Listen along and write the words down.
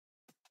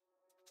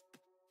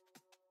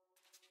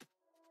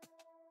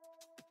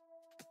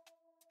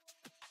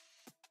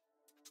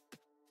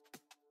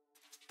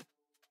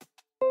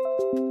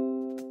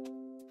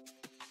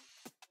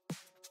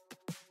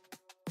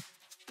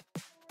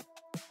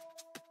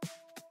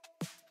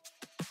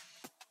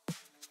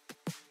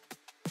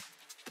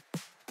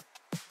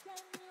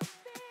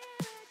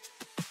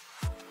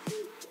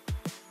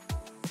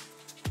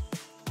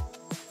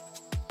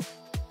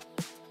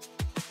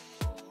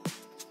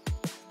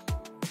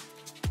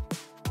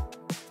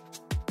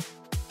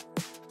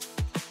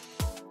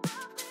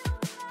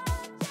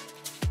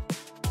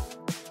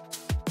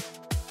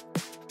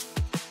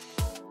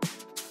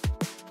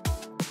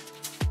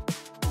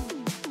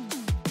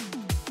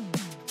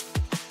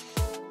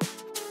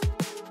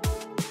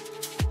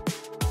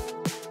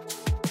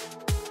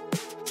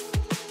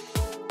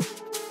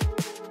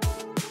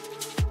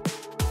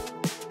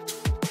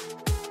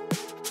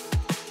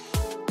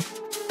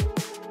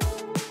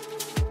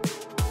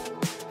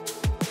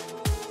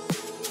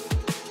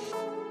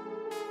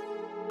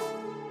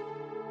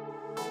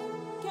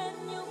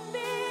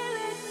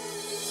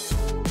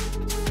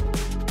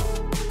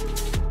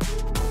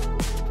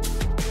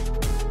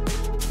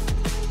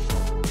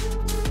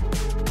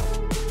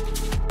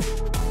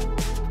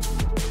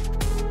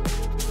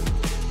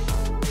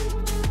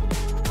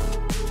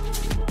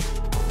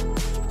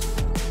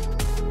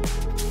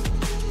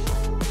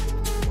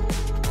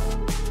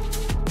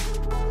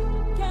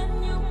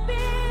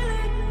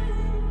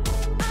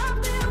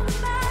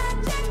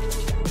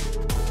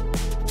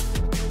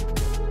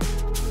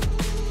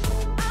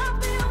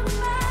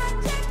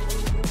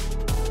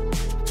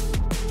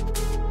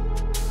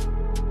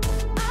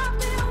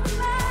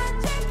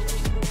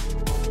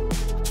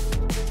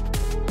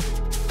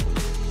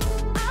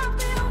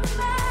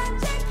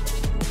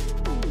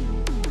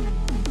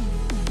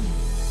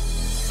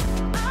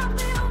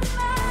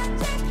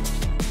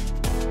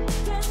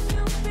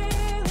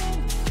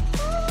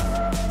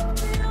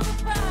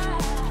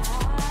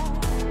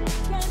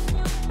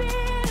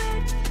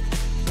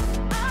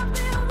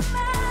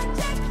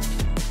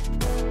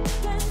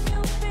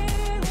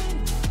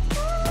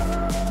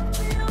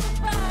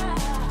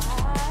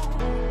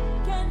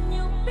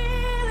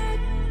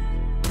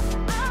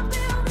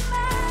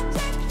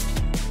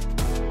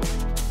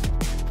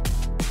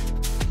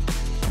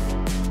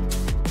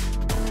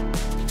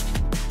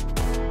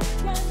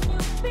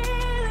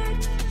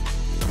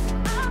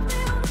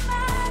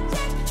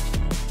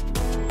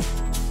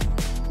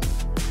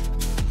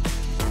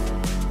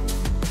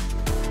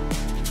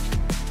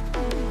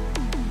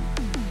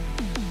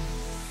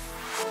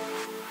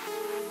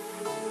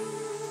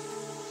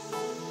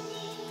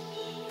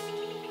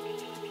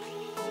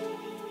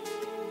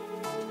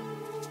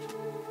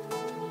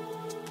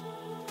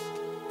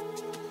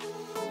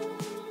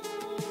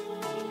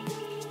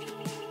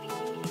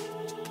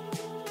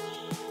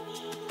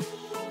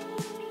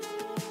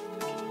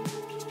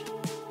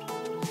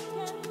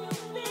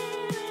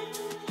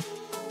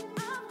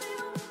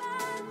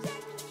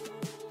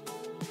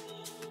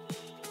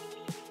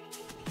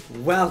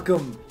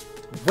Welcome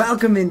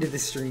into the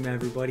stream,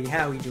 everybody.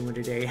 How are you doing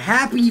today?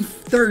 Happy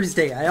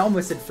Thursday. I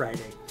almost said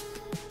Friday.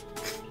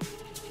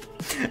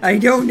 I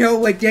don't know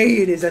what day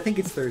it is. I think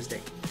it's Thursday.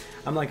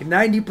 I'm like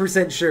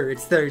 90% sure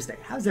it's Thursday.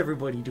 How's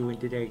everybody doing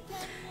today?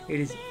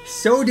 It is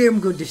so damn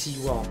good to see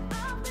you all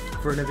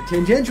for another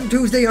Tangential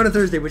Tuesday on a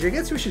Thursday, which I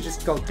guess we should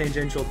just call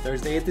Tangential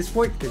Thursday at this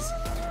point, because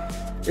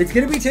it's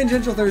gonna be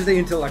Tangential Thursday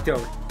until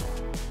October.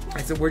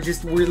 And so we're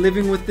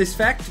living with this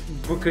fact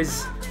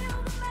because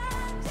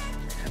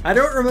I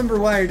don't remember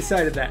why I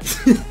decided that.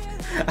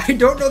 I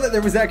don't know that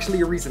there was actually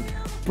a reason,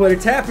 but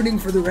it's happening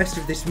for the rest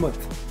of this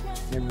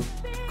month. And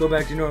we'll go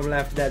back to normal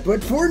after that.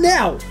 But for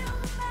now,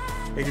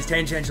 it is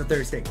Tangential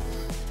Thursday.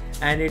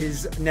 And it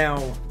is now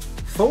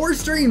 4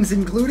 streams,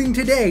 including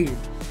today,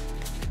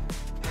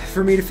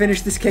 for me to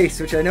finish this case,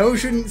 which I know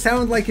shouldn't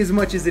sound like as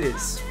much as it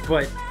is.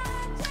 But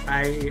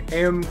I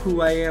am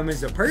who I am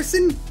as a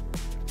person.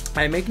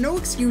 I make no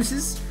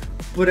excuses.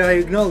 But I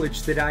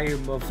acknowledge that I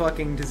am a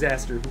fucking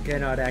disaster who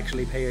cannot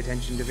actually pay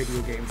attention to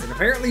video games. And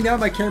apparently now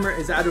my camera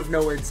is out of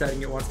nowhere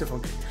deciding it wants to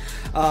function.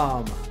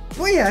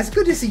 But yeah, it's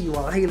good to see you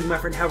all. Hey, my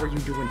friend, how are you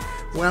doing?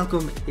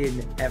 Welcome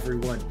in,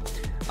 everyone.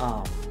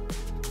 I'm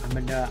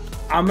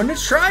gonna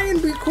try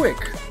and be quick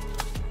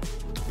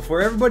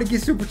before everybody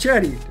gets super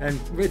chatty. And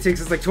it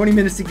takes us like 20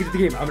 minutes to get to the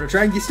game. I'm gonna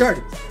try and get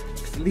started.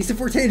 At least if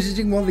we're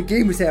tangenting while the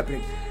game is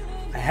happening,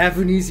 I have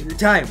an easier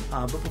time.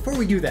 But before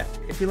we do that,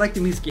 if you like the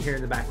music you hear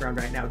in the background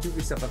right now, do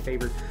yourself a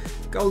favor.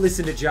 Go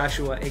listen to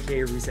Joshua,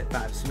 aka Reset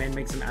Vibes. Man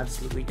makes some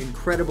absolutely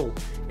incredible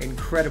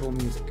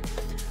music.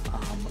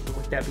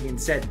 With that being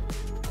said,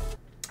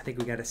 I think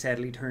we gotta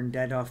sadly turn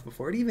dead off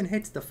before it even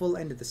hits the full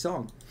end of the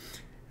song.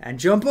 And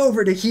jump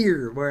over to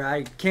here, where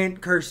I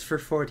can't curse for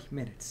 40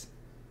 minutes.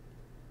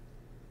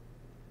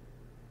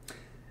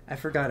 I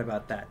forgot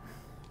about that.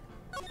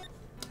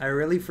 I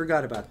really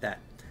forgot about that.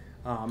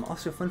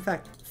 Also, fun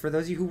fact, for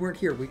those of you who weren't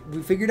here,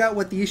 we figured out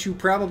what the issue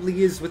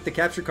probably is with the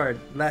capture card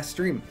last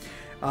stream.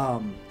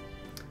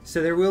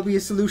 So there will be a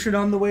solution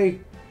on the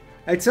way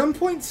at some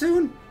point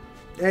soon.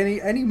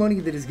 Any money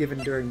that is given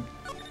during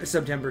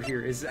September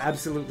here is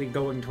absolutely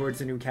going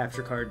towards a new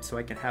capture card, so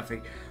I can have a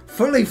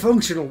fully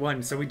functional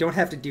one, so we don't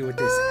have to deal with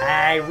this.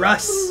 Hey,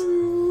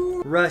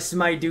 Russ,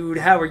 my dude,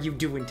 how are you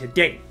doing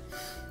today?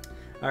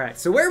 Alright,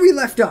 so where we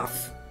left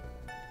off,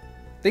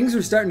 things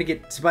were starting to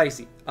get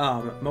spicy.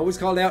 Mo was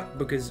called out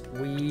because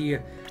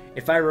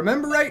if I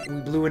remember right, we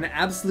blew an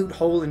absolute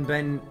hole in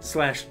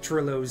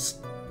Ben/Trillo's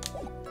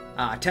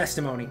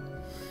testimony.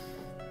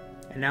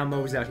 And now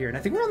Mo's out here. And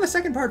I think we're on the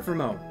second part for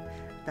Mo.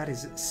 That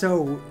is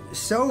so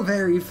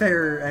very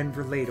fair and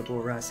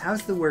relatable, Russ.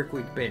 How's the work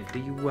week been?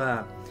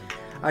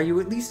 Are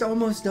you at least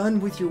almost done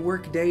with your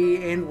work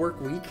day and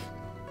work week?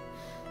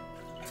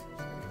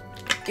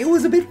 It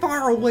was a bit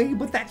far away,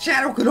 but that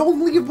shadow could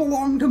only have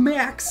belonged to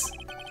Max.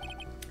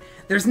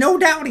 There's no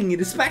doubting it,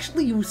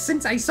 especially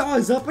since I saw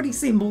his uppity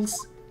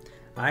symbols.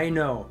 I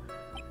know.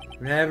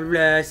 Blah, blah,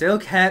 blah,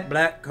 silk hat,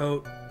 black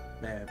coat,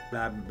 blah,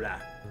 blah, blah.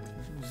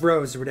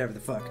 Rose or whatever the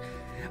fuck.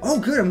 Oh,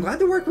 good. I'm glad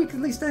the work week at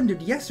least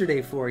ended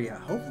yesterday for you.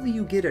 Hopefully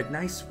you get a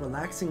nice,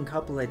 relaxing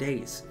couple of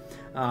days.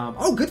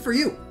 Oh, good for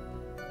you.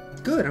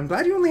 Good. I'm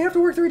glad you only have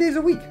to work 3 days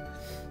a week.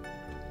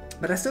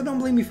 But I still don't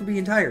blame you for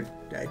being tired.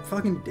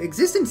 Fucking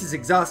existence is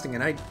exhausting,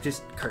 and I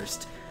just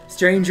cursed.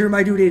 Stranger,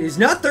 my dude, it is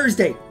not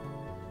Thursday.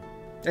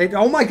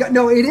 Oh my god,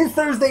 no, it is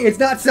Thursday, it's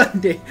not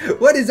Sunday.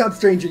 What is up,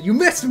 stranger? You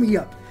messed me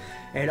up.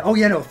 And, oh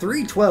yeah, no,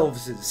 3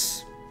 12s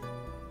is...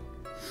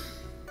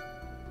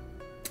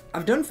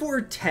 I've done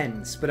 4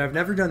 10s, but I've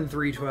never done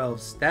 3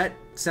 12s. That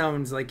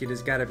sounds like it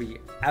has got to be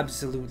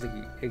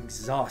absolutely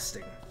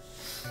exhausting.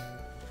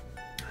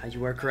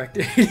 You are correct.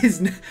 It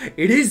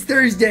is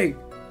Thursday.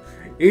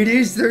 It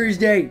is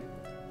Thursday.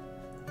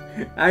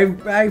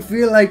 I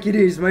feel like it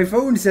is. My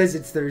phone says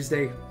it's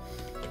Thursday.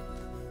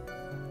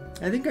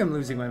 I think I'm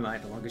losing my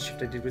mind. The longest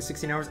shift I did was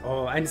 16 hours.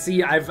 Oh, and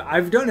see,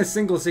 I've done a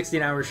single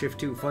 16-hour shift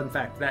too. Fun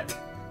fact, that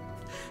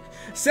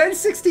said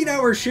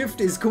 16-hour shift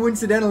is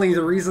coincidentally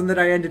the reason that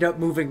I ended up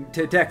moving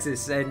to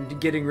Texas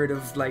and getting rid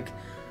of like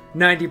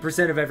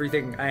 90% of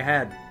everything I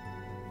had.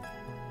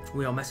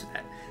 We all mess with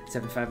that.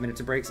 75 minutes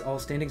of breaks, all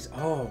standings.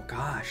 Oh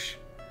gosh.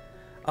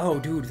 Oh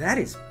dude, that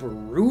is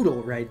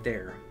brutal right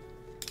there.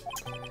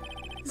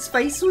 His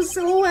face was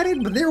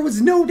silhouetted, but there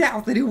was no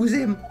doubt that it was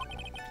him.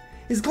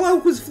 His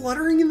cloak was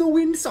fluttering in the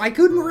wind, so I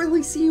couldn't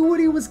really see what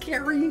he was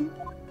carrying.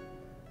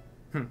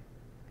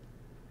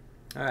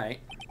 Alright.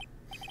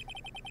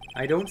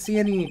 I don't see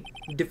any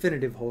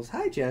definitive holes.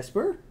 Hi,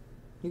 Jasper.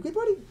 You good,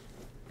 buddy?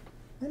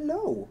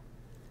 Hello.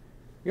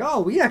 Yo,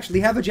 we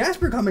actually have a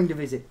Jasper coming to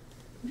visit.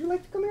 Would you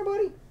like to come here,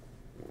 buddy?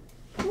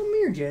 Come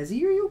here,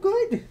 Jazzy. Are you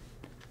good?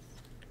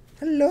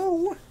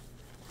 Hello.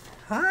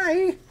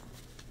 Hi.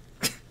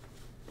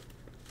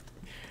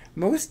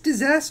 Most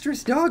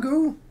disastrous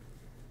doggo.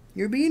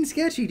 You're being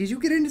sketchy. Did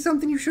you get into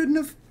something you shouldn't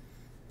have?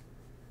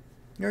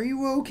 Are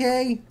you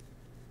okay?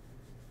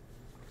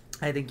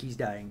 I think he's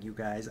dying, you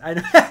guys.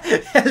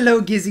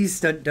 Hello, Gizzy's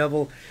stunt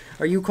double.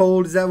 Are you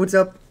cold? Is that what's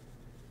up?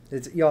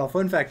 Y'all,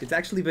 fun fact, it's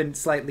actually been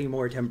slightly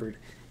more tempered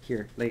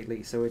here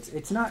lately, so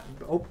it's not.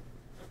 Oh,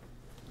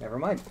 never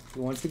mind. He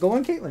wants to go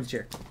on Caitlin's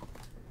chair.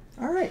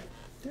 All right,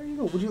 there you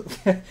go. Would you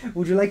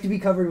would you like to be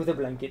covered with a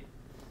blanket?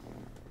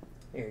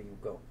 There you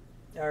go.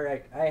 All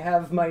right, I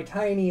have my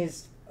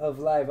tiniest of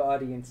live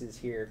audiences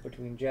here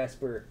between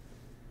Jasper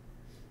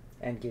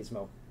and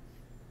Gizmo.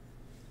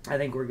 I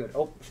think we're good.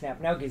 Oh,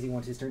 snap. Now Gizzy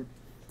wants his turn.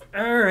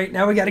 All right,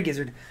 now we got a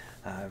gizzard.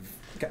 I've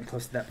gotten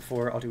close to that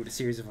before. I'll do a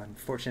series of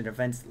unfortunate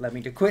events that led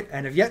me to quit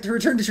and have yet to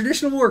return to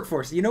traditional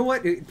workforce. You know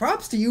what?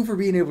 Props to you for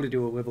being able to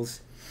do it, Wibbles.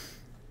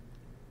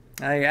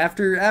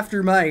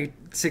 After my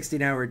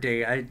 16-hour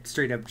day, I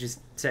straight up just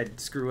said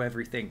screw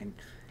everything and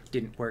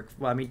didn't work.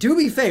 Well, I mean, to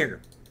be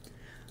fair,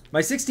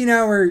 my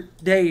 16-hour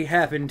day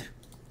happened.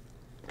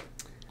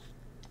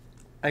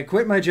 I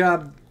quit my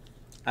job.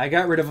 I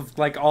got rid of,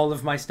 like, all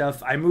of my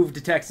stuff. I moved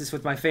to Texas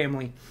with my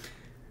family.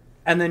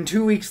 And then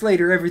 2 weeks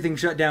later, everything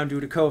shut down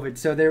due to COVID.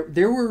 So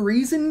there were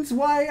reasons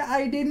why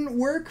I didn't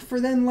work for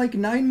then, like,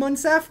 9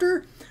 months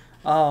after.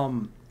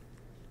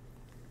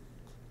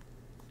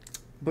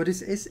 But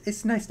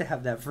it's nice to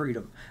have that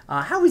freedom.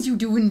 How is you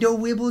doing, Doe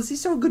Wibbles?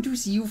 It's so good to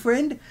see you,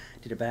 friend.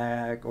 I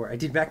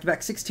did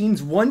back-to-back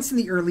 16s once in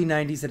the early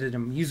 90s at an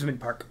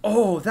amusement park.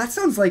 Oh, that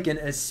sounds like an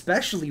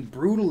especially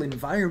brutal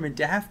environment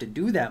to have to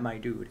do that, my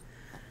dude.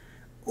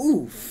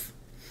 Oof.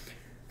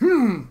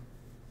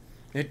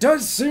 It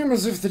does seem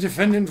as if the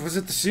defendant was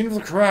at the scene of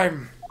the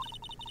crime.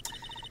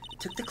 It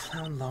took the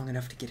clown long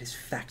enough to get his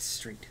facts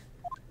straight.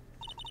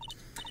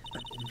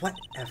 But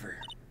whatever.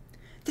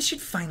 This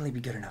should finally be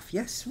good enough,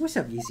 yes? What's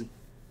up, Yeezy?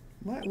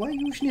 Why are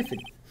you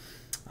sniffing?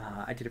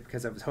 I did it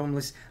because I was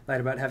homeless,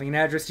 lied about having an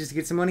address just to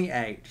get some money.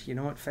 Hey, you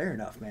know what? Fair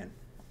enough, man.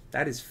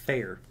 That is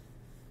fair.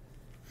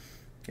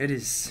 It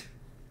is.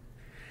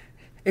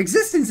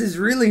 Existence is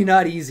really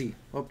not easy.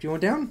 Oh, do you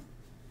want down?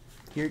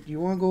 You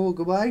want to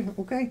go by?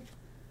 Okay.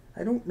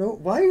 I don't know.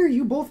 Why are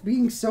you both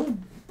being so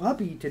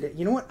puppy today?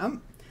 You know what?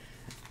 I'm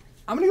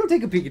gonna go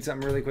take a peek at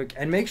something really quick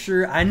and make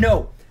sure I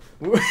know.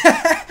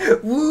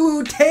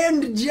 Woo,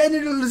 tanned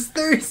genitals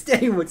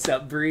Thursday. What's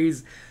up,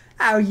 Breeze?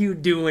 How you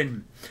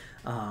doing?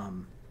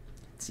 Let's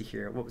see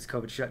here. What was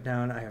COVID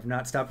shutdown? I have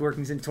not stopped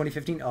working since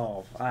 2015.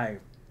 Oh, I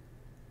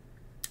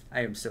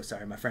am so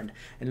sorry, my friend.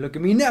 And look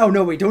at me now.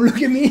 No, wait, don't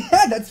look at me.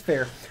 That's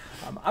fair.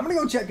 I'm gonna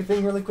go check a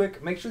thing really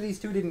quick. Make sure these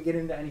two didn't get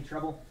into any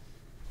trouble.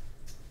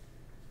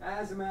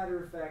 As a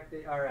matter of fact,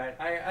 alright,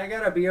 I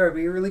got a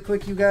BRB really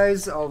quick, you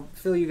guys. I'll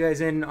fill you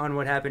guys in on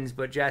what happens,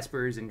 but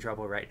Jasper is in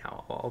trouble right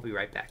now. I'll be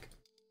right back.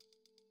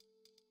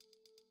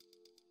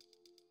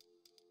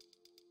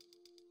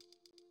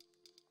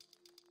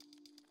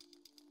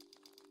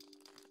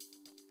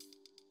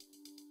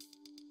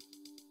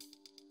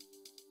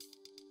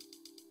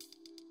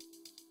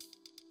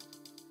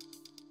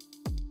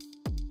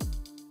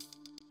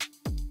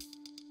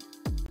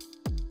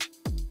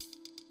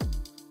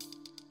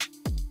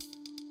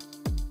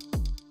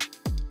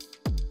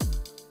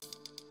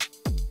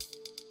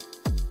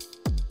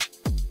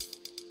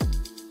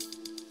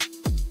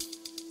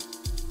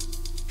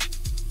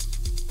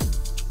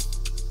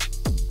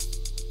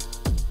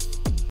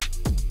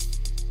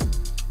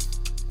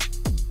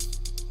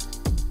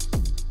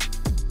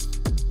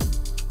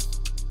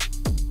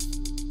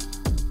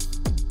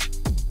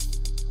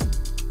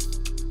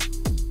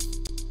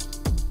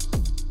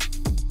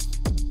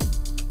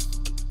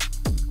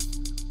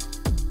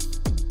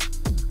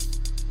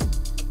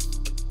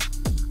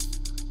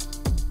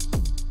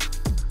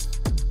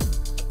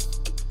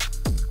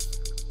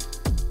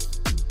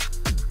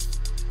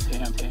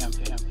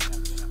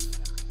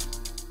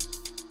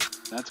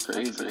 That's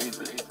crazy.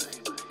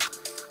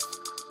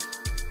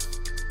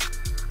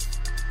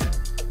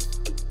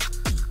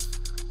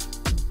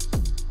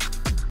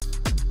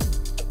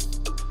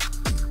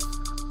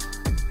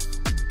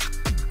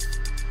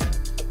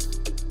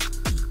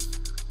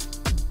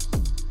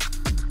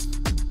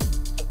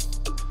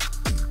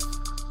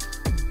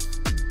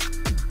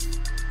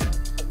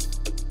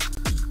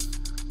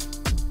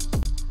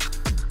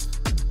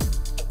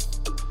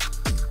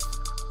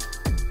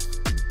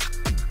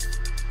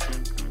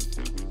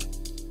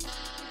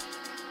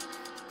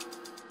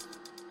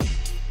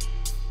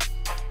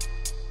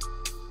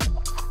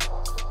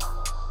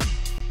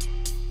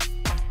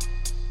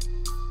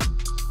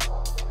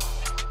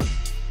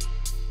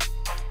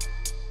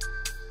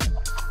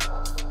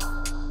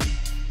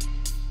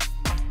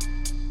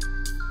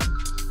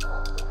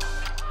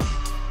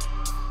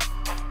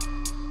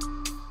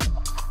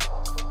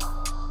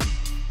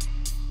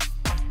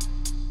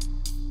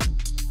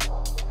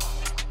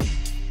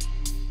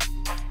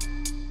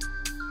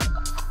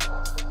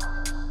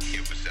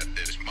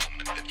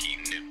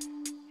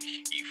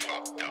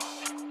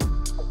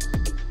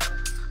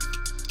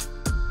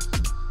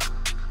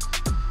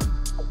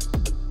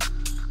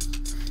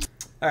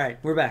 Alright,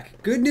 we're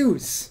back. Good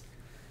news!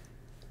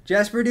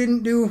 Jasper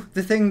didn't do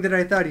the thing that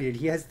I thought he did.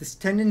 He has this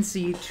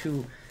tendency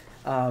to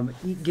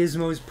eat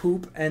Gizmo's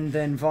poop and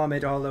then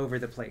vomit all over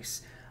the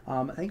place.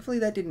 Thankfully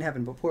that didn't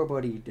happen, but poor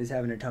buddy is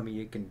having a tummy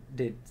ache and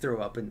did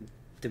throw up in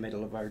the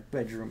middle of our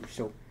bedroom.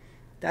 So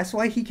That's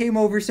why he came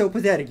over so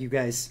pathetic, you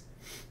guys.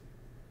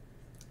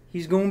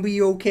 He's gonna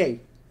be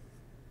okay.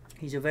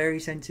 He's a very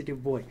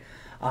sensitive boy.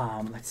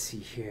 Let's see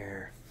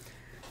here.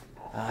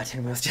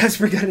 10 wheels.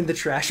 Jasper got in the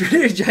trash. We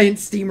had a giant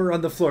steamer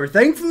on the floor.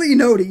 Thankfully,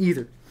 no to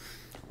either.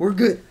 We're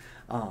good.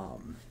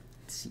 Let's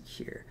see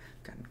here.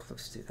 Gotten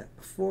close to that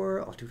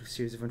before. All due to a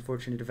series of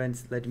unfortunate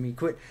events that led to me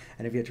quit,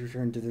 and have yet to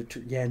return to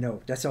the... yeah,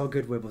 no. That's all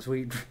good, Wibbles.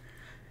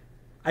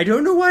 I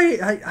don't know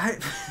why...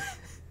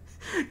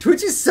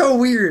 Twitch is so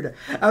weird.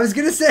 I was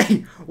gonna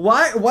say,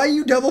 why are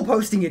you double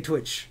posting it,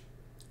 Twitch?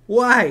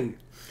 Why?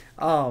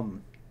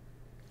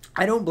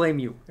 I don't blame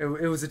you. It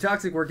was a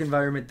toxic work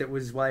environment that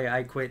was why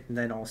I quit, and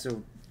then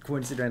also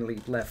coincidentally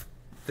left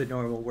the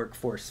normal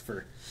workforce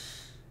for...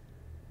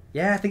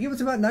 yeah, I think it was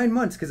about 9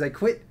 months, because I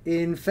quit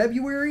in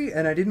February,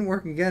 and I didn't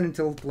work again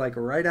until, like,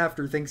 right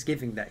after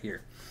Thanksgiving that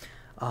year.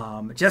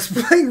 Just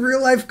playing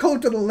real-life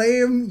Cult of the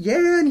Lamb.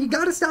 Yeah, and you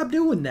gotta stop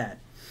doing that.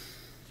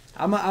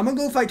 I'm gonna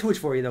go fight Twitch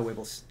for you, though,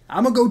 Wibbles.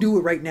 I'm gonna go do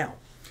it right now.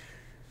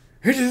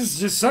 It is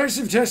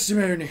decisive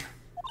testimony.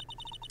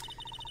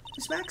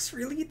 Was Max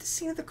really at the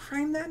scene of the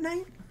crime that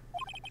night?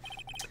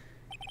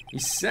 He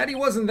said he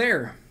wasn't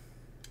there.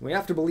 We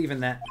have to believe in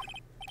that.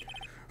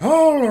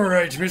 All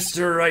right,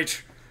 Mr.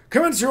 Wright.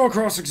 Commence your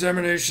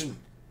cross-examination.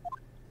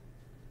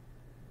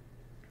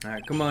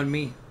 Alright, come on,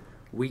 me.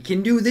 We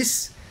can do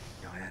this.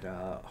 I had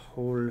a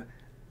whole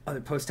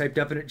other post typed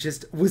up and it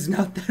just was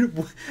not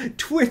that...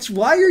 Twitch,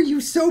 why are you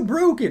so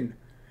broken?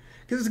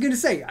 Because I was going to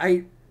say,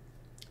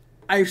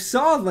 I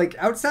saw, like,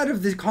 outside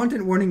of the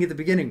content warning at the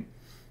beginning,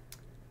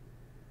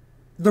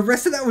 the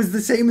rest of that was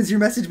the same as your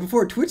message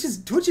before. Twitch is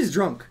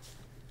drunk.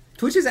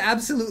 Twitch is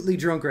absolutely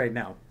drunk right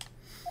now.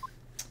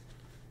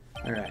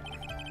 Alright.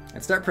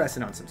 Let's start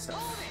pressing on some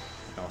stuff.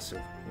 Also,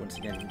 once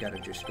again, we gotta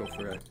just go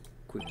for a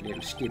quick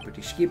little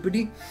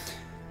skippity.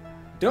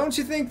 Don't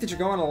you think that you're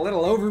going a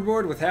little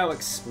overboard with how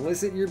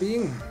explicit you're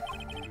being?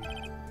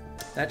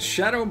 That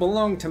shadow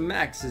belonged to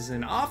Max is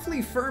an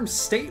awfully firm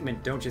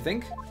statement, don't you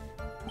think?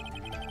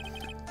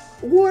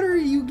 What are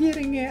you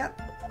getting at?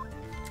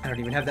 I don't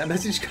even have that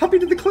message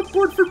copied to the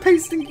clipboard for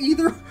pasting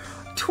either.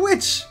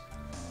 Twitch,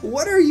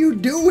 what are you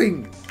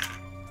doing?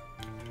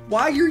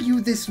 Why are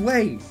you this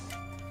way?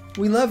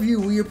 We love you.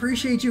 We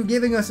appreciate you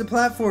giving us a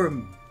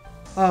platform.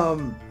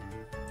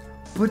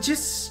 But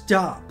just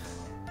stop.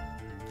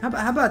 How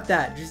about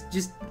that?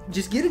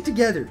 Just get it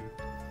together.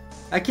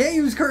 I can't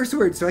use curse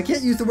words, so I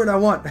can't use the word I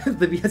want.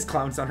 Libby has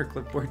clowns on her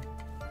clipboard.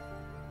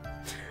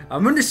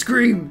 I'm gonna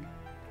scream.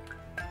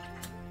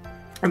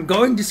 I'm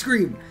going to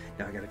scream.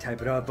 Now I gotta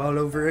type it up all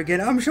over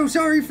again. I'm so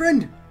sorry,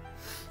 friend.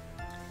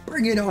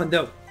 Bring it on,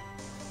 though.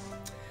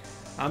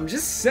 I'm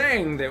just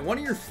saying that one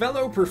of your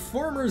fellow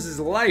performers'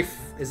 life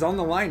is on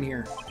the line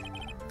here.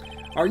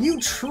 Are you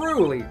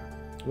truly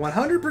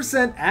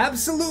 100%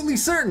 absolutely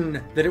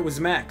certain that it was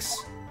Max?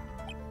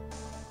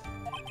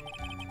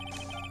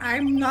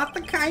 I'm not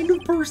the kind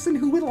of person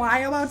who would lie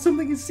about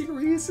something as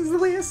serious as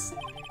this.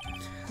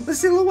 The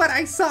silhouette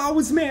I saw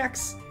was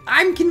Max.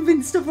 I'm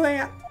convinced of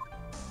that.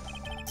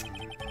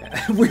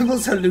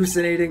 Wibble's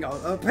hallucinating,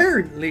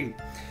 apparently.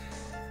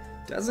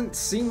 Doesn't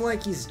seem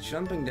like he's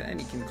jumping to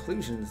any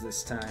conclusions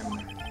this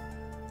time.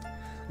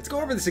 Let's go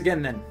over this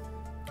again then.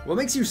 What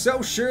makes you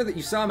so sure that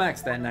you saw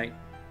Max that night?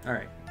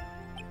 Alright.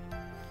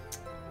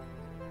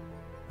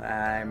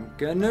 I'm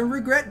gonna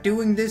regret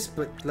doing this,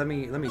 but let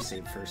me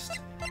save first.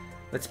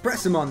 Let's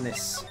press him on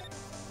this.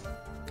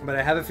 But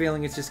I have a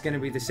feeling it's just gonna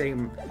be the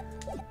same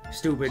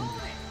stupid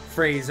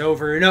phrase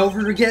over and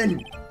over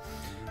again.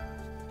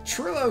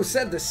 Trillo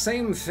said the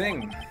same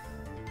thing.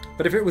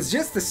 But if it was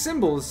just the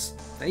symbols,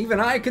 then even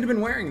I could have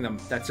been wearing them.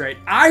 That's right,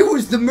 I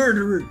was the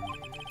murderer!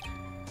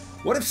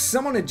 What if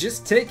someone had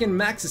just taken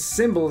Max's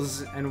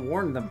symbols and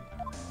worn them?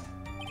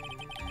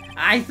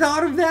 I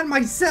thought of that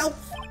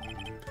myself!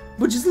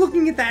 But just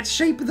looking at that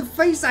shape of the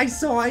face I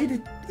saw,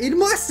 it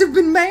must have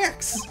been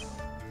Max!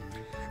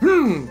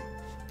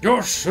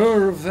 You're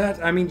sure of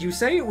that? I mean, you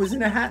say it was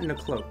in a hat and a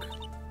cloak.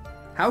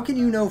 How can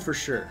you know for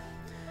sure?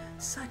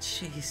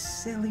 Such a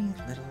silly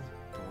little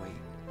boy.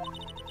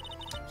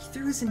 He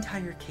threw his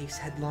entire case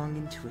headlong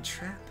into a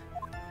trap.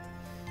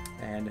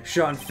 And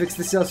Sean, fix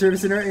the cell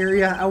service in our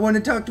area. I want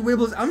to talk to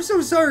Wibbles. I'm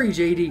so sorry,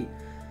 JD.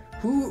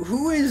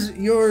 Who is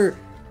your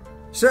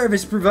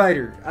service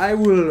provider? I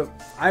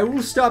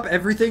will stop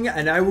everything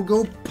and I will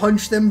go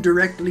punch them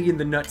directly in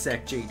the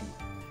nutsack, JD.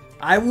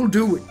 I will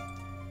do it.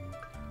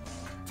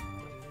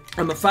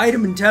 I'm gonna fight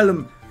him and tell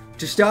him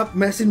to stop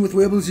messing with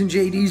Wibbles and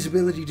JD's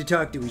ability to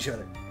talk to each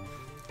other.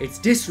 It's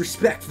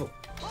disrespectful.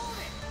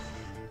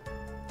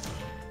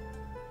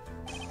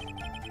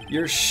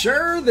 You're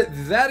sure that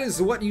that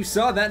is what you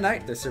saw that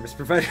night? The service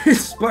provider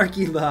is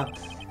Sparky Law.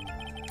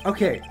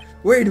 Okay,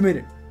 wait a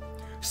minute.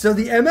 So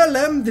the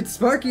MLM that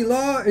Sparky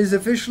Law is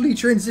officially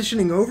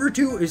transitioning over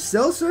to is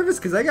cell service?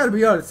 Because I gotta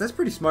be honest, that's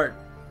pretty smart.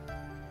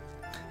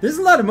 There's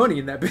a lot of money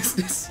in that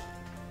business.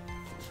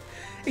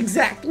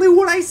 Exactly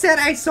what I said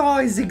I saw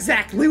is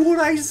exactly what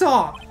I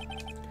saw.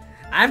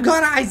 I've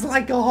got eyes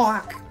like a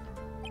hawk.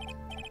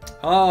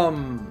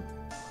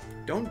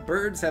 Don't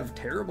birds have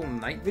terrible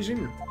night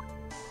vision?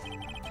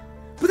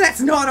 But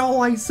that's not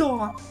all I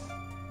saw!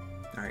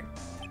 Alright,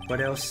 what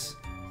else?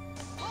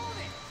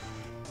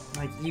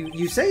 Like,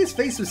 you say his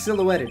face was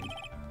silhouetted.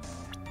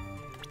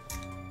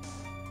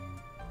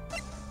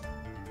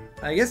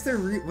 I guess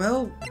they're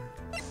well...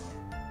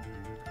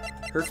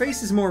 Her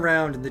face is more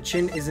round and the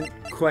chin isn't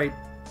quite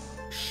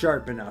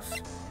sharp enough.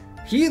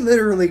 He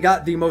literally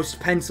got the most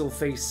pencil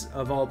face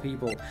of all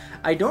people.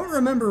 I don't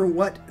remember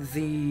what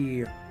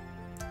the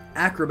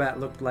acrobat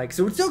looked like,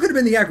 so it still could have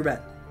been the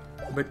acrobat.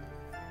 But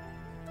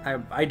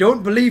I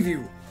don't believe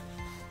you.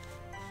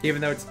 Even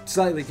though it's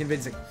slightly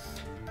convincing.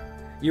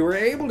 You were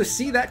able to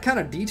see that kind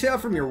of detail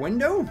from your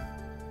window?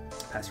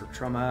 Password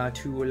trauma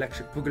to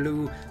electric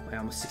boogaloo. My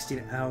almost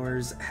 16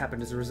 hours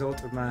happened as a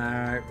result of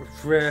my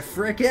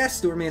fracas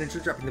store manager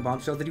dropping the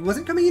bombshell that he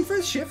wasn't coming in for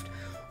his shift,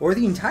 or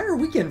the entire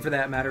weekend for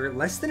that matter,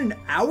 less than an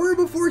hour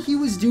before he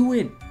was due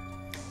in.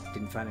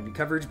 Didn't find any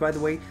coverage, by the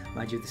way.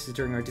 Mind you, this is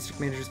during our district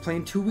manager's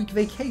planned 2-week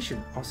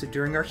vacation. Also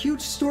during our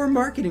huge store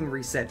marketing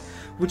reset,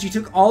 which he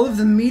took all of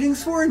the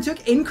meetings for and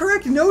took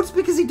incorrect notes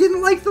because he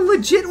didn't like the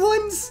legit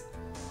ones.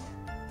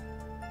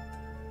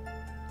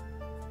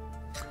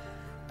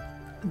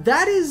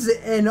 That is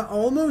an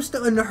almost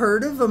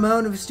unheard of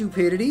amount of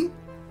stupidity.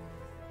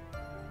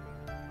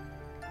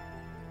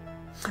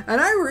 And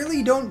I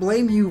really don't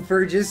blame you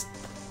for just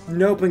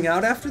noping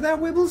out after that,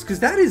 Wibbles, because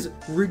that is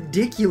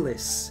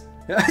ridiculous.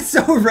 It's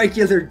so a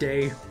regular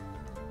day.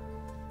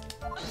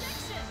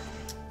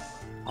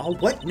 Oh,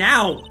 what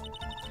now?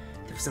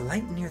 There was a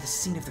light near the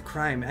scene of the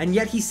crime, and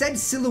yet he said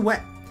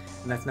silhouette.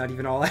 And that's not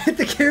even all. I hit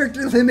the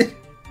character limit.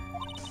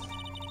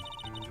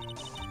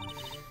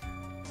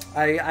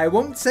 I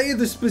won't say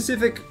the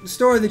specific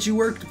store that you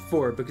worked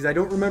for, because I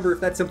don't remember if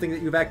that's something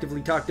that you've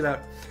actively talked about,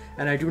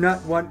 and I do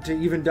not want to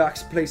even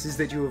dox places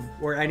that you have,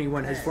 or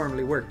anyone has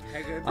formerly worked.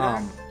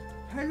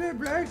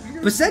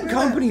 But said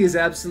company is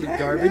absolute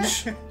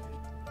garbage.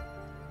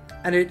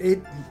 And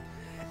it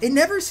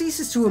never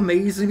ceases to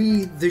amaze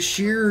me, the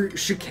sheer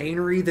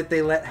chicanery that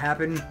they let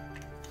happen,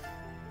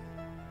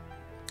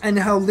 and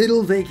how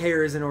little they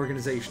care as an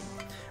organization.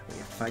 We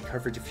have to find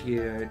coverage if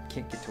you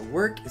can't get to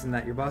work. Isn't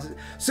that your boss?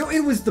 So it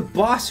was the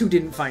boss who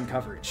didn't find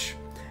coverage.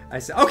 I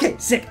said, okay,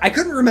 sick. I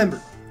couldn't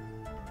remember.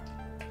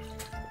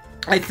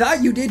 I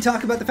thought you did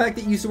talk about the fact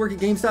that you used to work at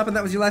GameStop and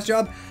that was your last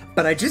job,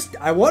 but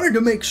I wanted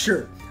to make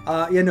sure.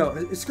 You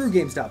know, screw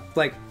GameStop.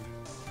 Like,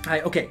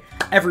 okay,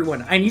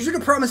 everyone, I need you to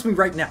promise me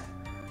right now,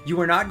 you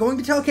are not going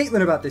to tell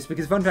Caitlin about this,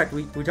 because fun fact,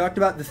 we talked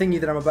about the thingy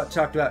that I'm about to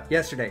talk about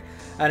yesterday,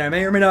 and I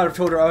may or may not have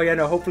told her, oh yeah,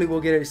 no, hopefully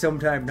we'll get it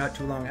sometime not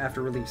too long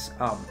after release.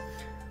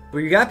 But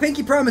you got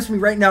pinky promise me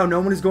right now, no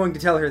one is going to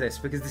tell her this,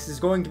 because this is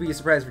going to be a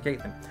surprise for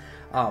Caitlin.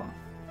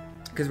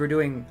 Because we're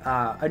doing,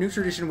 a new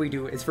tradition we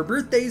do is for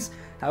birthdays,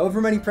 however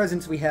many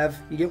presents we have,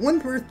 you get one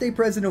birthday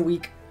present a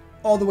week,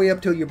 all the way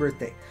up till your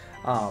birthday.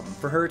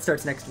 For her, it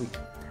starts next week.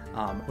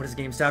 What does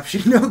GameStop?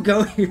 Should no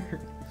go here.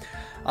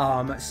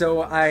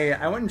 So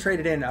I went and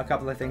traded in a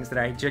couple of things that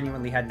I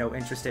genuinely had no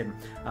interest in.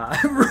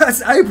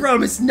 Russ, I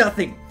promise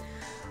nothing.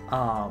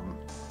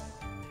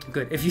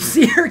 Good. If you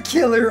see her,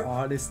 kill her,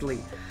 honestly.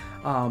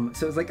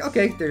 So it's like,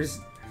 okay,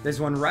 there's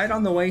one right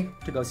on the way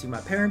to go see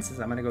my parents, as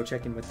I'm gonna go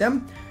check in with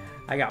them.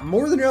 I got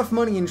more than enough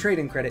money in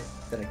trading credit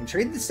that I can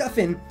trade the stuff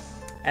in,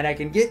 and I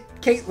can get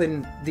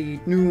Caitlin the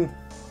new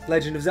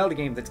Legend of Zelda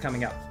game that's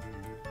coming out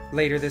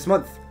later this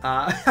month.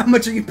 How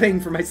much are you paying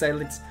for my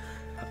silence?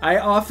 I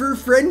offer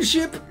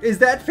friendship. Is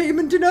that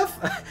payment enough?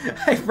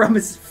 I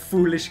promise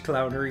foolish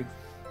clownery.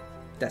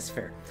 That's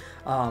fair.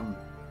 So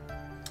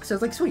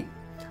it's like, sweet.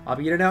 I'll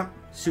be in and out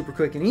super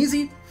quick and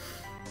easy.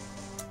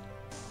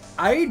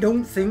 I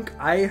don't think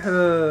I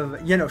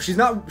have, you know, she's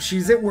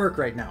at work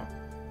right now.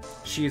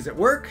 She is at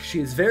work. She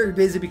is very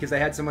busy because I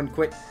had someone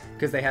quit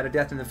because they had a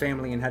death in the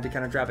family and had to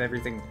kind of drop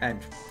everything and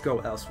go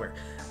elsewhere.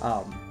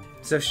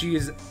 So she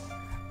is,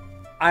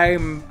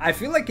 I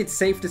feel like it's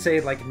safe to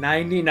say like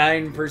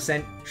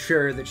 99%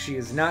 sure that she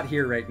is not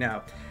here right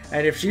now.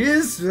 And if she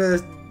is,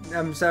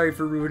 I'm sorry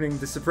for ruining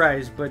the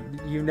surprise, but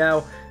you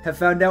now have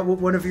found out what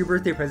one of your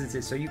birthday presents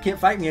is, so you can't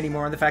fight me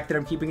anymore on the fact that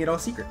I'm keeping it all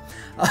secret.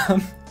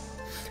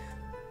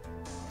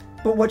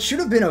 But what should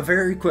have been a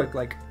very quick,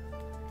 like,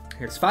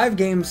 here's 5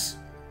 games,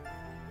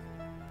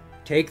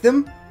 take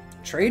them,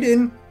 trade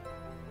in,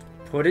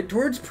 put it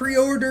towards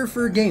pre-order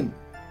for a game.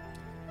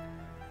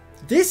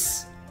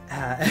 This,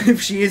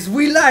 if she is,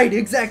 we lied,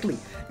 exactly.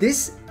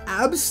 This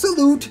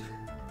absolute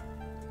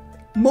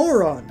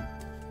moron.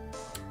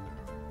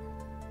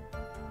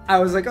 I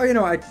was like, oh, you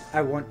know,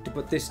 I want to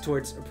put this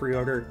towards a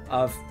pre-order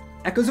of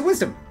Echoes of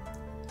Wisdom.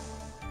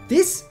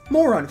 This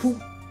moron, who,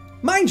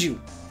 mind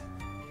you,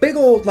 big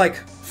old, like,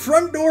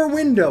 front door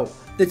window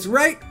that's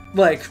right,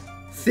 like,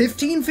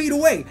 15 feet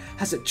away,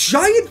 has a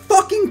giant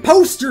fucking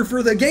poster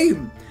for the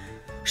game.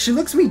 She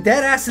looks me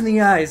dead ass in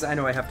the eyes. I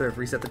know I have to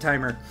reset the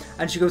timer.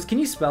 And she goes, can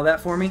you spell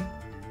that for me?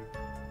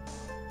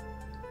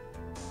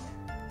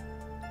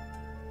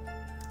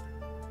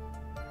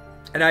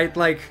 And I,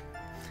 like,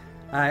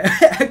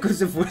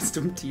 Echoes of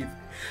Wisdom teeth.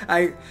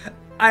 I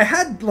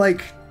had,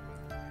 like,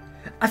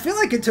 I feel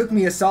like it took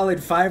me a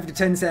solid 5 to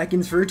 10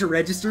 seconds for it to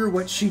register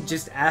what she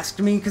just asked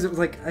me, because it was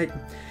like,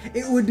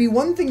 it would be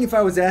one thing if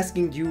I was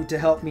asking you to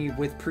help me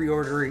with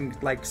pre-ordering,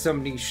 like,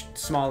 some niche,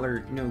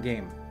 smaller, new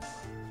game.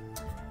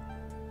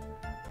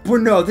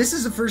 But no, this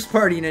is a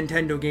first-party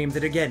Nintendo game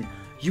that, again,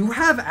 you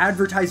have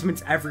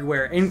advertisements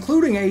everywhere,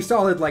 including a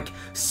solid, like,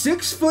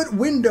 6-foot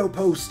window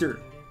poster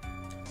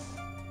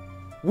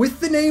with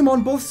the name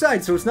on both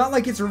sides, so it's not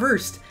like it's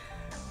reversed.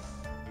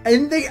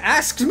 And they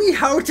asked me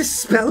how to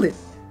spell it.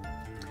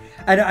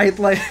 And I,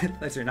 like,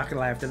 sorry, not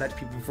gonna lie, I've done that to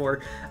people before,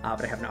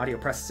 but I have an audio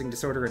processing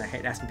disorder and I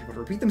hate asking people to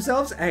repeat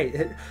themselves.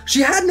 Hey, she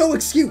had no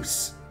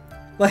excuse.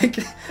 Like,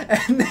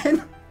 and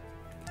then,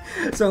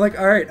 so I'm like,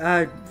 alright,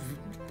 I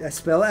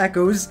spell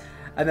echoes,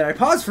 and then I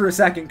pause for a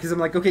second, because I'm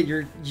like, okay,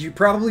 you're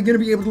probably gonna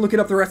be able to look it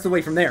up the rest of the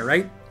way from there,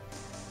 right?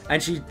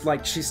 And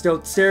she's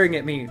still staring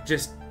at me,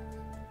 just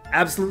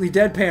absolutely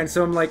deadpan,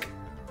 so I'm like,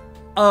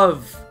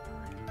 OF.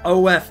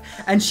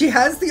 And she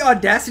has the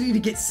audacity to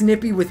get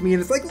snippy with me,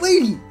 and it's like,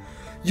 lady,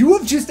 you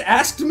have just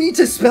asked me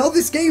to spell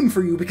this game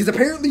for you because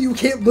apparently you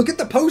can't look at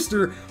the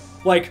poster,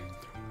 like,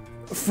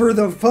 for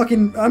the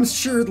fucking, I'm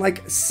sure,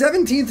 like,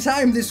 17th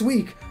time this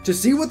week to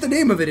see what the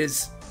name of it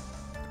is.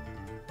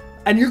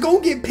 And you're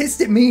gonna get pissed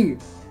at me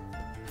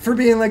for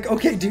being like,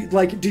 okay,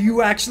 do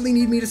you actually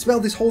need me to spell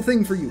this whole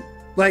thing for you?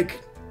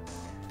 Like,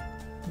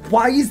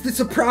 why is this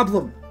a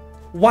problem?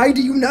 Why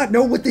do you not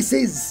know what this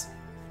is?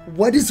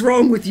 What is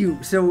wrong with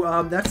you?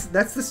 So,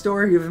 that's the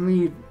story of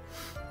me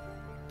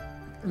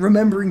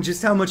remembering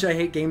just how much I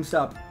hate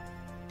GameStop.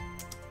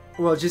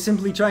 Well, just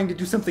simply trying to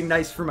do something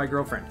nice for my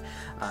girlfriend.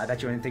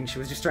 That you didn't think she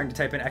was just trying to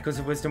type in Echoes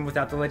of Wisdom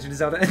without the Legend of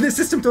Zelda, and the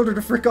system told her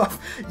to frick off.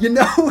 You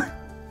know?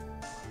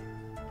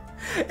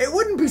 It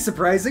wouldn't be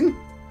surprising.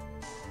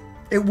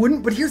 It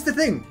wouldn't, but here's the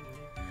thing.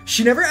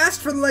 She never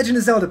asked for the Legend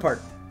of Zelda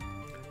part.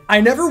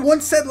 I never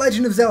once said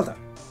Legend of Zelda.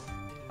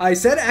 I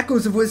said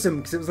Echoes of Wisdom,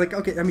 because it was like,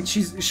 okay, I mean,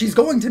 she's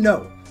going to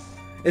know.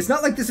 It's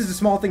not like this is a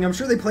small thing. I'm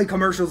sure they play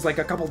commercials like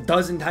a couple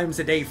dozen times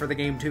a day for the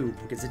game too,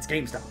 because it's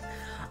GameStop.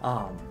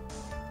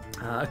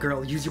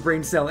 Girl, use your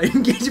brain cell and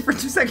engage it for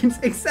 2 seconds.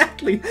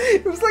 Exactly.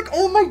 It was like,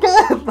 oh my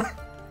god.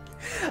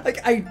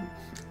 Like, I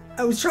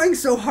was trying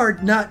so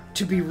hard not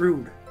to be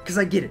rude, because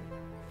I get it.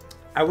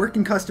 I work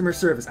in customer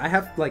service. I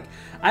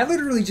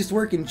literally just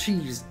work in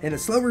cheese in a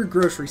slower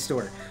grocery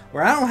store,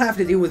 where I don't have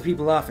to deal with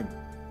people often.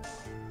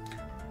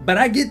 But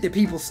I get that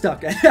people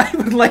stuck. I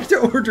would like to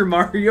order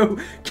Mario.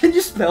 Can you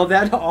spell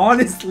that?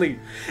 Honestly.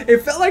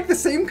 It felt like the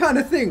same kind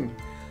of thing.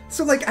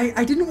 So, like,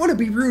 I didn't want to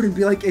be rude and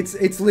be like,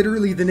 it's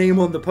literally the name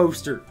on the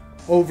poster.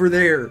 Over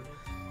there.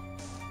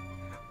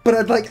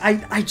 But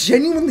I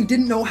genuinely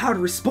didn't know how to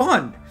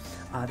respond.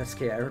 That's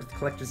okay. I ordered the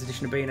collector's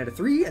edition of Bayonetta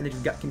 3, and then he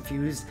got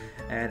confused.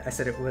 And I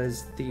said it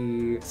was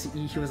the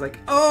CE. He was like,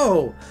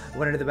 oh!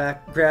 Went into the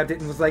back, grabbed it,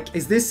 and was like,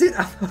 is this it?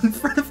 I'm in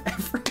front of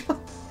everyone.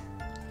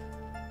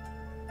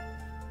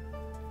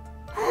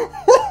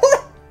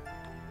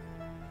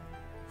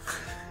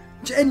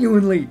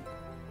 Genuinely.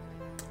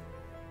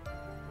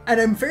 And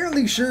I'm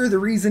fairly sure the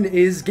reason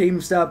is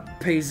GameStop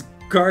pays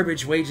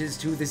garbage wages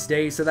to this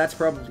day, so that's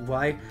probably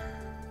why.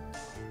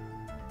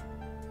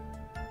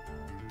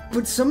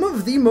 But some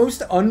of the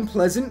most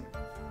unpleasant,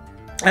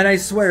 and I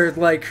swear,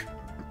 like,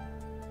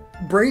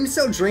 brain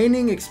cell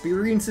draining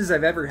experiences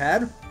I've ever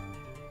had,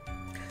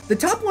 the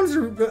top ones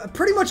are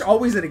pretty much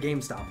always at a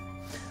GameStop.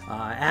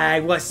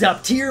 Hey, what's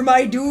up, tier,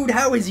 my dude?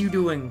 How is you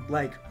doing?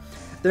 Like,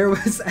 there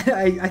was,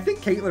 I think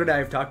Caitlin and I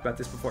have talked about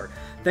this before.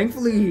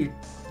 Thankfully,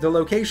 the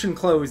location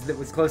closed that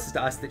was closest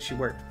to us that she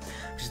worked.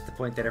 Which is the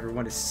point that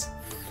everyone is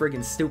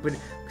friggin' stupid,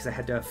 because I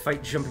had to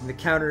fight jumping the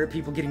counter at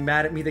people getting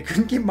mad at me. They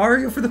couldn't get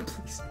Mario for the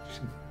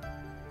PlayStation.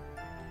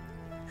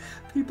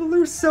 People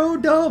are so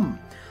dumb.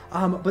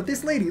 But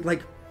this lady,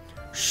 like,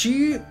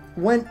 she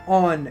went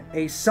on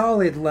a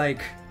solid,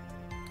 like,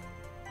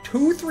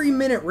 2-3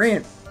 minute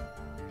rant,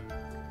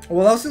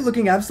 while also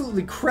looking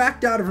absolutely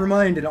cracked out of her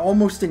mind and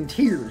almost in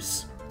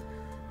tears,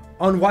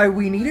 on why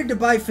we needed to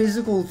buy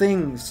physical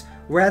things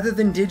rather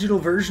than digital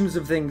versions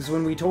of things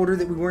when we told her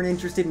that we weren't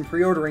interested in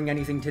pre-ordering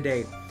anything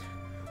today.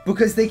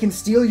 Because they can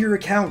steal your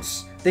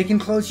accounts. They can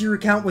close your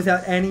account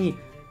without any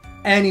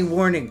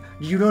warning.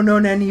 You don't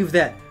own any of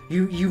that.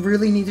 You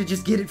really need to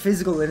just get it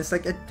physical. And it's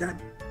like,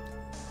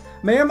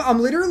 ma'am, I'm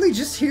literally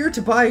just here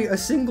to buy a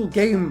single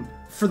game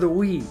for the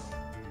Wii.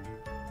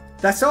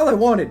 That's all I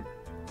wanted.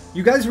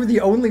 You guys were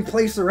the only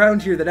place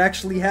around here that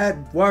actually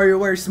had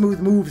WarioWare smooth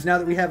moves now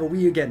that we have a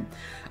Wii again.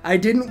 I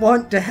didn't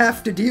want to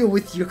have to deal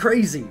with you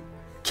crazy.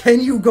 Can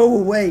you go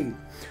away?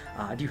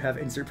 Do you have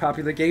insert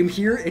popular game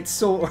here?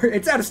 It's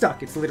out of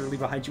stock. It's literally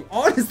behind you.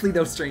 Honestly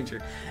though,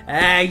 stranger.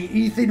 Hey,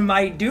 Ethan,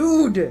 my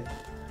dude.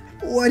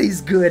 What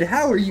is good?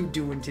 How are you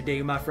doing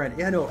today, my friend?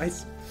 Yeah, no,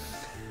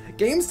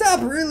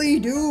 GameStop really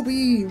do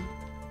be...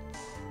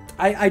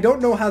 I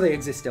don't know how they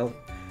exist still.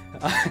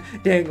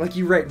 Dang, like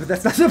you're right, but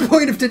that's not the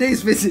point of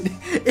today's visit.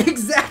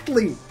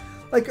 Exactly!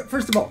 Like,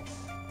 first of all,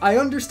 I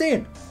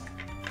understand.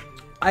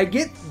 I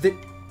get that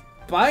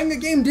buying a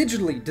game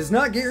digitally does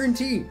not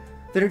guarantee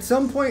that at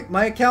some point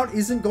my account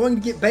isn't going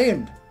to get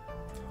banned.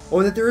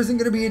 or that there isn't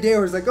going to be a day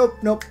where it's like, oh,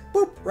 nope,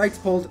 boop, Wright's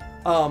pulled.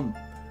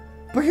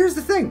 But here's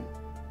the thing.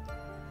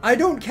 I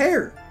don't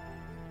care.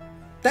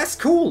 That's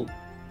cool.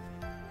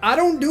 I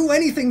don't do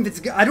anything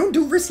I don't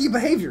do risky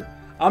behavior.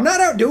 I'm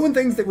not out doing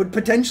things that would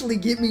potentially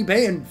get me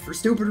banned for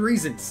stupid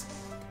reasons.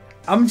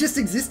 I'm just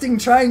existing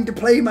trying to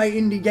play my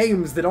indie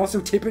games that also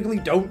typically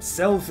don't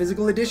sell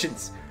physical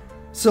editions.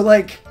 So,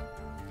 like,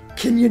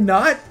 can you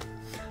not?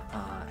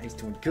 He's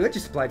doing good.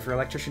 Just applied for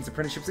electrician's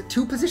apprenticeships at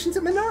 2 positions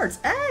at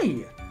Menards.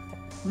 Hey!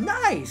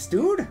 Nice,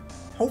 dude.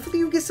 Hopefully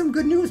you get some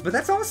good news, but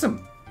that's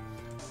awesome.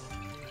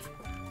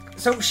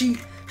 So she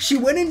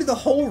went into the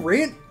whole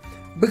rant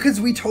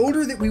because we told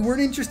her that we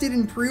weren't interested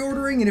in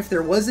pre-ordering, and if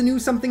there was a new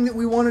something that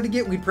we wanted to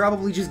get, we'd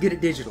probably just get it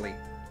digitally.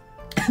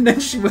 And then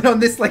she went on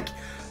this, like,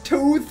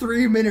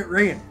 2-3 minute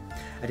rant.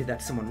 I did that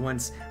to someone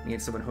once. Me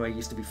and someone who I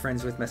used to be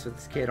friends with messed with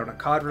this kid on a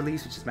COD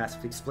release, which is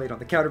massively displayed on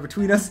the counter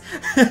between us.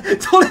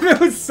 Told him it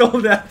was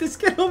sold out. This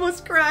kid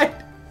almost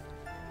cried.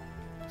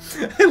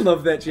 I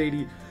love that,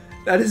 JD.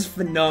 That is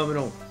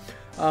phenomenal.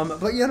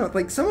 But you know,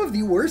 like, some of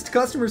the worst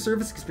customer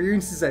service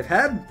experiences I've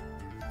had,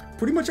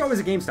 pretty much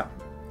always at GameStop.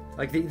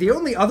 Like, the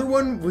only other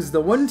one was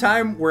the one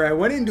time where I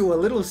went into a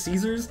Little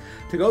Caesars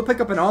to go pick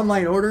up an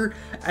online order,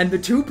 and the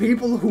 2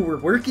 people who were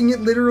working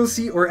at Little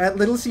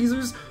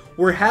Caesars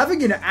were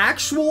having an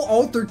actual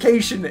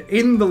altercation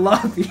in the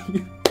lobby.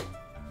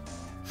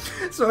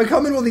 So I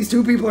come in while these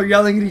 2 people are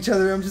yelling at each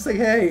other. I'm just like,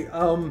 hey,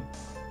 I'm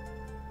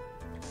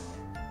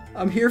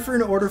here for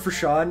an order for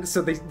Sean.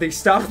 So they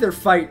stop their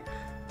fight.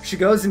 She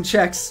goes and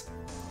checks.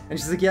 And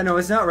she's like, yeah, no,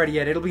 it's not ready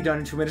yet. It'll be done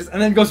in 2 minutes.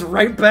 And then goes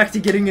right back to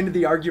getting into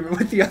the argument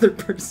with the other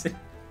person.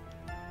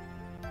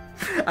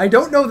 I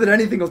don't know that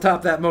anything will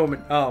top that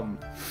moment.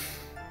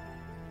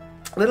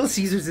 Little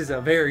Caesars is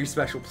a very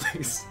special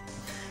place.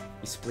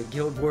 Used to play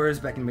Guild Wars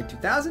back in the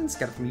mid-2000s.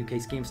 Got it from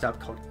UK's GameStop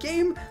called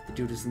Game. The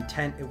dude was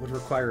intent it would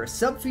require a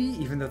sub fee,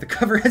 even though the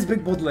cover has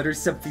big bold letters,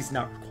 sub fee's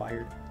not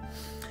required.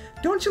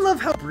 Don't you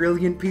love how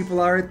brilliant people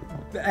are at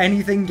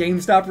anything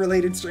GameStop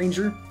related,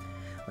 stranger?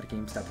 When a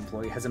GameStop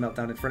employee has a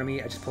meltdown in front of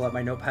me, I just pull out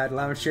my notepad,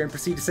 lounge chair, and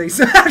proceed to say,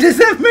 so how does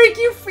that make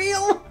you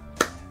feel?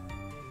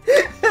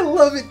 I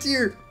love it,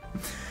 dear.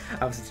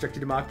 I was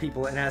instructed to mock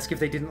people and ask if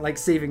they didn't like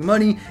saving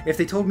money if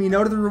they told me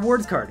no to the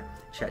rewards card.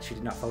 Chat, she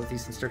did not follow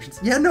these instructions.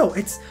 Yeah, no,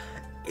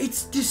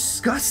 it's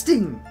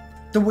disgusting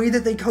the way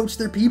that they coach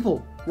their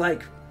people.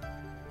 Like,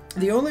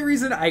 the only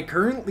reason I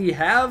currently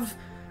have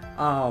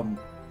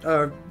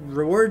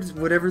rewards,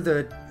 whatever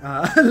the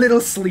Little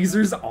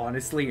Sleezers,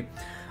 honestly,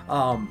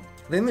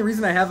 the only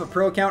reason I have a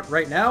pro account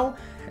right now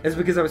is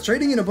because I was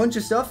trading in a bunch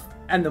of stuff,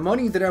 and the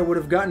money that I would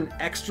have gotten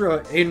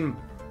extra in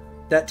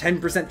that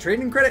 10%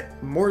 trading credit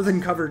more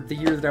than covered the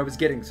year that I was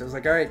getting. So I was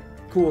like, all right,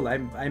 cool,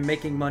 I'm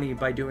making money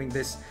by doing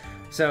this.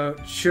 So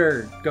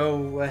sure,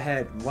 go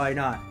ahead, why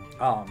not?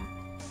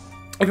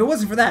 If it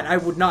wasn't for that, I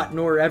would not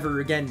nor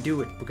ever again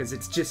do it, because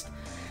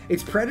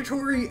it's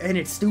predatory and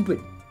it's stupid.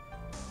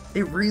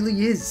 It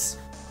really is.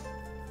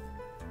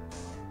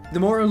 The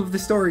moral of the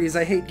story is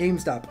I hate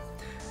GameStop.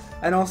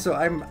 And also,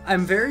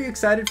 I'm very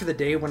excited for the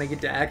day when I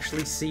get to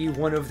actually see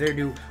one of their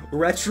new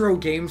retro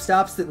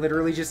GameStops that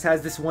literally just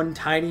has this one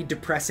tiny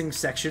depressing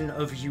section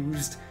of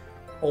used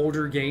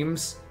older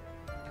games.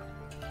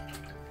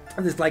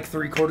 And it's like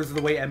 3/4 of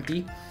the way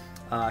empty.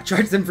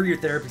 Charge them for your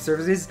therapy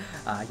services.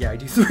 Yeah, I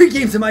do 3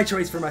 games of my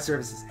choice for my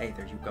services. Hey,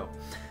 there you go.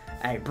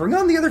 Hey, bring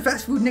on the other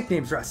fast food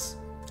nicknames, Russ.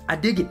 I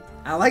dig it.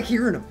 I like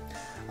hearing them.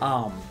 I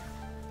love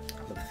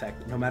the fact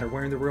that no matter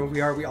where in the world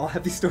we are, we all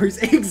have these stories.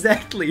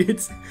 Exactly.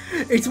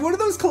 It's one of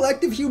those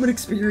collective human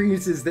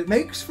experiences that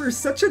makes for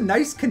such a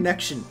nice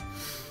connection.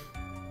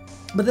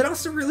 But that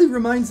also really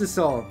reminds us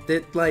all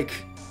that, like,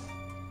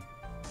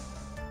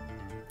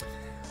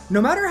 no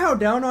matter how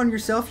down on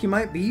yourself you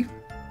might be,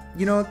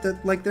 you know,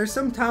 that, like, there's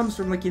some times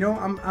where I'm like, you know,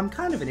 I'm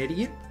kind of an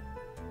idiot.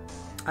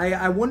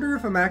 I wonder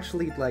if I'm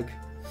actually, like,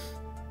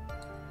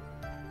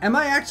 am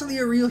I actually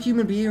a real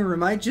human being, or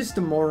am I just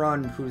a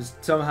moron who's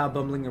somehow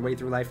bumbling their way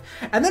through life?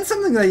 And then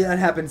something like that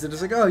happens, and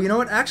it's like, oh, you know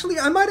what, actually,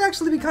 I might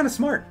actually be kind of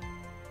smart.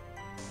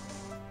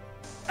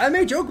 I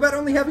may joke about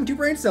only having 2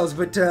 brain cells,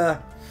 but,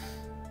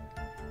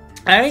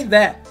 I ain't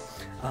that.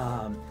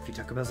 If you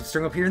Taco Bells have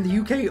strung up here in the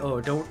UK, oh,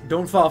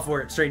 don't fall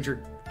for it,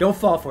 stranger. Don't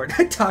fall for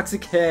it.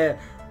 Toxic hair.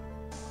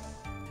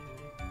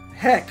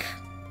 Heck,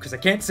 because I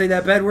can't say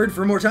that bad word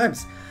 4 more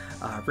times.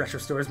 Retro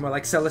store is more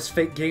like sell us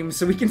fake games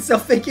so we can sell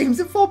fake games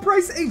at full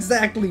price.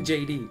 Exactly,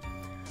 JD.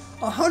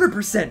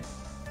 100%. There's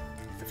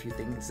a few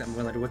things I'm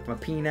willing to whip my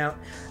peen out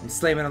and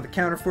slam it on the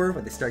counter for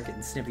when they start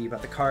getting snippy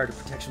about the card or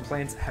protection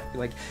plans. I have to be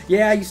like,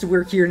 yeah, I used to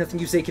work here. Nothing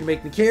you say can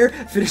make me care.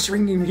 Finish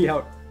ringing me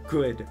out.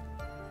 Good.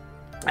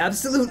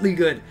 Absolutely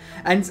good.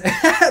 And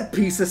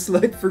piece of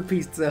slut for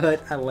Pizza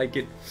Hut. I like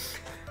it.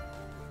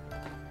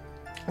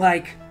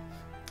 Like,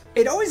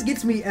 it always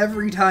gets me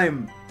every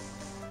time.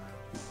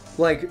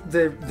 Like,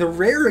 the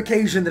rare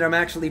occasion that I'm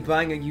actually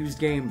buying a used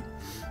game.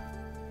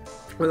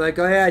 We're like,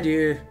 oh yeah, do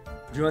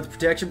you want the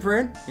protection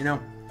plan? You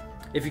know,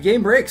 if your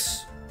game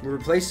breaks, we'll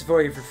replace it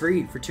for you for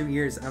free for 2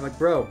 years. And I'm like,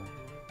 bro,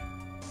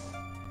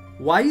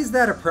 why is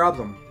that a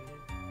problem?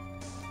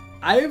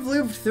 I have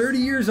lived 30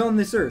 years on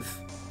this earth.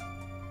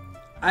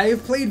 I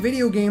have played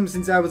video games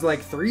since I was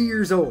like 3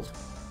 years old.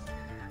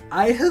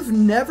 I have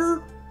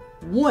never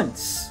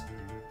once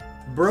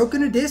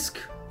broken a disc,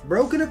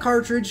 broken a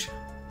cartridge,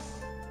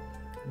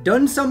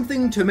 done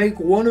something to make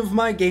one of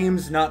my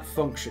games not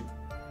function.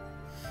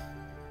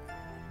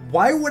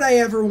 Why would I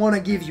ever want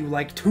to give you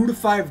like $2 to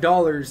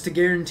 $5 to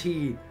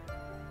guarantee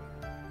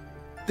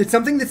that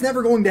something that's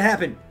never going to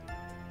happen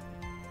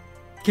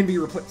can be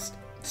replaced?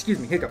 Excuse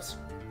me, hiccups.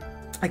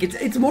 Like,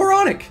 it's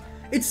moronic.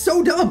 It's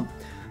so dumb.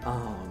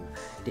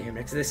 Damn,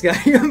 next to this guy,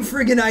 I'm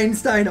friggin'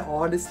 Einstein.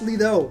 Honestly,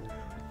 though.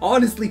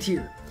 Honestly,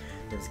 tear.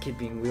 There was a kid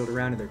being wheeled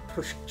around in their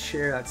push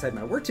chair outside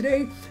my work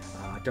today.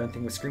 Darn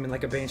thing was screaming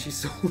like a banshee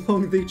so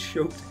long they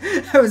choked.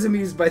 I was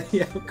amused by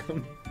the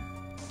outcome.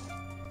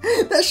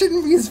 That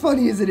shouldn't be as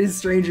funny as it is,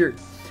 stranger.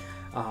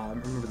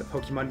 Remember the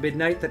Pokemon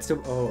Midnight? That's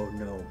still... Oh,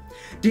 no.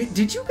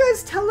 Did you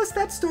guys tell us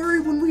that story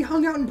when we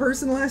hung out in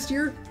person last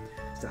year?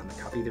 Still have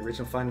my copy of the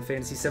original Final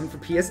Fantasy VII for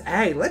PS.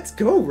 Hey, let's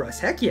go, Russ.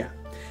 Heck yeah.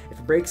 If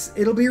it breaks,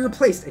 it'll be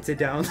replaced. It's a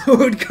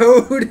download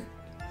code.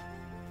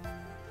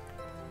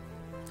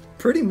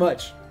 Pretty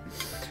much.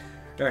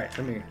 Alright,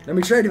 let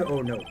me try to...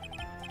 Oh, no.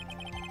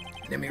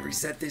 Let me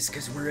reset this,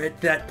 because we're at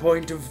that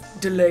point of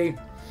delay.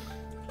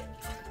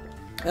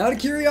 Out of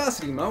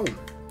curiosity, Mo,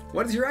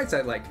 what is your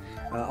eyesight like?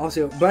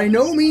 Also, by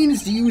no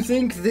means do you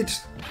think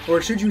that,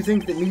 or should you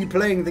think that me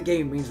playing the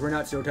game means we're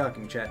not still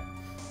talking, chat.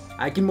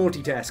 I can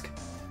multitask.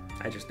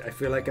 I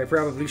feel like I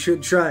probably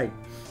should try.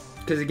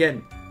 Because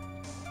again,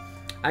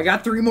 I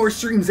got 3 more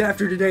streams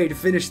after today to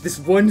finish this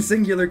one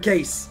singular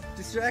case.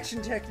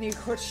 Distraction technique,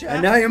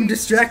 and I am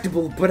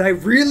distractible, but I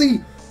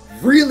really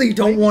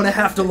don't want to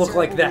have to look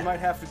like that. We might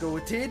have to go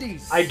with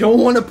titties. I don't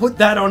want to put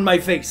that on my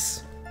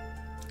face.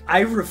 I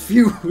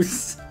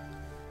refuse.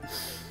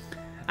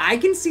 I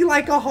can see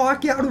like a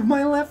hawk out of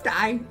my left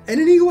eye and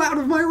an eagle out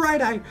of my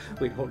right eye.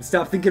 Wait, hold on.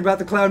 Stop thinking about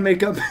the clown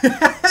makeup.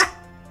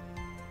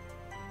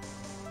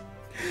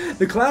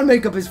 The clown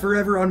makeup is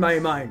forever on my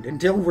mind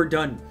until we're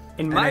done.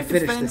 In my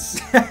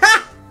defense,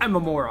 I'm a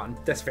moron.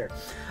 That's fair.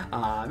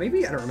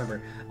 Maybe, I don't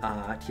remember.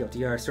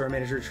 TLDR, store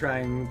manager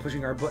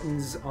pushing our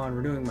buttons on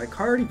renewing my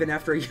card even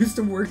after I used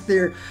to work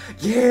there.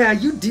 Yeah,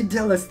 you did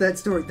tell us that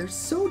story. They're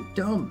so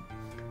dumb.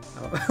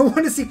 I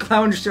want to see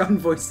Clown Sean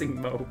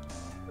voicing Mo.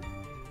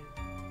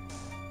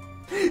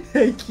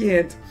 I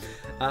can't.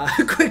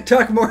 Quick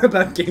talk more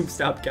about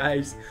GameStop,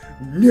 guys.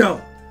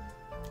 No.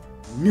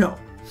 No.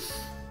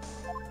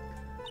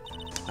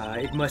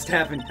 It must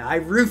happen. I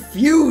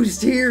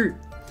refused here.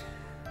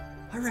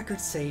 Our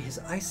records say his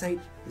eyesight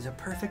is a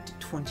perfect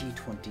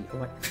 20/20. Oh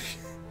my.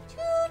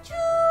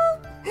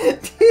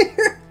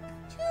 Dear.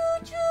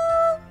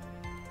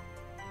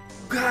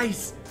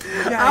 Guys,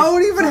 I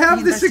don't even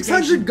have the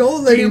 600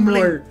 gold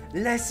anymore.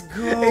 Let's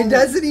go. It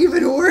doesn't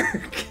even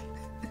work.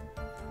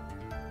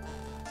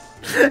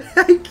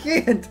 I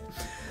can't.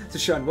 So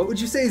Sean, what would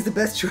you say is the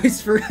best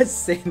choice for a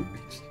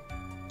sandwich?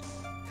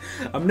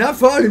 I'm not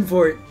falling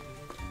for it.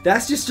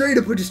 That's just straight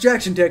up a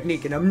distraction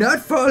technique, and I'm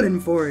not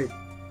falling for it.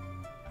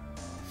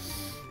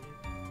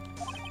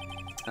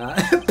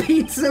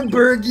 Pizza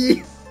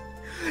Burgie.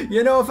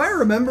 You know, if I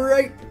remember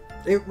right,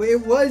 it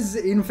was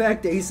in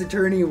fact Ace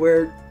Attorney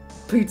where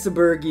Pizza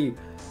Burgie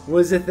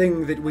was a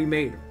thing that we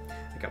made.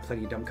 I got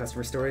plenty of dumb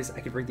customer stories.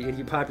 I could bring the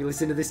idiot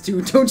populace into this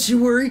too. Don't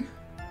you worry.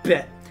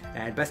 Bet.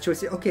 And best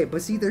choice. Okay,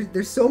 but see,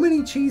 there's so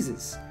many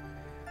cheeses.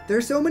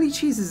 There's so many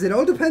cheeses. It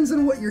all depends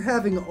on what you're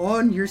having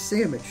on your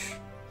sandwich.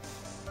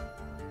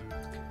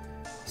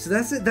 So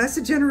that's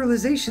a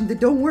generalization that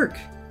don't work.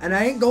 And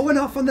I ain't going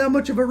off on that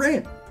much of a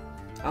rant.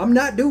 I'm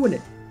not doing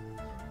it.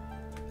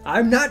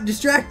 I'm not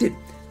distracted.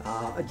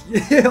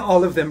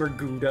 All of them are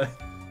Gouda.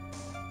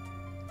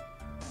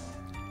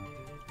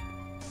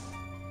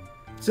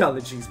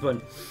 Solid cheese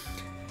bun.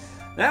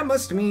 That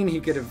must mean he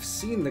could have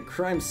seen the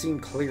crime scene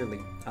clearly.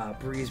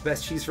 Brie's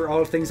best cheese for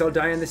all things. I'll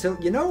die on this hill.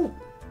 You know,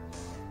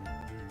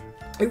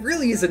 it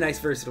really is a nice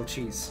versatile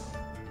cheese.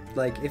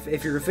 Like,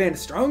 if you're a fan of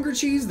stronger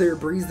cheese, there are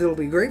Bries that'll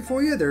be great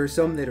for you. There are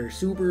some that are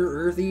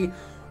super earthy,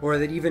 or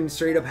that even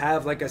straight up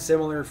have like a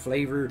similar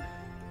flavor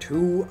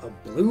to a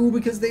blue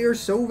because they are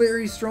so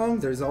very strong.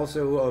 There's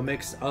also a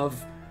mix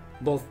of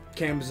both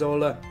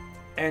Camzola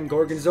and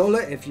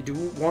Gorgonzola if you do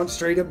want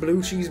straight up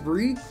blue cheese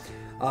brie.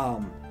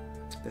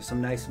 There's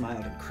some nice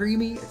mild and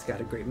creamy. It's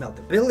got a great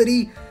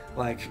meltability.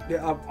 Like,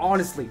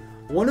 honestly,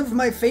 one of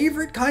my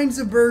favorite kinds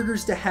of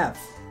burgers to have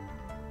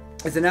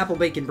is an apple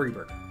bacon brie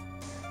burger.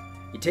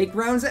 You take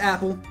rounds of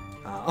apple.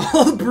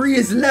 I'll brie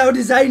as loud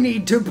as I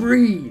need to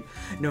brie.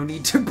 No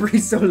need to brie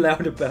so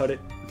loud about it.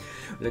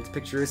 Let's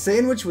picture a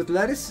sandwich with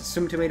lettuce,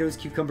 some tomatoes,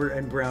 cucumber,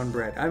 and brown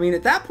bread. I mean,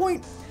 at that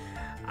point,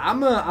 I'm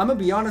gonna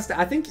be honest.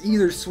 I think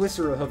either Swiss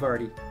or a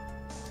Havarti.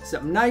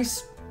 Something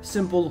nice,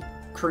 simple,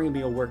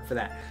 creamy will work for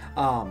that.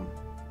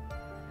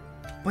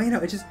 But you know,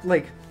 it's just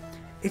like,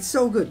 it's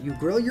so good. You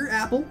grill your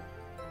apple,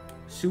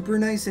 super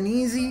nice and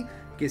easy.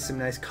 Get some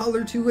nice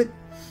color to it.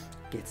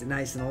 Gets it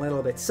nice and a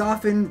little bit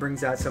softened.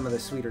 Brings out some of the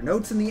sweeter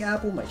notes in the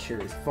apple. My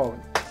chair is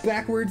falling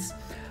backwards.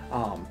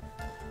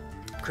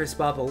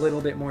 crisp up a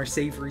little bit more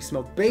savory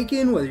smoked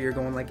bacon, whether you're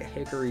going like a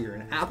hickory or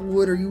an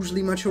applewood are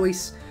usually my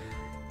choice.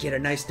 Get a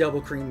nice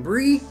double cream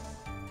brie,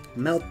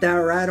 melt that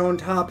right on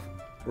top,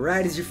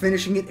 right as you're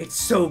finishing it. It's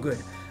so good.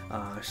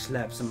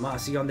 Slap some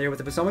mossy on there with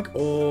the balsamic.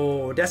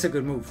 Oh, that's a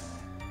good move.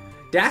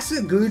 That's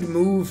a good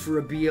move for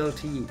a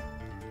BLT.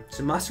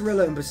 Some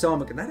mozzarella and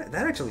balsamic, and that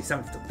actually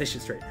sounds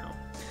delicious right now.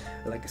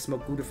 Like a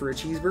smoked Gouda for a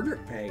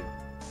cheeseburger. Hey,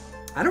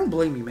 I don't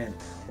blame you, man.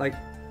 Like,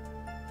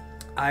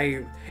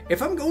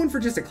 if I'm going for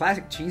just a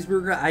classic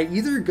cheeseburger, I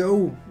either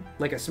go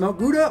like a smoked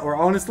Gouda or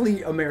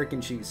honestly American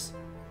cheese.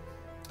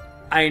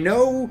 I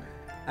know,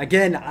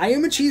 again, I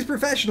am a cheese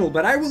professional,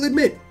 but I will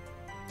admit,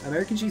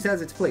 American cheese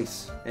has its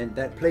place, and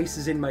that place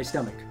is in my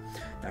stomach.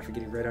 Not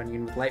forgetting red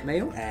onion with light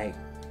mayo. Hey,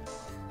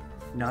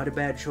 not a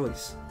bad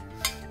choice.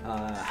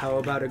 How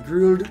about a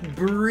grilled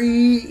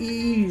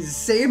brie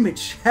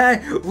sandwich?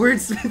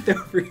 Wordsmith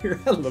over here.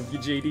 I love you,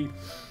 JD.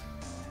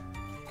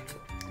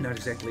 Not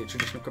exactly a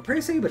traditional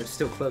caprese, but it's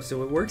still close,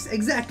 so it works.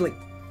 Exactly.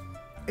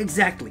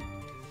 Exactly.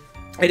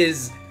 It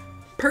is,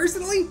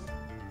 personally,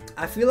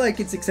 I feel like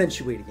it's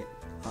accentuating it.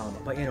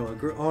 But, you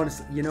know,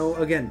 honestly, you know,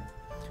 again,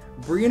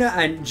 Brianna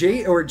and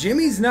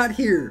Jimmy's not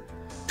here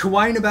to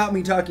whine about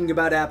me talking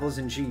about apples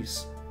and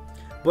cheese.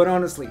 But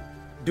honestly,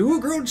 do a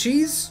grilled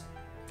cheese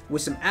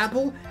with some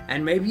apple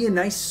and maybe a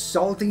nice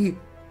salty,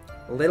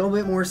 a little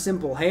bit more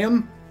simple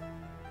ham.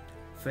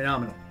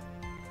 Phenomenal.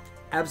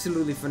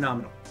 Absolutely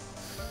phenomenal.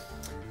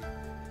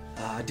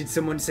 Did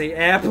someone say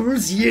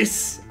apples?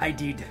 Yes, I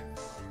did.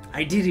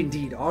 I did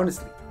indeed,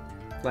 honestly.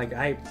 Like,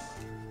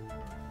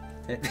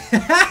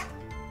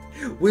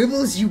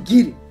 Wibbles, you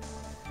get it.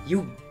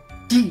 You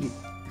did it.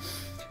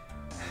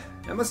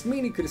 That must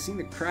mean he could have seen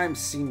the crime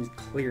scene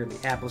clearly.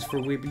 Apples for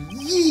Wibby.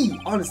 Yee!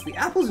 Honestly,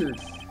 apples are...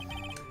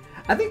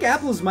 I think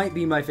apples might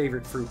be my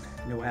favorite fruit.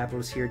 No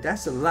apples here.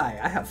 That's a lie.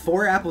 I have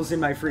 4 apples in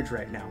my fridge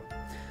right now.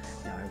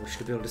 Now I wish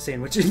to build a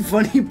sandwich in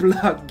funny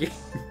blog game.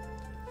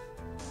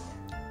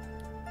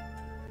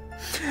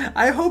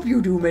 I hope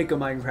you do make a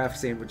Minecraft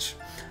sandwich.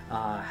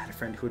 I had a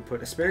friend who would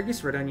put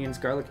asparagus, red onions,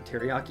 garlic, and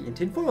teriyaki in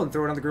tinfoil and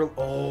throw it on the grill.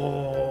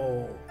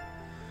 Oh.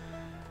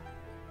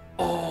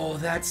 Oh,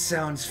 that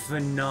sounds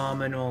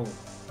phenomenal.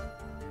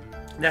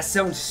 That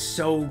sounds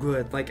so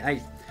good. Like,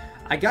 I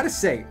gotta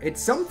say,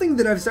 it's something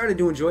that I've started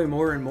to enjoy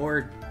more and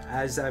more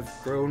as I've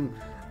grown.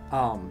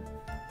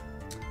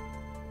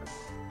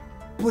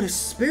 But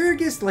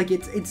asparagus, like,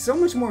 it's so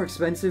much more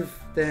expensive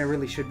than it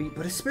really should be.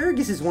 But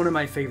asparagus is one of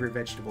my favorite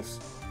vegetables.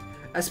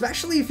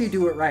 Especially if you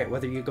do it right,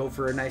 whether you go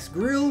for a nice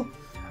grill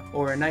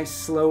or a nice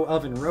slow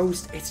oven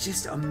roast, it's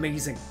just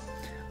amazing.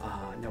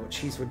 Now what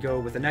cheese would go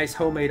with a nice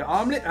homemade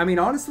omelet? I mean,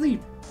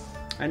 honestly,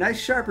 a nice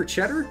sharper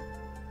cheddar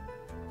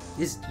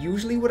is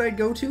usually what I'd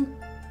go to.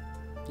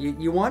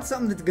 You want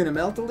something that's gonna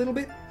melt a little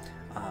bit?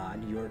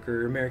 New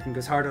Yorker American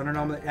goes hard on an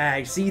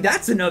omelet. See,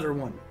 that's another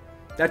one.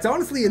 That's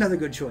honestly another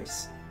good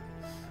choice.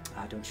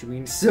 Don't you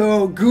mean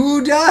so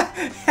good?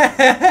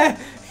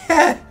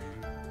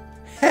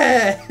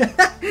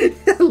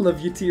 I love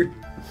you, Tear.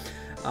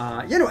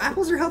 You know,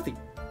 apples are healthy.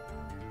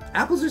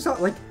 Apples are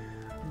like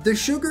the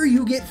sugar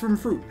you get from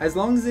fruit, as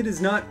long as it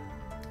is not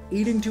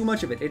eating too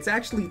much of it. It's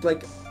actually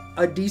like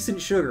a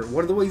decent sugar.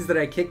 One of the ways that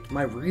I kicked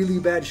my really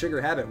bad sugar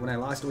habit when I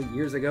lost weight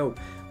years ago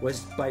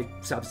was by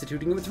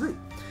substituting it with fruit.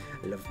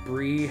 I love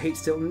brie, hate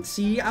Stilton.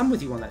 See, I'm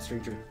with you on that,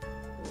 stranger.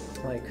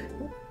 Like,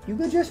 you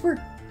good,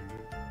 Jesper?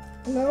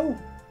 Hello?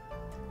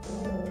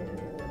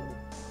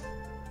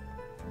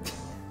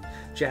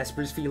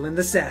 Jasper's feeling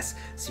the sass.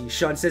 See,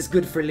 Sean says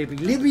good for Libby.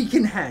 Libby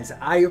can has.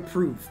 I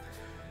approve.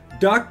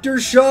 Dr.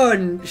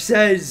 Sean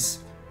says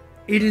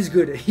it is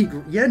good. He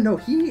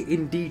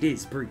indeed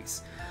is,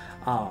 Breeze.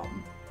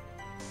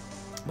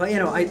 But you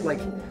know, I like,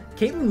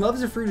 Caitlin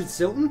loves a fruited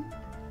Stilton.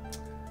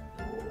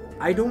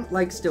 I don't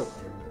like Stilton.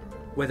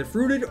 Whether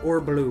fruited or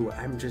blue,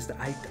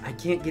 I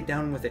can't get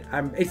down with it.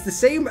 It's the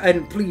same,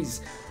 and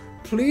please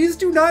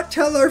do not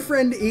tell our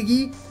friend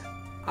Iggy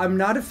I'm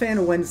not a fan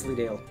of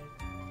Wensleydale.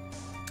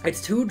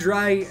 It's too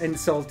dry and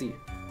salty.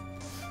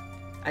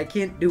 I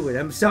can't do it.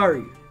 I'm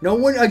sorry.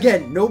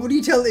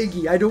 Nobody tell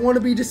Iggy. I don't want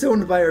to be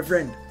disowned by our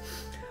friend.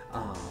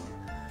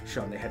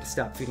 Sean, they had to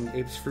stop feeding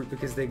apes fruit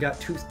because they got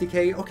tooth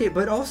decay. Okay,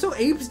 but also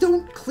apes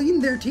don't clean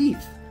their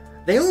teeth.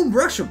 They don't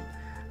brush them.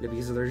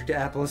 Libby's allergic to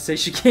apples, says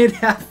she can't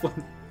have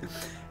one.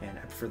 And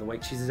I prefer the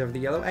white cheeses over the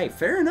yellow. Hey,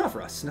 fair enough,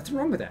 Russ. Nothing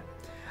wrong with that.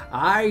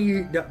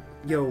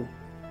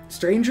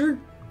 Stranger,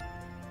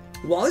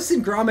 Wallace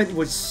and Gromit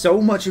was so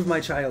much of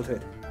my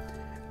childhood.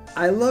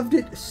 I loved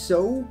it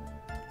so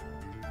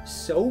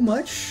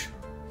much.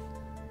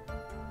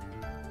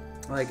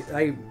 Like,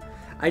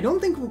 I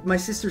don't think my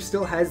sister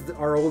still has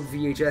our old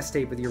VHS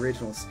tape of the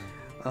originals.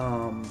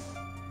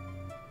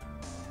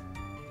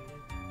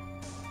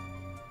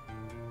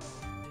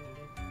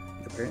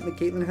 Apparently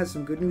Caitlin has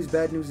some good news,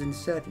 bad news, and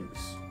sad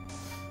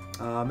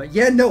news.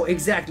 Yeah, no,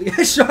 exactly.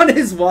 Sean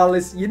is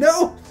Wallace, you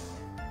know?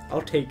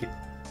 I'll take it.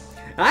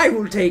 I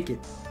will take it.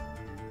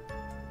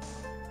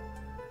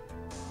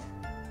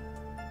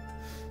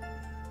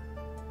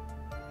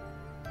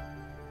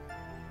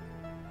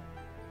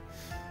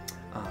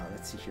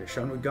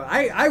 Sean would go,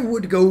 I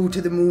would go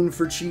to the moon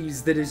for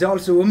cheese that is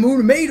also a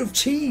moon made of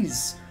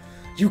cheese.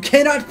 You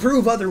cannot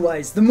prove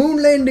otherwise. The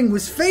moon landing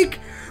was fake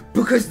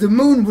because the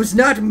moon was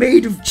not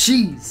made of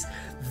cheese.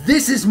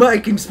 This is my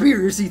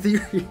conspiracy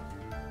theory.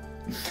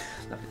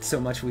 Love it so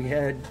much we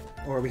had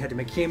to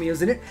make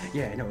cameos in it.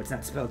 Yeah, no, it's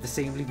not spelled the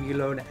same. Leave me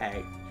alone.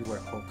 Hey, you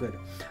were all good.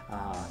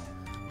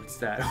 What's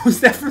that? Was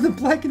that from the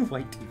black and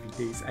white TV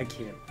days? I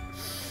can't.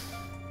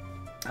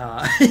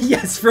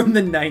 Yes, from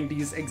the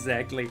 90s,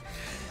 exactly.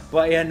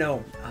 But yeah,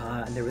 no,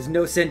 there was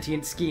no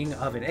sentient skiing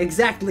oven.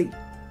 Exactly.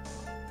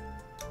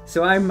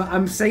 So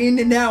I'm saying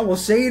it now, I'll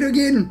say it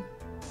again.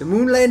 The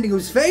moon landing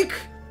was fake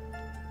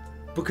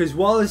because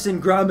Wallace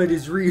and Gromit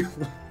is real.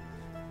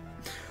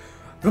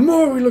 The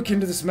more we look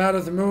into this matter,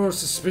 the more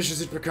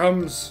suspicious it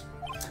becomes.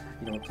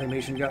 You know what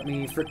Claymation got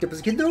me fricked up as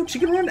a kid though?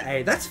 Chicken Run?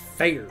 Hey, that's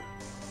fair.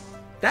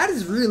 That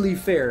is really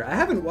fair. I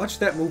haven't watched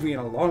that movie in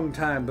a long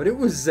time, but it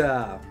was,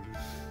 not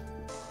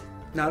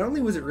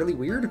only was it really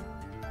weird,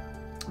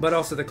 but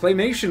also the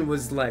Claymation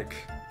was like...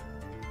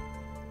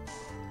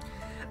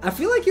 I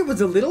feel like it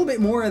was a little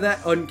bit more of that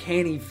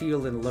uncanny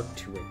feel and look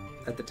to it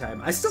at the time.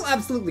 I still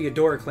absolutely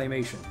adore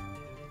Claymation.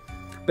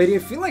 But I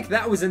feel like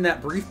that was in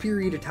that brief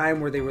period of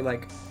time where they were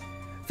like...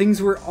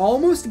 Things were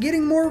almost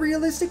getting more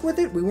realistic with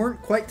it. We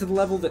weren't quite to the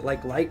level that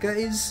like Laika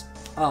is,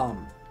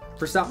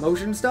 for stop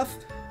motion stuff.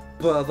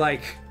 But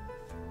like,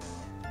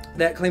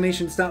 that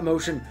Claymation stop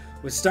motion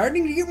was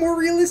starting to get more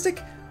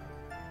realistic.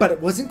 But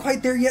it wasn't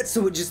quite there yet,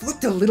 so it just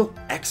looked a little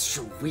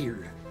extra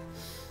weird.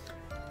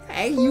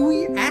 Hey,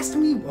 you asked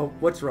me... Oh,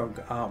 what's wrong?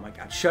 Oh my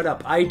god, shut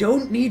up. I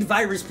don't need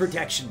virus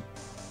protection.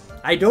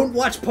 I don't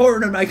watch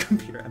porn on my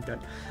computer. I'm done.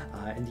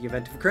 In the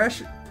event of a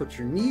crash, put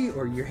your knee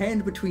or your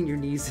hand between your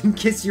knees and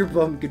kiss your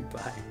bum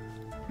goodbye.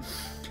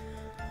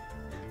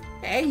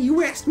 Hey,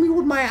 you asked me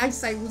what my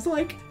eyesight was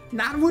like,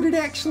 not what it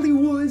actually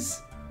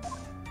was.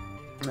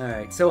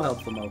 Alright, so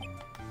helpful, Mo.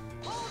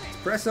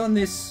 Press on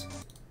this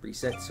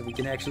reset so we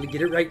can actually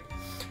get it right.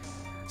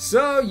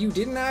 So, you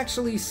didn't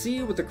actually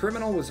see what the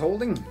criminal was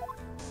holding?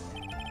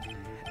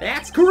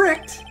 That's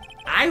correct!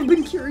 I've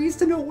been curious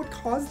to know what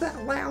caused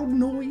that loud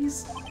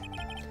noise.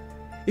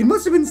 It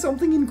must have been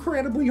something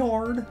incredibly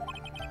hard.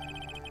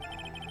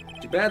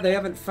 Too bad they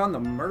haven't found the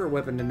murder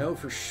weapon to know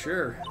for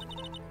sure.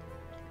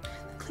 The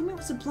claim it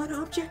was a blood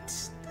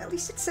object. At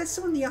least it says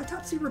so in the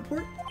autopsy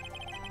report.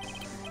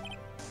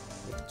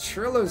 With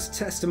Trillo's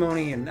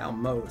testimony and now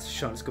Mo's,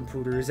 Sean's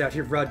computer is out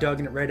here raw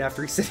dogging it right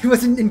after he said he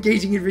wasn't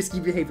engaging in risky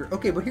behavior.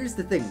 Okay, but here's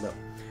the thing though.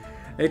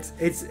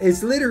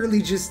 It's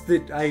literally just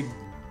that I...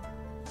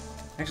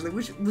 Actually,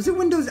 was it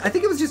Windows? I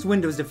think it was just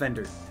Windows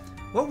Defender.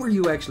 What were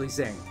you actually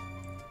saying?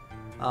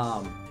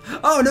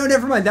 Oh no,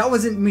 never mind. That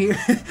wasn't me.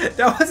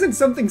 That wasn't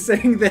something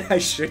saying that I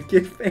should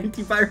get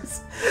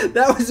antivirus.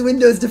 That was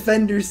Windows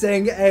Defender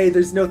saying, hey,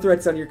 there's no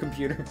threats on your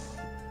computer.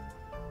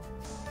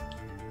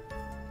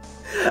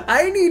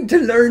 I need to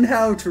learn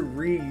how to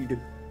read.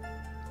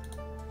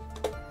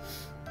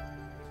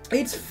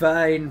 It's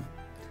fine.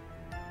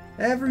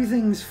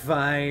 Everything's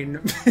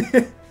fine.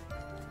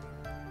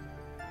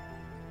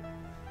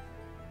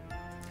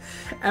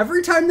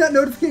 Every time that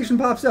notification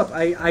pops up,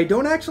 I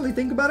don't actually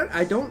think about it.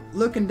 I don't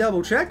look and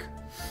double check.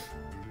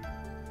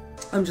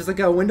 I'm just like,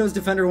 oh, Windows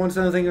Defender wants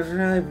something.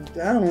 I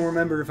don't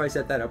remember if I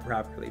set that up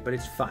properly, but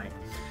it's fine.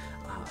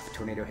 If a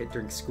tornado hit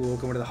during school,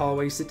 go into the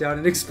hallway, sit down,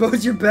 and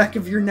expose your back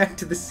of your neck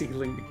to the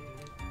ceiling.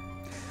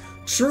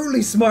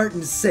 Truly smart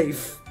and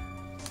safe.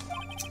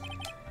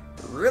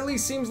 It really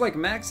seems like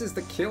Max is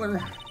the killer.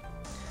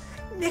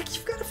 Nick,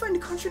 you've got to find a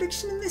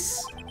contradiction in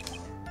this.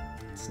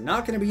 It's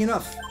not going to be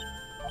enough.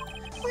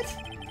 What?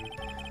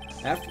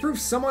 I have to prove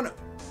someone,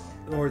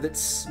 or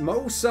that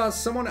Mo saw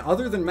someone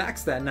other than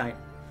Max that night.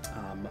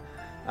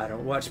 I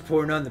don't watch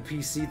porn on the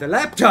PC, the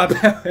laptop,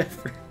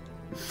 however.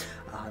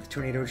 The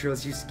tornado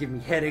drills used to give me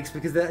headaches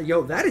because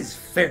that is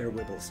fair,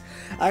 Wibbles.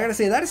 I gotta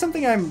say, that is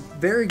something I'm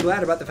very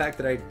glad about, the fact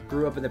that I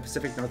grew up in the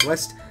Pacific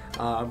Northwest,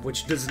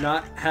 which does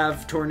not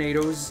have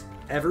tornadoes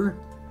ever.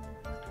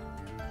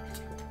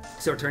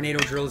 So tornado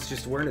drills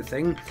just weren't a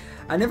thing.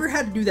 I never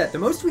had to do that. The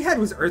most we had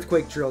was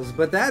earthquake drills,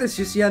 but that is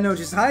just, yeah, no,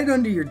 just hide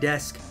under your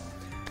desk.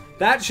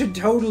 That should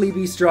totally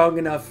be strong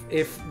enough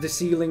if the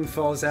ceiling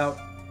falls out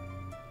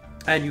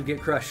and you get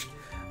crushed.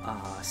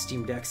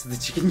 Steam Deck so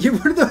that you can get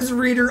one of those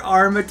reader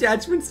arm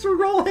attachments to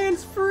roll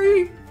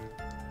hands-free.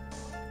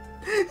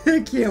 I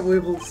can't,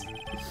 Wibbles.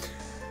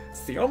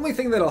 It's the only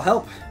thing that'll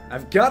help.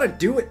 I've got to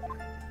do it.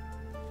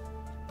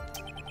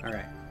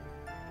 Alright.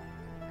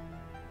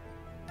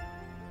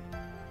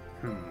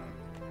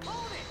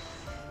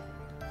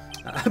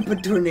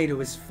 But tornado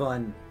is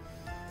fun.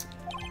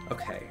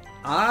 Okay.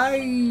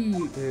 So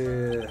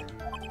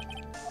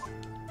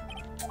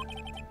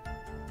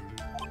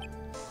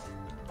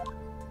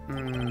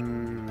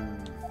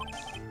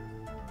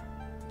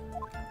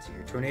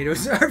your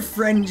tornadoes are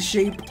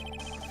friend-shaped.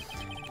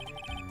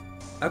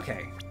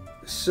 Okay.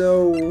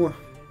 So...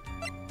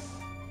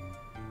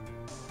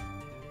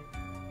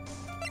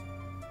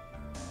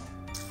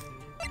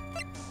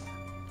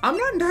 I'm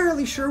not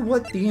entirely sure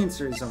what the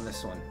answer is on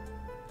this one.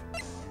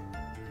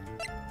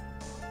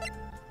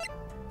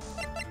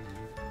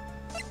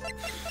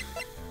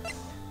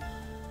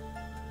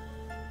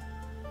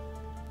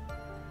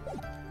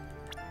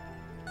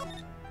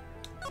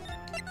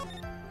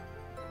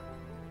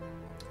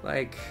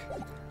 Like,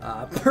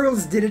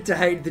 Pearls did it to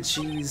hide the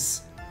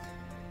cheese.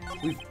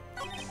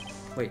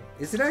 Wait,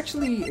 is it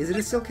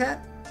a Silk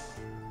Hat?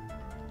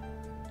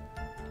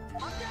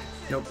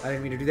 Nope, I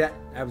didn't mean to do that.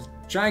 I was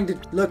trying to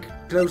look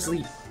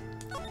closely.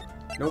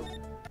 Nope,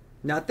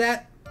 not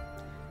that.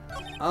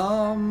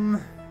 But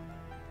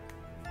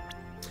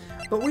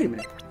wait a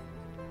minute.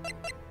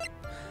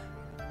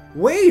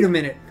 Wait a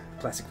minute!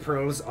 Classic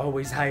Pearls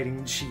always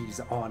hiding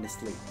cheese,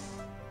 honestly.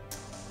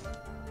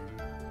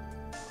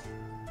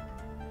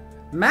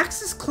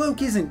 Max's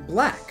cloak isn't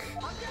black.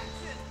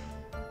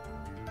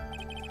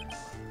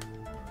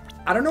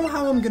 I don't know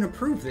how I'm gonna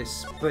prove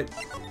this, but...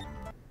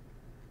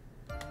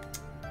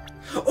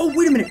 Oh,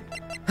 wait a minute!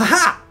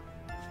 Haha!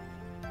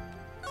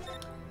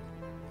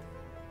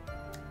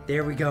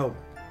 There we go.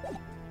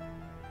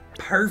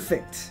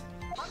 Perfect.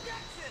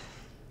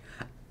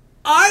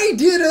 I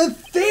did a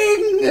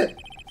thing!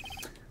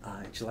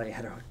 July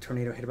had a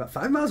tornado hit about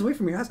 5 miles away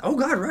from your house. Oh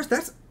god, Rush,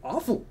 that's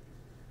awful.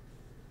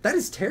 That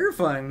is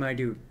terrifying, my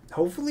dude.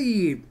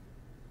 Hopefully...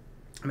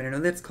 I mean, I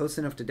know that's close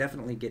enough to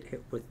definitely get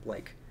hit with,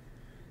 like,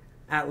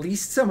 at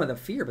least some of the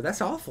fear, but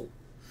that's awful.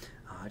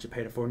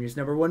 Japanifornia's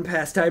 #1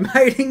 pastime,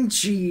 hiding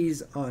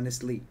cheese,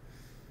 honestly.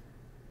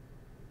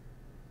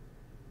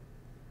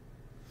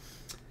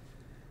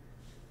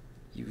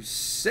 You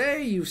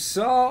say you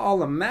saw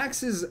all of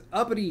Max's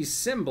uppity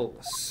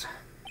symbols.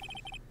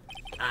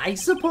 I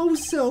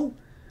suppose so.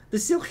 The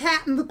silk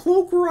hat and the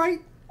cloak, right?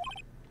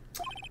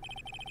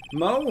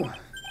 Mo,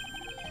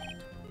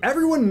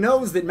 everyone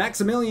knows that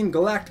Maximilian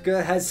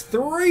Galactica has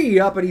 3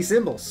 uppity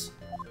symbols.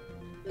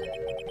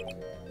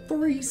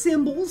 3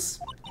 symbols?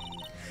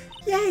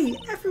 Yay,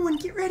 everyone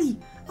get ready.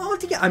 All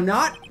together.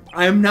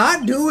 I'm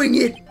not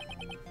doing it.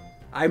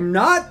 I'm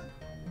not.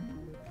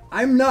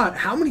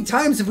 How many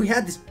times have we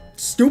had this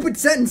stupid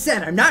sentence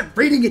said? I'm not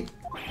reading it.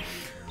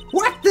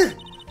 What the?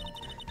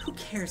 Who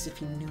cares if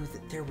he knew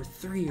that there were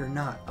 3 or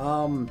not?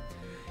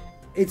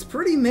 It's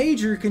pretty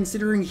major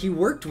considering he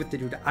worked with the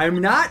dude. I'm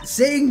not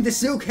saying the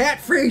silk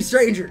hat phrase,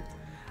 stranger.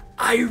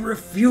 I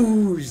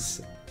refuse.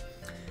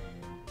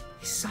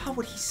 He saw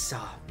what he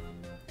saw.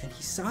 And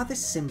he saw the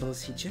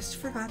symbols, he just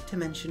forgot to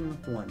mention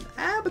 1.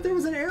 But there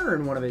was an error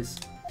in one of his.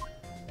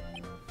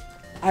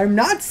 I'm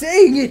not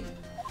saying it!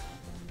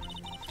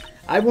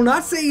 I will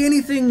not say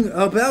anything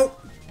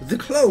about the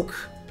cloak,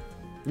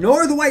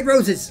 nor the white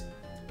roses.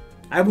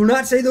 I will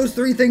not say those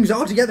 3 things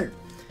altogether.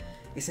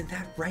 Isn't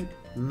that right,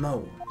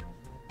 Mo?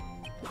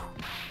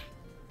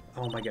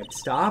 Oh my god,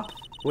 stop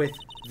with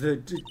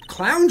the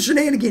clown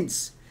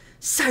shenanigans!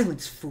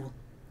 Silence, fool.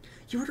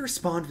 You are to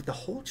respond with the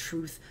whole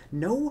truth,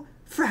 no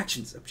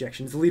fractions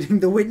objections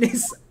leading the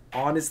witness,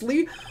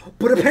 honestly,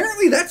 but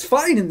apparently that's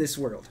fine in this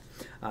world.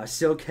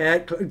 Silk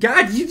hat,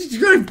 God,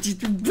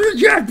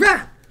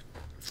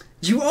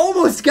 you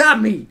almost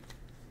got me.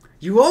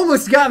 You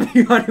almost got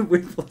me on it,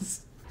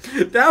 Whipples.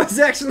 That was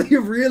actually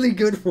a really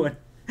good one.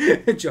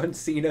 John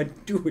Cena,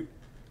 do it.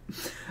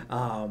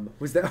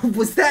 Was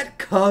that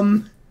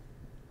cum?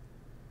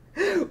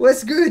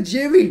 What's good,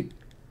 Jimmy?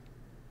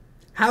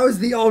 How's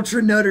the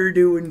Ultra Nutter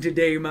doing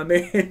today, my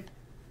man?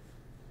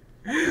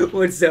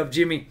 What's up,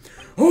 Jimmy?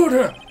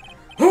 Order!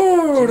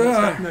 Jimmy,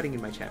 stop nutting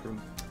in my chat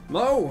room.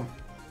 Mo,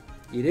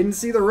 you didn't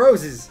see the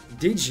roses,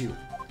 did you?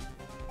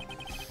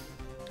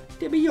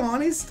 To be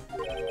honest,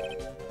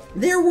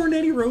 there weren't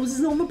any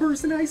roses on the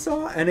person I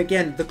saw. And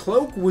again, the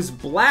cloak was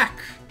black.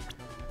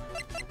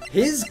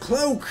 His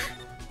cloak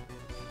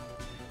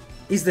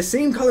is the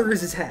same color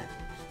as his hat.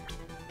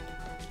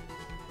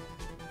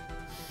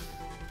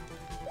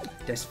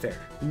 That's fair.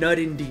 Nut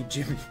indeed,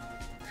 Jimmy.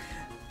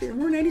 There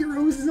weren't any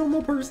roses on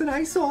the person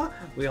I saw.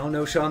 We all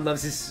know Sean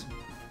loves his...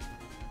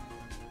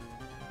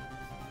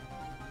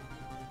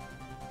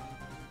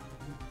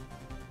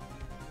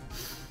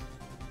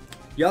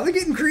 Y'all are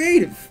getting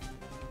creative.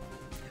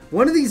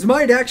 One of these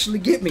might actually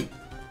get me.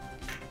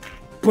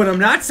 But I'm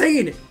not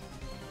saying it.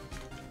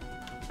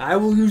 I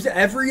will use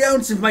every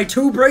ounce of my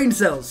 2 brain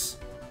cells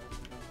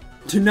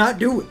to not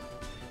do it.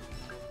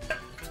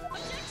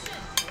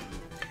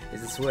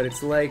 Is this what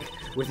it's like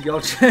with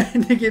y'all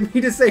trying to get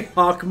me to say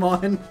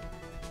Hawkmon?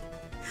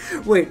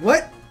 Wait,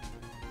 what?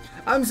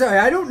 I'm sorry,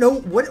 I don't know.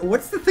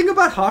 What's the thing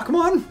about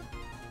Hawkmon?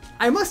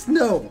 I must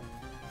know.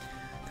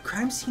 The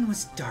crime scene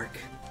was dark.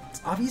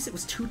 It's obvious it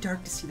was too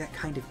dark to see that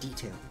kind of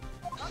detail.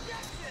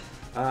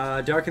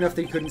 Dark enough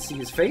that you couldn't see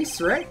his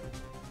face, right?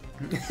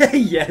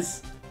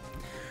 Yes.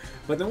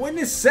 But the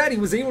witness said he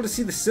was able to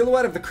see the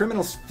silhouette of the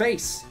criminal's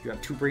face. You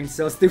have 2 brain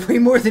cells, they weigh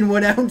more than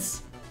 1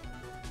 ounce.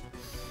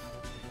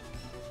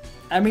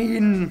 I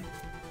mean,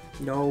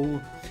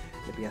 no.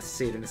 Maybe has to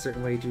say it in a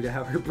certain way due to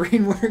how her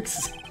brain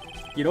works.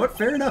 You know what?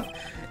 Fair enough.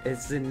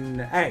 It's an...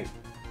 Hey.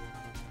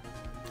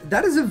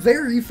 That is a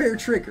very fair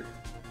trigger.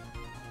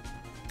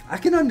 I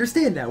can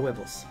understand that,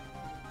 Wibbles.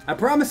 I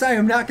promise I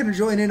am not going to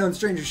join in on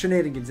stranger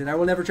shenanigans, and I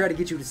will never try to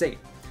get you to say it.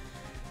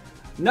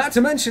 Not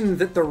to mention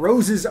that the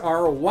roses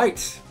are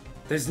white.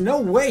 There's no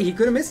way he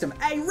could have missed them.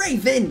 Hey,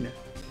 Raven!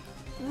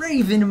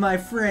 Raven, my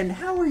friend,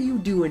 how are you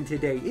doing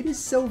today? It is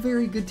so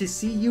very good to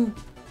see you.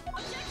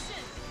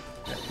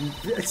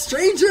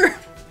 Stranger!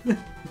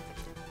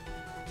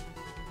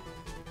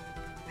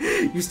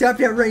 You stop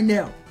that right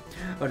now.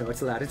 Oh no,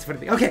 it's loud. It's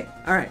funny. Okay,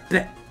 alright,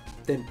 bet.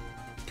 Then,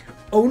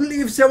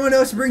 only if someone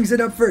else brings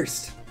it up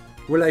first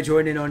will I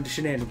join in on the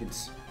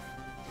shenanigans.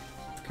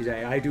 Because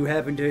I do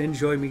happen to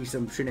enjoy me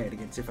some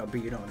shenanigans, if I'm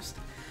being honest.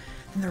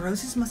 Then the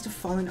roses must have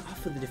fallen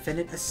off when the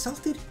defendant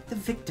assaulted the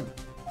victim.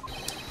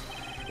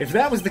 If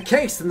that was the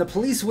case, then the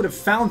police would have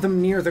found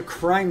them near the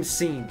crime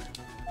scene.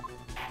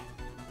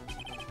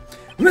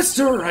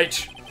 Mr.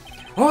 Wright,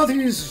 are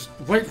these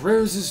white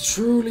roses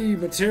truly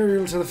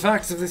material to the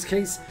facts of this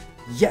case?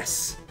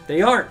 Yes,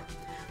 they are.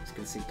 I was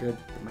gonna say good,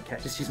 but my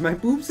cat just used my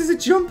boobs as a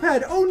jump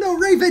pad. Oh no,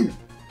 Raven!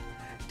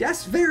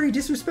 That's very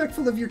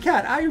disrespectful of your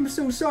cat. I am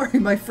so sorry,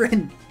 my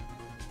friend.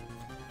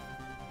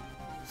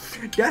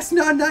 That's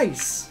not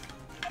nice.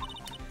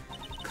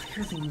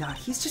 Clearly not.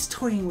 He's just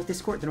toying with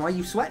this court. Then why are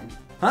you sweating?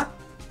 Huh?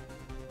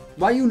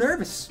 Why are you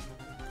nervous?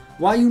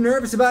 Why are you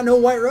nervous about no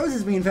white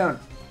roses being found?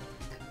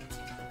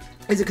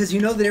 Is it because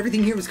you know that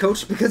everything here was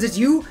coached because it's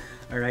you?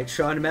 Alright,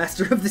 Sean,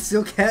 master of the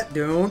silk hat,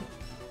 don't.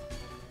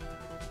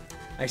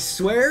 I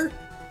swear,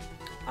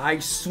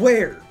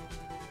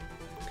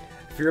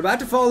 if you're about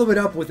to follow it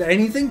up with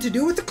anything to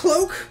do with the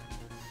cloak,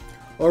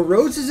 or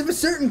roses of a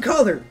certain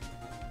color,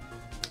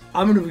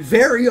 I'm gonna be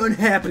very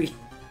unhappy.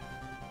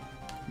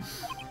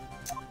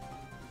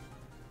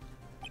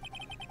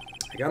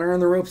 I got her on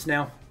the ropes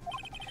now.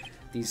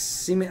 These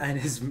seeming and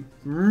his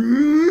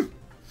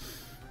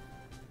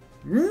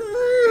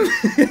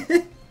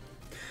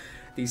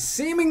these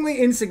seemingly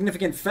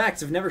insignificant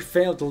facts have never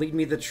failed to lead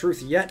me to the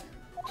truth yet.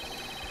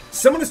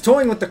 Someone is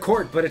toying with the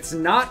court, but it's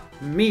not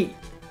me.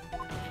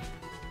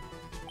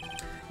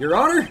 Your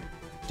Honor,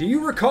 do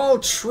you recall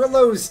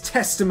Trillo's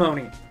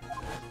testimony?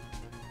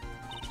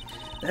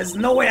 There's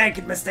no way I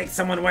could mistake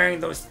someone wearing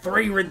those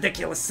 3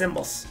 ridiculous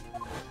symbols.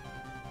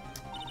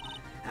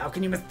 How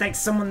can you mistake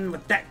someone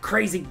with that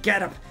crazy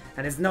getup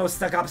and his nose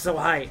stuck up so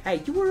high?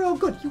 Hey, you were all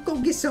good. You go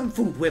get some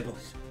food,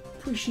 Wibbles.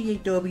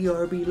 Appreciate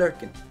WRB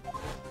lurking.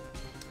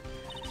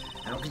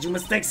 How could you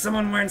mistake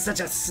someone wearing such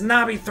a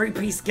snobby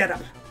 3-piece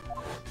getup?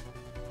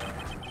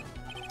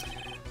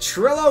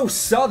 Trillo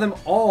saw them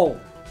all.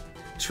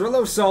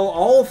 Trillo saw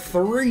all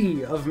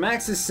 3 of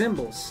Max's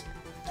symbols.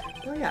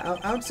 Oh yeah,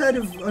 outside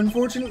of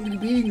unfortunately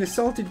being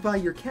assaulted by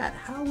your cat,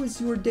 how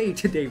was your day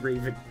today,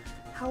 Raven?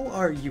 How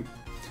are you?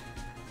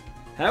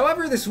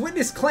 However, this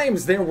witness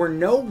claims there were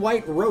no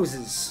white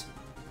roses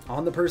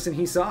on the person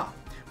he saw.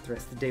 The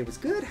rest of the day was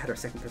good, had our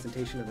second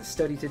presentation of the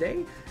study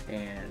today,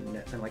 and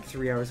then like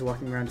 3 hours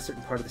walking around a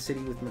certain part of the city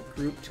with my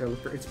group to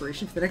look for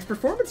inspiration for the next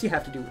performance you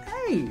have to do.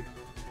 Hey!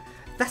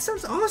 That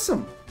sounds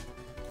awesome!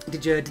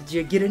 Did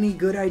you get any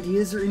good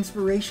ideas or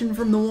inspiration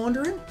from the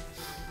wandering?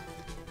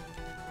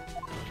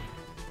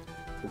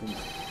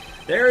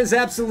 There is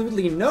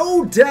absolutely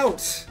no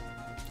doubt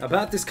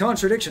about this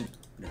contradiction.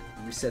 I'm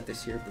gonna reset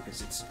this here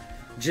because it's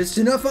just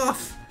enough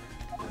off.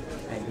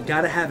 And we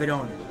gotta have it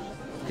on.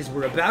 Because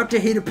we're about to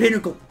hit a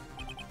pinnacle.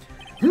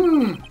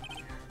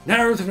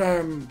 Now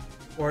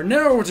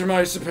what am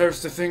I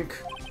supposed to think?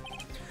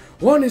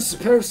 One is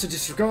supposed to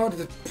disregard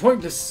the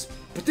pointless,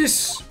 but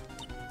this...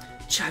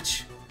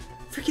 Judge,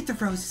 forget the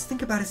roses.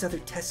 Think about his other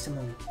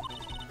testimony.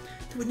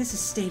 The witness has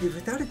stated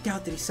without a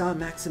doubt that he saw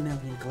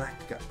Maximilian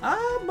Galactica.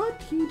 Ah,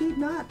 but he did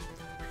not.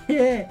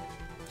 The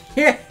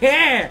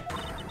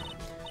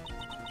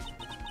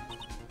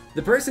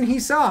person he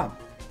saw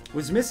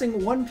was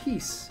missing 1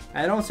 piece.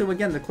 And also,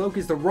 again, the cloak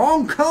is the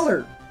wrong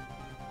color.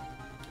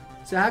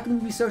 So how can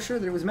we be so sure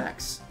that it was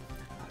Max?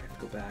 I have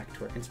to go back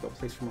to our inspo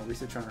place for more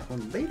research on our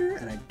own later,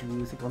 and I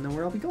do think I'll know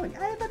where I'll be going.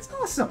 Hey, that's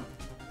awesome.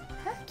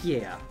 Heck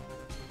yeah.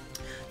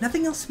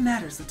 Nothing else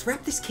matters. Let's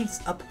wrap this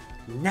case up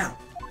now.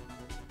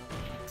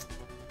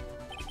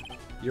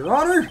 Your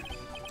Honor,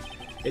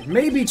 it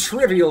may be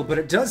trivial, but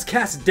it does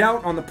cast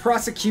doubt on the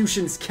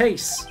prosecution's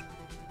case.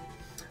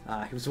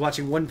 He was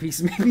watching One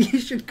Piece. Maybe you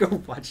should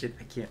go watch it.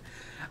 I can't.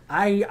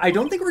 I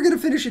don't think we're going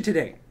to finish it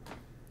today.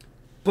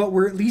 But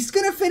we're at least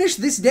going to finish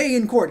this day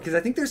in court, because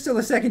I think there's still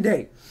a second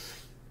day.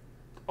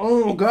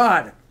 Oh,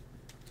 God.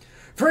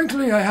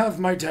 Frankly, I have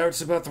my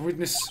doubts about the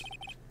witness.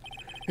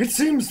 It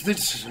seems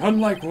that,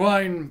 unlike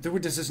wine, the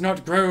witness has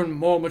not grown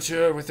more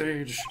mature with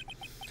age.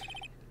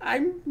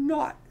 I'm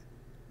not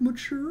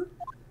mature.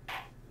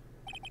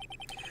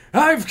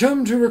 I've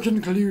come to a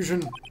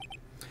conclusion.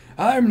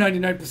 I'm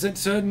 99%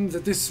 certain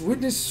that this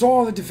witness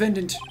saw the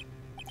defendant.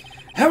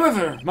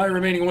 However, my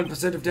remaining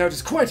 1% of doubt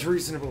is quite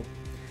reasonable.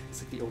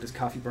 It's like the oldest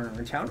coffee burner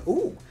in town.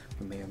 Ooh,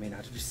 we may or may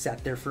not have just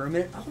sat there for a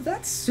minute. Oh,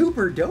 that's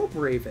super dope,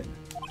 Raven.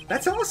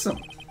 That's awesome.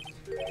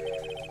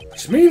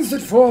 Which means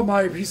that for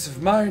my peace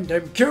of mind,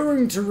 I'm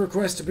going to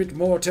request a bit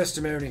more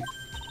testimony.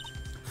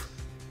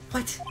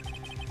 What?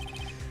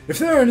 If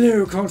there are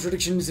no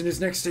contradictions in his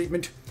next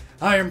statement,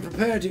 I am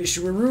prepared to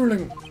issue a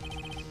ruling.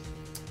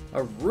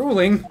 A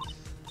ruling?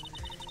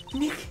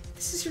 Nick,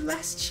 this is your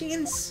last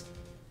chance.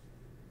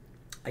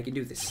 I can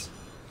do this.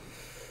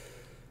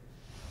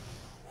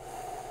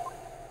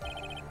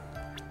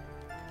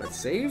 Let's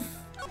save.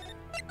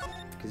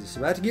 Because it's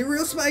about to get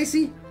real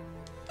spicy.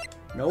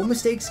 No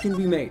mistakes can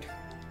be made.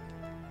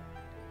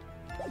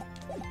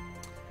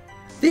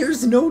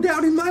 There's no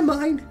doubt in my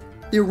mind,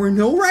 there were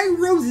no Wright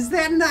roses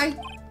that night.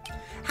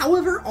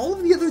 However, all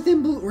of the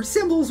other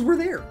symbols were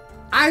there.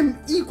 I'm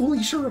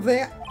equally sure of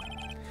that.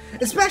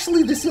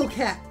 Especially the silk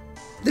hat.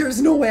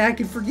 There's no way I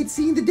could forget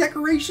seeing the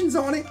decorations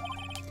on it.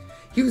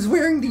 He was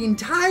wearing the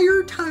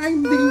entire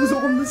time that he was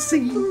on the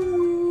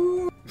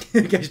scene.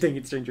 Gosh dang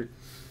it, stranger.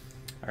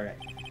 Alright.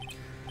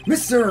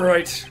 Mr.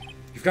 Wright,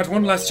 you've got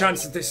one last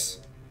chance at this.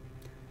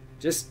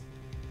 Just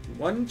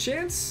one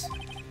chance?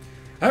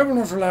 I will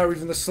not allow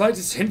even the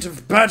slightest hint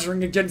of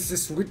badgering against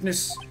this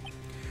witness.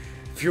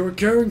 If you're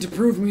going to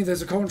prove me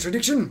there's a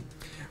contradiction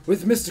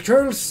with Mr.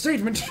 Curl's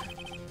statement,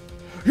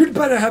 you'd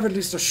better have at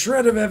least a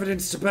shred of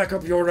evidence to back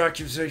up your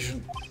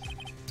accusation.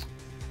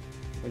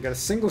 We got a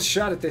single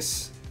shot at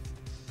this.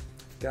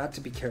 Got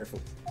to be careful.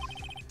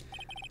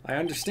 I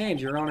understand,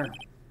 Your Honor.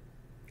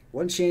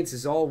 One chance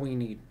is all we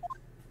need.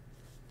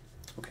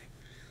 Okay.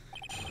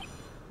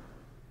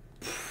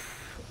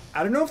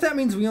 I don't know if that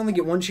means we only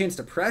get one chance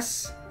to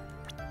press.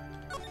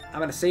 I'm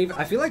gonna save.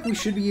 I feel like we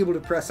should be able to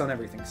press on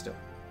everything still.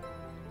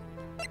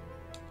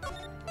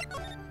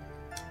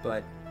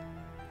 But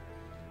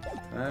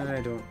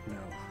I don't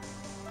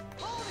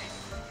know.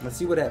 Let's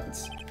see what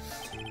happens.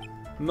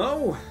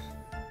 Mo,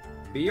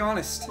 be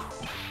honest.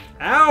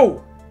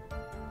 Ow!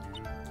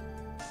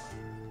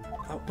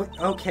 Oh, but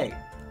okay.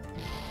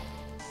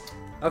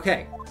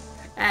 Okay.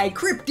 Hey,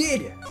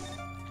 Cryptid!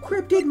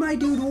 Cryptid, my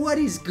dude, what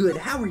is good?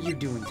 How are you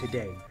doing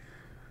today?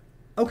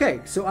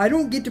 Okay, so I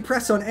don't get to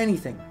press on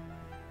anything.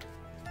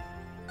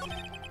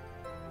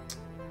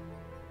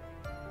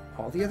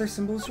 All the other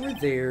symbols were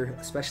there,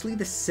 especially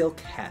the silk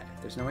hat.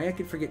 There's no way I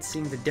could forget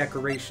seeing the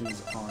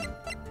decorations on.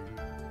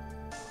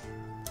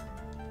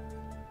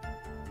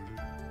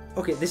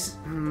 Okay, this...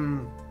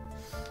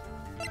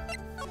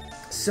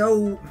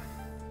 So...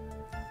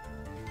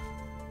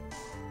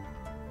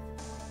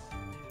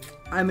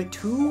 I'm at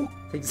two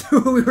things.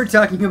 We were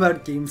talking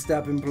about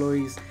GameStop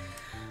employees.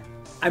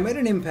 I'm at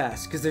an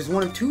impasse, because there's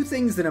one of two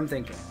things that I'm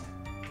thinking.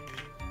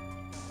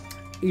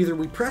 Either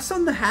we press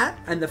on the hat,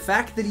 and the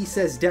fact that he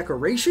says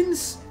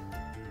decorations,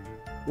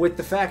 with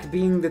the fact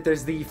being that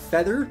there's the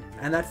feather,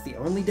 and that's the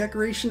only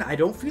decoration. I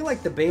don't feel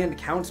like the band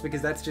counts,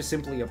 because that's just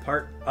simply a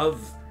part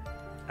of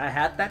a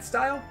hat that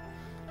style.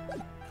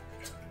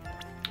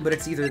 But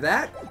it's either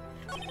that,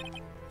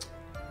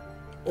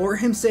 or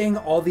him saying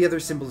all the other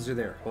symbols are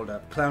there. Hold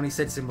up. Clowny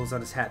said symbols on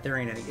his hat. There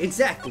ain't any.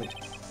 Exactly.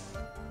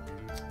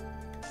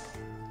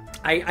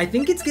 I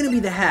think it's gonna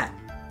be the hat.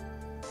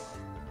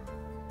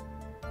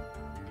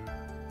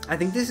 I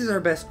think this is our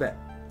best bet.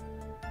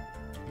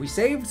 We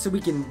saved, so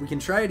we can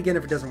try it again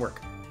if it doesn't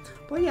work.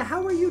 But yeah,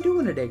 how are you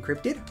doing today,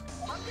 Cryptid?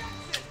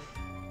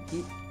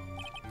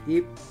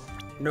 Yep.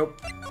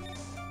 Nope.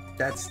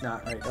 That's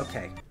not right.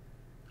 Okay.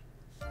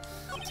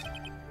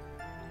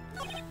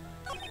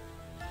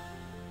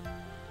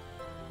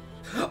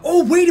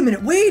 Oh, wait a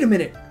minute! Wait a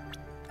minute!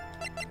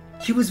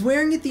 He was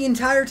wearing it the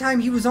entire time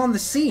he was on the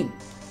scene.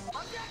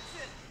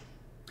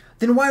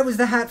 Then why was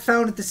the hat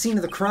found at the scene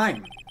of the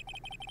crime?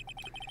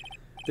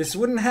 This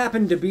wouldn't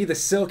happen to be the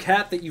silk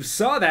hat that you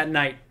saw that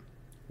night,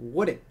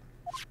 would it?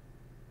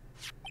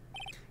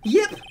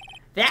 Yep,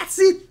 that's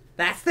it.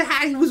 That's the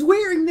hat he was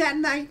wearing that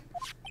night.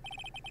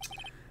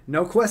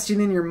 No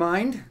question in your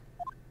mind?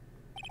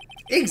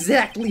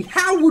 Exactly.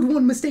 How would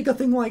one mistake a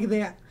thing like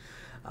that?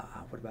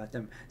 What about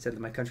them? Said that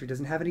my country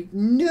doesn't have any.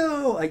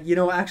 No, you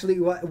know, actually,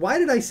 why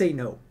did I say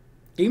no?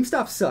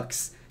 GameStop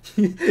sucks.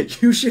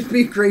 You should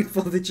be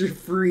grateful that you're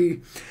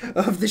free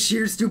of the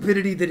sheer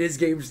stupidity that is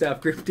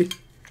GameStop, Cryptid.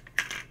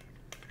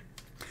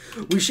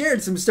 We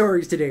shared some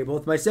stories today,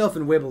 both myself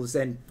and Wibbles,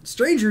 and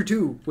Stranger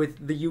too,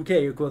 with the UK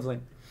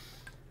equivalent.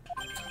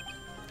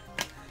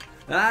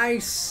 I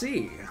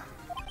see.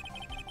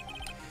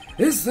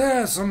 Is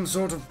there some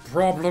sort of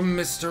problem,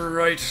 Mr.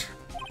 Wright?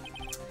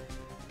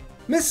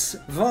 Miss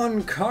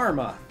Von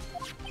Karma.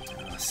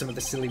 Some of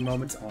the silly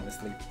moments,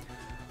 honestly.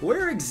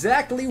 Where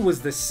exactly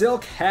was the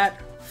silk hat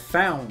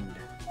found?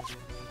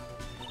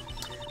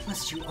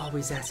 Must you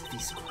always ask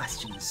these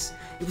questions?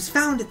 It was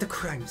found at the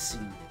crime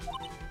scene.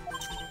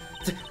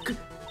 The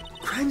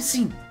crime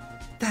scene?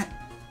 That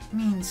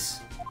means...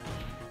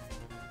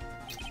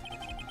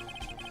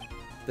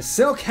 The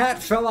silk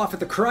hat fell off at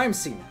the crime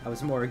scene. I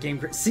was more a game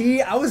crazy.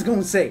 See, I was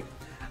gonna say,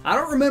 I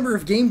don't remember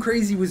if Game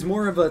Crazy was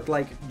more of a,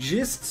 like,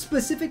 just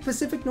specific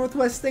Pacific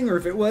Northwest thing, or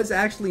if it was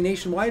actually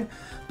nationwide,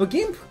 but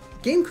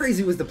Game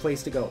Crazy was the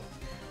place to go.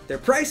 Their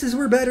prices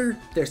were better,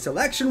 their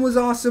selection was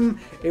awesome,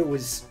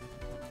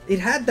 it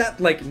had that,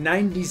 like,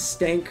 90s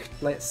stank,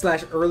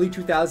 slash early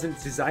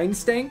 2000s design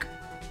stank,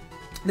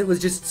 that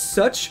was just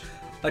such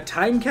a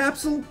time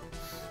capsule.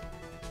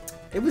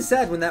 It was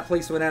sad when that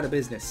place went out of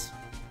business.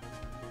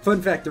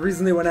 Fun fact, the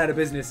reason they went out of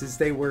business is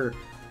they were...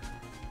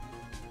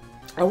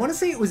 I want to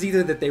say it was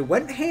either that they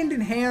went hand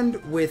in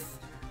hand with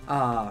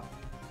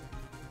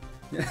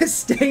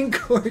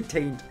Stank or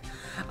Taint.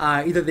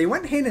 Either they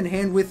went hand in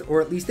hand with, or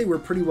at least they were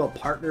pretty well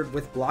partnered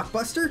with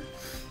Blockbuster.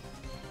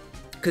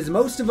 Because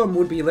most of them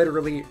would be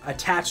literally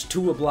attached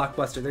to a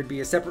Blockbuster. There'd be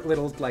a separate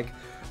little, like,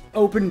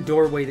 open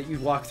doorway that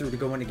you'd walk through to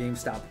go into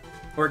GameStop.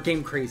 Or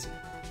Game Crazy.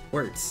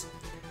 Words.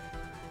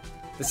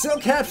 The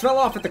silk hat fell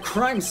off at the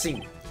crime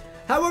scene.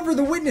 However,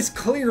 the witness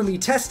clearly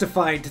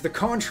testified to the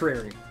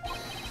contrary.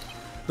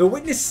 The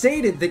witness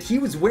stated that he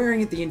was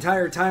wearing it the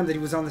entire time that he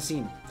was on the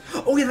scene.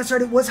 Oh yeah, that's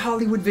right, it was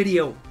Hollywood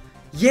Video.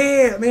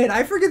 Yeah, man,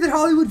 I forget that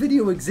Hollywood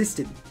Video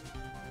existed.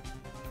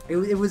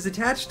 It was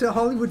attached to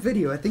Hollywood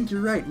Video. I think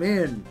you're right,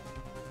 man.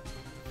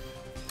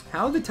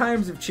 How the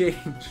times have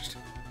changed.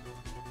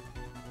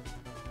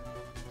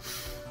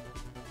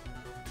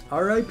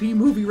 R.I.P.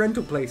 movie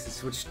rental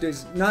places, which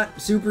is not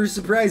super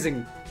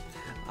surprising.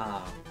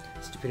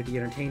 Stupidity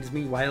entertains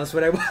me. Why else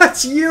would I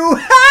watch you?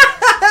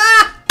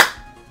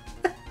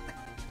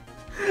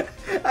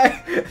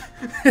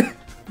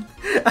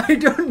 I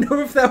don't know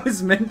if that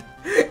was meant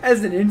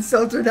as an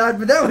insult or not,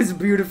 but that was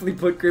beautifully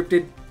put,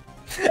 Cryptid.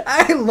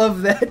 I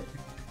love that.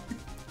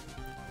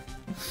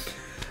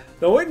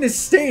 The witness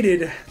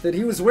stated that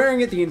he was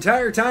wearing it the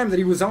entire time that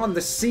he was on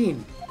the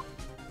scene.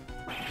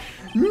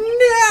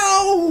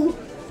 No!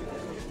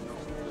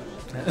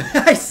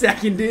 I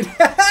seconded.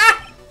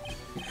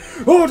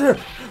 Order!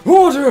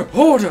 Order!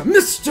 Order!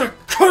 Mr.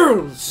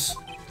 Curls!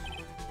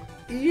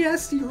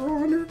 Yes, Your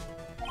Honor.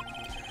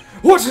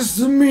 What is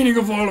the meaning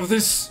of all of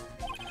this?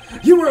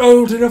 You were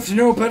old enough to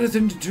know better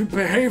than to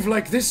behave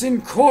like this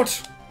in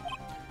court.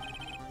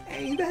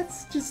 Hey,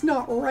 that's just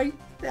not right.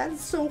 That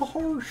is so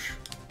harsh.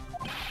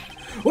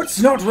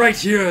 What's not right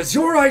here is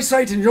your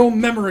eyesight and your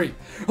memory,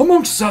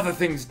 amongst other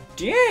things.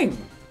 Dang.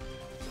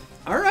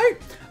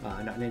 Alright.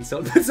 Not an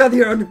insult, but saw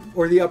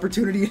the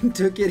opportunity and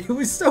took it. It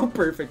was so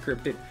perfect,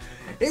 Cryptid.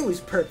 It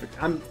was perfect.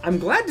 I'm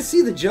glad to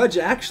see the judge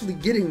actually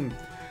getting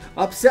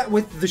upset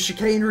with the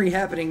chicanery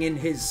happening in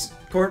his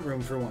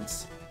courtroom for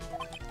once.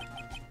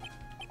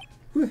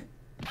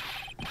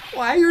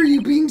 Why are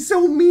you being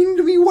so mean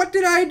to me? What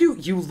did I do?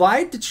 You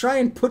lied to try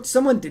and put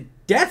someone to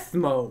death,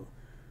 Mo.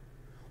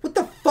 What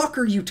the fuck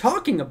are you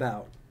talking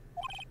about?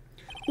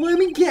 Let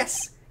me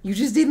guess. You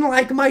just didn't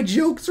like my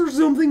jokes or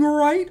something,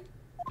 right?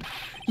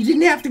 You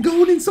didn't have to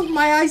go and insult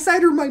my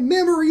eyesight or my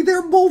memory.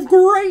 They're both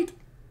great.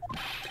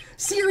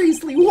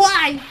 Seriously,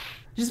 why?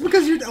 Just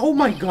because you're... Oh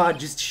my god,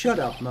 just shut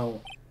up,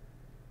 Mo.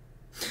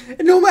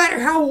 And no matter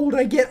how old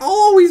I get, I'll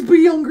always be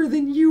younger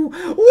than you.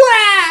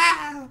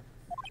 Wow!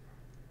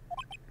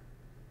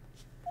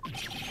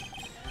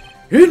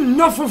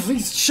 Enough of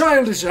these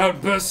childish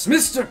outbursts,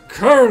 Mr.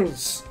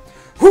 Curls!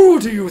 Who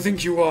do you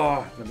think you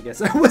are? Let me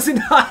guess, I wasn't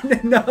hot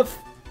enough.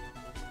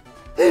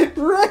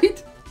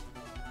 Right?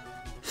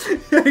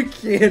 I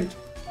can't.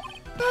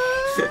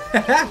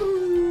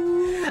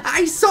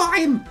 I saw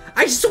him!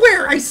 I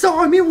swear I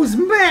saw him! It was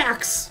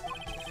Max!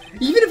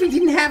 Even if he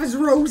didn't have his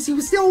rose, he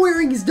was still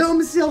wearing his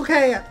dumb silk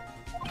hat.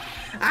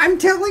 I'm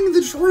telling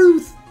the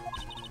truth.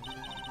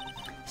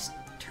 He's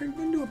turned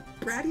into a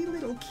bratty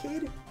little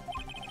kid.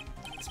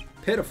 It's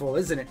pitiful,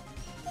 isn't it?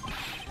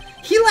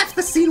 He left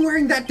the scene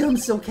wearing that dumb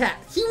silk hat.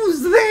 He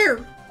was there.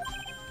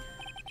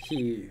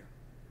 He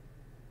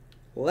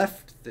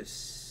left the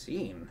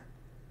scene?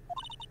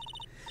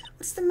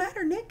 What's the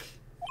matter, Nick?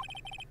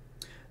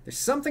 There's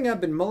something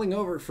I've been mulling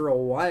over for a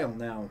while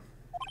now.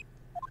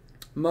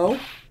 Mo?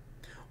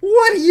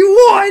 What do you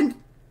want?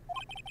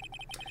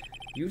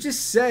 You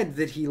just said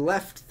that he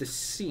left the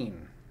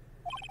scene.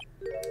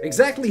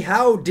 Exactly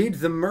how did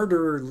the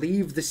murderer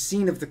leave the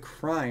scene of the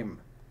crime?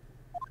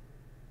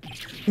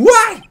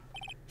 What?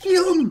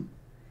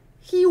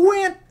 He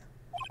went...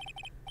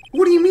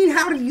 What do you mean,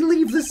 how did he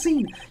leave the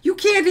scene? You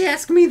can't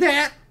ask me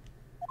that!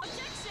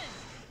 Objection!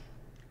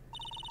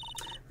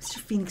 Mr.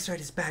 Phoenix Wright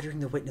is badgering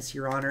the witness,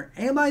 Your Honor.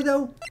 Am I,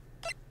 though?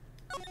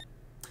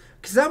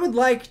 Because I would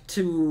like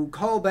to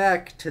call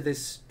back to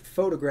this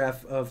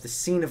photograph of the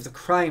scene of the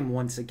crime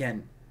once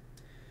again.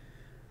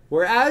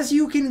 Where, as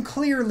you can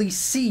clearly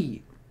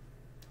see,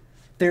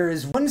 there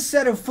is one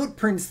set of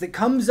footprints that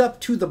comes up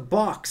to the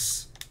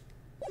box.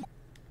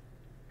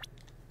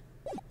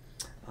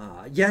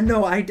 Yeah,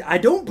 no, I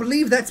don't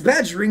believe that's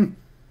badgering.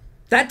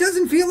 That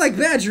doesn't feel like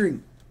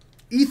badgering.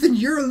 Ethan,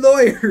 you're a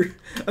lawyer.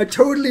 A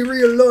totally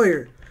real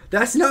lawyer.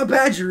 That's not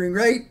badgering,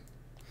 right?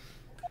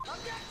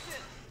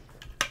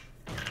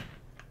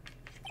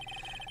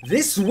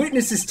 This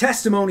witness's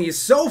testimony is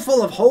so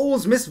full of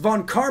holes, Miss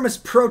Von Karma's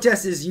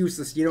protest is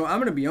useless. You know, I'm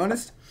gonna be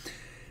honest.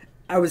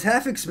 I was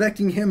half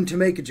expecting him to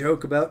make a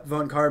joke about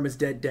Von Karma's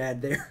dead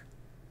dad there.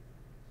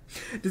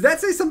 Does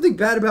that say something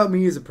bad about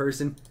me as a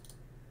person?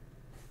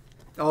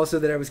 Also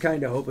that I was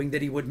kind of hoping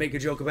that he would make a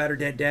joke about her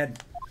dead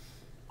dad.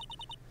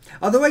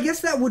 Although I guess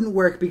that wouldn't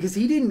work because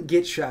he didn't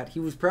get shot. He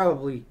was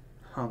probably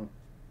hung.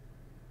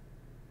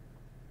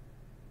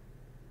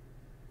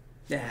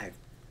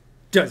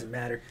 Doesn't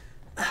matter.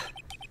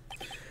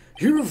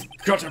 You've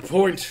got a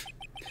point.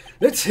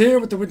 Let's hear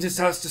what the witness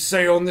has to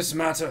say on this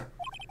matter.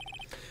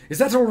 Is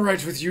that all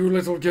right with you,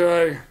 little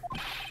guy?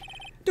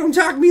 Don't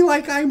talk to me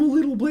like I'm a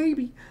little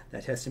baby.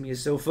 That testimony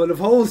is so full of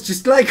holes,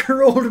 just like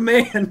her old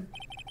man.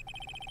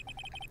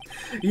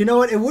 You know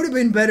what? It would have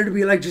been better to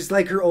be like just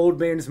like her old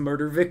man's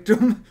murder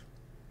victim.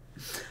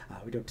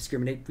 We don't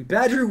discriminate. We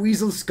badger,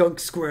 weasel, skunk,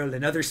 squirrel,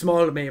 and other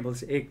small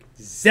mammals.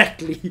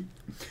 Exactly.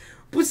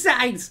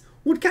 Besides,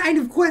 what kind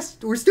of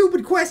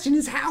stupid question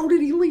is how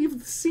did he leave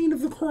the scene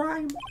of the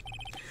crime?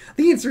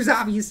 The answer is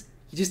obvious.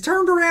 He just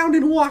turned around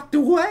and walked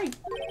away.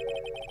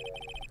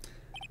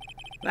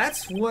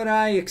 That's what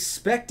I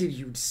expected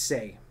you'd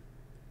say.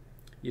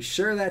 You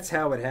sure that's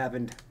how it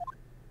happened?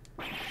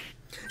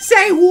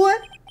 Say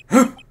what?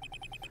 Huh?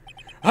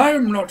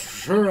 I'm not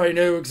sure I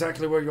know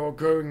exactly where you're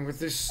going with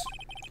this.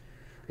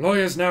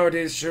 Lawyers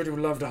nowadays sure do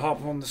love to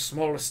hop on the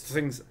smallest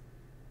things.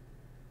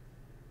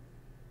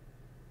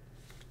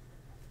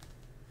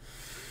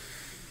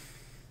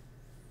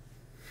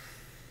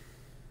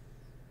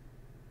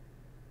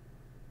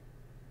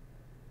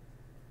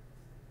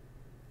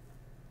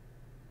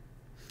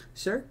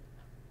 Sir,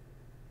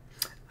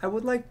 I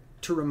would like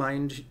to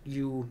remind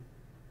you,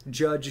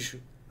 judge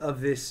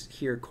of this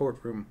here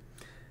courtroom,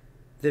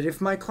 that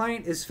if my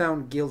client is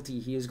found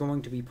guilty, he is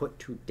going to be put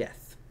to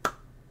death.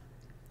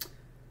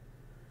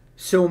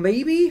 So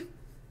maybe,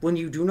 when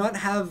you do not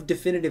have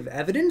definitive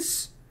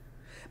evidence,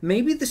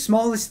 maybe the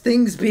smallest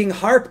things being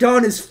harped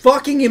on is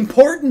fucking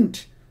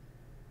important.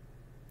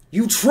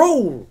 You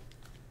troll!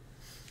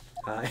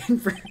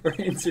 And for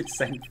insert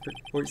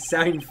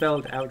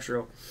Seinfeld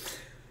outro.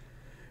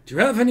 Do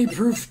you have any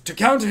proof to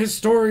counter his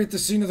story at the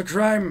scene of the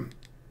crime?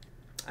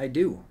 I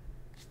do.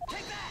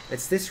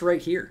 It's this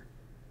right here.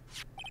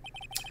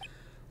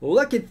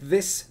 Look at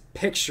this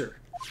picture.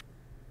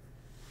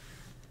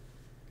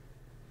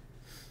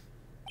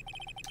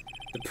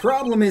 The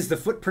problem is the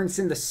footprints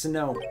in the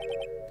snow.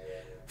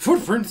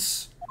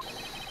 Footprints?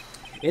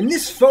 In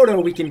this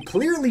photo, we can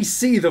clearly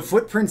see the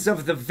footprints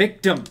of the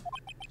victim.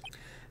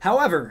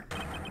 However,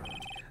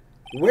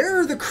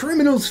 where are the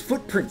criminal's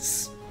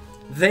footprints?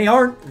 They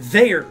aren't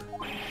there.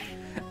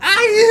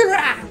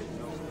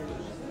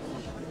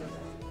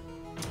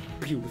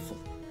 Beautiful.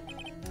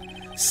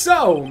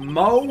 So,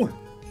 Mo,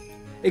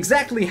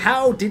 exactly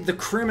how did the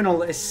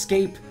criminal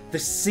escape the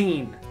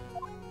scene?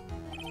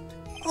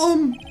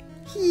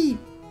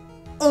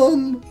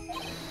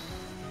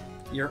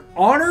 Your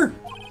Honor?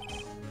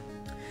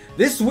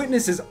 This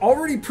witness has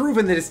already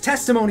proven that his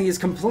testimony is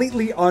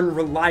completely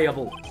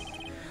unreliable.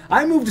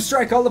 I move to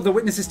strike all of the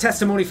witness's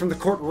testimony from the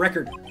court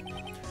record.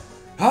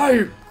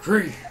 I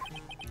agree.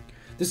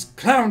 This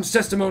clown's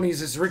testimony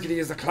is as rickety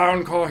as the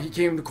clown car he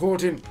came to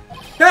court in.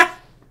 That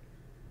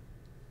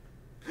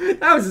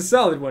was a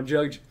solid one,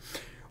 Judge.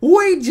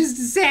 Wait just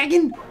a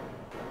second.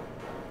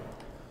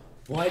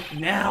 What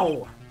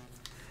now?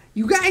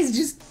 You guys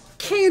just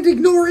can't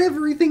ignore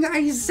everything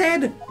I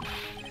said.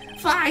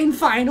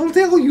 Fine, I'll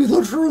tell you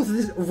the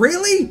truth.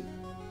 Really?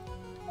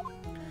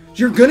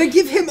 You're gonna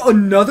give him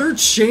another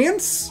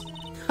chance?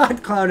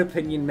 Hot clown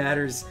opinion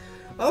matters.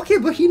 Okay,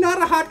 but he's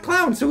not a hot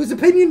clown, so his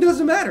opinion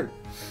doesn't matter.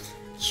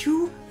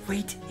 You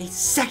wait a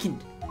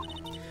second.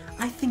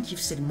 I think you've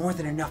said more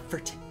than enough for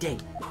today.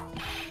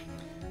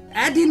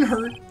 That didn't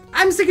hurt.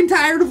 I'm sick and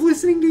tired of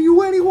listening to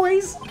you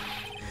anyways.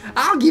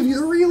 I'll give you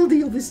the real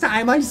deal this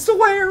time, I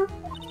swear.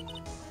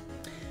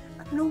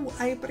 I don't know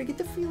why, but I get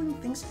the feeling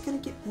things are gonna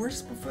get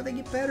worse before they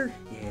get better.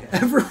 Yeah,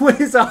 everyone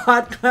is a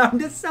hot clown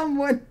to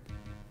someone.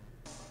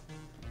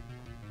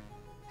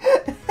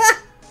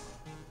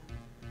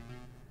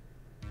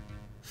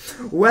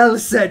 Well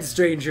said,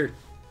 stranger.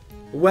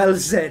 Well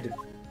said.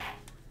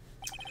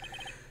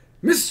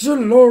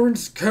 Mr.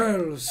 Lawrence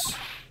Curls.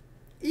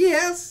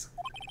 Yes?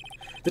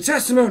 The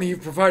testimony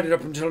you've provided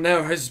up until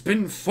now has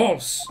been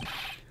false.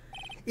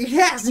 It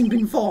hasn't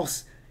been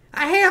false.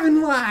 I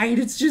haven't lied.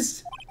 It's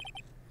just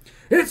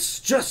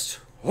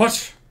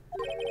what?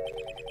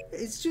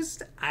 It's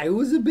just I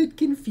was a bit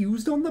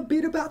confused on the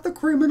bit about the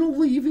criminal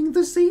leaving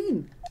the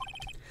scene.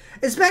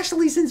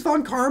 Especially since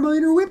Von Karma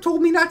and her whip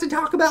told me not to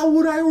talk about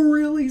what I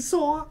really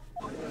saw.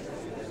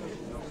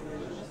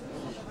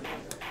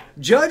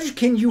 Judge,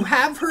 can you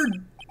have her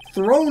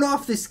thrown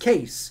off this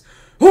case?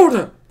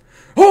 Order!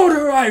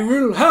 Order! I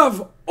will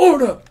have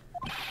order!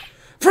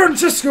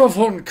 Francisco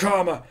Von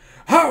Karma,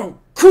 how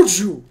could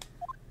you?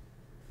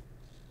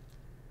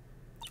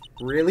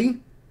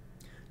 Really?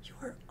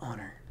 Your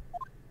Honor,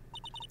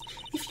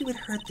 if you had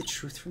heard the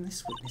truth from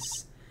this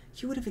witness,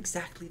 you would have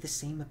exactly the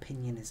same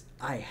opinion as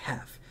I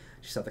have.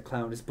 She saw the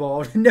clown is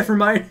bald. Never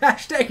mind.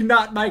 Hashtag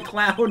not my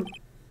clown.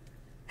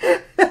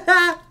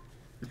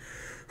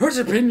 What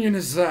opinion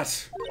is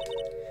that?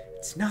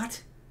 It's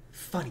not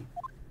funny.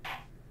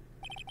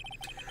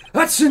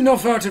 That's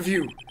enough out of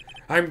you.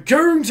 I'm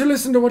going to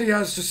listen to what he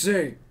has to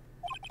say.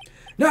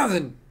 Now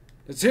then,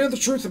 let's hear the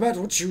truth about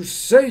what you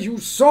say you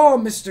saw,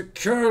 Mr.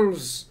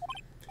 Curls.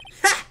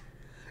 Ha!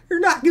 You're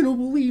not gonna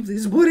believe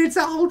this, but it's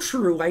all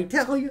true, I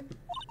tell you.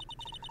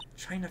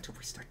 Try not to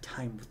waste our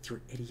time with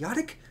your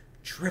idiotic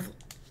drivel.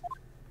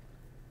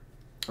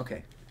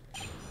 Okay.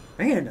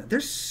 Man,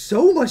 there's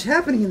so much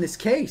happening in this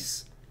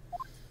case.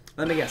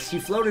 Let me guess, he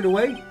floated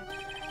away?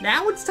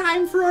 Now it's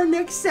time for our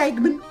next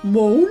segment,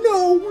 Mo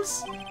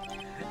Knows.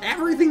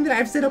 Everything that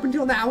I've said up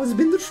until now has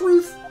been the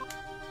truth.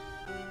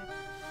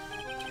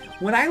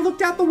 When I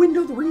looked out the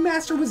window, the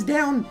ringmaster was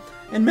down,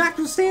 and Max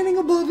was standing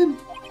above him.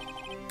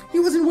 He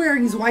wasn't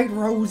wearing his white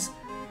rose,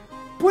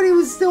 but he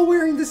was still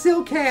wearing the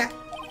silk hat.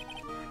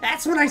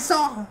 That's when I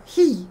saw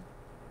he.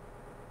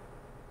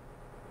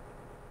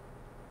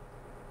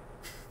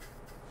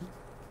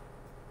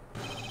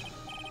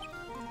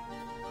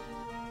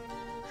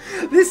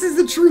 This is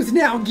the truth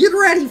now. Get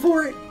ready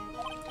for it.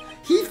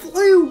 He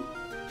flew.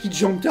 He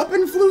jumped up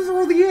and flew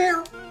through the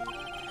air.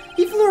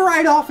 He flew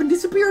right off and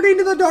disappeared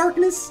into the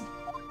darkness.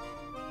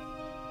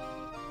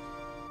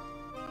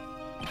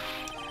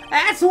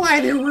 That's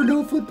why there were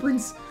no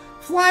footprints.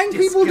 Flying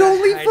people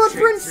don't leave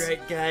footprints.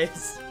 Right,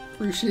 guys.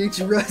 Appreciate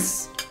you,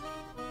 Russ.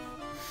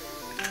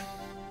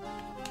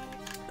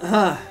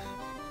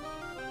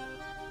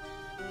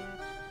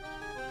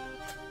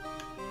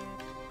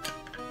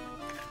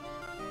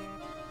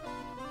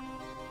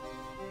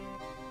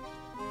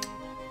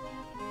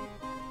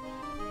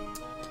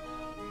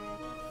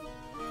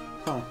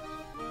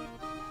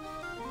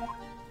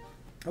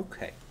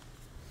 Okay.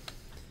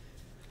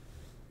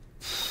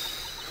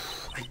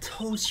 I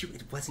told you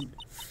it wasn't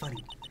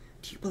funny.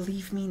 Do you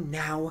believe me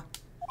now?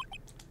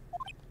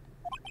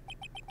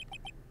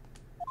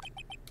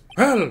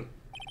 Well,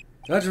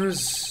 that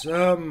was,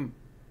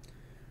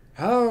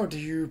 how do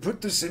you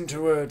put this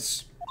into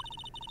words?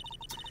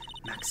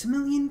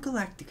 Maximilian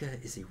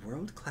Galactica is a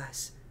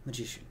world-class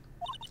magician.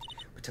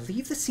 But to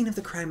leave the scene of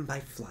the crime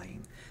by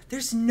flying,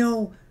 there's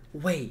no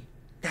way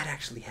that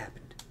actually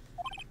happened.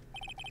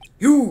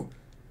 You're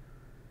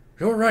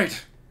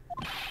right.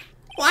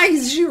 Why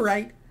is she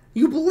right?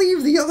 You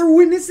believe the other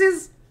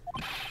witnesses?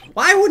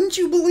 Why wouldn't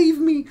you believe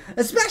me?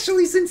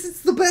 Especially since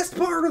it's the best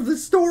part of the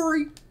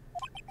story.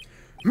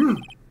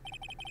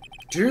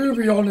 To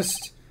be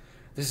honest,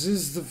 this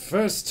is the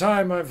first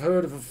time I've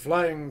heard of a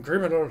flying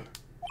criminal.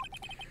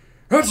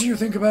 What do you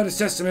think about his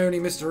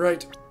testimony, Mr.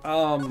 Wright?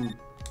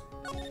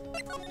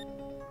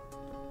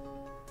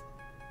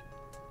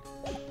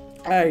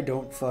 I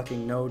don't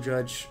fucking know,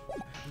 Judge.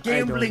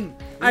 Gambling.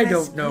 I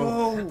don't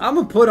know. I'm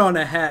gonna put on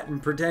a hat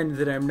and pretend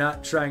that I'm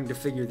not trying to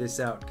figure this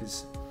out,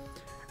 because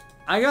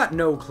I got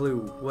no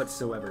clue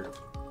whatsoever.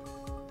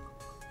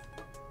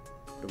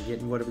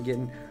 What are we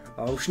getting?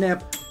 Oh,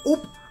 snap.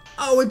 Oop.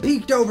 Oh, it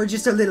peeked over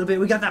just a little bit.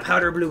 We got that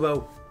powder blue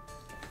bow.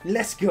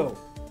 Let's go.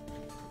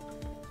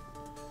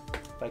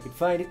 If I could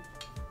find it.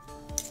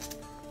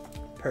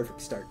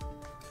 Perfect start.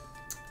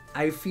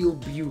 I feel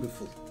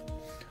beautiful.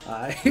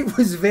 It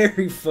was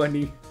very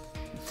funny.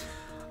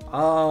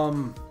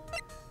 I'm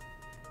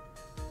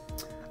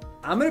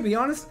gonna be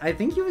honest, I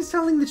think he was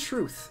telling the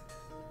truth.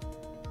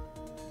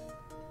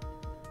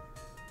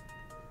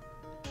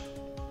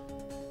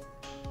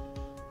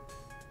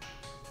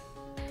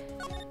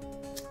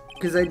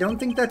 Because I don't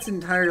think that's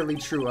entirely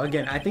true.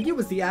 Again, I think it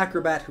was the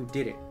acrobat who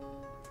did it.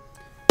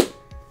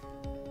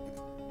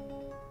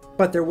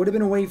 But there would have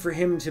been a way for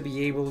him to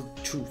be able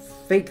to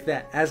fake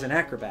that as an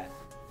acrobat.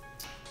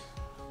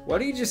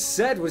 What he just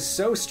said was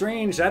so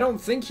strange, I don't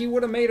think he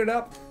would have made it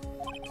up.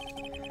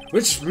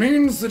 Which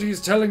means that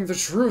he's telling the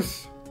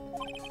truth.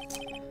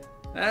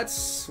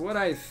 That's what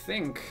I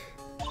think.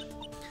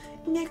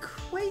 Nick,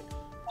 wait.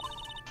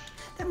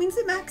 That means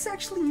that Max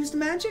actually used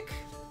magic?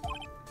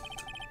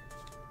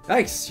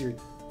 Nice, you're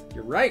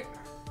right.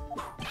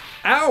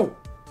 Ow!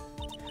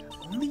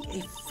 Only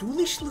a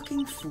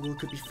foolish-looking fool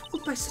could be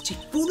fooled by such a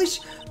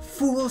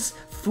fool's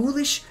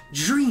foolish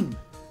dream.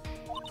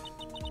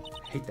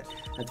 I hate that.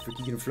 That's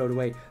freaking gonna float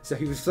away. So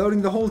he was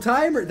floating the whole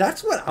time? Or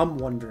that's what I'm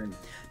wondering.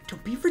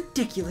 Don't be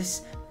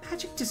ridiculous.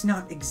 Magic does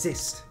not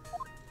exist.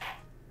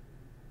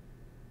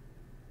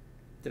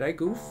 Did I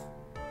goof?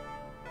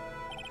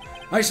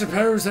 I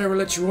suppose I will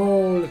let you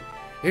all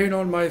in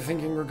on my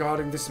thinking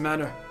regarding this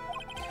matter.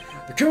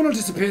 The criminal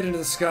disappeared into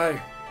the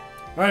sky.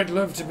 I'd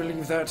love to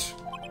believe that.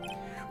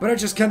 But I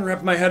just can't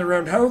wrap my head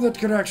around how that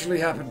could actually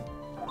happen.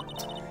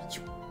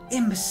 You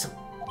imbecile.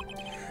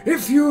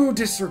 If you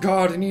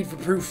disregard the need for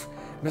proof,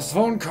 Miss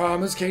Von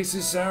Karma's case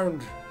is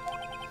sound.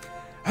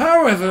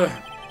 However,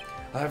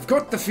 I've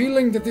got the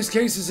feeling that this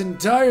case is in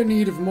dire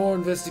need of more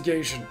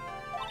investigation.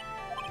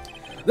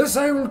 Thus,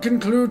 I will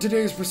conclude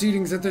today's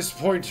proceedings at this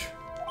point.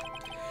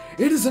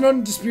 It is an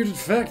undisputed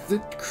fact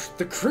that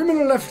the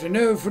criminal left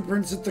no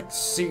footprints at the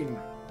scene.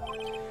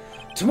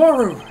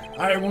 Tomorrow,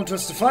 I want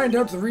us to find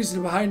out the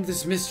reason behind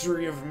this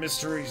mystery of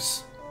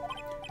mysteries.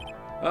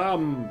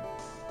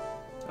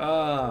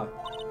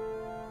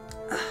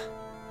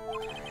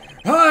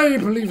 I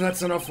believe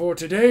that's enough for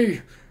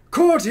today.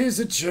 Court is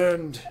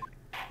adjourned.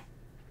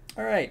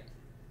 Alright.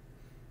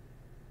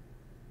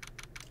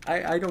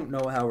 I don't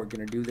know how we're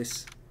gonna do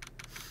this.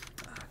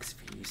 Because if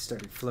he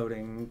started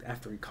floating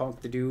after he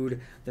conked the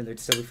dude, then there'd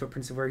still be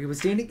footprints of where he was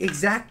standing.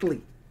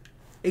 Exactly.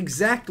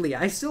 Exactly.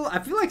 I feel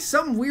like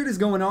something weird is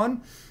going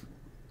on.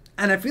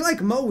 And I feel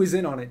like Mo is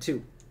in on it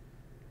too.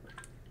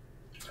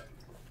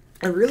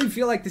 I really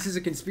feel like this is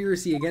a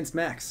conspiracy against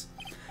Max.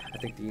 I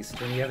think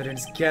the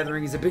evidence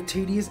gathering is a bit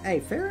tedious. Hey,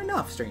 fair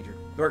enough, stranger.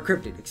 Or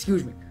cryptid,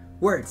 excuse me.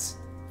 Words.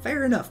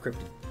 Fair enough,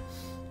 cryptid.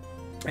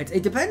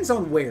 It depends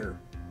on where.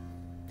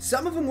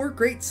 Some of them work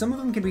great. Some of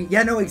them can be...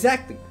 Yeah, no,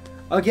 exactly.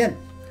 Again,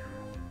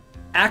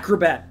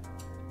 acrobat,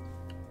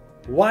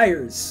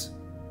 wires,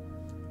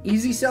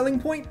 easy selling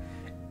point,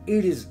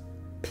 it is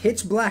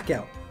pitch black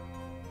out.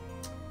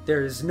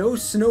 There is no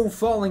snow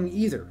falling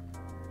either.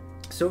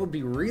 So it would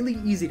be really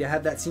easy to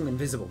have that seem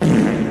invisible.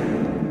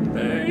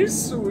 Hey,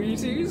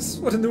 sweeties,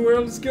 what in the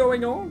world is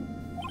going on?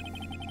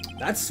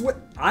 That's what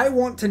I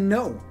want to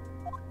know.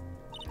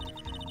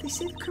 They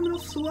say the criminal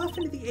flew off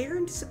into the air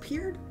and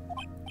disappeared.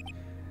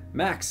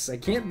 Max, I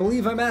can't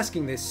believe I'm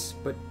asking this,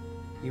 but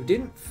you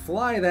didn't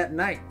fly that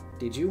night,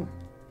 did you?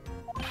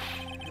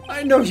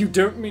 I know you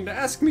don't mean to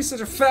ask me such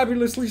a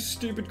fabulously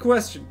stupid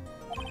question.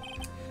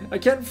 I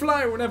can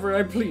fly whenever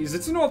I please.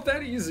 It's not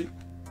that easy.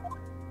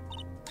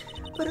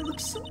 But it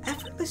looks so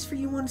effortless for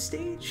you on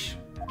stage.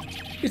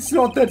 It's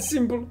not that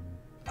simple.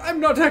 I'm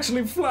not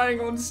actually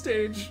flying on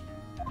stage.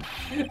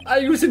 I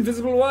use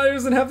invisible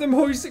wires and have them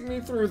hoisting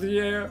me through the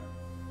air.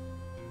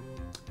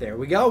 There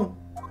we go.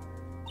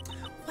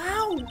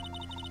 Wow!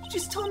 You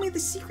just told me the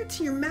secret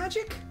to your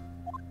magic?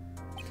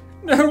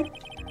 No,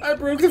 I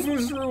broke the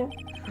first rule.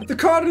 The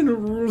cardinal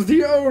rule,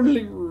 the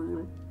only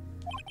rule.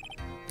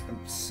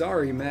 I'm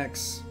sorry,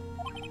 Max.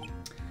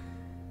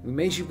 We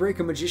made you break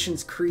a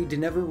magician's creed to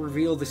never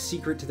reveal the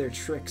secret to their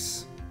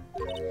tricks.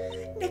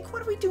 Nick,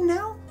 what do we do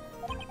now?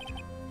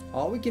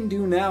 All we can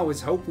do now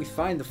is hope we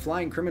find the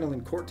flying criminal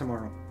in court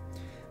tomorrow.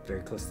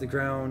 Very close to the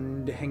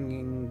ground,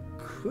 hanging,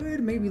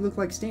 could maybe look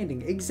like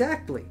standing.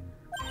 Exactly.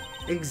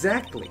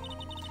 Exactly.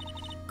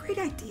 Great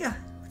idea.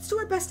 Let's do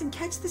our best and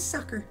catch this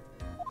sucker.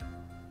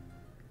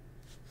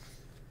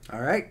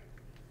 Alright.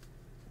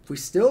 We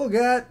still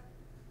got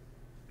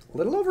a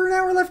little over an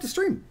hour left to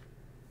stream.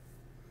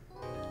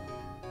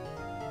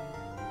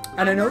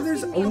 And I know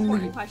there's asking the only...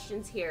 important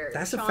questions here.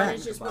 That's a Sean fact.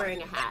 is just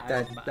wearing a hat.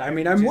 That, I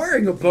mean, I'm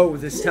wearing a bow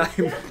this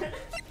time.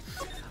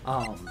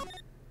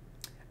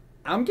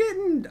 I'm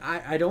getting...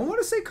 I don't want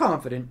to say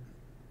confident,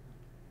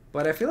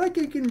 but I feel like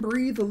I can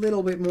breathe a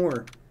little bit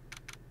more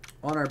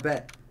on our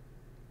bet.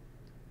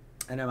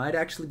 And I might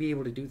actually be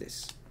able to do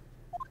this.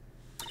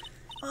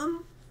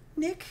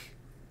 Nick,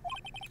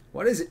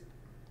 What is it?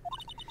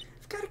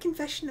 I've got a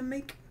confession to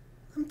make.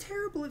 I'm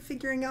terrible at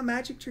figuring out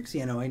magic tricks.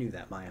 Yeah, no, I knew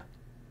that, Maya.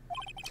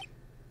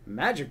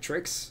 Magic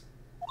tricks?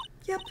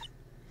 Yep.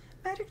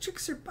 Magic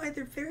tricks are by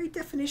their very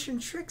definition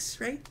tricks,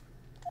 right?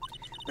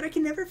 But I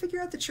can never figure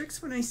out the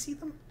tricks when I see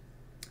them.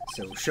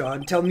 So,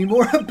 Sean, tell me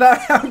more about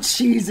how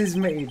cheese is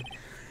made.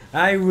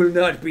 I will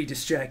not be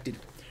distracted.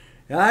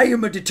 I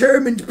am a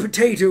determined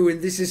potato,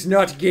 and this is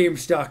not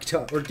GameStop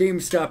talk or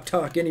GameStop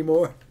talk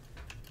anymore.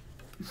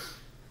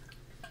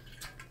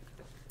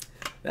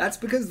 That's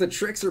because the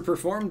tricks are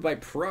performed by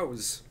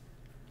pros.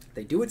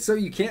 They do it so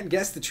you can't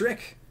guess the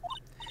trick.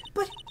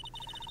 But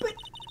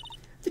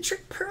the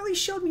trick Pearly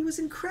showed me was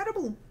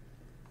incredible.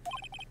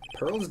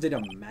 Pearls did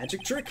a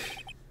magic trick?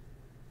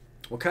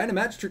 What kind of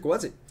magic trick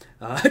was it?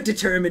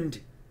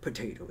 Determined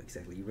potato,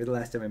 exactly. You were the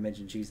last time I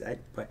mentioned cheese,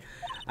 but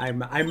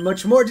I'm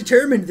much more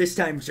determined this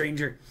time,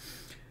 stranger.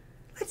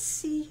 Let's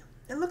see.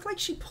 It looked like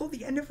she pulled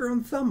the end of her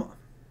own thumb off.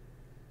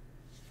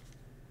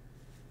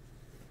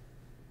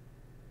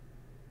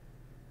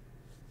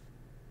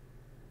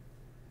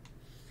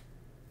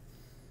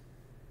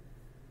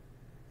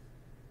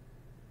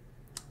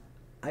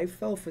 I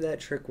fell for that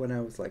trick when I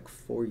was like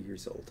 4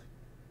 years old.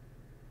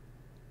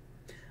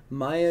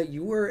 Maya,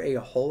 you were a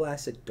whole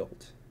ass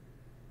adult.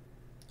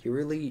 You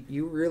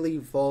really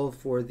fall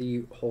for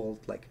the whole,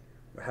 like,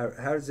 how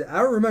does it, I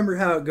don't remember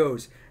how it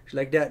goes. She's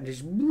like that and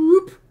just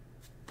whoop.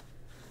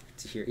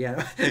 To hear,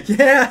 yeah.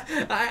 Yeah,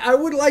 I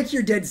would like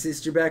your dead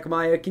sister back,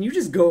 Maya. Can you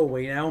just go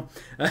away now?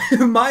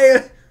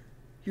 Maya,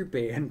 you're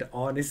banned,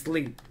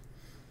 honestly.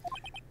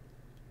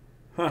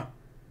 Huh.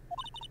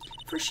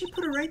 First she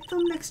put her right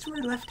thumb next to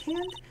her left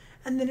hand,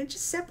 and then it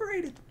just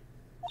separated.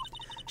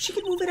 She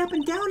could move it up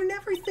and down and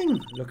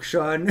everything. Look,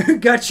 Sean,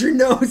 got your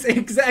nose.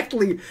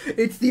 Exactly.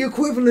 It's the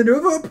equivalent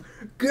of up,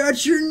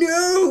 got your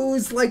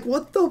nose. Like,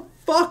 what the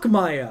fuck,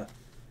 Maya?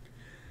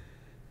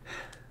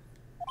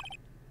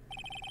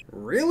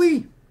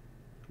 Really?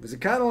 Was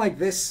it kind of like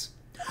this?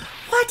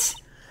 What?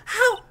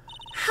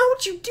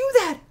 How'd you do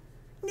that?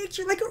 Nick,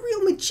 you're like a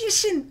real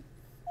magician.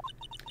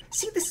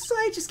 See, this is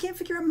why I just can't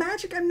figure out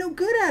magic. I'm no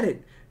good at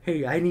it.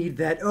 Hey, I need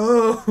that.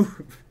 Oh.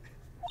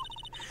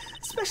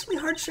 Especially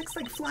hard tricks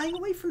like flying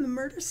away from the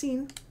murder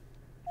scene.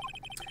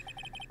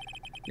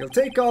 You'll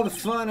take all the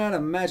fun out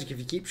of magic if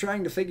you keep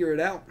trying to figure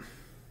it out.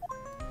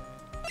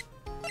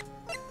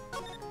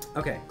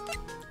 Okay.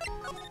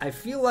 I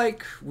feel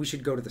like we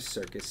should go to the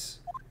circus.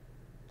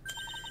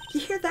 You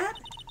hear that?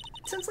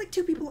 It sounds like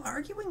two people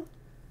arguing.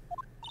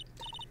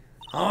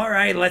 All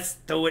right, let's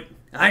do it.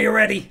 Are you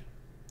ready?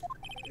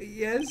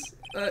 Yes?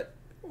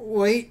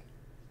 Wait.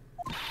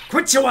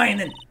 Quit your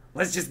whining.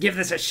 Let's just give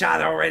this a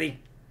shot already.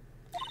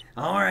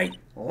 All right,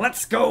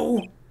 let's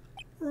go.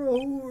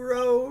 Row,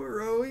 row,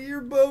 row your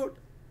boat.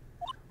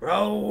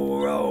 Row,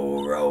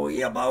 row, row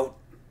your boat.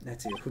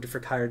 That's it. Who the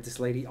frick hired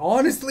this lady?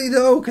 Honestly,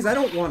 though, because I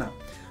don't want to.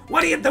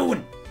 What are you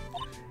doing?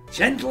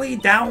 Gently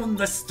down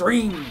the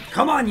stream.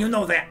 Come on, you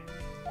know that.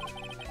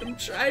 I'm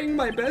trying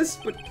my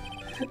best, but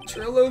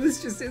Trillo,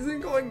 this just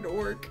isn't going to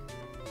work.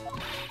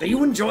 Do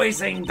you enjoy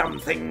saying dumb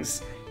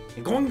things?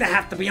 You're going to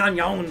have to be on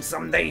your own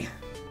someday.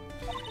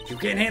 If you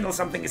can't handle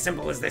something as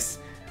simple as this,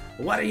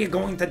 what are you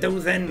going to do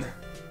then?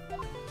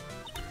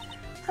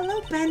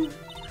 Hello, Ben.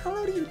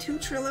 Hello to you too,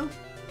 Trillo.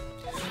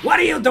 What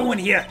are you doing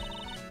here?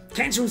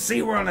 Can't you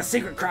see we're on a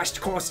secret crash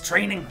course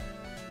training?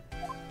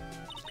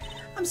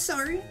 I'm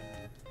sorry.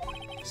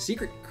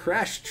 Secret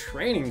crash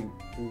training.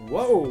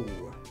 Whoa.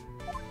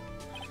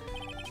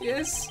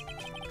 Yes,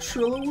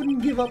 Trillo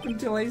wouldn't give up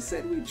until I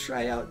said we'd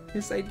try out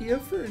his idea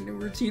for a new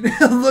routine.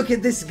 Look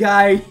at this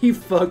guy. He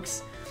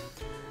fucks.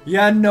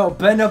 Yeah, no,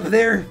 Ben up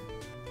there.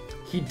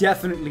 He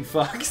definitely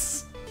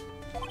fucks.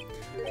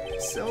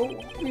 So,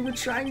 we were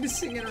trying to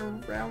sing it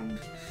around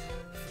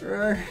for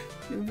our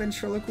new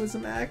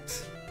ventriloquism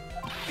act.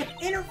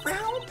 In a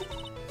round?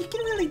 You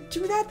can really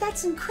do that?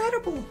 That's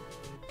incredible.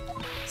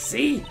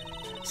 See?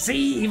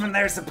 See, even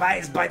they're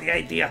surprised by the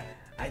idea.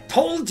 I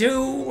told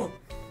you!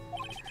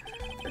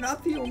 They're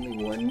not the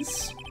only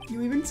ones.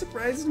 You even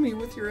surprised me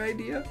with your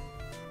idea.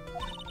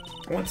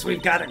 Once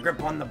we've got a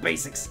grip on the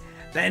basics,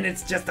 then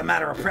it's just a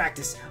matter of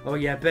practice. Oh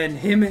yeah, Ben,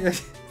 him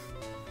and...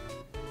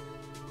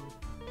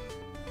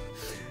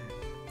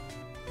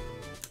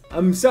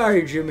 I'm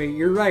sorry, Jimmy,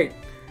 you're right.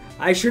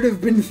 I should have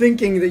been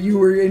thinking that you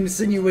were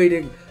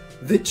insinuating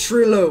that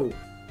Trillo,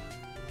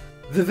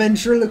 the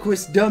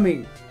ventriloquist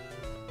dummy,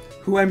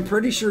 who I'm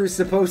pretty sure is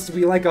supposed to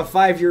be like a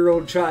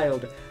 5-year-old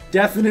child,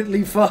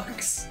 definitely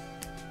fucks.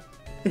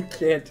 I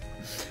can't.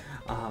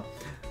 Oh,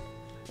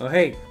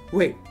 hey,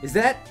 wait, is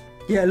that?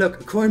 Yeah, look,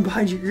 a coin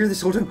behind your ear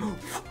this whole time.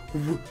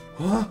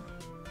 Huh?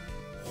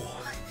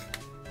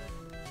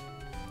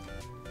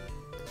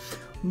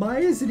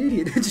 Maya's an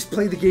idiot. Just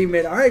play the game,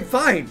 man. Alright,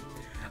 fine.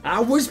 I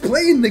was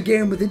playing the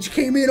game, but then you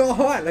came in all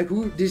hot. Like,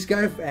 who, this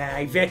guy?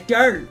 Hey,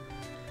 Victor.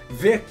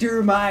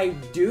 Victor, my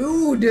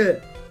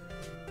dude.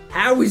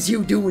 How is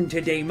you doing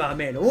today, my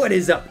man? What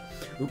is up?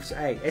 Oops,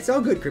 hey, it's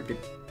all good, Krypton.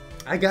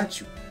 I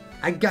got you.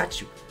 I got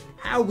you.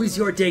 How is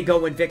your day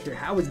going, Victor?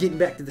 How is getting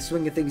back to the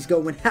swing of things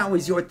going? How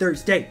is your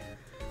Thursday?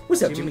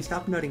 What's up, Jimmy?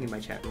 Stop nutting in my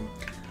chat room.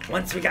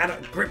 Once we got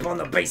a grip on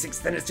the basics,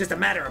 then it's just a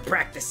matter of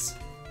practice.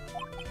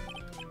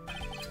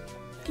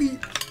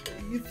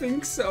 You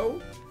think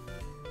so?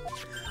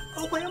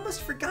 Oh, I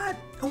almost forgot.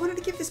 I wanted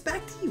to give this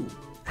back to you.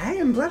 Hey,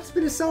 I'm glad it's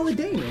been a solid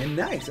day, man.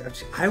 Nice.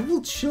 I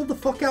will chill the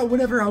fuck out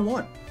whenever I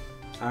want.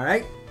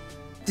 Alright?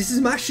 This is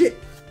my shit.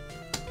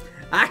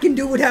 I can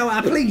do it how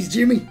I please,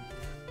 Jimmy.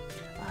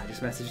 I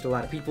just messaged a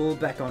lot of people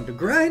back on to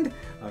grind.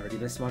 I already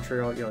missed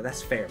Montreal. Yo,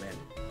 that's fair, man.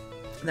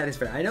 That is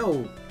fair. I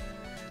know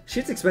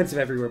shit's expensive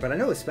everywhere, but I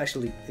know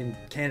especially in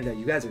Canada,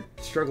 you guys are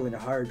struggling to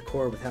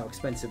hardcore with how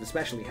expensive,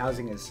 especially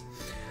housing is.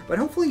 But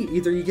hopefully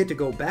either you get to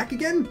go back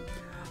again,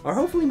 or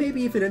hopefully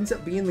maybe if it ends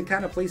up being the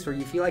kind of place where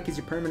you feel like is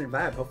your permanent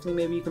vibe, hopefully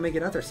maybe you can make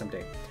it out there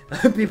someday.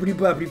 Bippity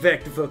boppity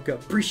back the fuck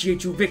up.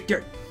 Appreciate you,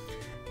 Victor.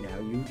 Now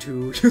you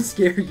too, you'll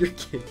scare your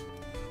kid.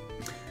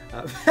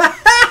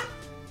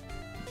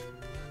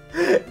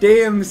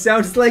 Damn,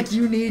 sounds like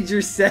you need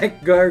your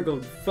sack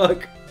gargled.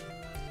 Fuck.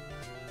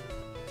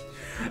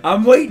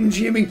 I'm waiting,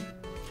 Jimmy.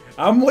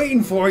 I'm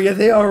waiting for you.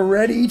 They are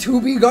ready to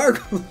be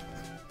gargled.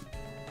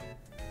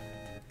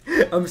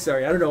 I'm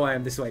sorry, I don't know why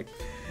I'm this way.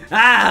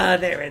 Ah,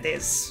 there it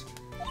is.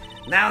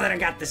 Now that I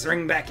got this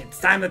ring back, it's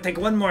time to take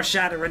one more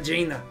shot at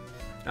Regina.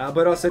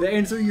 But also to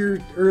answer your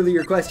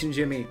earlier question,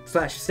 Jimmy,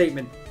 /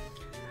 statement,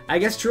 I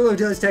guess Trillo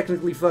does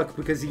technically fuck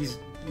because he's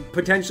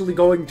potentially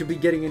going to be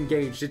getting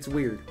engaged. It's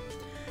weird.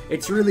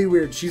 It's really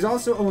weird. She's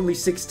also only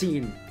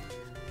 16,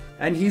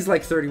 and he's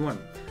like 31.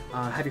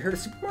 Have you heard of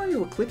Super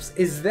Mario Eclipse?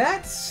 Is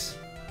that...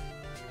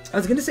 I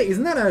was gonna say,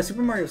 isn't that a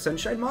Super Mario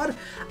Sunshine mod?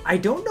 I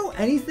don't know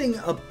anything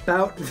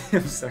about...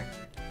 I'm sorry.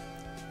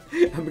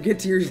 I'm gonna get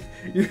to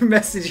your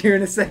message here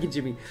in a second,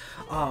 Jimmy.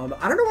 I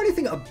don't know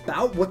anything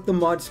about what the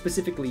mod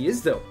specifically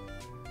is, though.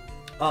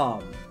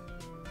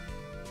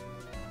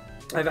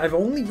 I've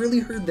only really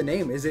heard the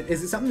name. Is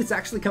it something that's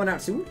actually coming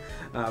out soon?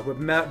 With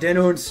Mount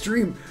Deno and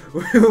stream.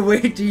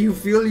 Wait, do you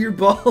feel your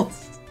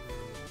balls?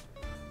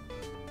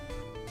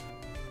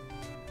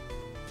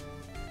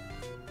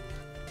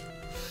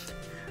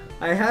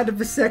 I had a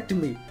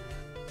vasectomy.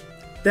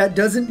 That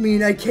doesn't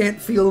mean I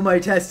can't feel my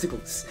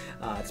testicles.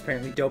 It's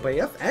apparently dope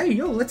AF. Hey,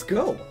 yo, let's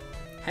go.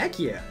 Heck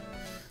yeah.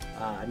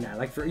 Nah,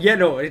 like for... Yeah,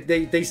 no,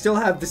 they still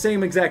have the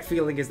same exact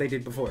feeling as they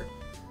did before.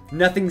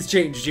 Nothing's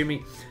changed,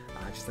 Jimmy.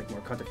 Just like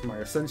more content from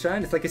Mario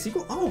Sunshine. It's like a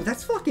sequel. Oh,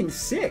 that's fucking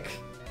sick.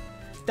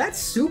 That's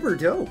super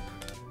dope.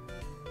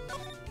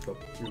 Oh,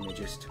 let me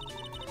just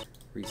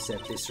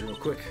reset this real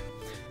quick.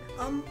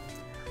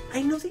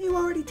 I know that you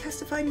already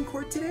testified in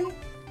court today.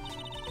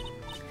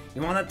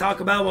 You want to talk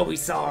about what we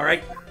saw,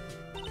 right?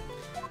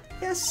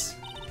 Yes.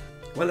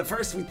 Well, at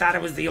first we thought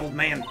it was the old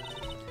man.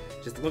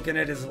 Just looking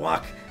at his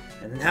walk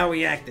and how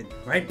he acted.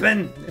 Right,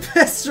 Ben?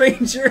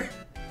 Stranger.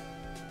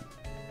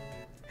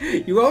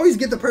 You always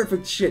get the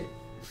perfect shit.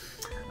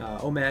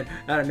 Oh man,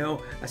 I don't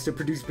know. I still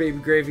produce baby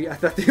gravy. I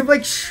thought they'd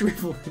like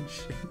shrivel and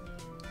shit.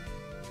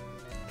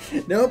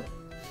 Nope.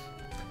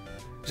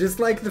 Just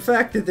like the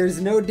fact that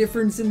there's no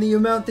difference in the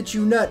amount that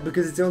you nut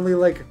because it's only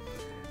like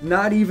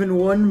not even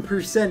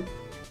 1%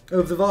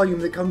 of the volume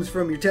that comes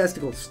from your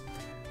testicles.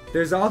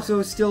 There's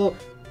also still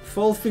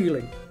full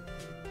feeling.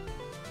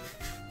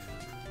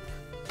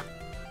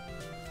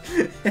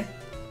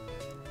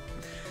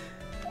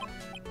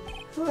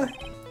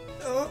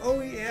 Oh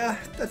yeah,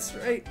 that's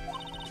right.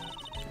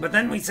 But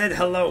then we said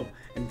hello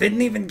and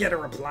didn't even get a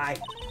reply.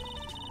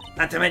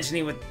 Not to mention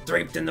he was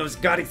draped in those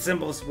gaudy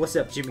symbols. What's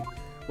up, Jimmy?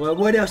 Well,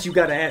 what else you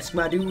gotta ask,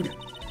 my dude?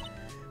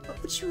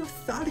 What would you have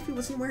thought if he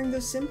wasn't wearing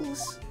those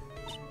symbols?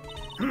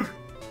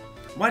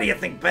 What do you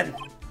think, Ben?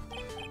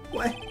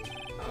 What?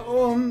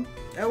 Oh,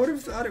 I would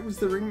have thought it was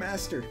the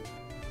ringmaster.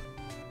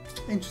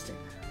 Interesting.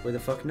 Where the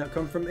fuck nut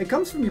come from? It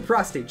comes from your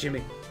prostate,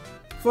 Jimmy.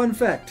 Fun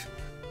fact.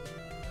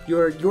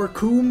 Your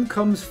coom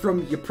comes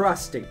from your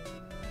prostate.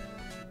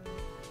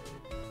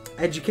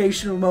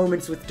 Educational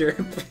moments with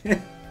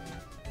Derp.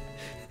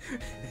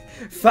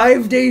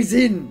 5 days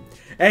in,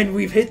 and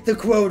we've hit the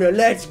quota.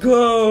 Let's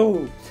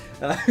go!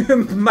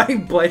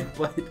 My butt.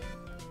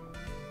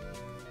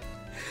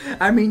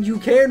 I mean, you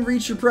can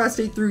reach your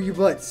prostate through your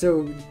butt,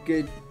 so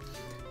good.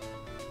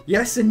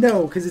 Yes and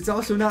no, because it's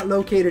also not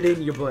located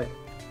in your butt.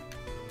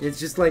 It's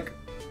just like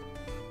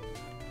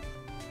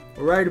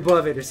right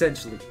above it,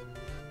 essentially.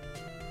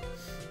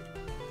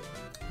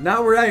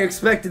 Not where I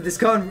expected this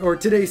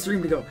today's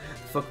stream to go.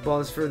 Fuck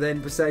balls for then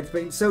besides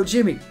pain. So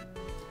Jimmy,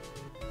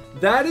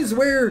 that is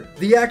where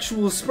the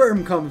actual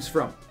sperm comes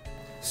from.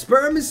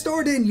 Sperm is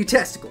stored in your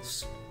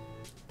testicles.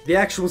 The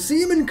actual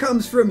semen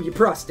comes from your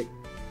prostate.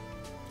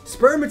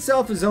 Sperm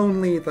itself is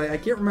only, like, I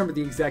can't remember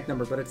the exact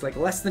number, but it's like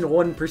less than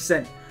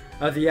 1%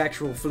 of the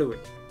actual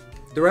fluid.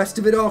 The rest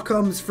of it all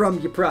comes from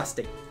your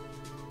prostate.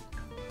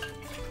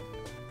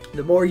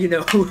 The more you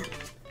know.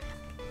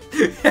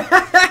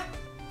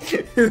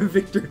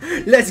 Victor,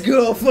 let's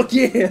go, fuck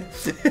yeah.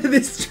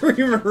 This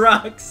stream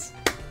rocks.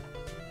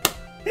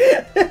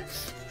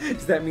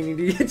 Does that mean you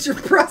need to get your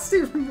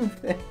prostate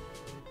removed then?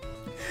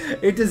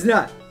 It does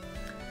not.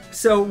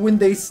 So when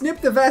they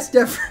snip the vas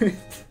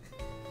deferens,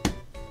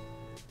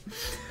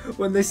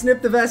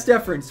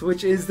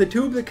 which is the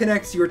tube that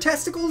connects your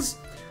testicles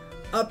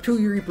up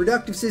to your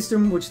reproductive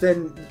system, which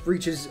then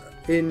reaches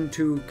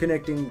into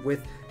connecting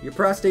with your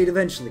prostate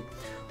eventually.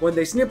 When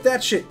they snip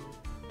that shit,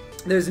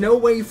 there's no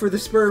way for the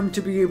sperm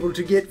to be able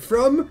to get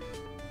from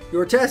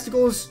your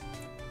testicles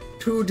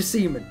to the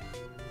semen.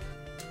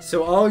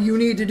 So all you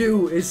need to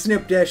do is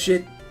snip that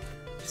shit,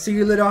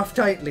 seal it off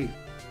tightly,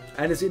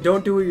 and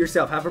don't do it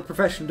yourself. Have a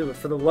professional do it,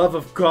 for the love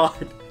of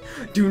God.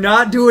 Do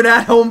not do an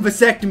at-home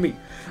vasectomy.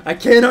 I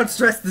cannot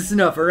stress this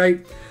enough,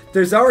 alright?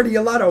 There's already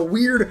a lot of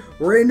weird,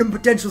 random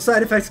potential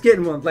side effects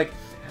getting one. Like,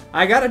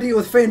 I gotta deal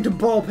with phantom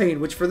ball pain,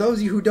 which for those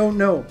of you who don't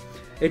know,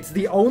 it's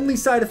the only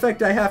side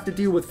effect I have to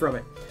deal with from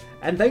it.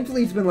 And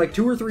thankfully it's been like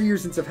 2 or 3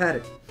 years since I've had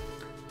it.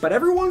 But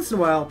every once in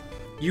a while,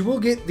 you will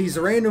get these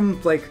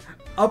random, like,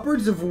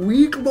 upwards of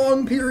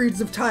week-long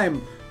periods of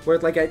time where,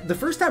 like, the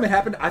first time it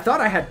happened, I thought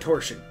I had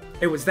torsion.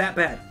 It was that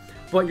bad.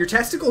 But your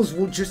testicles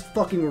will just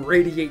fucking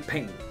radiate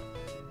pain.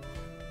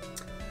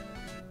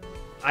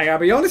 I gotta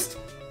be honest,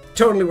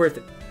 totally worth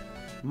it.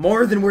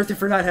 More than worth it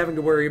for not having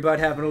to worry about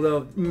having a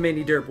little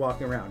mini derp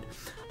walking around.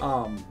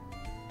 I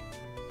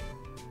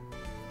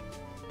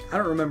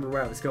don't remember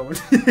where I was going.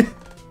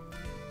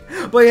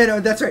 But yeah, no,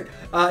 that's right.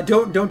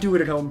 Don't do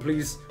it at home,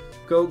 please.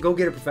 Go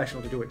get a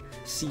professional to do it.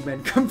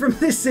 Semen come from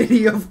the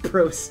city of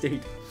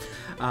prostate.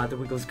 The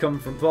wiggles come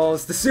from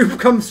balls. The soup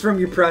comes from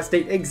your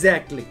prostate.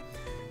 Exactly.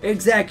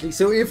 Exactly.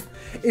 So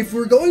if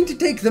we're going to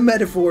take the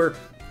metaphor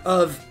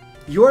of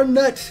your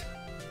nut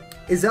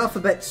is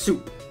alphabet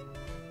soup,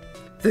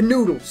 the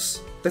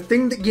noodles, the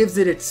thing that gives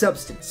it its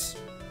substance,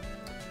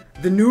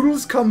 the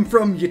noodles come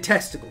from your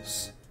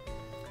testicles.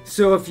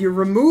 So if you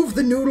remove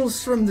the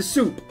noodles from the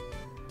soup,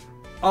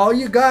 all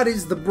you got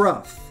is the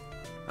broth.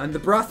 And the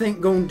broth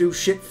ain't gonna do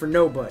shit for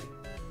nobody.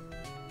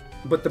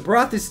 But the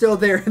broth is still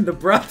there and the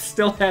broth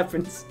still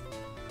happens.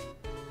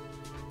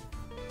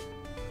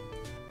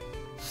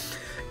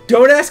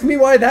 Don't ask me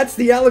why that's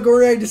the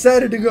allegory I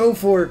decided to go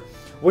for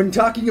when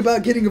talking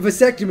about getting a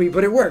vasectomy,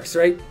 but it works,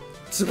 right?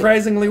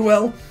 Surprisingly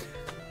well.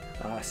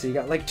 So you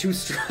got like 2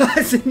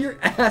 straws in your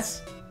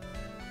ass.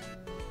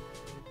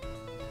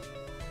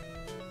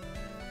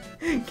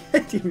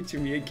 God damn it to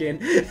me again.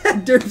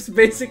 Derp's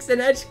Basics in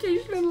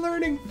Education and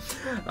Learning.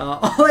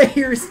 All I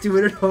hear is do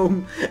it at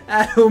home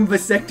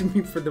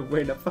vasectomy for the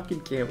win. I fucking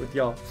can't with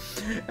y'all.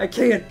 I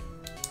can't.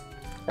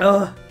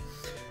 I'm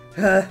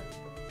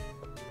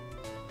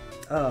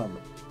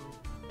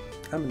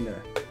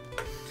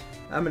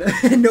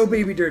gonna no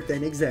baby dirt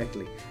then.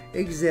 Exactly.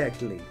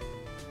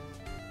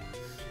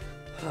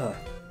 Huh.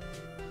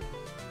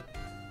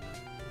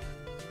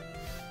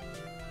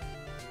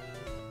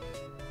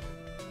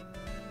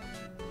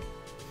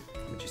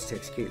 Let me just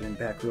text Caitlin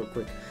back real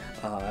quick.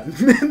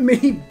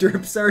 Many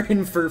derps are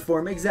in fur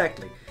form.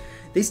 Exactly.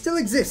 They still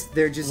exist.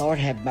 They're just Lord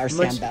have mercy,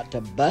 much- I'm about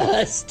to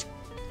bust.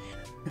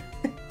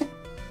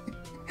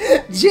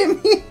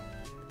 Jimmy.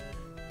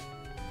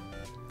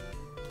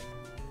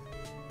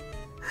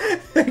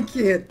 I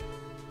can't.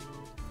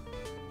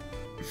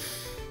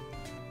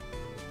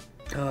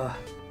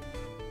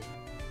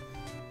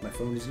 My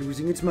phone is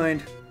losing its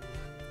mind.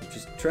 I'm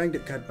just trying to.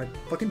 God, my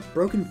fucking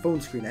broken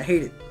phone screen. I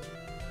hate it.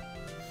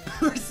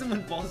 Or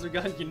someone balls are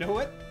gone. You know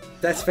what?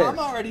 That's fair. I'm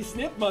already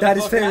snipped, motherfucker. That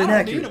is fair I and don't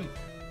accurate. need 'em.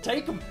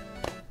 Take them.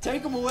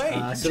 Take them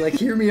away. So, like,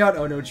 hear me out.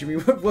 Oh no, Jimmy.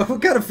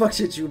 What kind of fuck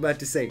shit you about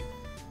to say?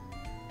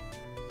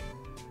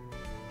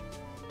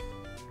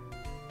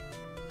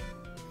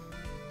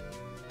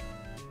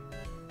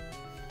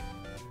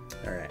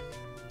 All right.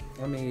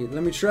 Let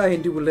me try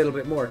and do a little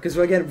bit more, because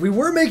again, we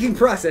were making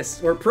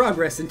progress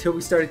until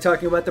we started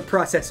talking about the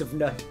process of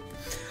nut.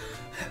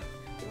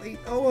 Wait,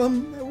 I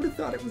would have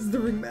thought it was the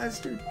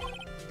ringmaster.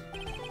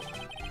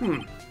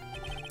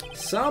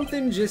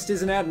 Something just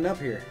isn't adding up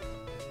here.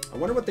 I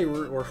wonder what they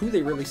were, or who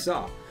they really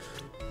saw.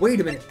 Wait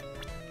a minute.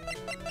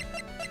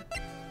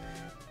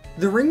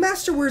 The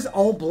ringmaster wears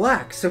all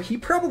black, so he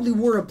probably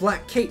wore a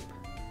black cape.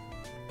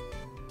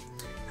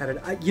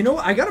 You know,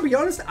 I gotta be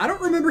honest, I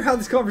don't remember how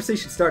this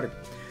conversation started.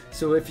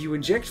 So if you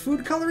inject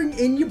food coloring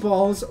in your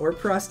balls or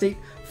prostate,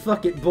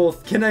 fuck it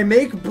both. Can I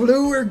make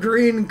blue or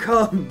green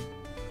cum?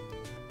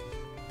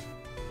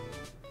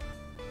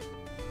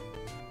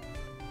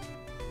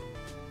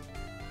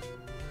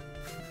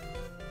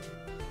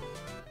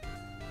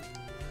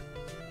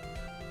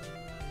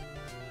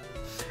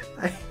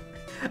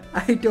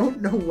 I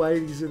don't know why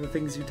these are the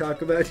things you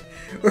talk about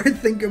or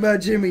think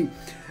about, Jimmy.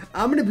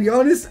 I'm gonna be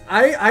honest,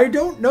 I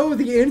don't know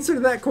the answer to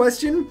that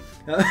question.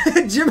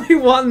 Jimmy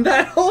won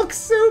that Hulk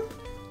soup.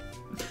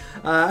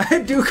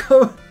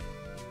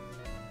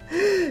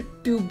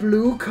 Do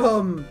blue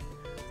come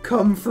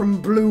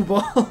from blue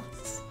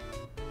balls?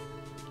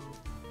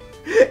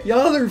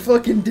 Y'all are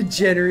fucking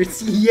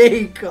degenerates.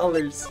 Yay,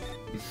 colors.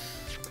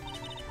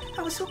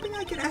 I was hoping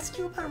I could ask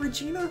you about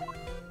Regina.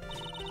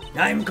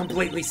 I'm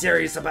completely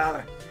serious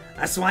about her.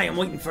 That's why I'm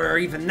waiting for her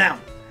even now.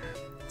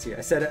 See, I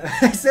said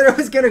I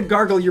was gonna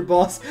gargle your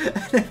balls, and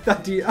I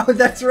thought, oh,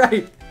 that's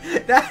right.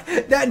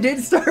 That did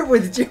start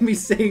with Jimmy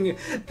saying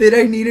that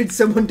I needed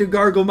someone to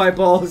gargle my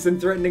balls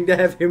and threatening to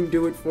have him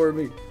do it for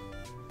me.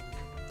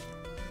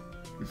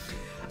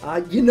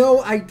 You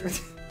know,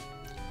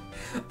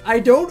 I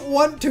don't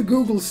want to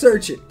Google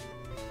search it,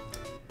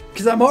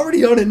 because I'm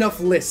already on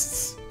enough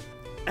lists.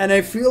 And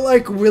I feel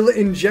like will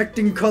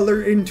injecting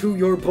color into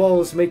your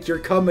balls make your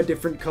cum a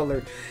different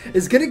color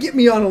is gonna get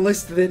me on a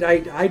list that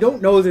I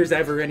don't know there's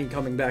ever any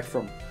coming back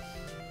from.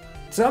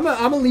 So I'm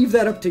gonna leave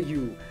that up to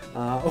you.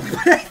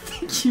 But I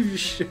think you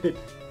should.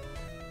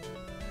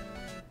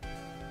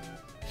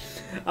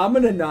 I'm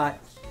gonna not.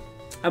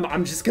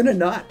 I'm just gonna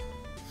not.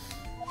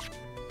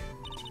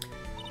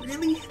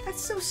 Really?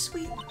 That's so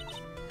sweet.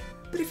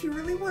 But if you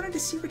really wanted to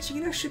see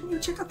Regina, shouldn't you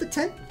check out the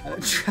tent?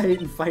 Try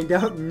it and find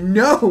out?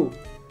 No!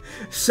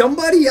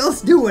 Somebody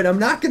else do it. I'm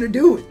not gonna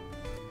do it.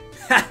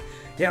 Ha!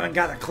 You haven't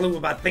got a clue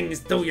about things,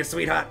 do you,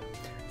 sweetheart?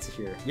 Let's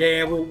see here.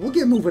 Yeah, we'll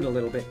get moving a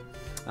little bit.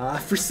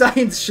 For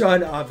science, Sean,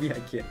 obvi, I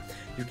can't.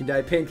 You can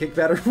dye pancake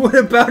batter. What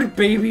about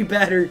baby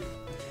batter?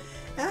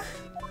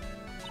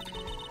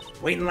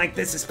 Waiting like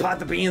this is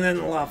part of being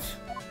in love.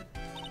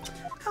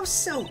 How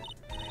so?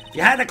 If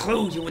you had a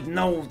clue, you would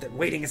know that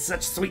waiting is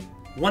such sweet,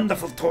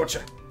 wonderful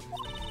torture.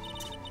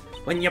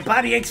 When your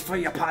body aches for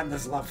your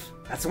partner's love,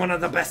 that's one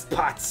of the best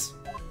parts.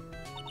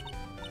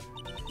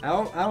 I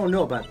don't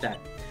know about that.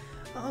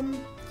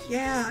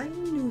 Yeah, I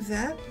knew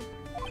that.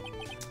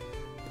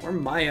 Poor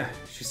Maya.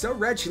 She's so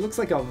red, she looks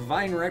like a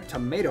vine-ripe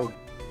tomato.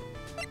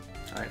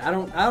 Alright, I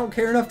don't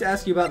care enough to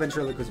ask you about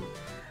ventriloquism.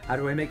 How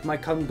do I make my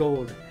cum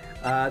gold?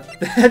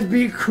 That'd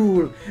be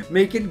cool.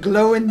 Make it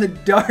glow in the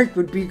dark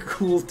would be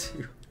cool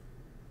too.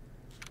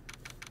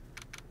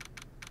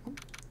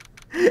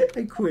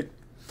 I quit.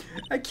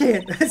 I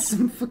can't. That's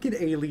some fucking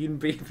alien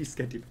baby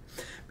schedule.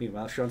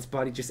 Meanwhile, Sean's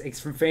body just aches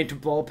from phantom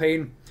ball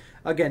pain.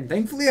 Again,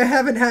 thankfully I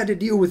haven't had to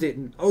deal with it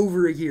in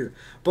over a year.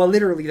 But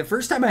literally, the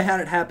first time I had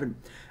it happen,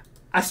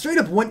 I straight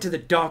up went to the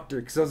doctor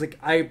because I was like,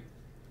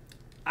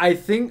 I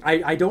think,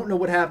 I don't know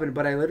what happened,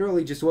 but I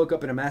literally just woke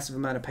up in a massive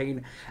amount of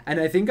pain, and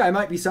I think I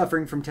might be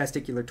suffering from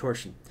testicular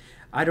torsion.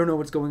 I don't know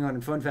what's going on,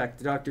 and fun fact,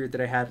 the doctor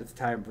that I had at the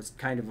time was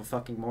kind of a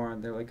fucking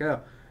moron. They're like,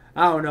 oh,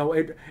 I don't know,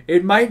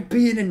 it might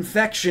be an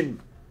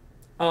infection.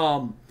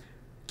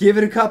 Give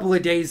it a couple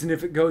of days, and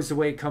if it goes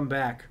away, come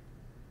back.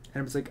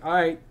 And I was like,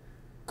 alright,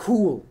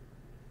 cool.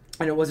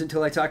 And it wasn't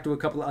until I talked to a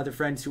couple of other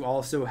friends who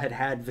also had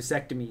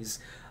vasectomies,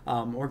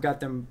 or got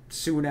them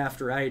soon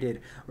after I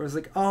did, where I was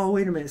like, oh,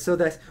 wait a minute, so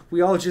that's,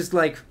 we all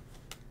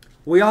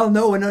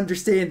know and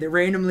understand that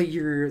randomly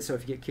so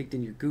if you get kicked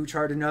in your gooch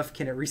hard enough,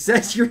 can it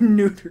reset your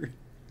neuter?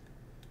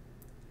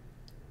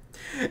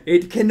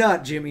 It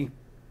cannot, Jimmy.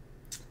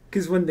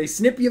 Because when they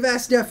snip your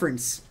vas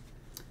deferens,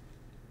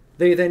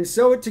 they then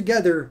sew it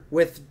together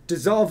with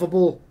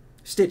dissolvable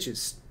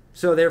stitches.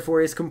 So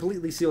therefore it's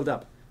completely sealed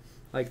up.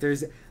 Like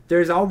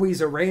there's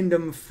always a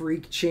random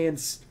freak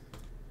chance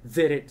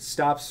that it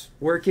stops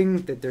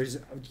working, that there's,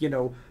 you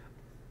know,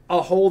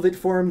 a hole that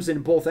forms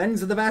in both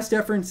ends of the vas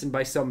deferens, and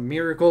by some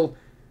miracle,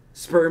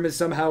 sperm is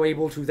somehow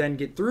able to then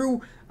get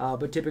through,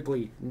 but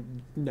typically,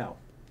 no.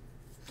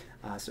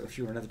 So if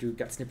you or another dude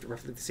got snipped at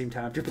roughly at the same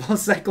time, do your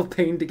balls cycle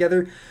pain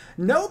together?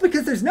 No,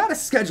 because there's not a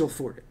schedule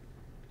for it.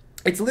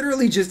 It's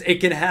literally just,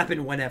 it can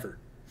happen whenever.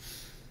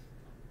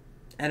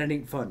 And it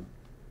ain't fun.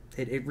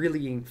 It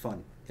really ain't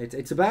fun.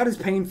 It's about as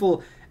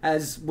painful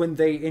as when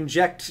they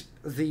inject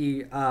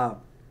the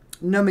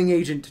numbing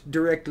agent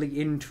directly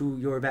into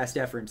your vas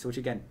deferens, which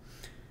again,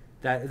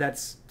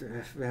 that's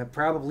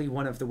probably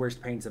one of the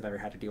worst pains I've ever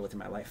had to deal with in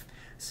my life.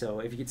 So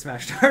if you get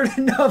smashed hard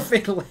enough,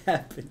 it'll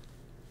happen.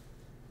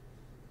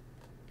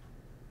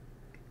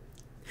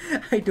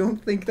 I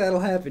don't think that'll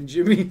happen,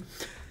 Jimmy.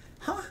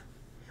 Huh?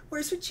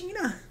 Where's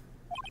Regina?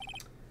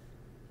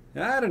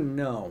 I don't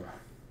know.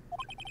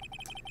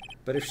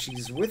 But if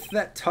she's with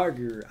that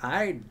Tiger,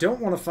 I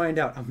don't want to find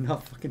out. I'm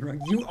not fucking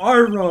wrong. You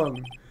are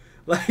wrong.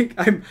 Like,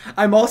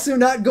 I'm also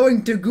not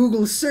going to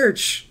Google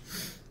search.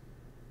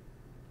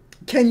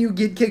 Can you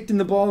get kicked in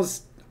the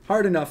balls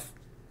hard enough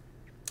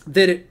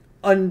that it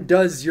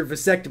undoes your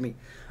vasectomy?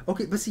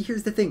 Okay, but see,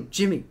 here's the thing,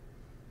 Jimmy.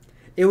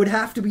 It would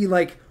have to be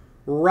like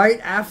right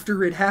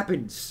after it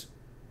happens,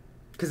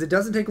 because it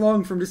doesn't take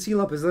long for them to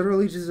seal up. It's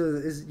literally just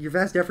your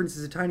vas deferens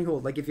is a tiny hole.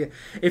 Like if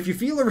you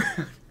feel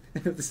around, I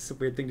know this is a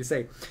weird thing to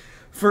say,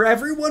 for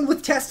everyone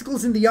with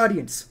testicles in the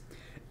audience,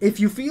 if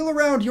you feel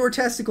around your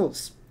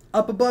testicles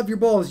up above your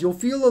balls, you'll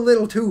feel a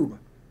little tube.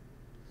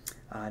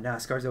 Nah,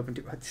 scar's open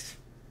too. I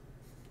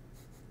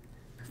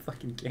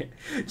fucking can't.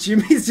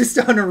 Jimmy's just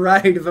on a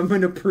ride if I'm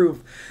gonna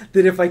prove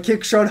that if I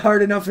kick Sean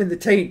hard enough in the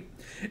taint,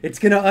 it's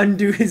gonna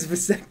undo his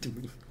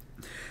vasectomy.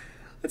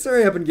 Let's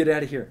hurry up and get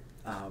out of here.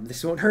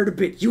 This won't hurt a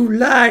bit. You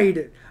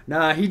lied!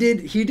 Nah, he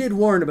did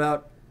warn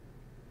about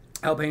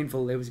how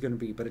painful it was going to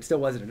be, but it still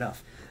wasn't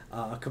enough.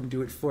 Come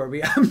do it for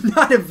me. I'm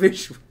not a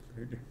visual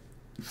learner.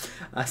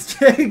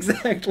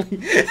 Exactly.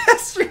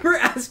 We were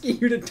asking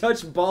you to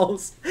touch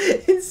balls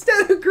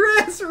instead of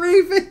grass,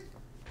 Raven.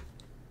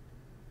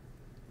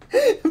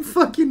 I'm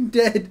fucking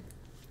dead.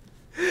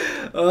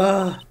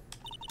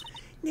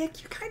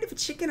 Nick, you're kind of a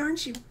chicken,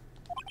 aren't you?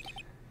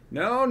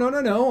 No.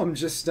 I'm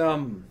just,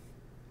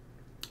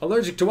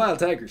 allergic to wild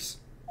tigers.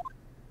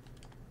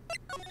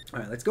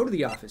 Alright, let's go to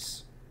the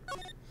office.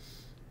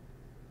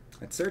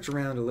 Let's search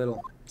around a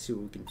little, see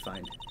what we can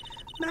find.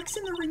 Max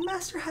and the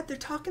Ringmaster had their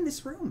talk in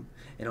this room.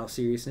 In all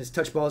seriousness,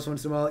 touch balls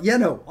once in a while. Yeah,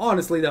 no,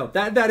 honestly though,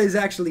 that is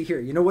actually here.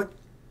 You know what?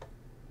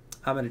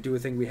 I'm gonna do a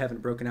thing we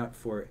haven't broken out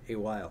for a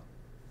while.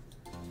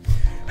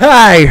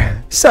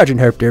 Hi! Sergeant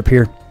Herpderp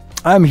here.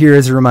 I'm here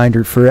as a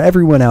reminder for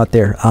everyone out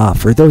there,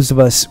 for those of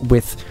us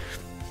with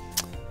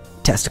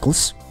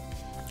testicles,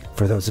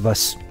 for those of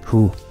us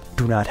who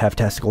do not have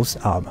testicles,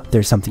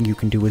 there's something you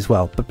can do as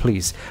well. But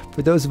please,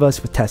 for those of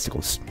us with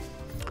testicles,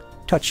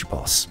 touch your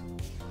balls.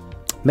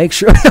 Make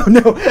sure... Oh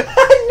no!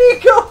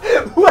 Nico!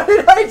 What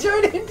did I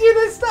turn into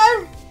this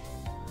time?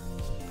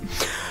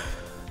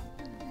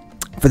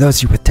 For those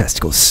of you with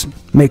testicles,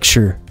 make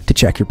sure to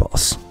check your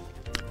balls.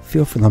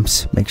 Feel for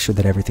lumps, make sure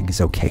that everything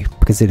is okay,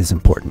 because it is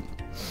important.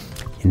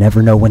 You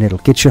never know when it'll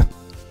get you.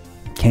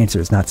 Cancer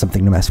is not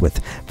something to mess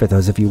with. For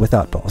those of you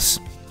without balls,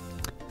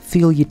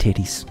 feel your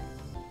titties.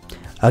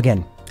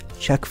 Again,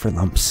 check for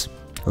lumps.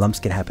 Lumps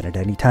can happen at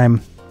any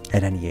time,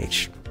 at any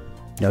age.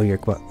 Know your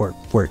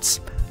words.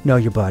 Know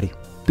your body.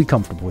 Be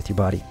comfortable with your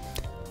body.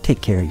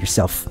 Take care of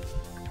yourself.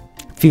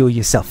 Feel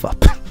yourself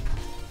up.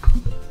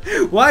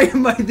 Why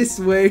am I this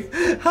way?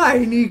 Hi,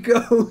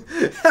 Nico.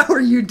 How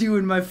are you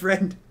doing, my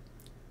friend?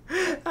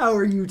 How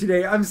are you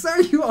today? I'm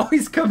sorry you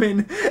always come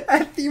in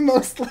at the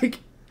most,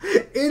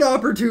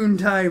 inopportune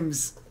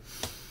times.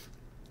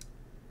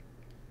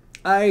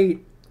 I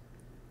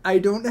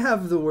don't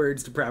have the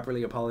words to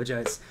properly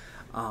apologize.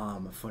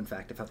 Fun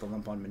fact, I felt the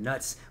lump on my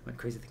nuts. Went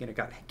crazy thinking I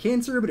got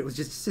cancer, but it was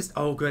just a cyst.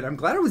 Oh, good. I'm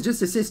glad it was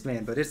just a cyst,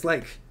 man. But it's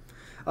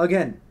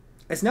again,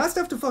 it's not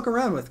stuff to fuck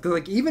around with.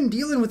 Cause even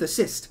dealing with a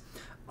cyst,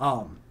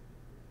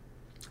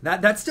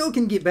 that still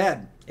can get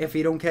bad if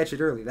you don't catch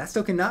it early. That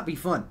still cannot be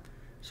fun.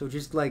 So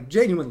just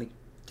genuinely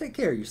take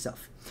care of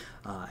yourself.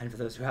 And for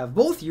those who have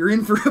both, you're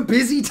in for a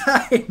busy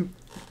time.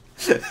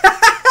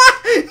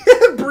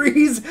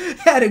 Breeze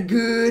had a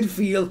good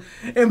feel.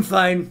 I'm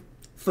fine.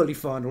 Fully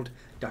fondled.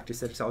 Doctor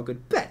said it's all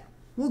good. Bet.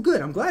 Well,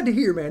 good. I'm glad to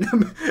hear, man.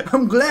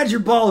 I'm glad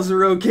your balls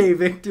are okay,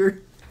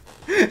 Victor.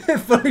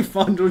 Fully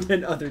fondled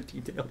and other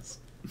details.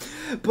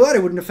 But I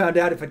wouldn't have found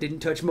out if I didn't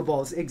touch my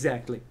balls.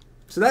 Exactly.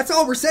 So that's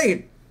all we're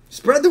saying.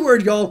 Spread the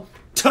word, y'all.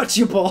 Touch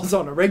your balls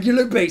on a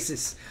regular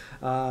basis.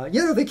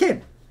 They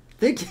can.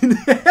 They can.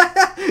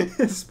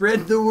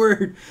 Spread the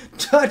word.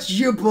 Touch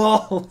your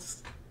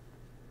balls.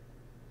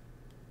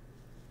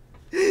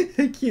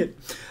 I can't.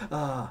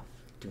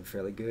 Doing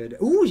fairly good.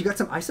 Ooh, you got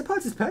some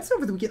isopods as pets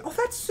over the weekend. Oh,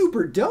 that's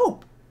super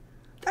dope.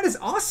 That is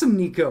awesome,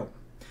 Nico.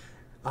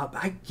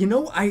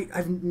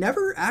 I've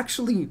never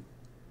actually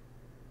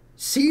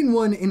seen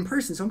one in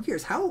person, so I'm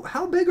curious.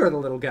 How big are the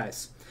little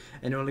guys?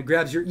 And it only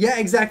grabs your... Yeah,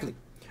 exactly.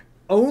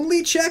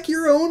 only check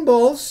your own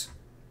balls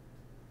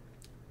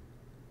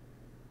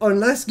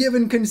unless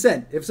given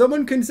consent. If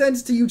someone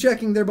consents to you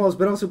checking their balls,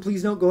 but also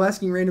please don't go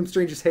asking random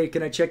strangers, hey,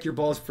 can I check your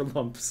balls for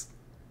lumps?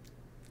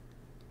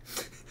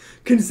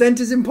 Consent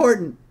is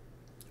important.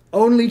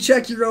 Only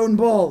check your own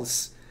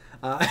balls.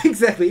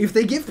 Exactly. If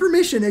they give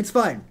permission, it's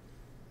fine.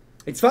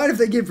 It's fine if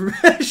they give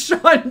permission.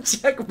 Sean,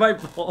 check my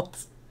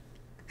balls.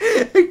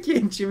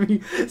 Again,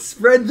 Jimmy,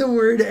 spread the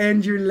word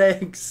and your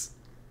legs.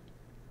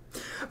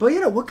 But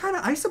what kind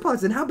of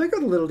isopods and how big are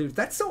the little dudes?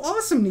 That's so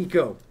awesome,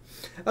 Nico.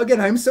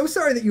 Again, I'm so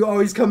sorry that you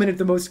always come in at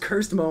the most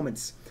cursed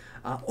moments.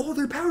 Oh,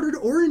 they're powdered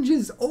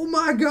oranges. Oh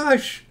my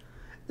gosh.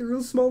 They're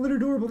real small and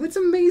adorable. That's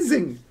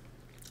amazing.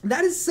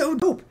 That is so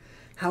dope.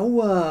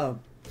 How'd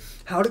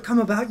it come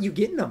about you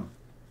getting them?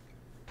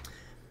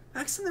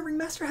 Max and the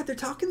Ringmaster had their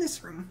talk in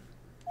this room.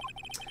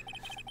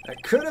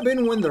 That could have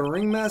been when the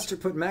Ringmaster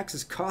put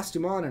Max's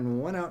costume on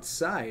and went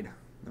outside.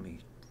 Let me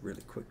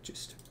really quick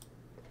just...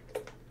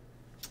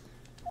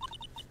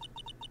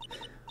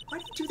 Why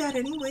did you do that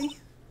anyway?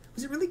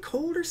 Was it really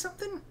cold or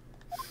something?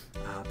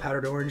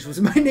 Powdered orange was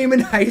my name in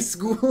high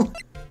school.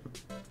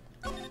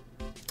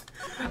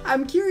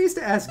 I'm curious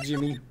to ask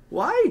Jimmy,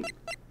 why?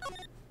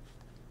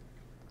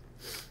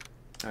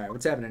 Alright,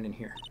 what's happening in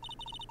here?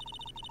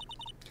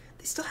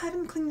 They still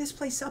haven't cleaned this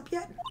place up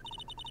yet?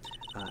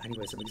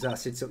 Anyways, I'm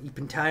exhausted, so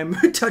Eepin time.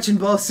 Touching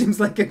balls seems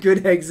like a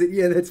good exit.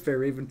 Yeah, that's fair,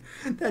 Raven.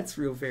 That's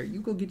real fair. You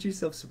go get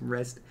yourself some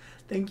rest.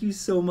 Thank you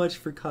so much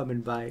for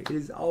coming by. It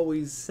is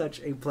always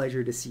such a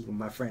pleasure to see you,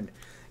 my friend.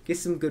 Get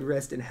some good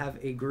rest and have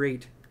a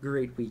great,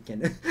 great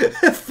weekend.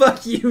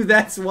 Fuck you,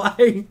 that's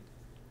why.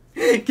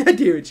 God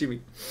damn it,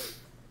 Jimmy.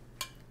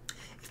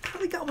 You've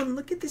probably got one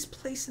look at this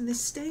place in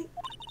this state.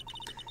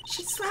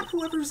 She'd slap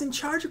whoever's in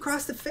charge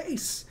across the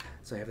face.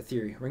 So I have a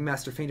theory.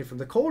 Ringmaster fainted from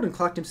the cold and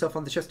clocked himself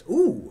on the chest.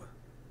 Ooh.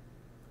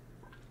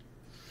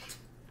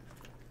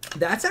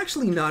 That's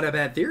actually not a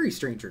bad theory,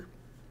 stranger.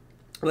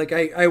 Like,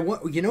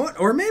 you know what?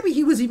 Or maybe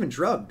he was even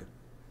drugged.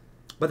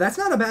 But that's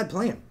not a bad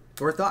plan.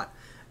 Or thought.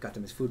 Got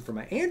them as food for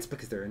my aunts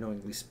because they're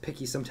annoyingly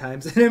picky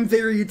sometimes. And I'm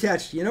very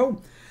attached,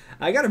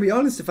 I gotta be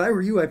honest, if I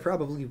were you, I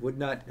probably would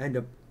not end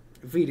up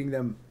feeding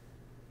them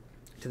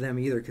to them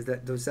either. Because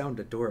those sound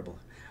adorable.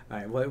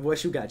 Alright,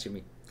 what you got,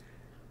 Jimmy?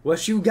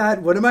 What you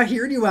got? What am I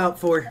hearing you out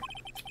for?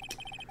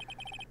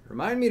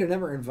 Remind me to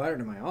never invite her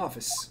to my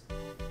office.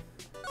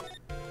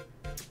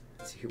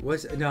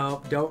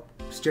 No, don't,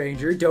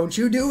 stranger, don't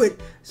you do it.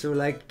 So,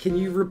 like, can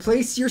you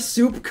replace your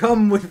soup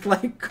come with,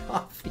 like,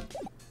 coffee?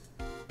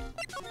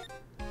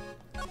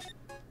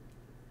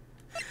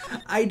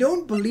 I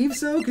don't believe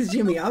so, because,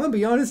 Jimmy, I'm gonna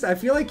be honest, I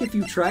feel like if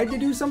you tried to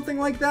do something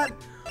like that,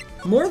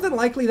 more than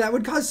likely that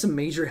would cause some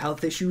major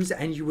health issues,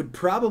 and you would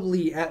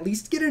probably at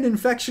least get an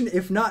infection,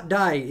 if not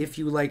die, if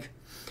you, like,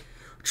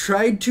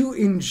 tried to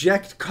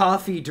inject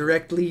coffee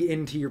directly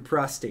into your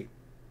prostate.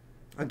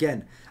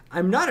 Again,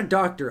 I'm not a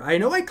doctor. I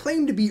know I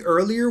claimed to be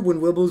earlier when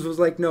Wibbles was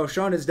like, no,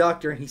 Sean is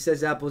doctor, and he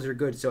says apples are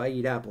good, so I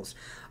eat apples.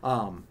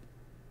 But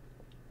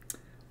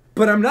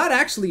I'm not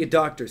actually a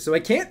doctor, so I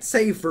can't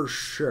say for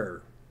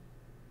sure.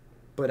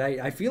 But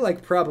I feel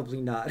like probably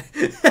not.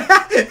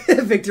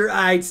 Victor,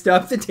 I'd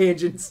stop the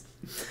tangents.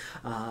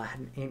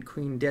 An ant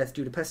queen death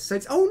due to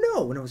pesticides. Oh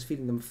no! When I was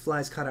feeding them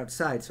flies caught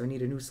outside, so I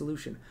need a new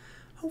solution.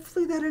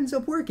 Hopefully that ends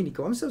up working,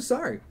 Nico. I'm so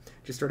sorry.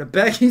 Just sort of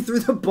begging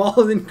through the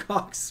ball and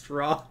cock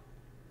straw.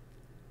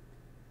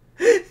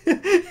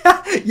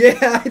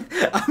 Yeah,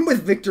 I'm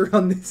with Victor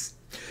on this.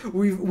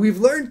 We've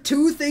learned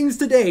two things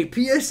today.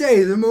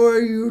 PSA, the more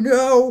you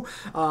know.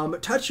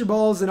 Touch your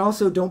balls and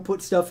also don't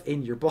put stuff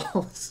in your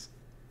balls.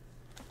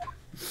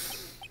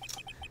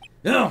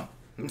 No,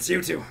 it's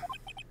you two.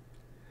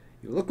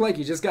 You look like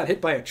you just got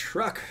hit by a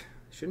truck.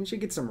 Shouldn't you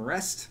get some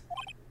rest?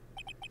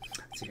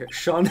 Let's see here.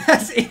 Sean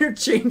has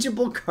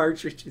interchangeable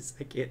cartridges.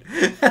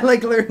 I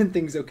like learning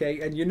things,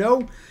 okay? And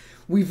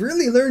we've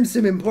really learned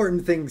some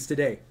important things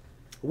today.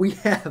 We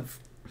have.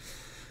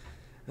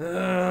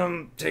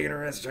 I'm taking a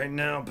rest right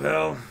now,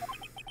 pal.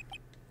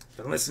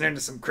 Been listening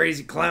to some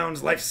crazy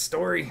clown's life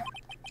story.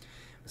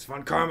 Miss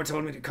Von Karma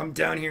told me to come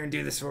down here and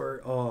do this for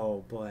her.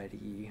 Oh,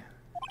 buddy.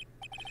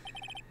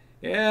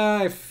 Yeah,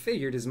 I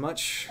figured as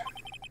much.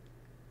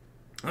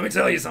 Let me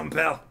tell you something,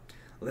 pal.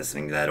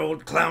 Listening to that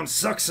old clown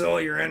sucks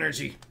all your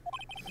energy.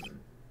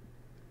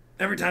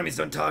 Every time he's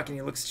done talking,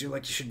 he looks at you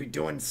like you should be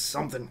doing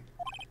something.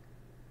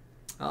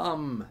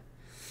 I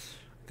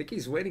think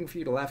he's waiting for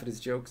you to laugh at his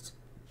jokes.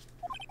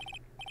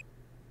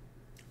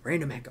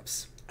 Random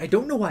hiccups. I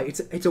don't know why.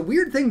 It's a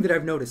weird thing that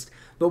I've noticed.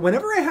 But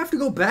whenever I have to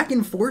go back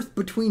and forth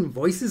between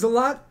voices a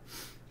lot,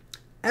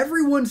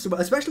 every once in a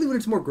while, especially when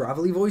it's more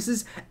grovelly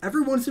voices,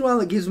 every once in a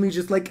while it gives me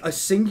just like a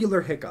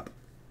singular hiccup.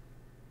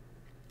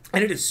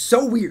 And it is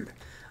so weird.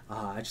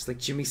 Just like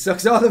Jimmy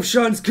sucks all of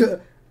Sean's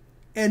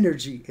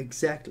energy.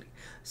 Exactly.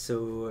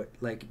 So,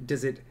 like,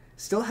 does it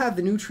still have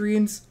the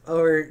nutrients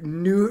or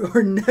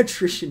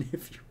nutrition,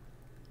 if you...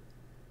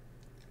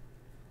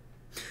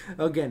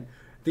 Again,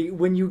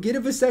 when you get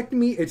a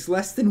vasectomy, it's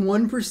less than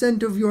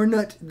 1% of your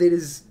nut that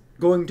is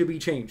going to be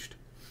changed.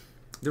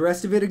 The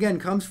rest of it, again,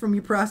 comes from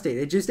your prostate.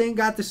 It just ain't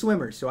got the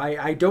swimmer. So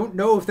I don't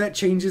know if that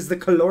changes the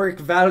caloric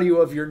value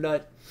of your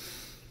nut.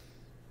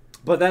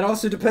 But that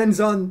also depends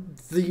on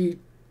the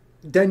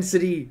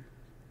density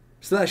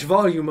 /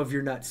 volume of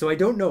your nut. So I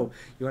don't know.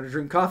 You want to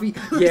drink coffee?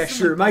 Yeah,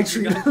 sure. My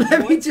treat.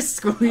 Let me just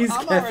squeeze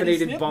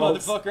caffeinated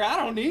balls. Motherfucker, I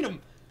don't need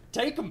them.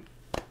 Take them.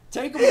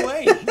 Take them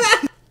away.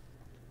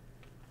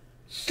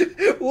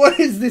 What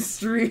is this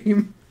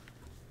stream?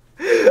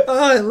 Oh,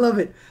 I love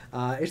it.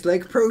 It's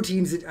like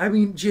proteins. I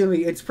mean, Jimmy,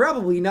 it's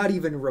probably not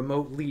even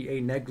remotely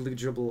a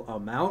negligible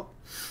amount.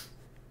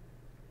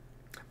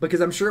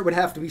 Because I'm sure it would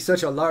have to be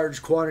such a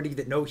large quantity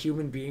that no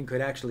human being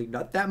could actually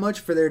nut that much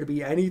for there to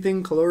be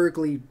anything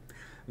calorically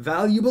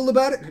valuable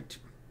about it.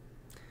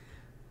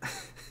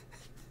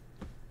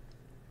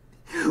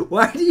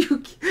 Why do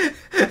you...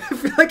 I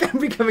feel like I'm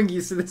becoming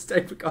used to this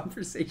type of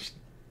conversation.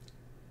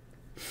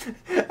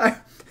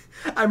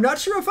 I'm not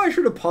sure if I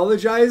should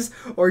apologize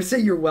or say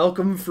you're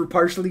welcome for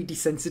partially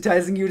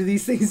desensitizing you to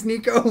these things,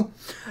 Nico.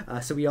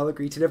 So we all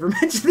agree to never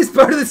mention this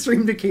part of the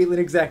stream to Caitlin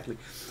exactly.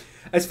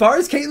 As far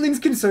as Caitlin's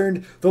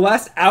concerned, the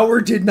last hour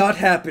did not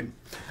happen.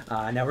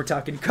 Now we're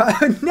talking.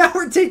 Now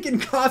we're taking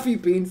coffee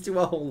beans to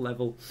a whole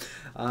level.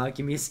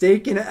 Give me a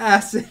steak and an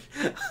acid.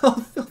 I'll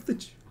fill the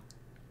jar.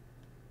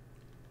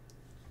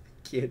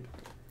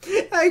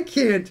 I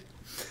can't.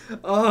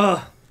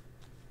 I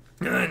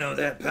know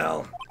that,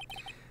 pal.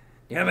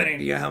 You have any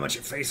idea how much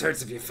your face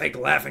hurts if you fake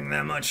laughing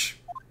that much?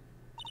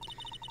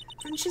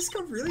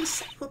 Francesca really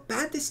said what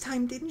bad this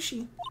time, didn't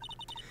she?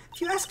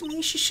 If you ask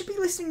me, she should be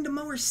listening to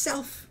Mo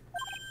herself.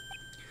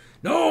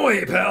 No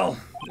way, pal.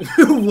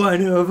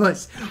 One of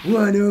us.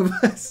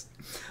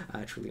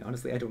 Truly,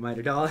 honestly, I don't mind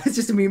at all. It's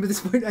just a meme at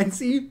this point. And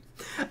see,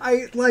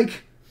 I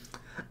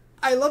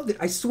loved it.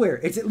 I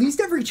swear, it's at least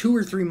every 2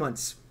 or 3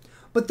 months.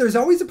 But there's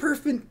always a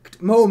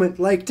perfect moment,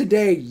 like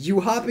today, you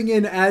hopping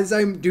in as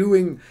I'm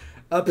doing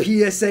a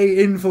PSA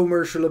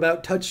infomercial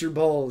about touch your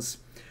balls.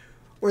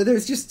 Or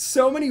there's just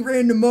so many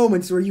random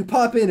moments where you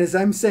pop in as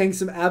I'm saying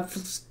some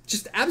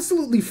just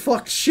absolutely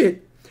fucked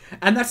shit.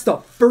 And that's the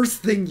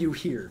first thing you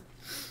hear.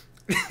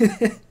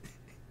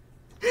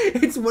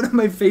 It's one of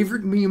my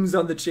favorite memes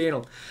on the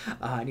channel.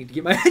 I need to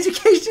get my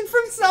education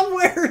from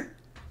somewhere.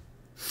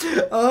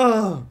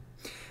 Oh.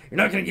 You're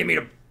not gonna get me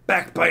to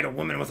backbite a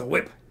woman with a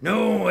whip.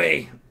 No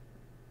way.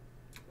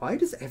 Why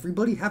does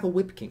everybody have a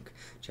whip kink?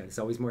 Chat is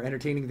always more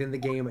entertaining than the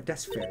game.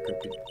 That's fair,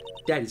 Cryptid.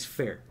 That is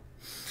fair.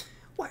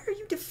 Why are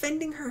you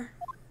defending her?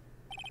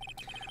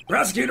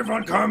 Prosecutor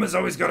Von Karma's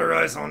always got her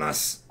eyes on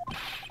us.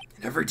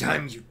 And every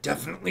time you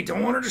definitely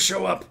don't want her to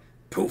show up,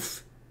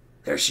 poof,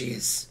 there she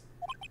is.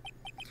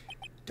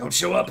 Don't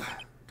show up.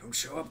 Don't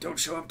show up, don't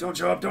show up, don't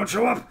show up, don't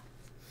show up.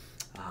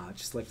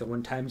 Just like the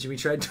one time Jimmy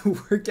tried to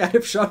work out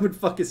if Sean would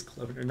fuck his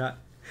clone or not.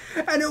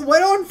 And it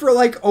went on for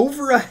like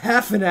over a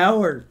half an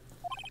hour.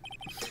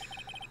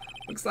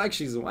 Looks like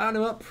she's wound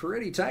him up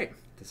pretty tight.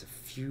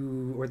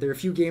 There are a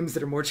few games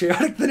that are more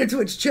chaotic than a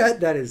Twitch chat.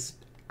 That is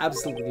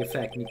absolutely a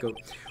fact, Nico.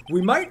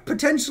 We might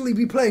potentially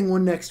be playing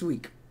one next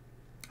week.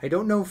 I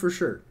don't know for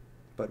sure,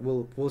 but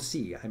we'll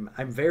see.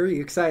 I'm very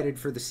excited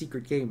for the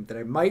secret game that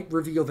I might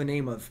reveal the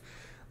name of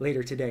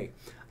later today.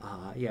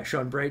 Yeah,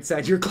 Sean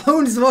Brightside, your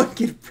clones won't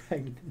get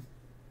pregnant.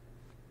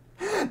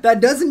 That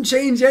doesn't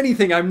change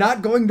anything. I'm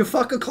not going to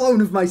fuck a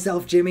clone of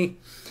myself, Jimmy.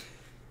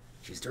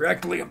 She's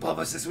directly above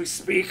us as we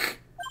speak.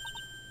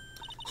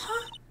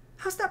 Huh?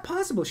 How's that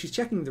possible? She's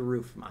checking the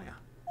roof, Maya.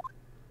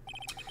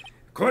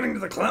 According to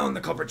the clown,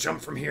 the culprit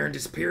jumped from here and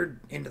disappeared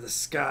into the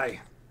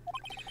sky.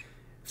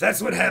 If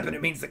that's what happened,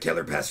 it means the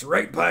killer passed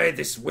right by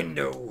this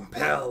window,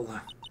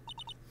 pal.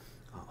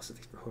 Oh, so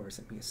these horror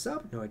sent me a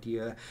sub. No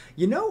idea.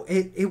 You know,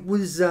 it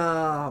was,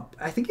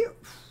 I think it...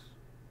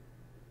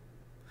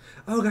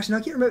 Oh gosh, now I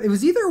can't remember. It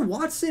was either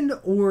Watson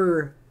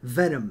or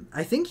Venom.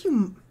 I think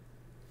you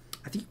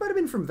might have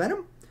been from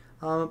Venom.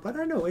 But I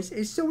don't know.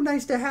 It's so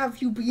nice to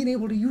have you being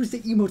able to use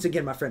the emotes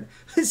again, my friend.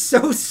 It's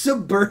so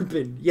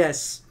suburban.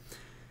 Yes.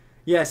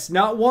 Yes,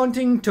 not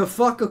wanting to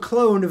fuck a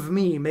clone of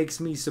me makes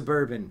me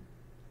suburban.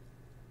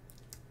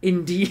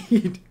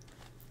 Indeed.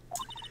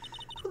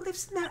 Who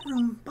lives in that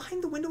room?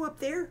 Behind the window up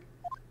there?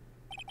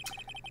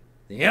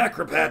 The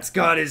acrobat's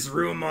got his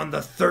room on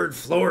the 3rd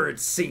floor, it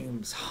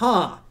seems.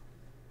 Huh.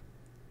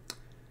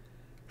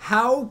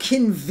 How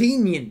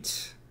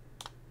convenient.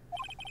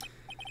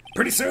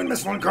 Pretty soon,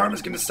 Miss Von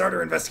Karma's gonna start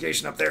her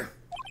investigation up there.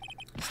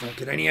 Let's not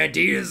get any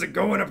ideas of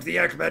going up to the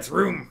acrobat's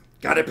room.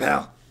 Got it,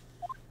 pal?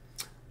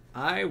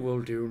 I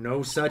will do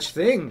no such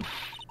thing.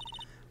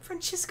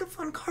 Francesca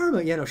Von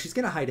Karma. Yeah, no, she's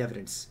gonna hide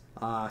evidence.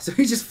 So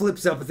he just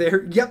flips up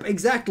there. Yep,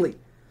 exactly.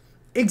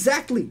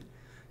 Exactly.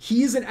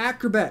 He is an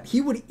acrobat.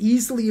 He would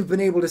easily have been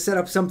able to set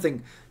up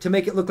something to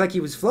make it look like he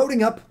was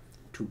floating up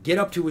to get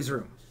up to his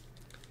room.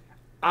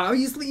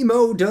 Obviously,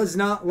 Mo does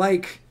not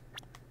like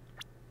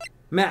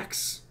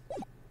Max.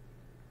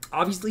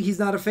 Obviously, he's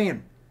not a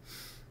fan.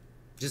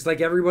 Just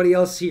like everybody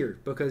else here,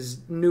 because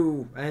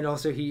new, and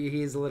also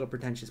he is a little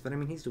pretentious, but I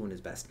mean, he's doing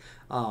his best.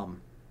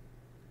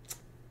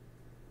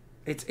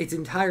 It's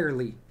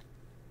entirely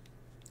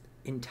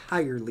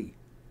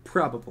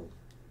probable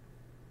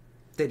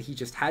that he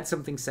just had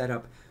something set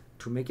up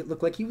to make it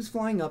look like he was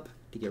flying up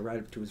to get right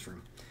up to his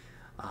room.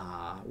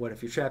 What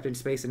if you're trapped in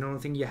space and the only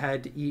thing you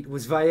had to eat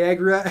was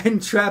Viagra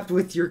and trapped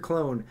with your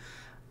clone?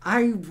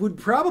 I would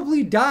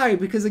probably die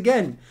because,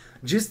 again,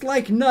 just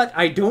like Nut,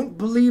 I don't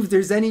believe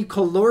there's any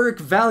caloric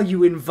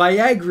value in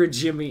Viagra,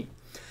 Jimmy.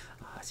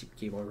 Secret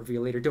cable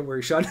reveal later. Don't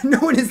worry, Sean. No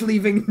one is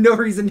leaving. No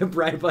reason to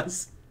bribe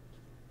us.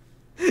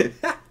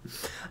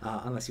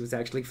 Unless he was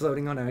actually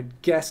floating on a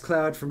gas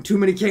cloud from too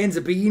many cans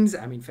of beans.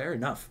 I mean, fair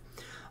enough.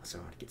 Also,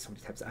 I want to get so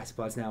many types of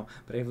isopods now,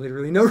 but I have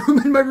literally no room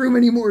in my room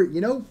anymore,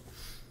 you know?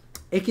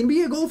 It can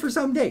be a goal for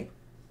someday.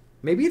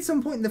 Maybe at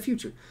some point in the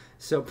future.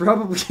 So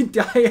probably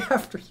die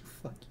after you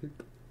fuck your...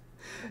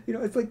 You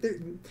know, it's like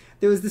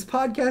there was this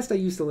podcast I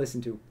used to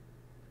listen to.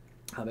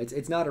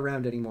 It's not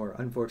around anymore,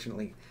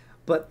 unfortunately.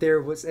 But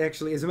there was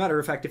actually, as a matter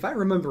of fact, if I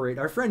remember it,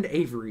 our friend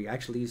Avery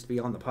actually used to be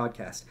on the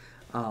podcast.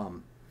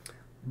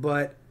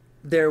 But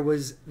there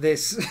was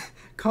this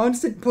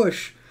constant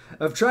push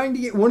of trying to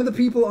get one of the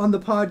people on the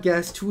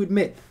podcast to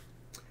admit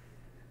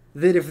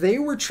that if they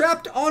were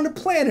trapped on a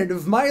planet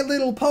of My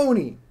Little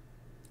Pony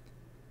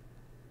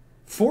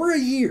for a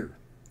year,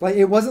 like,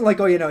 it wasn't like,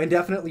 oh, you know,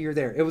 indefinitely you're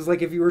there. It was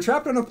like if you were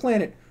trapped on a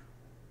planet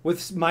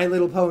with My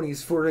Little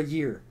Ponies for a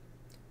year,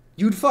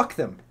 you'd fuck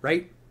them,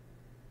 right?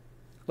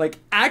 Like,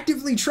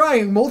 actively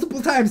trying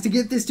multiple times to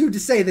get this dude to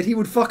say that he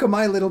would fuck a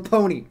My Little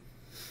Pony.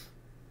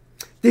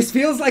 This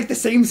feels like the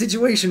same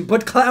situation,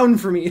 but clown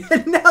for me.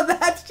 And now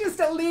that's just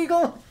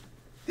illegal.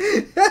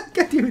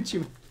 God damn it,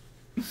 Jimmy.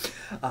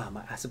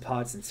 My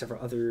isopods and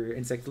several other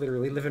insects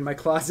literally live in my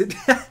closet.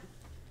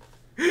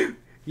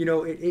 You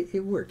know,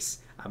 it works.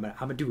 I'm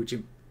gonna do it,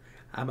 Jim.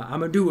 I'm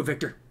gonna do it,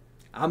 Victor.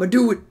 I'm gonna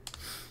do it.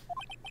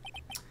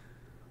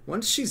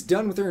 Once she's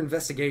done with her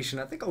investigation,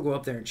 I think I'll go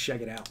up there and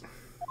check it out.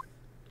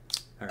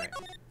 Alright.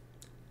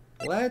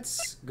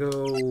 Let's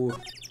go...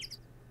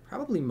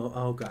 Probably Mo...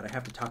 Oh, God, I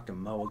have to talk to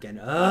Mo again.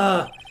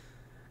 Mo...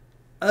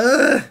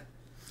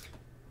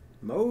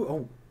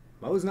 Oh,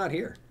 Mo's not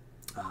here.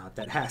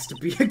 That has to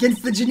be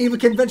against the Geneva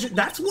Convention.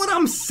 That's what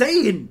I'm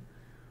saying!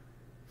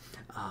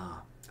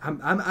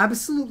 I'm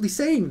absolutely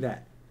saying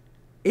that.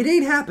 It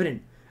ain't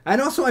happening.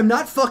 And also, I'm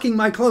not fucking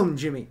my clone,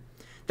 Jimmy.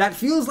 That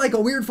feels like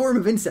a weird form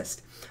of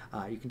incest.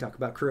 You can talk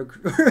about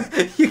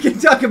you can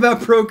talk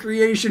about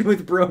procreation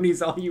with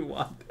bronies all you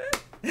want.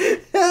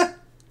 If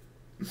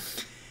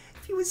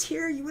he was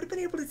here, you would have been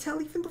able to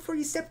tell even before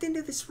you stepped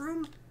into this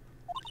room.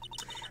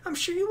 I'm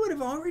sure you would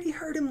have already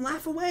heard him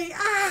laugh away.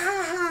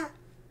 Ah!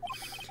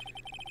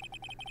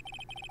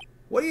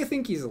 What do you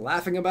think he's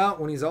laughing about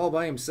when he's all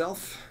by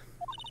himself?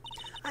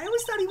 I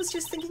always thought he was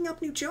just thinking up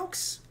new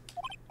jokes.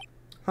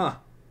 Huh.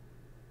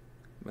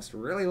 Must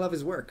really love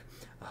his work.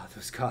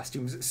 Those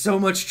costumes, so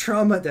much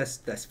trauma. That's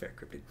fair,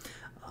 Cryptid.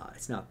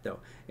 It's not, though.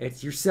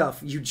 It's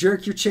yourself. You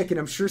jerk your chicken,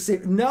 I'm sure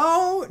say...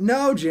 No,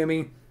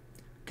 Jimmy.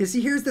 Because,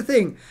 see, here's the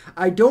thing.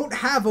 I don't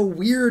have a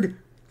weird,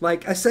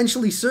 like,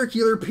 essentially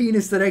circular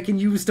penis that I can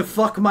use to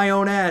fuck my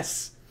own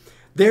ass.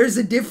 There's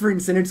a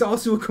difference, and it's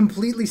also a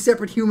completely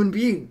separate human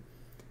being.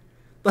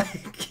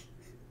 Like...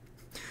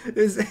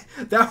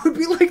 that would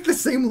be like the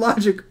same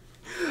logic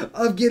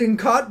of getting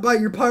caught by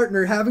your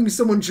partner, having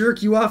someone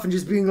jerk you off, and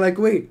just being like,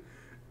 wait...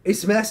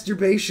 It's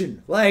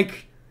masturbation.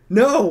 Like,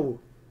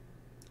 no.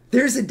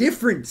 There's a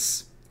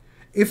difference.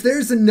 If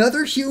there's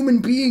another human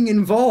being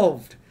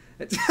involved...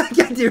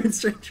 God damn it,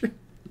 stranger.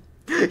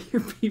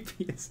 Your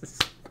pee-pee is...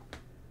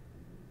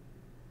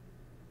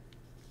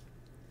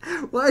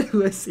 Why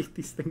do I say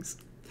these things?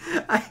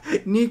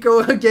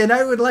 Nico, again,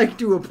 I would like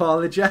to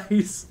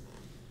apologize.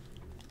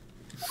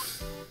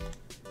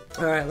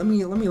 Alright, let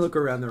me look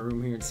around the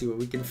room here and see what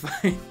we can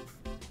find.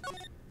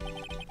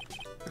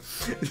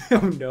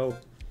 Oh, no.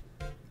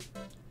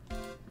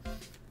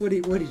 What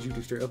did you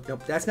do, sir? Oh,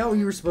 nope, that's not what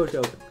you were supposed to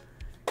open.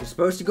 You're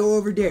supposed to go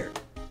over there.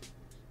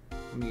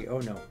 Oh,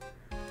 no.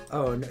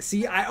 Oh, no.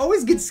 See, I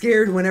always get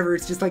scared whenever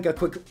it's just like a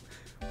quick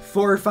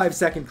 4 or 5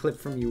 second clip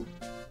from you.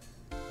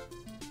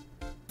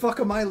 Fuck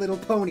a My Little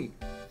Pony.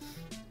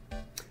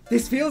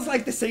 This feels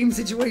like the same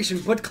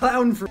situation, but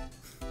clown for...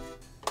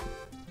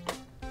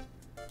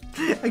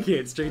 I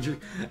can't, stranger.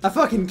 I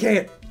fucking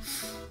can't.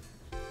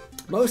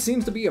 Mo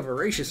seems to be a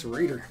voracious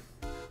reader.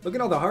 Look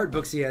at all the hard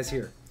books he has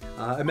here.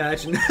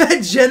 Imagine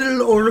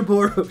Genital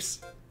Ouroboros.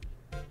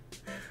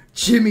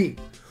 Jimmy,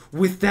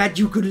 with that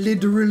you could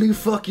literally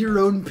fuck your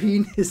own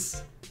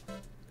penis.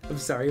 I'm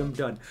sorry, I'm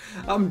done.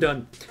 I'm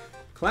done.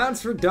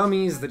 Clowns for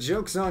dummies, the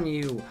joke's on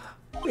you.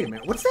 Wait a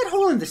minute, what's that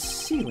hole in the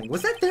ceiling?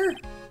 Was that there?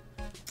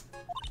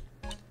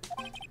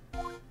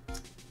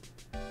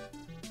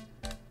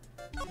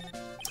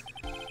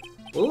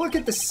 Well, look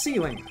at the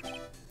ceiling.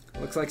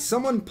 Looks like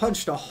someone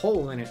punched a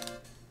hole in it.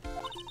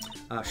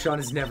 Sean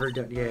has never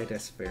done... Yeah,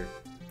 that's fair.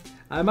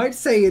 I might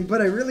say it,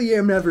 but I really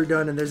am never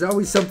done, and there's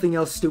always something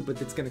else stupid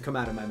that's gonna come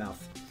out of my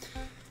mouth.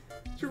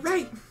 You're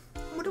right.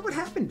 I wonder what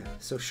happened.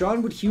 So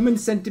Sean would human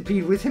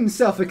centipede with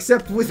himself,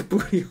 except with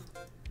booty.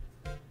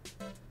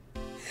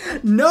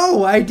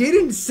 No, I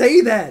didn't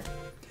say that.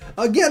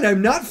 Again,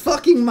 I'm not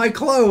fucking my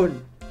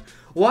clone.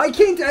 Why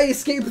can't I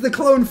escape the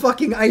clone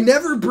fucking? I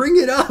never bring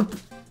it up.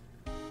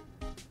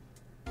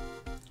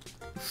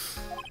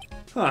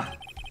 Huh.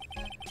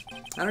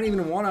 I don't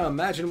even want to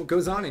imagine what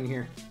goes on in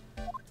here.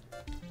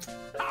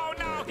 Oh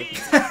no!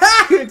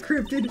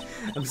 Cryptid.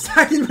 I'm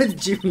siding with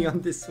Jimmy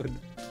on this one.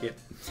 Yeah.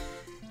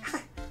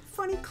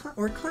 Funny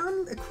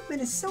clown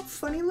equipment is so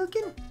funny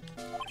looking.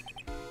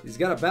 He's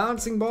got a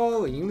bouncing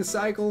ball, a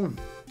unicycle.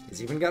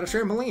 He's even got a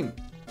trampoline.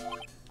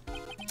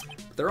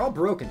 But they're all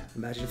broken.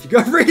 Imagine if you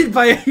got raided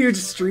by a huge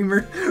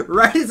streamer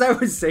right as I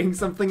was saying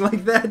something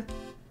like that.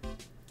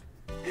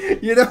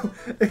 You know,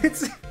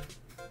 it's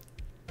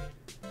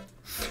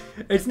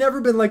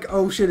never been like,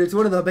 oh shit, it's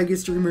one of the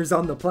biggest streamers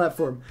on the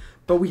platform.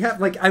 But we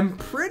have, like, I'm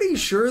pretty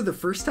sure the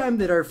first time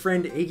that our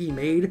friend Iggy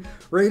Maid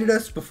raided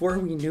us before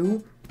we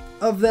knew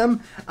of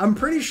them, I'm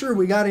pretty sure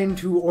we got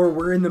into or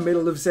were in the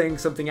middle of saying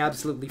something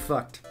absolutely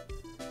fucked.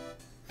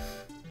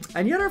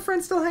 And yet our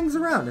friend still hangs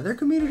around and their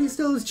community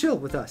still is chill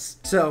with us.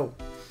 So,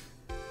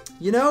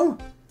 you know,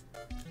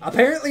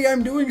 apparently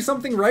I'm doing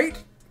something right.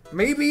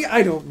 Maybe,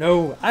 I don't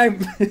know.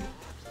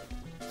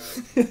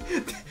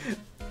 If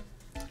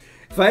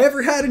I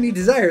ever had any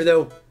desire,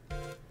 though,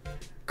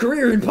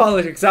 career in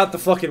politics out the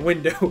fucking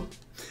window.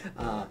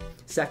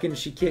 Second,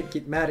 she can't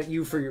get mad at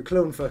you for your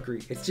clone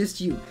fuckery. It's just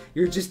you.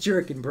 You're just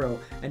jerking, bro.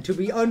 And to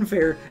be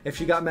unfair, if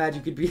she got mad,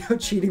 you could be out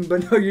cheating,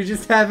 but no, you're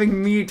just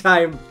having me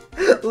time.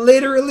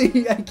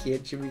 Literally, I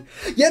can't, Jimmy.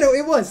 Yeah, no,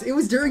 it was. It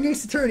was during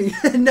Ace Attorney.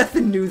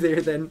 Nothing new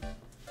there then.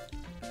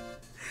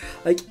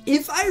 Like,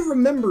 if I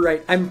remember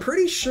right, I'm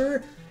pretty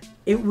sure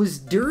it was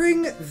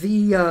during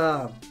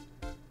the,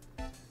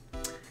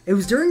 it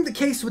was during the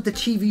case with the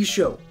TV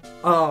show,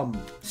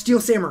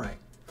 Steel Samurai.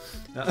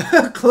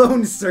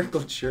 Clone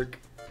circle jerk.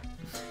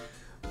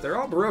 They're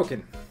all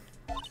broken.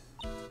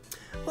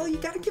 Well, you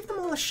gotta give them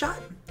all a shot.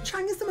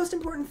 Trying is the most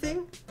important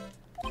thing.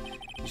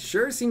 You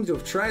sure seem to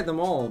have tried them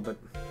all, but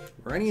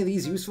were any of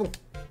these useful?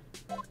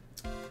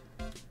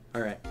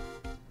 Alright.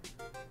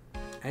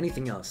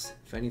 Anything else?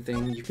 If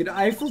anything, you could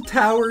Eiffel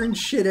Tower and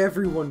shit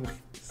everyone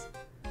with.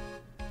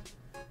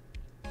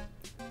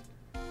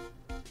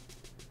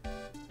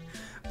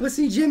 But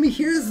see, Jimmy,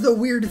 here's the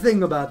weird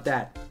thing about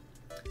that.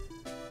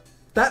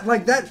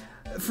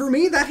 For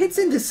me, that hits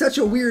into such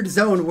a weird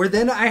zone where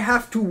then I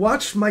have to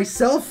watch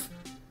myself,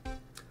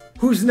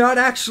 who's not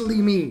actually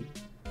me,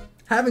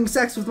 having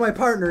sex with my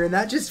partner, and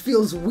that just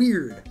feels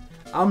weird.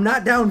 I'm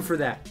not down for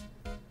that.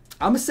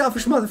 I'm a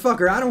selfish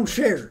motherfucker. I don't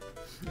share.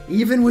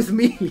 Even with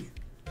me.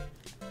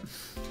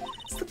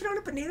 Slipping on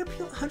a banana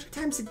peel 100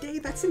 times a day,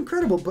 that's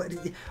Incredible,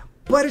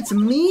 but it's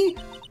me,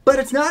 but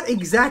it's not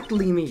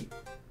exactly me.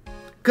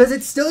 Because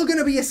it's still going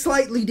to be a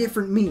slightly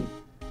different me.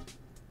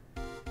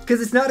 Because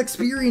it's not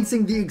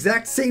experiencing the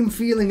exact same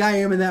feeling I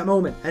am in that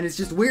moment. And it's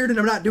just weird and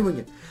I'm not doing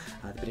it.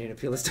 The banana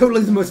peel is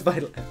totally the most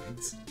vital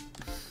evidence.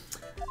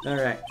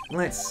 Alright,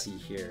 let's see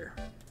here.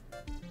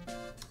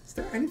 Is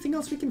there anything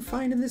else we can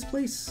find in this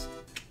place?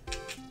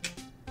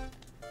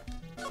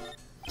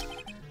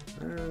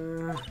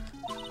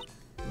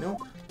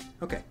 Nope.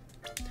 Okay.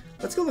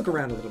 Let's go look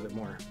around a little bit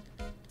more.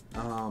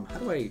 How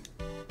do I...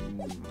 there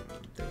we go.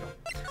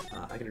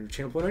 I got a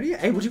channel point idea.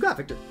 Hey, what you got,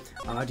 Victor?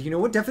 Do you know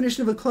what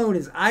definition of a clone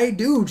is? I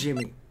do,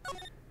 Jimmy.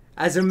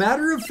 As a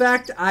matter of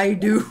fact, I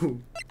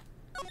do.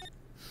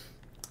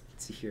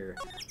 Let's see here.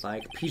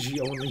 Like, PG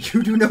only.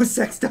 You do no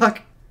sex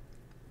talk.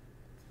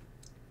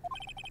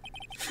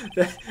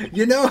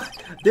 You know,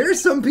 there are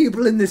some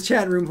people in this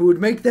chat room who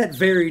would make that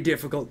very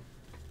difficult.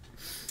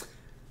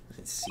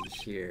 Let's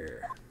see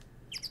here.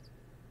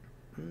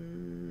 I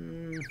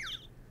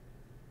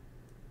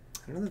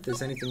don't know that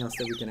there's anything else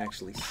that we can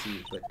actually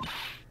see, but...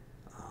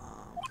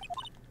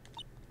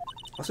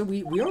 Also,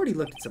 we already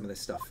looked at some of this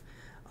stuff.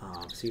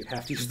 So you'd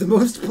have to use the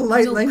most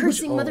polite No language.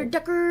 cursing, mother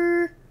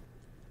ducker!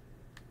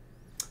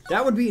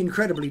 That would be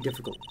incredibly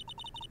difficult.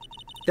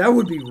 That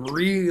would be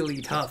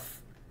really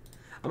tough.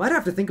 I might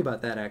have to think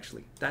about that,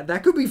 actually.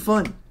 That could be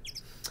fun.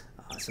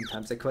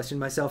 Sometimes I question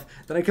myself,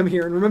 then I come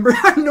here and remember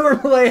how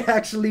normal I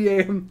actually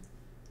am.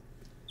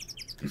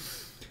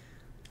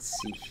 Let's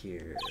see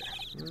here.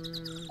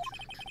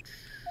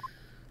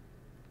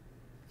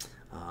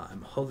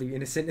 I'm wholly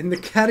innocent in the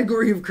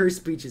category of cursed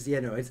speeches.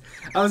 Yeah, no,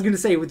 I was gonna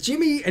say, with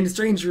Jimmy and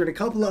Stranger and a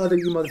couple of other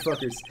you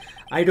motherfuckers,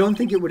 I don't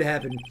think it would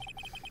happen.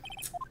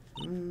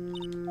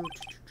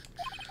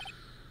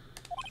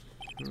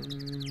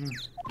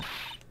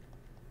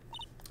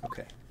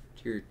 Okay.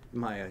 Here,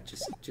 Maya,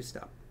 just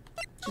stop.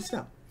 Just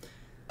stop.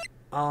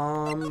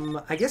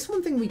 I guess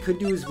one thing we could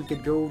do is we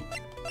could go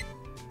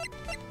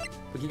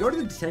to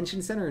the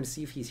detention center and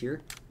see if he's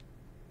here.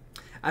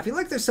 I feel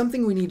like there's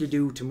something we need to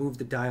do to move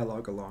the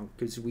dialogue along,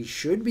 because we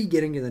should be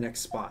getting to the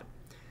next spot.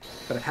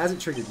 But it hasn't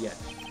triggered yet.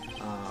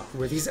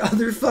 Who are these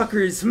other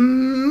fuckers?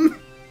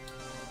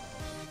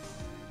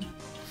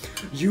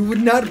 You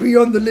would not be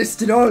on the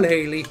list at all,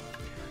 Haley.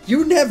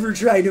 You never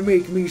try to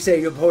make me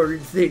say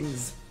abhorrent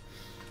things.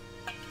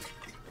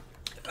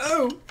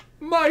 Oh,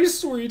 my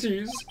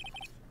sweeties.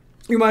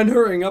 You mind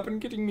hurrying up and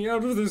getting me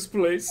out of this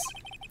place?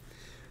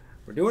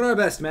 We're doing our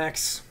best,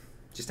 Max.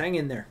 Just hang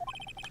in there.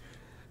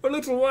 A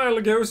little while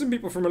ago, some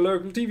people from a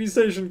local TV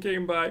station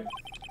came by.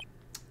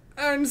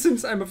 And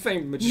since I'm a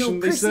famed magician, No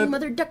they cursing, said,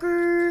 Mother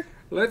Ducker.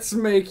 let's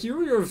make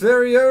you your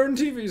very own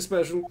TV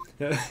special.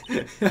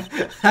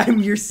 I'm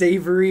your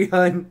savory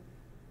hun.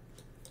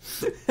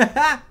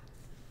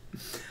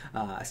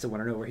 I still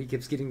want to know where he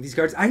keeps getting these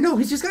cards. I know,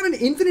 he's just got an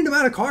infinite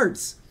amount of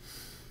cards.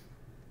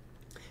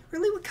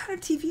 Really, what kind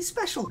of TV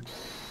special?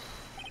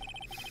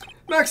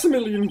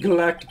 Maximilian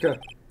Galactica,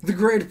 the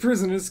Great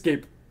Prison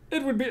Escape.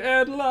 It would be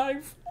aired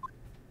live.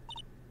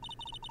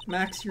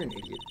 Max, you're an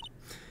idiot.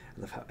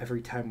 I love how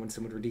every time when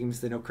someone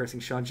redeems the no cursing,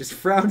 Sean just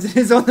frowns and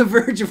is on the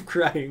verge of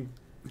crying.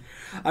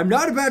 I'm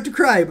not about to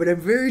cry, but I'm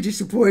very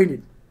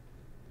disappointed.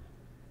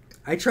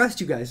 I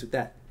trust you guys with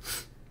that.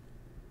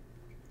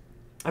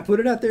 I put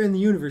it out there in the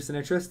universe, and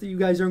I trust that you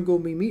guys aren't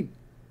going to be mean.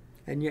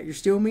 And yet you're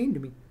still mean to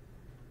me.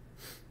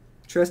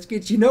 Trust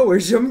gets you nowhere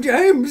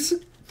sometimes.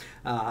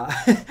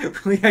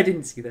 Really, I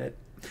didn't see that.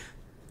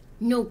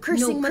 No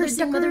cursing,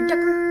 Mother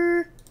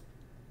Ducker.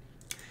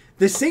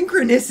 The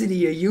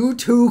synchronicity of you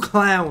two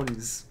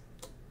clowns.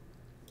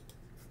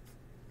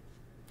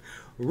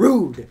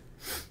 Rude.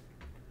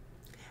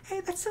 Hey,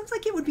 that sounds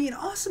like it would be an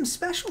awesome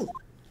special.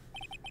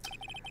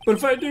 But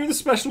if I do the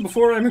special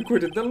before I'm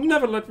acquitted, they'll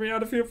never let me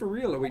out of here for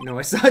real. Oh, wait, no,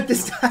 I saw it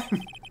this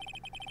time.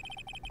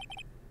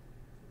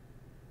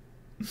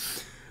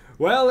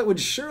 Well, it would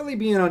surely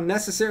be an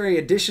unnecessary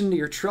addition to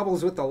your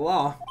troubles with the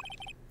law.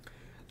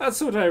 That's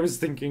what I was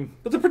thinking.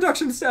 But the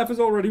production staff is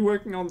already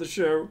working on the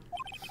show.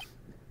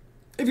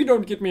 If you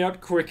don't get me out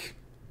quick,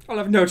 I'll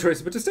have no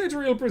choice but to stage a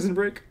real prison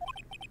break.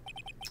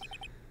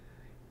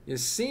 You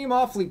seem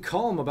awfully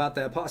calm about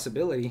that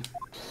possibility.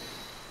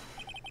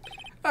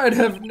 I'd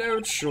have no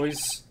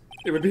choice.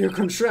 It would be a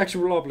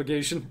contractual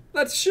obligation.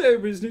 That's show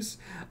business.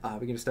 We're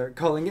gonna start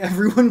calling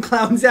everyone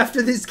clowns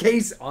after this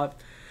case.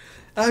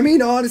 I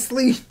mean,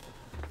 honestly,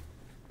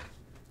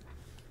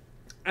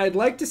 I'd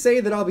like to say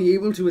that I'll be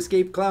able to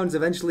escape clowns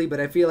eventually, but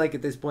I feel like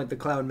at this point the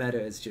clown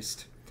meta is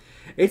just...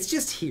 It's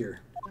just here.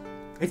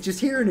 It's just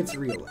here and it's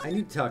real. I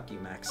need to talk to you,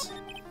 Max.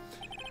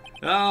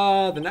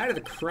 The night of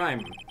the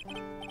crime.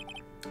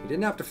 You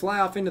didn't have to fly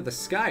off into the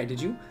sky,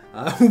 did you?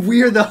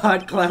 We're the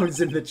hot clowns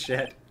in the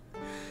chat.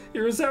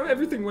 Here's how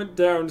everything went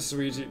down,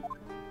 sweetie.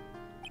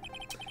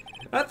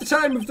 At the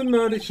time of the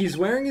murder, he's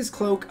wearing his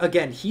cloak.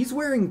 Again, he's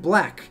wearing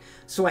black.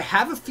 So I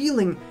have a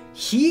feeling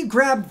he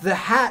grabbed the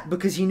hat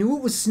because he knew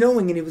it was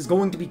snowing and it was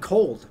going to be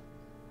cold.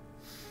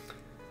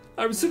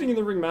 I was sitting in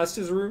the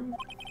ringmaster's room.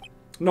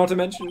 Not to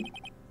mention,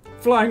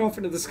 flying off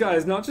into the sky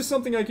is not just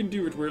something I can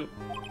do at will.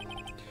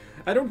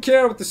 I don't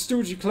care what the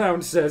stoogy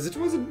clown says, it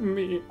wasn't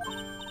me.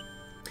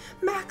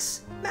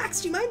 Max,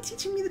 do you mind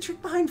teaching me the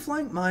trick behind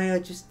flying? Maya,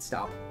 just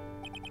stop.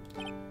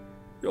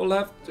 You'll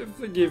have to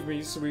forgive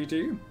me,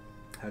 sweetie.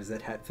 How does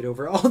that hat fit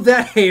over all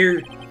that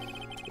hair?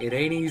 It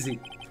ain't easy.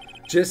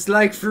 Just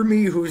like for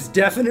me, who's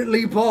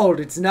definitely bald,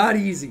 it's not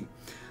easy.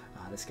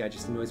 This guy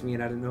just annoys me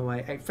and I don't know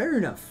why. Fair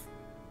enough.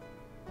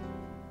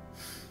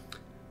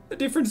 The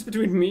difference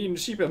between me and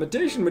sheep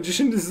imitation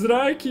magician is that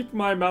I keep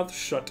my mouth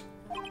shut.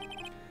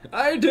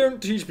 I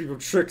don't teach people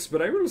tricks,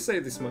 but I will say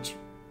this much.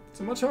 It's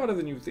much harder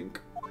than you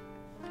think.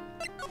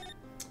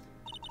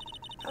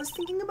 I was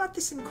thinking about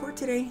this in court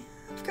today.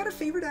 I've got a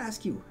favor to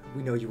ask you.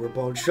 We know you were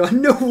bald,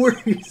 Sean. No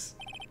worries.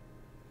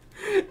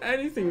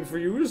 Anything for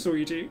you,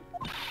 sweetie.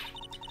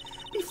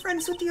 Be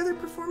friends with the other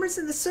performers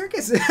in the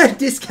circus.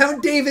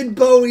 Discount David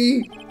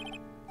Bowie.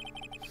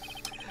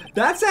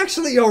 That's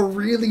actually a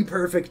really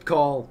perfect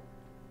call.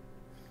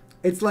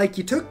 It's like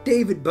you took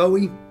David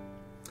Bowie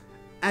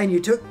and you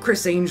took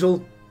Chris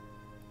Angel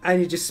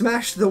and you just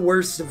smashed the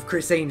worst of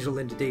Chris Angel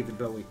into David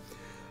Bowie.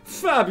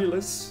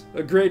 Fabulous.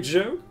 A great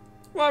joke.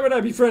 Why would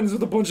I be friends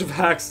with a bunch of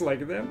hacks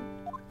like them?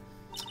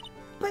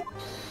 But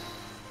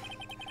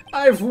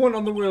I've won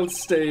on the world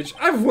stage.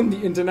 I've won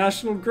the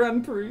International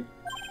Grand Prix.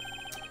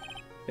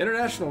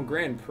 International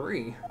Grand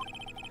Prix?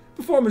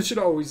 Performers should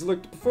always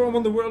look to perform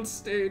on the world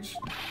stage.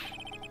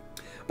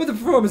 But the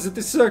performers at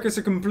this circus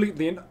are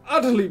completely and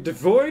utterly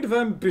devoid of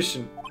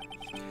ambition.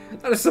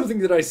 That is something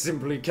that I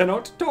simply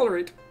cannot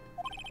tolerate.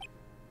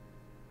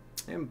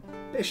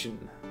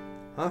 Ambition,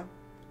 huh?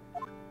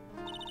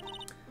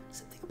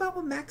 something about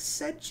what Max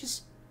said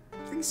just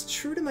rings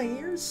true to my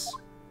ears.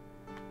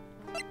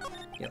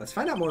 Yeah, let's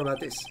find out more about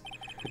this.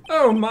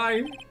 Oh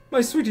my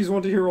sweeties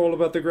want to hear all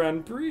about the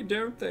Grand Prix,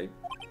 don't they?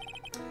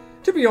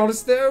 To be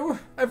honest though,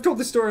 I've told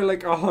the story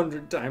like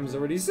 100 times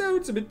already, so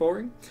it's a bit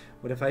boring.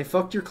 What if I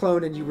fucked your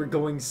clone and you were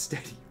going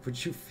steady?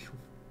 Would you feel...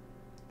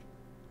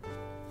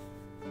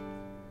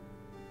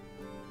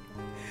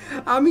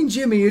 I mean,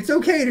 Jimmy, it's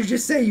okay to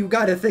just say you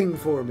got a thing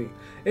for me.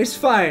 It's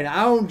fine,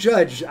 I don't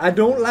judge. I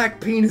don't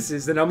like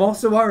penises, and I'm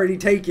also already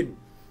taken.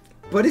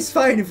 But it's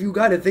fine if you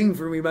got a thing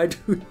for me, my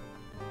dude.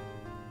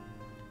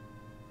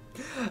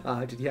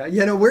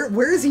 Yeah, no,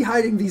 where is he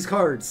hiding these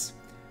cards?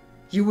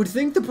 You would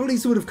think the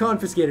police would have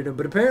confiscated them,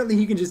 but apparently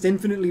he can just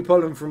infinitely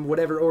pull them from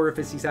whatever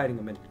orifice he's hiding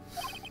them in.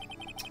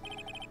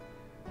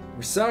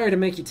 We're sorry to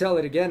make you tell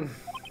it again.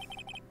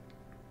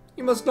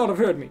 You must not have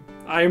heard me.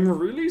 I'm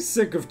really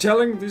sick of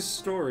telling this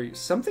story.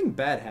 Something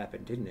bad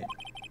happened, didn't it?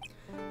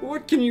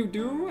 What can you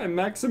do? I'm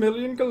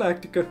Maximilian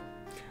Galactica.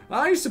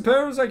 I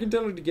suppose I can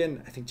tell it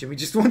again. I think Jimmy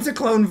just wants a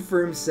clone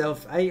for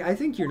himself. I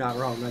think you're not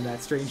wrong on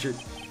that, stranger.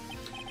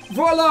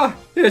 Voila!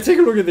 Here, take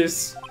a look at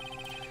this.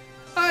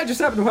 I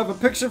just happen to have a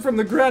picture from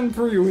the Grand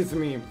Prix with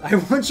me. I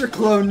want your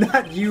clone,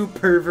 not you,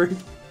 pervert.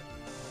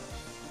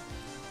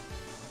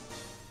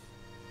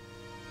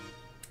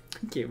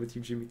 I can't with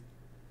you, Jimmy.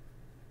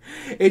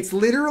 It's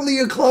literally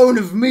a clone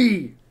of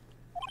me.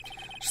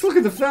 Just look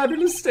at the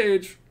fabulous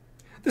stage.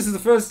 This is the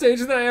first stage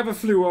that I ever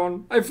flew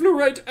on. I flew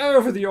right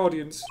over the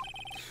audience.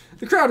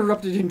 The crowd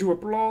erupted into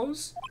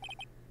applause.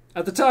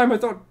 At the time, I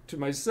thought to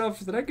myself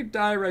that I could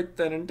die right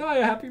then and die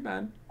a happy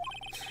man.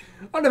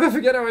 I'll never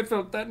forget how I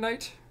felt that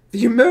night.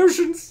 The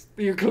emotions,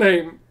 the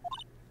acclaim.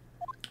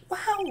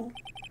 Wow.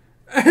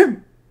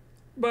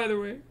 By the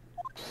way,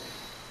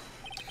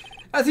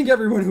 I think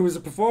everyone who is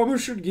a performer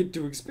should get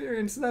to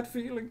experience that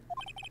feeling.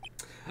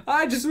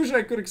 I just wish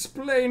I could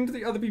explain to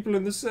the other people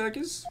in the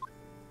circus.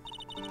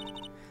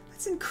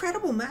 That's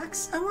incredible,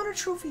 Max. I want a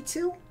trophy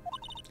too.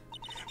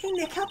 Hey,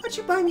 Nick, how about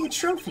you buy me a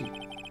trophy?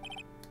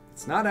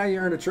 It's not how you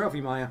earn a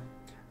trophy, Maya.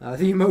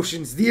 The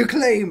emotions, the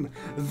acclaim,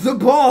 the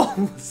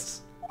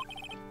balls.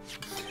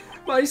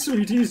 My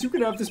sweeties, you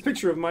can have this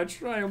picture of my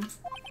triumph.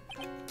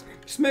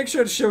 Just make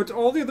sure to show it to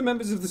all the other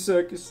members of the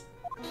circus.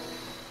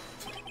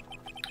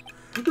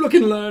 Look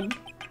and learn.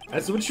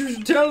 That's what you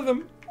should tell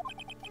them.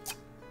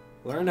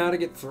 Learn how to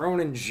get thrown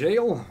in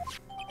jail?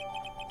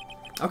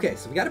 Okay,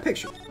 so we got a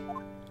picture.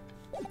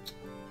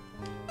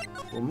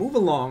 We'll move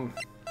along.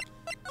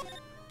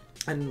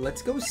 And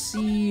let's go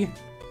see...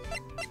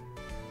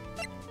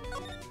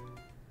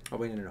 Oh,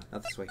 wait, no,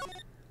 not this way.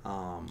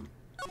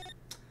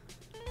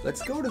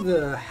 Let's go to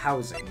the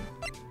housing.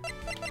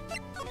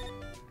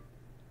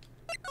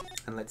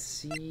 And let's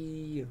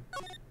see...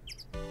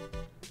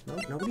 No,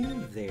 nobody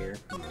there.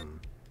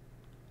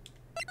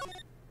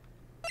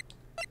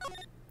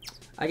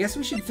 I guess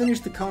we should finish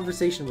the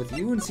conversation with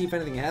you and see if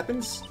anything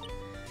happens.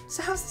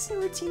 So how's this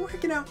new routine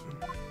working out?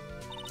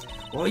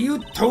 Well,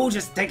 you two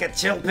just take a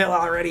chill pill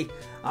already.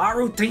 Our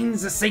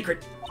routine's a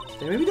secret.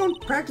 Then maybe don't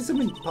practice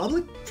them in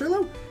public,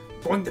 Trillo?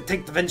 Going to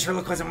take the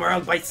ventriloquism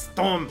world by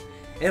storm.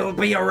 It'll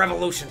be a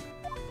revolution.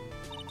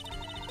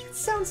 It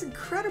sounds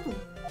incredible.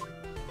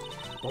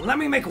 Well, let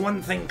me make one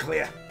thing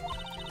clear.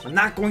 We're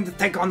not going to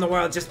take on the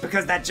world just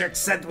because that jerk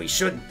said we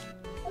should.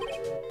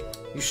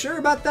 You sure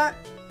about that?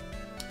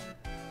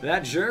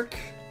 That jerk?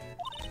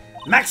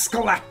 Max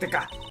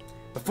Galactica.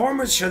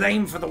 Performers should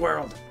aim for the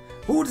world.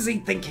 Who does he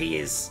think he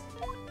is?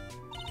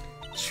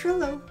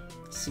 Trillo,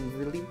 you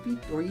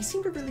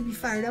seem to really be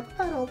fired up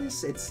about all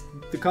this. It's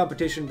the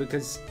competition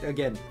because,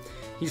 again,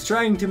 he's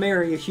trying to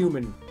marry a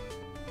human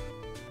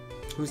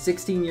who's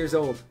 16 years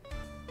old.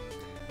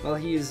 Well,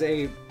 he is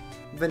a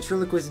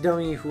ventriloquist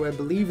dummy who I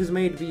believe is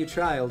made to be a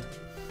child,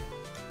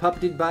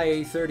 puppeted by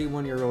a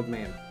 31-year-old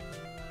man.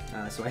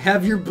 So I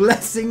have your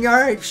blessing.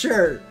 Alright,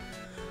 sure.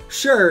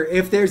 Sure,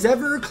 if there's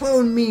ever a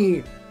clone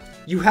me,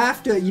 you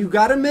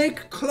gotta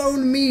make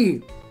clone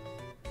me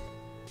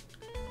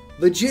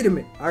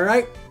legitimate,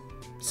 alright?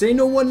 This ain't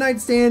no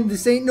one-night stand,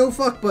 this ain't no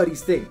fuck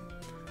buddies thing.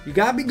 You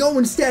gotta be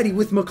going steady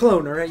with my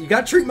clone, alright? You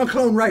gotta treat my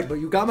clone right, but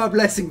you got my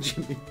blessing,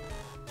 Jimmy.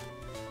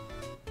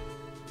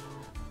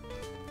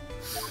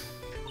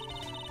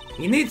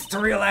 He needs to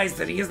realize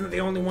that he isn't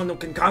the only one who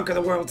can conquer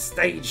the world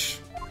stage.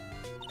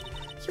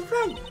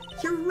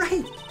 You're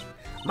right.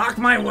 Mark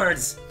my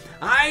words.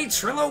 I,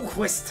 Trillo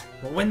Quist,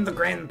 will win the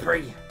Grand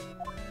Prix.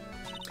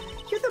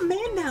 You're the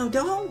man now,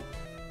 doll.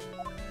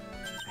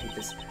 I hate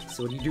this.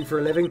 So what do you do for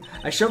a living?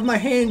 I shove my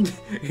hand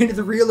into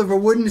the reel of a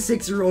wooden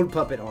 6-year-old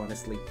puppet,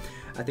 honestly.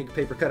 I think a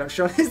paper cutout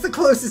shot is the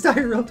closest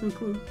IRL to a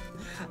clue.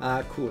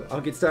 Cool. I'll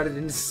get started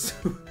in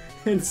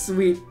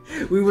sweet.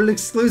 We will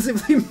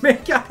exclusively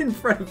make out in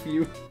front of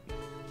you.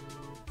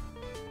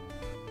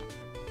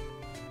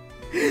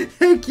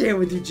 I can't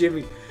with you,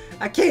 Jimmy.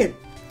 I can't.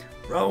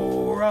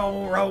 Row,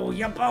 row, row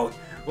your boat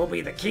will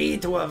be the key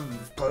to a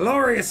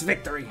glorious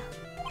victory.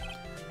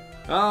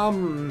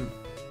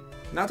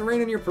 Not to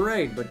rain on your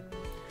parade, but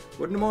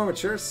wouldn't a more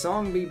mature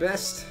song be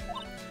best?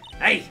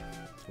 Hey,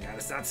 you gotta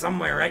start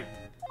somewhere, right?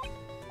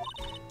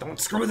 Don't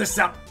screw this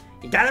up.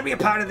 You gotta be a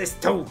part of this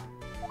too.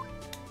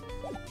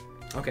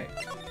 Okay,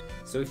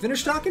 so we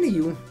finished talking to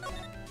you.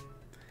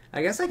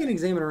 I guess I can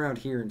examine around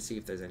here and see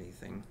if there's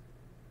anything.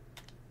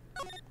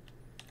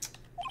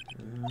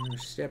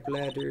 Step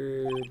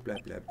ladder, blah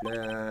blah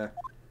blah.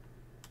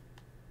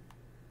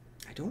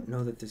 I don't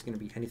know that there's going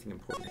to be anything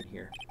important in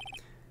here.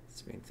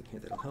 Is there anything here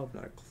that'll help?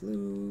 Not a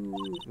clue.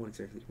 What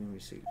exactly do you want me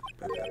to see?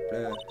 Blah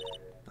blah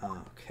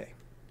blah. Okay.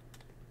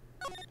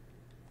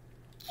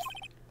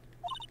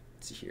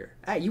 Let's see here.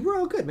 Hey, you were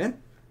all good,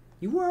 man.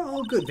 You were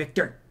all good,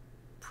 Victor.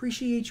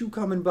 Appreciate you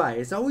coming by.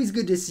 It's always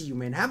good to see you,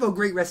 man. Have a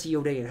great rest of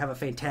your day and have a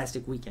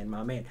fantastic weekend,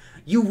 my man.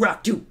 You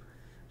rock too.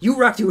 You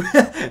rock too.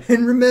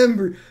 And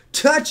remember,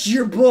 touch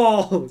your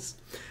balls.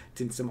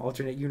 It's in some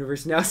alternate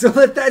universe now, so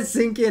let that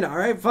sink in.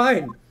 Alright,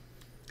 fine.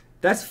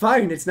 That's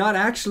fine. It's not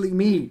actually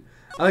me.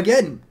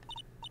 Again,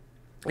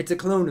 it's a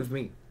clone of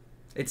me.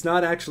 It's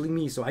not actually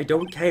me, so I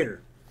don't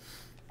care.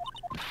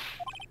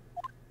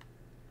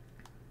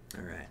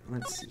 Alright,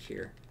 let's see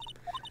here.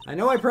 I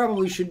know I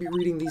probably should be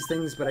reading these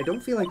things, but I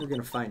don't feel like we're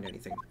going to find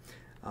anything.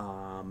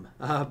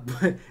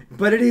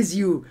 But it is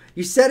you.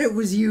 You said it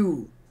was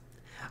you.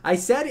 I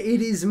said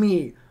it is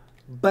me,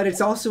 but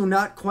it's also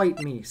not quite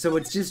me, so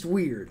it's just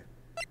weird.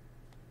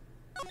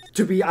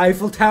 To be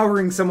Eiffel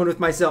Towering someone with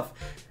myself.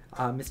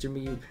 Mr.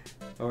 Me,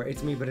 or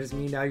it's me, but it's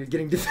me now. You're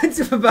getting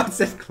defensive about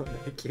said clone.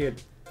 I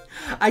can't.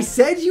 I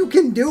said you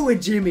can do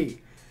it,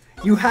 Jimmy.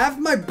 You have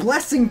my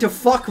blessing to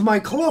fuck my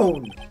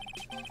clone.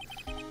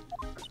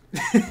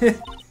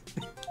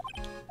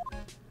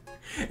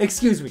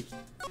 Excuse me.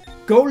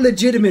 Go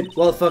legitimate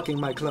while fucking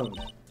my clone.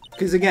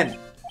 Because again,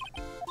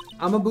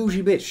 I'm a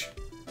bougie bitch.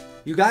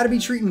 You gotta be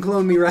treating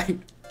clone me right.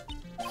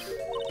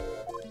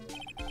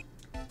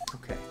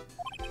 Okay.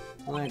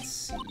 Let's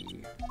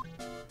see.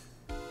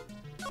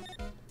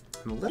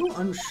 I'm a little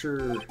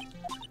unsure.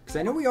 Because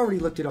I know we already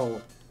looked at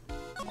all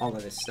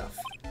of this stuff.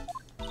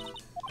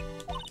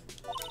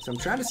 So I'm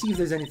trying to see if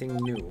there's anything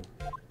new.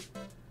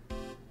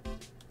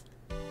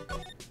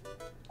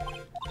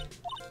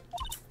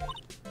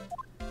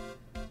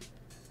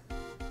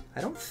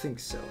 I don't think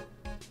so.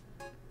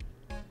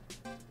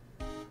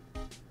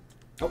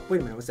 Oh,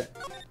 wait a minute, what's that?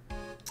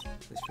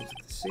 This feels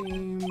like the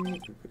same.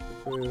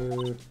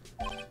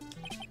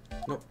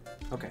 Nope.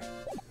 Okay.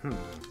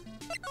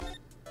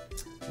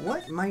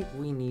 What might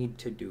we need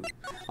to do?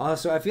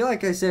 Also, I feel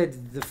like I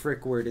said the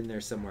frick word in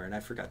there somewhere, and I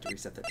forgot to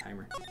reset the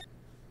timer.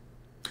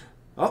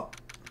 Oh!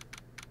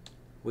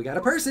 We got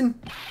a person!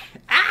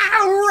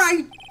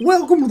 Alright!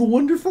 Welcome to the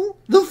wonderful,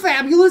 the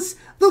fabulous,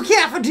 the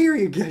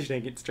cafeteria! Gosh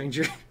dang it,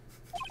 stranger.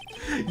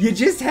 You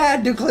just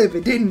had to clip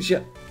it, didn't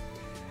you?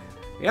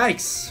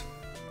 Yikes.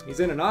 He's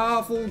in an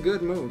awful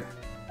good mood.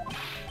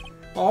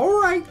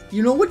 Alright,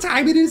 you know what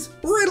time it is?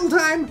 Riddle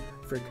time!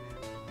 Frick.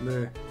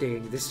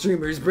 Dang, this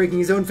streamer is breaking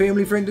his own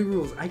family-friendly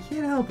rules. I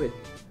can't help it.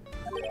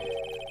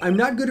 I'm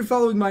not good at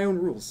following my own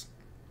rules.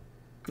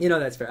 You know,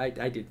 that's fair. I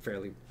did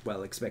fairly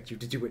well expect you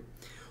to do it.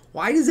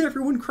 Why does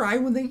everyone cry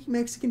when they eat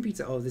Mexican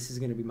pizza? Oh, this is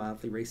going to be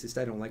mildly racist.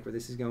 I don't like where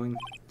this is going.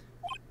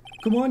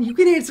 Come on, you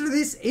can answer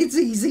this. It's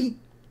easy.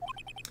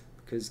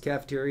 Because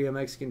cafeteria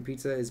Mexican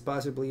pizza is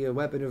possibly a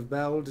weapon of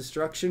bowel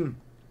destruction.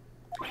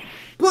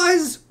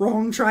 Buzz!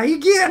 Wrong, try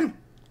again!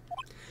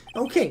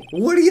 Okay,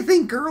 what do you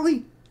think,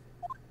 girlie?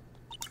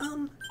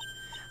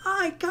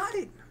 I got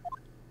it.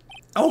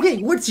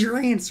 Okay, what's your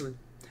answer?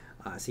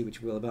 See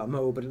what you will about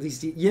Mo, but at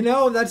least he, you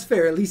know, that's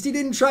fair. At least he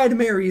didn't try to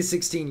marry a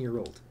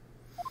 16-year-old.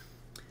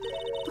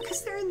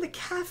 Because they're in the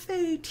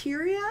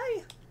cafeteria?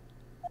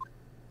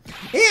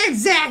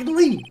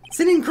 Exactly! It's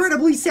an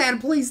incredibly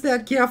sad place,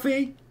 that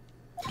cafe.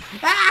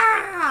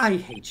 Ah! I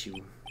hate you.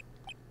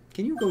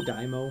 Can you go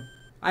die, Mo?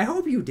 I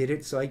hope you did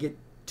it so I get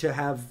to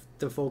have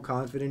the full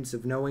confidence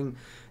of knowing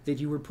that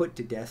you were put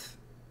to death.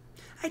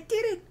 I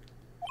did it.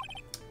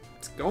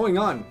 What's going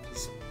on?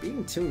 He's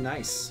being too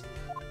nice.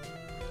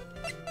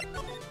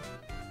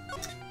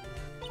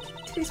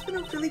 Today's been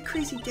a really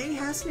crazy day,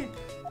 hasn't it?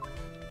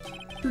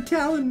 You're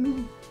telling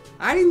me.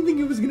 I didn't think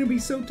it was gonna be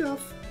so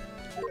tough.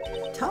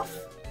 Tough?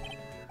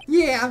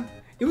 Yeah,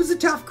 it was a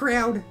tough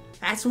crowd.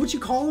 That's what you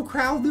call a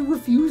crowd that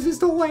refuses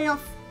to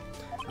laugh.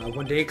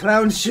 One day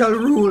clowns shall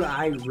rule.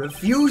 I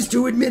refuse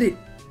to admit it.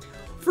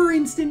 For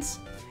instance,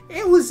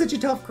 it was such a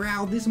tough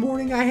crowd this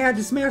morning I had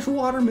to smash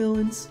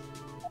watermelons.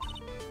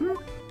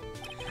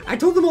 I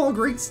told them all a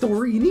great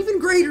story and even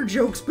greater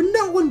jokes, but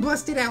no one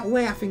busted out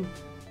laughing.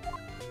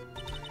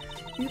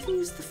 You even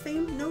used the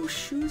famed no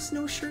shoes,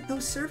 no shirt, no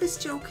service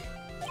joke.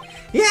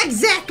 Yeah,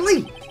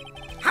 exactly!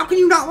 How can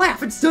you not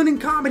laugh at stunning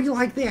comedy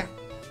like that?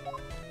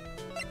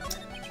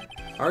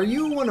 Are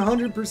you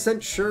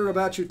 100% sure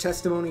about your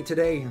testimony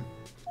today?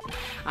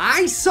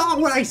 I saw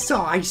what I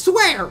saw, I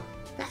swear!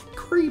 That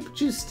creep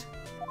just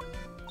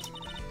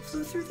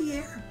Flew through the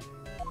air.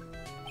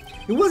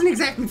 It wasn't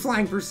exactly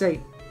flying per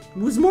se. It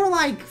was more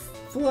like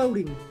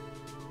floating.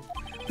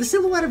 The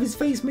silhouette of his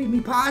face made me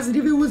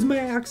positive it was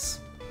Max.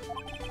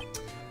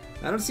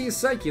 I don't see a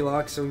psyche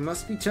lock, so he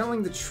must be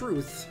telling the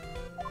truth.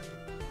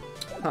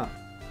 Huh.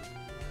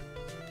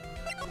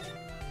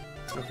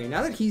 Okay,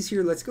 now that he's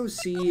here, let's go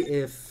see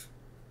if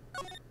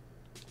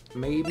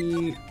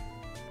maybe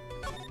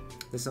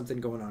there's something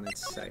going on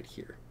inside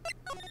here.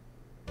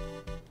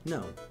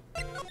 No.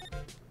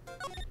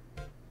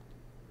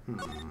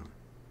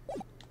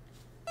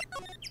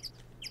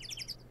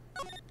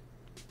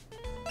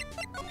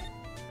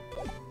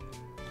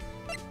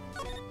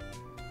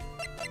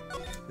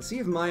 Let's see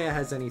if Maya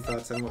has any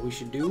thoughts on what we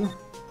should do.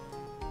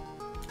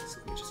 So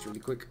let me just really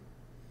quick.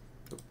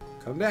 Oh,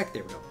 come back.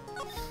 There we go.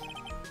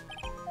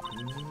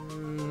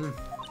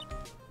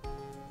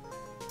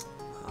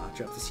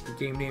 Drop the secret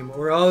game name,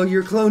 or all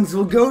your clones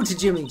will go to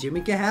Jimmy.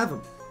 Jimmy can have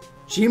them.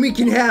 Jimmy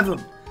can have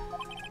them.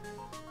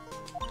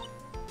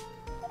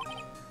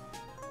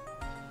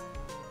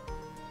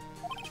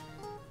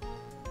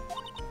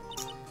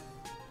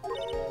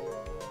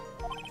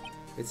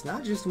 It's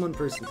not just one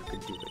person who could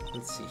do it.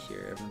 Let's see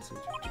here. Everyone says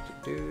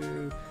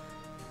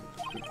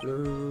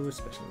blue,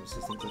 special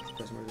assistant with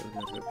customer.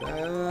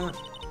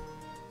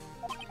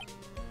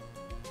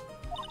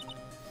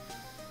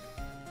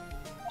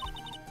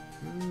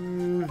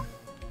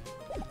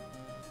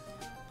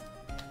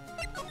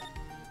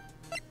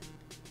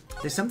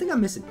 There's something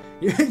I'm missing.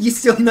 You're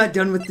still not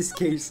done with this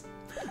case.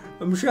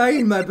 I'm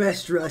trying my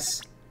best,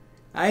 Russ.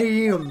 I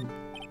am.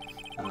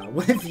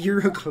 What if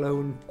you're a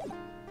clone?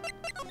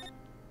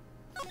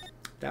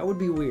 That would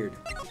be weird.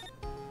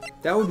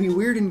 That would be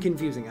weird and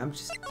confusing. I'm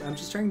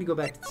just trying to go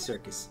back to the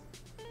circus.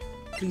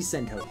 Please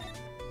send help.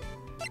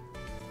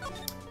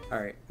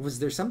 Alright, was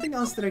there something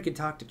else that I could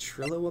talk to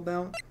Trillo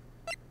about?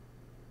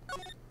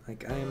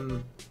 Like,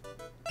 I'm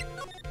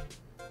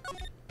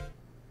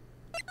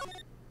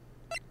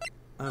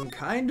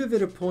kind of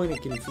at a point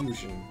of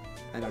confusion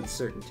and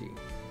uncertainty.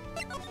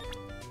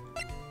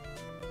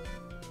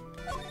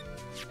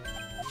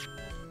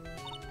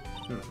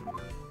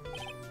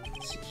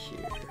 Let's see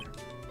here.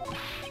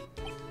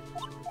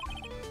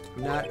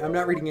 I'm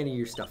not reading any of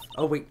your stuff.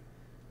 Oh, wait.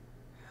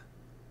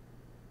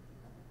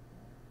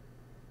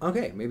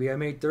 Okay, maybe I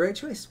made the right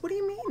choice. What do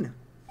you mean?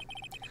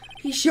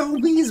 He showed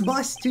me his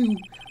bust too.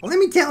 Let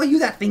me tell you,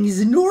 that thing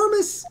is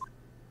enormous.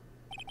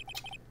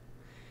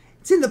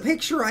 It's in the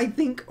picture, I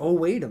think. Oh,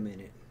 wait a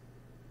minute.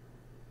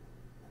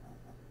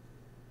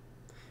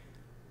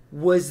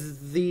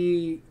 Was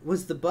the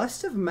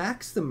bust of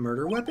Max the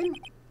murder weapon?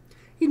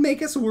 He'd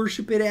make us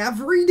worship it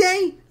every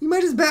day. You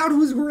might just bow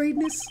to his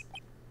greatness.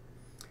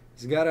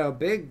 He's got a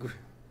big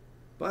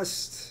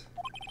bust.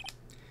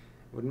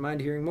 Wouldn't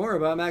mind hearing more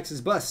about Max's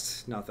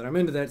bust. Not that I'm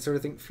into that sort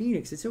of thing.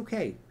 Phoenix, it's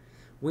okay.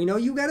 We know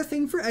you got a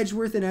thing for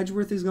Edgeworth, and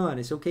Edgeworth is gone.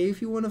 It's okay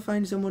if you want to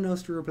find someone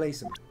else to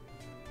replace him.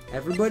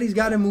 Everybody's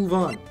got to move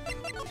on.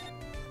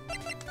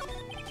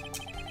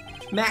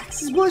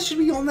 Max's bust should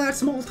be on that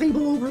small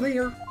table over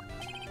there.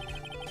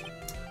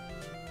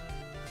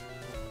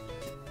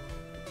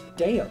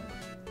 Damn.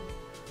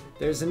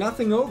 There's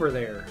nothing over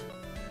there.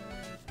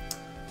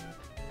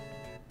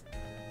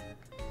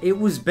 It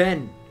was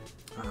Ben.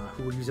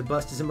 Who would use a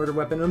bust as a murder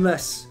weapon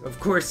unless, of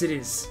course it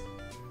is.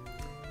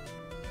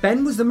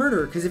 Ben was the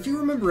murderer, because if you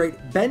remember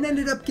right, Ben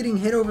ended up getting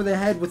hit over the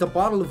head with a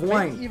bottle of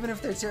wine. Even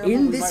if they're terrible,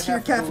 in we this might here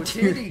have to go with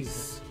cafeteria.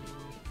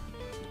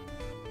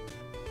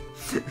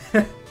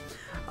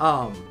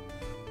 titties.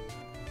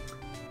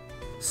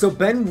 So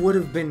Ben would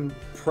have been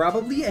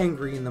probably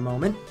angry in the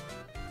moment,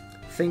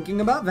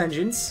 thinking about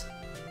vengeance,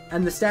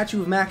 and the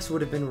statue of Max would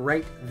have been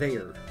right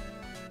there.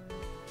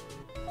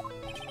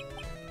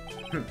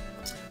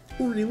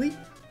 Really?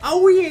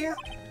 Oh yeah.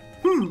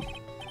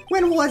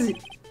 When was it?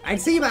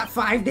 I'd say about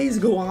 5 days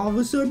ago. All of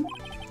a sudden,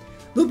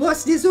 the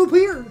bus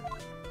disappeared.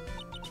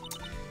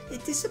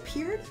 It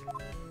disappeared?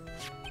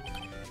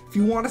 If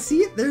you want to see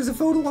it, there's a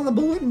photo on the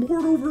bulletin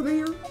board over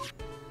there.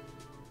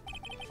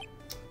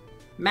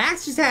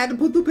 Max just had to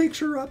put the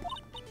picture up.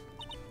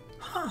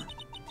 Huh.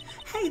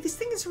 Hey, this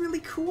thing is really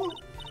cool.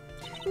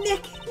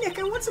 Nick,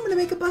 I want someone to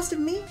make a bust of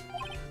me.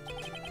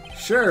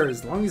 Sure,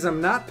 as long as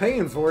I'm not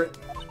paying for it.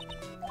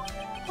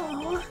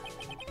 Aww.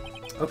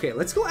 Okay,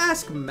 let's go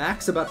ask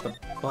Max about the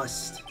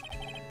bust.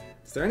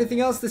 Is there anything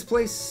else this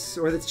place,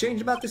 or that's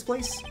changed about this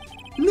place?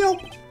 Nope.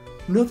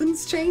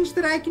 Nothing's changed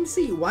that I can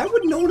see. Why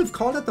would no one have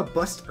called it the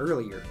bust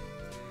earlier?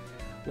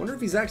 Wonder if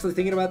he's actually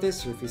thinking about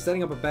this, or if he's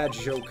setting up a bad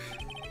joke.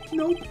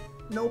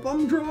 Nope,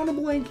 I'm drawing a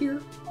blank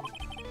here.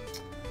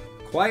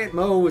 Quiet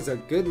Mo is a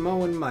good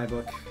Mo in my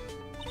book.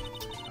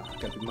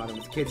 Gotta be modern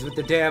with kids with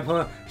the dab,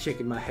 huh?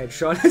 Shaking my head,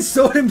 Sean has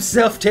sold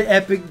himself to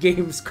Epic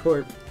Games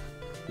Corp.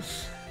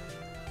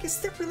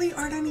 Guess there really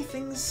aren't any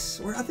things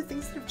or other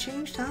things that have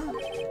changed, huh?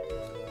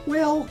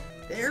 Well,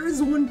 there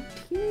is one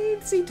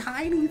teensy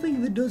tiny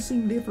thing that does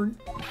seem different.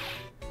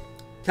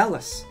 Tell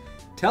us.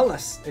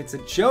 It's a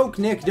joke,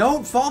 Nick.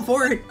 Don't fall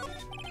for it.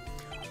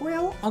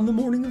 Well, on the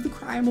morning of the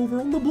crime over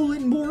on the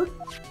bulletin board,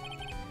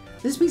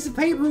 this piece of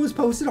paper was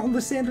posted on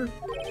the center.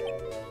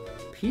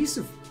 Piece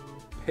of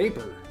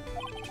paper?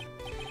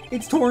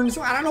 It's torn,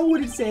 so I don't know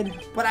what it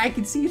said, but I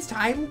can see its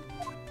title.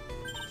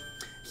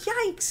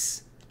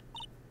 Yikes!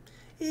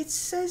 It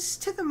says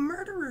to the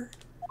murderer.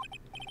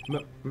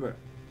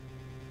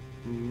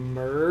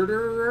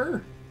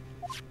 Murderer?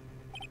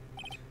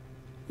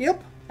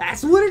 Yep,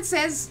 that's what it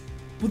says,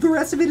 but the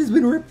rest of it has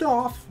been ripped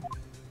off.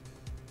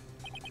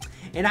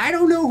 And I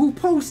don't know who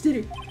posted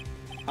it.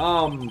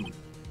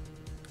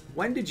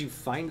 When did you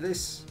find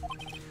this?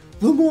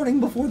 The morning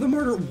before the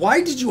murder.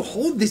 Why did you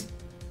hold this?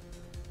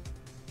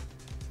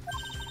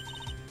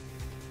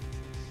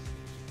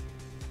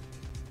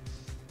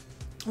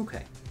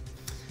 Okay.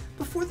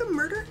 Before the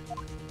murder?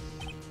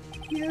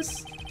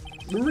 Yes.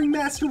 The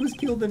ringmaster was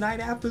killed the night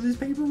after this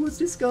paper was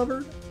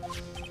discovered.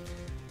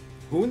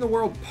 Who in the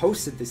world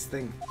posted this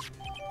thing?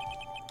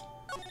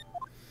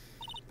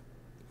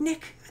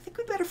 Nick, I think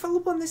we'd better follow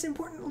up on this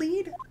important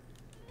lead.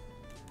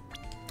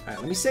 Alright,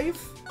 let me save.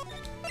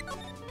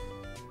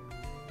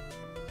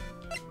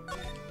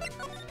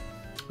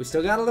 We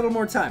still got a little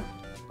more time.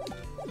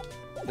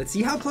 Let's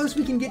see how close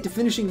we can get to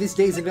finishing this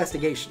day's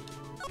investigation.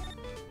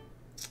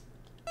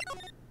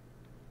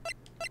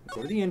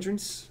 Go to the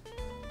entrance.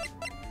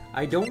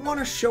 I don't want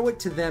to show it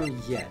to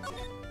them yet.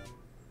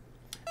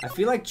 I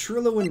feel like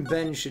Trillo and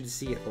Ben should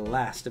see it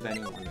last of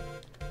anyone.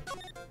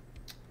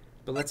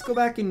 But let's go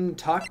back and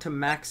talk to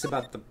Max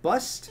about the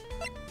bust.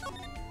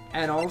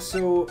 And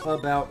also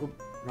about...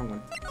 Oops, wrong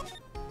one.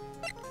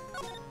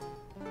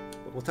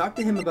 But we'll talk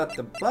to him about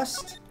the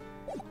bust.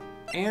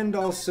 And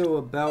also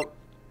about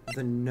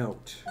the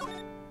note.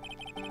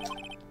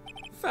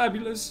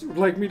 Fabulous. You would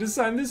like me to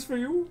sign this for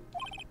you?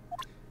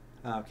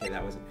 Okay,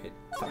 that wasn't it.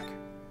 Fuck.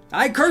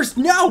 I cursed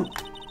no!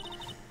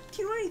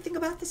 Do you know anything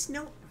about this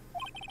note?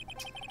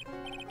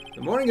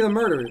 The morning of the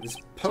murder, it was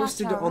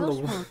posted Chapter on the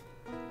Rosemont. wall.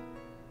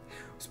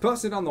 It was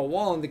posted on the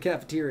wall in the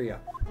cafeteria.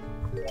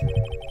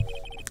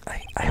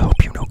 I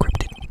hope you know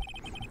Cryptid.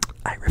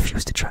 I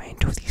refuse to try and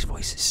do these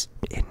voices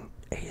in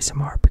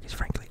ASMR because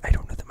frankly I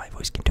don't know that my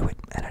voice can do it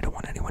and I don't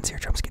want anyone's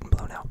eardrums getting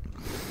blown out.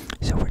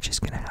 So we're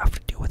just gonna have to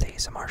deal with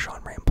ASMR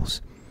Sean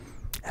rambles.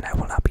 And I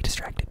will not be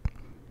distracted.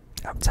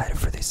 Outside of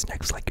for this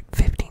next like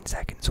 15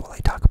 seconds while I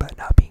talk about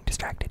not being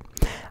distracted,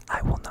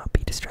 I will not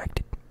be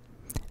distracted.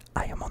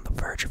 I am on the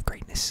verge of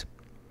greatness.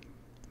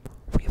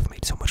 We have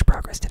made so much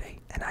progress today,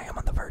 and I am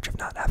on the verge of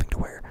not having to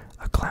wear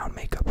a clown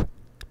makeup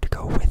to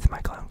go with my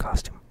clown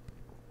costume.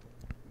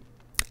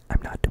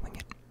 I'm not doing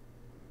it.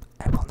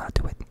 I will not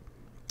do it.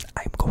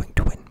 I am going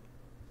to win.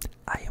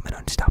 I am an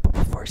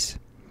unstoppable force,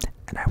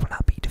 and I will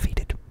not be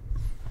defeated.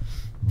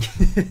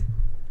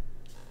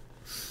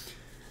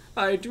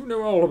 I do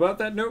know all about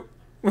that note.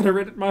 When I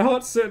read it, my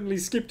heart certainly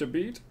skipped a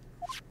beat.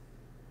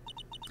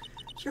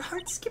 Your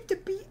heart skipped a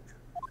beat.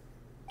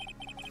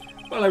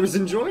 While I was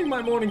enjoying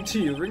my morning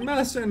tea, the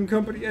ringmaster and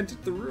company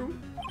entered the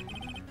room.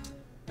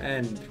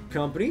 And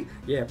company?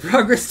 Yeah,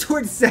 progress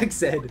towards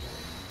sex ed.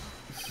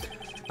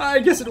 I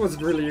guess it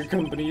wasn't really a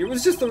company, it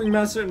was just the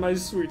ringmaster and my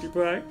sweetie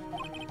pie.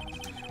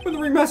 When the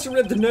ringmaster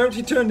read the note,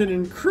 he turned an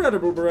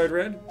incredible bright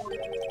red.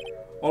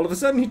 All of a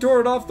sudden, he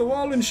tore it off the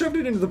wall and shoved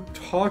it into the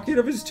pocket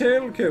of his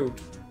tailcoat.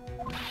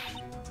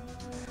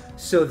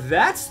 So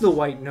that's the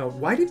white note.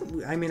 Why didn't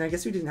we, I mean, I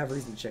guess we didn't have a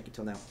reason to check it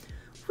till now.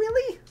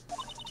 Really?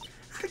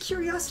 Out of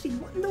curiosity,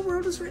 what in the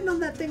world was written on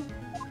that thing?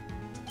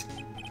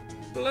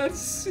 Let's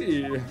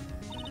see.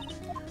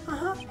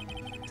 Uh-huh.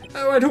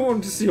 Oh, I don't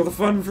want to steal the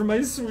fun from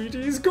my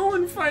sweeties. Go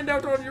and find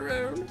out on your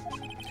own.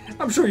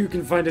 I'm sure you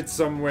can find it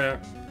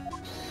somewhere.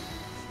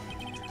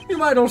 You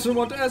might also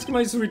want to ask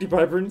my sweetie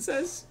pie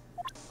princess.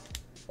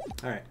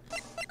 Alright.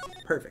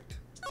 Perfect.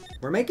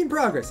 We're making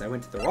progress. I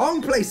went to the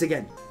wrong place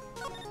again.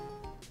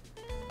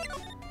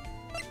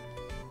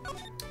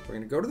 We're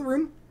going to go to the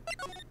room.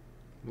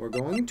 We're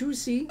going to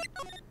see...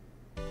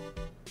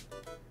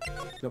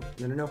 Nope,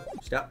 no.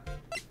 Stop.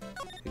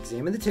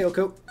 Examine the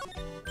tailcoat.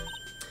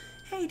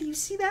 Hey, do you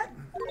see that?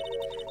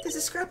 There's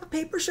a scrap of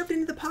paper shoved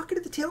into the pocket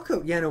of the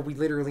tailcoat. Yeah, no, we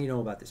literally know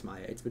about this,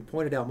 Maya. It's been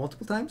pointed out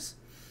multiple times,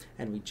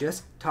 and we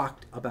just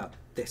talked about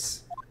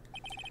this.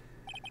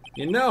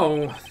 You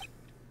know,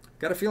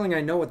 got a feeling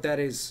I know what that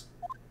is.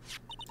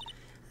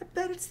 I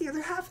bet it's the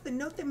other half of the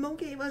note that Mo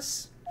gave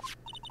us.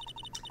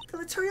 So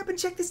let's hurry up and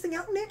check this thing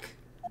out, Nick.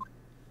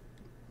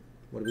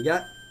 What do we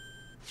got?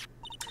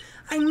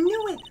 I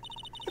knew it!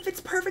 It fits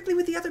perfectly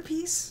with the other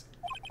piece.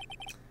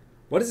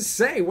 What does it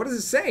say? What does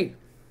it say?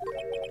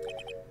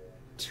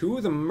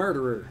 To the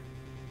murderer.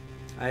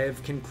 I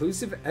have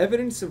conclusive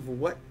evidence of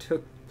what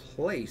took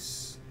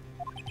place.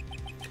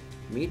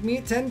 Meet me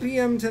at 10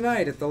 p.m.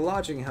 tonight at the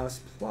Lodging House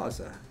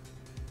Plaza.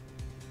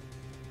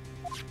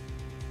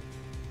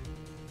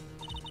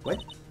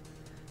 What?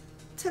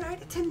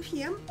 Tonight at 10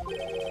 p.m.?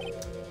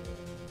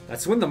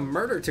 That's when the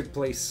murder took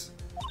place.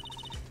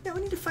 Now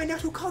we need to find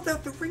out who called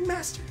out the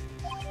ringmaster.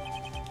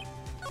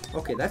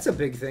 Okay, that's a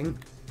big thing.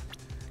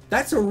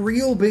 That's a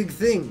real big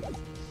thing.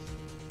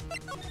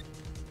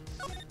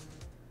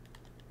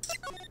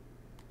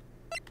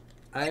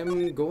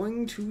 I'm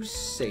going to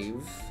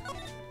save.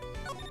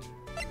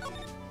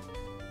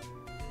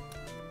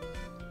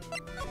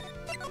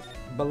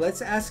 But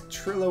let's ask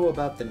Trillo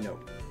about the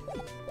note.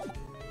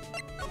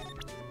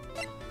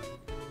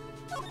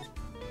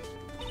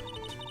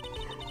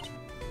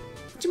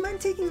 Would you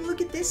mind taking a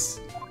look at this?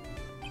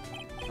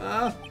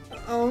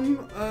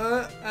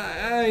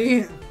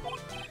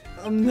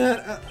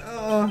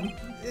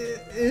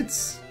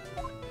 It's...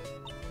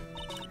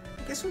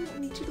 I guess we won't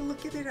need you to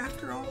look at it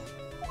after all.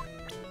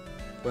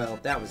 Well,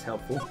 that was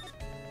helpful.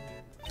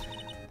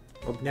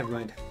 Oh, never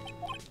mind.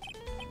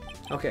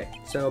 Okay,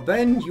 so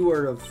Ben, you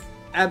are of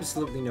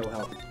absolutely no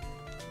help.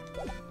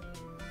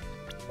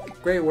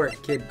 Great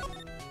work, kid.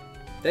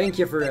 Thank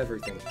you for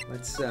everything.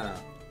 Let's,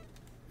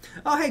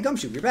 Oh, hey,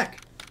 Gumshoe, you're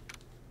back.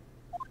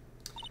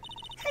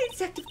 Hey,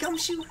 Detective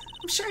Gumshoe.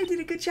 I'm sure you did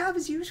a good job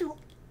as usual.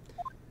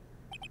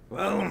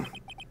 Well,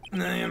 I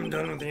am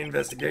done with the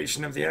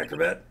investigation of the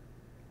acrobat.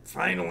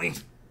 Finally.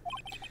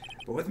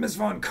 But with Miss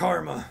Von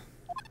Karma.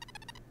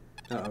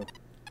 Uh-oh.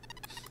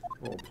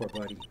 Oh, poor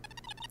buddy.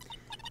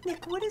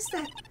 Nick, what is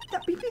that?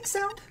 That beeping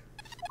sound?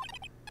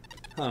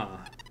 Huh.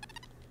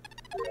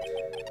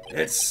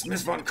 It's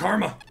Miss Von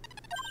Karma.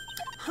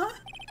 Huh?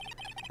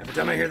 Every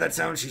time I hear that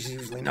sound, she's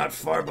usually not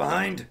far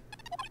behind.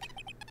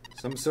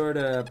 Some sort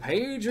of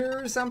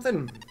pager or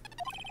something?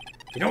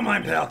 If you don't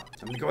mind, pal,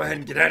 I'm gonna go ahead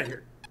and get out of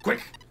here.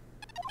 Quick!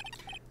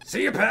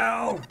 See ya,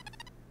 pal!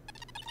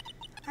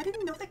 I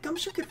didn't know that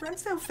Gumshoe could run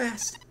so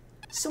fast.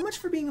 So much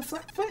for being a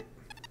flatfoot.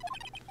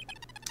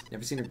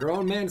 Never seen a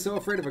grown man so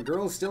afraid of a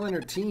girl still in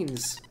her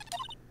teens.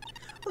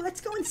 Well,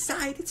 let's go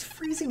inside. It's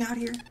freezing out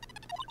here.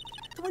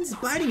 The one's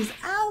biting his...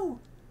 Ow!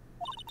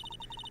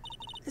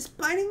 Is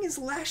biting his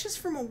lashes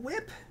from a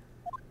whip?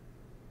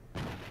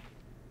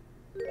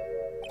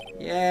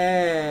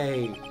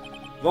 Yay!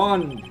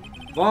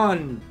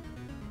 Von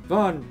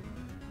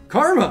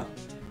Karma!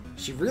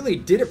 She really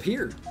did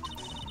appear. It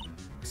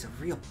was a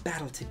real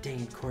battle today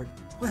in court,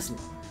 wasn't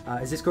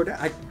it? Is Discord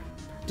down?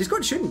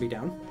 Discord shouldn't be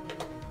down.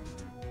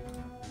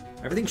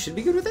 Everything should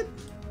be good with it?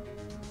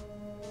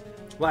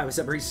 Why? What's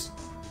up, Reese?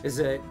 Is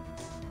it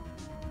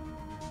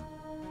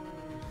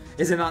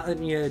not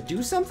letting you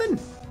do something?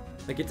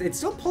 Like, it's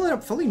still pulling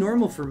up fully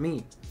normal for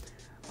me.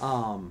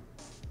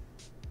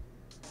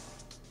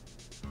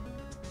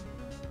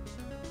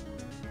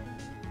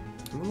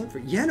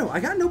 Yeah, no,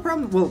 I got no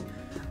problem. Well,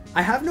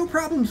 I have no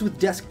problems with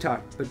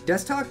desktop, but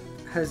desktop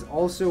has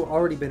also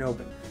already been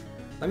open.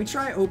 Let me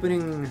try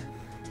opening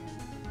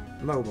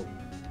mobile.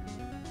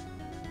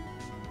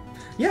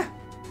 Yeah,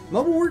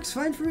 mobile works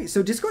fine for me.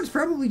 So Discord's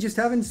probably just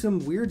having some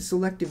weird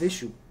selective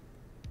issue.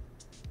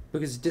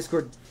 Because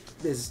Discord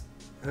is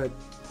a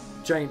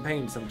giant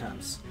pain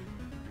sometimes.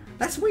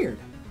 That's weird.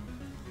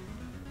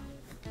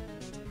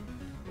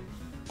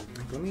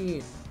 Like,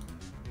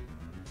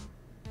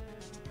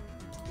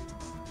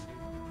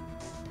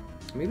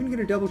 I'm even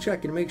gonna double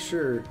check and make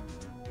sure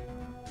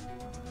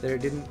that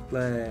it didn't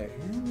lag.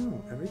 I don't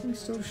know. Everything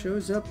still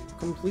shows up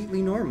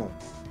completely normal.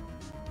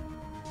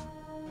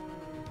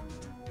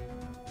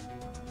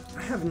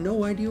 I have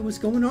no idea what's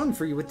going on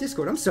for you with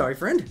Discord. I'm sorry,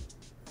 friend.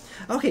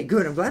 Okay,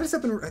 good. I'm glad it's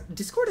up and...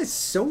 Discord is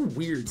so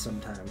weird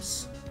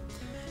sometimes.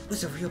 It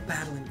was a real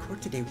battle in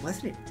court today,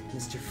 wasn't it,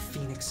 Mr.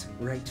 Phoenix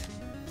Wright?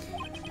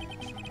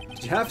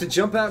 Did you have to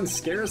jump out and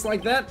scare us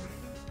like that?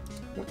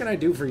 What can I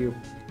do for you?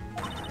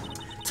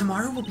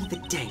 Tomorrow will be the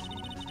day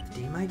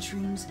my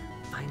dreams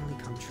finally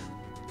come true.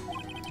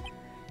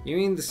 You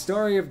mean the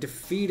story of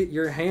defeat at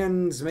your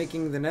hands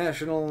making the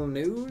national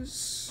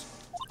news?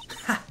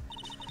 Ha!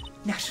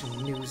 National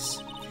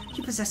news.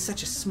 You possess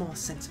such a small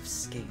sense of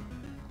scale.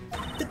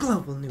 The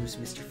global news,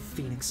 Mr.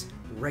 Phoenix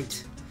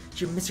Wright.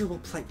 Your miserable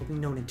plight will be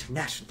known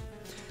internationally.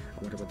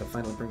 I wonder what they'll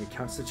finally bring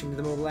account switching to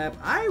the mobile app.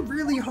 I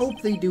really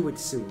hope they do it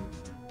soon.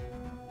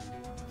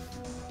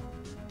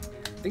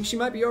 I think she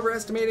might be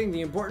overestimating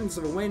the importance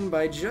of a win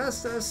by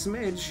just a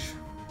smidge.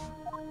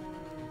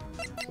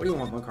 What do you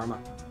want, Von Karma?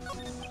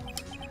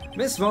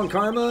 Miss Von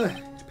Karma,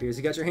 it appears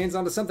you got your hands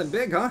onto something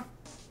big, huh?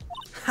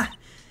 Ha!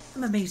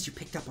 I'm amazed you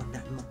picked up on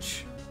that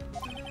much.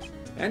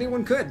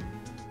 Anyone could.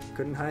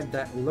 Couldn't hide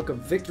that look of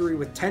victory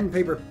with 10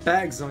 paper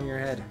bags on your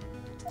head.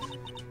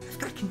 I've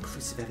got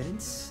conclusive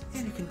evidence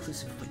and a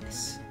conclusive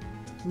witness.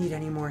 Need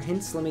any more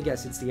hints? Let me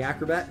guess. It's the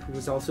acrobat who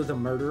was also the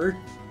murderer.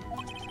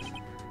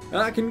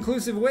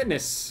 Conclusive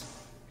witness.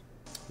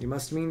 You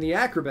must mean the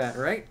acrobat,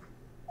 right?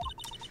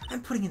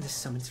 I'm putting in the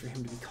summons for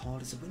him to be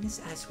called as a witness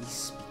as we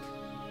speak.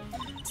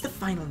 It's the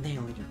final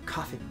nail in your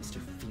coffin, Mr.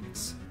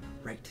 Phoenix.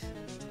 Right.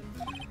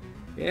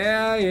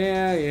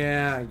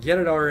 Yeah. Get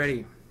it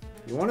already.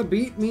 You want to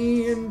beat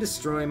me and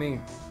destroy me.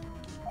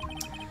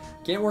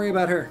 Can't worry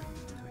about her.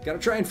 I gotta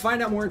try and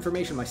find out more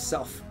information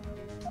myself.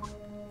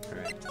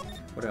 Alright,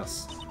 what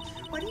else?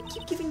 Why do you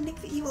keep giving Nick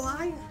the evil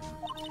eye?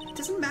 It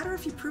doesn't matter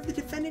if you prove the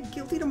defendant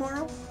guilty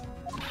tomorrow.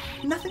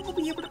 Nothing will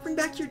be able to bring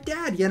back your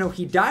dad. You know,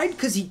 he died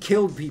because he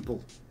killed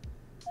people.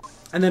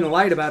 And then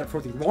lied about it for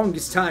the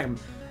longest time.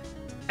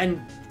 And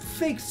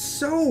faked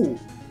so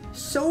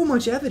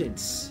much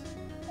evidence.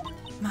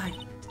 My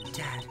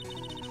dad.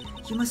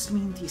 You must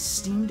mean the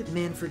esteemed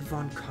Manfred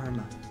von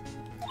Karma.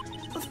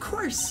 Of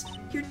course!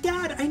 Your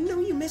dad! I know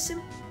you miss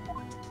him!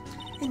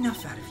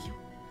 Enough out of you.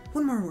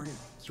 One more word,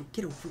 you'll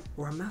get a root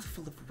or a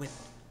mouthful of whip.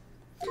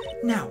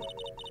 Now,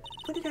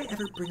 when did I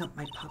ever bring up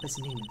my papa's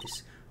name in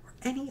this or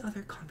any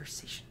other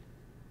conversation?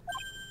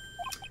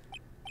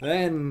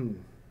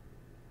 Then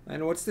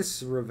what's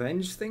this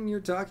revenge thing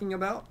you're talking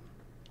about?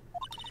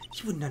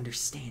 You wouldn't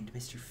understand,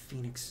 Mr.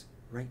 Phoenix,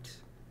 right?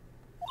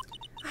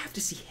 I have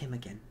to see him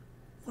again.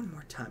 One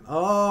more time.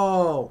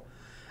 Oh,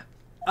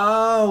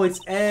 it's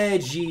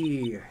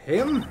Edgy.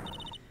 Him?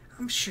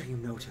 I'm sure you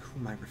know to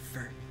whom I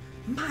refer.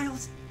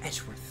 Miles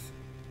Edgeworth.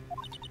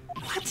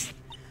 What?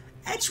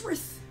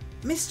 Edgeworth?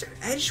 Mr.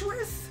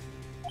 Edgeworth?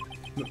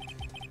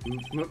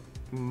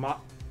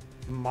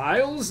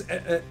 Miles?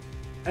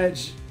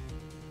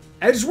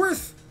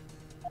 Edgeworth?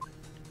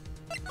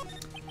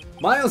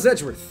 Miles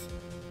Edgeworth.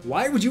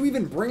 Why would you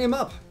even bring him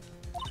up?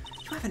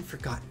 You haven't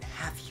forgotten,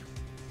 have you?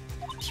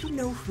 Do you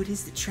know who it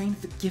is that trained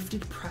the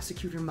gifted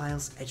prosecutor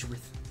Miles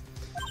Edgeworth?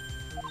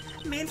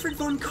 Manfred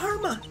von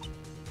Karma!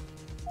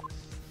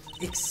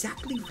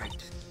 Exactly right.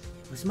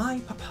 It was my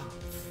papa,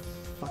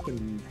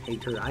 fucking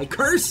hate her. I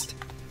cursed!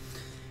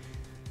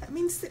 That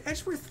means that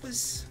Edgeworth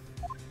was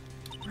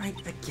right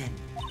again.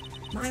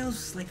 Miles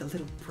was like a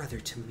little brother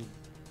to me.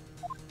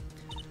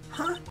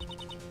 Huh?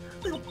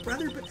 Little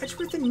brother, but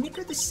Edgeworth and Nick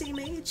are the same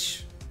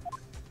age?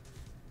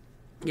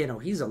 You know,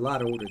 he's a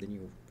lot older than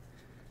you.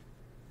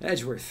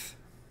 Edgeworth.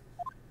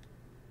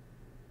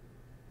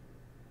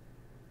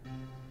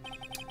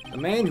 A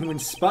man who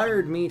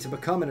inspired me to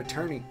become an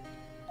attorney.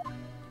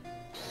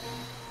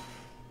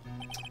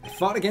 I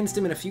fought against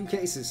him in a few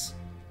cases.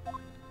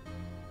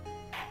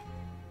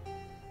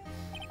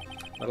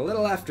 But a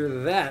little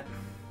after that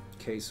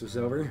case was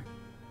over,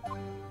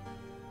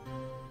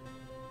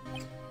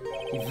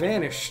 he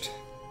vanished.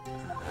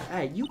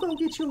 Hey, you go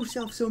get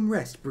yourself some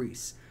rest,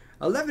 Breeze.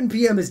 11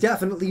 p.m. is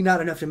definitely not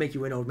enough to make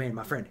you an old man,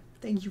 my friend.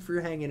 Thank you for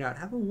hanging out.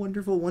 Have a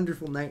wonderful,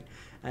 wonderful night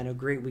and a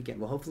great weekend.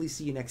 We'll hopefully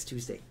see you next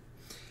Tuesday.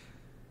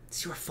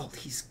 It's your fault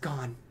he's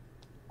gone.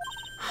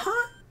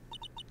 Huh?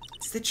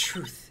 It's the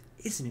truth,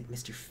 isn't it,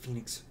 Mr.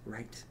 Phoenix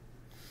Wright?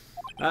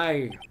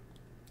 Aye.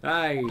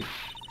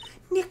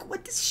 Nick,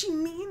 what does she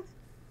mean?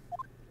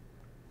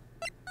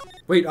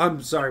 Wait,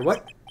 I'm sorry,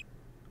 what?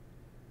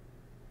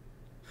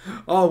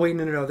 Oh, wait,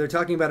 no. They're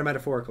talking about a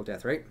metaphorical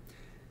death, right?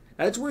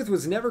 Edgeworth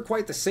was never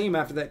quite the same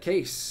after that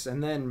case,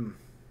 and then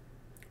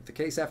the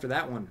case after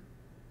that one.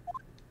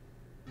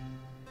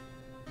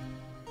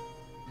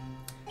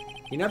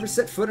 He never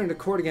set foot into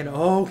court again.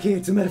 Oh, okay,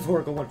 it's a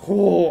metaphorical one.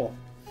 Cool.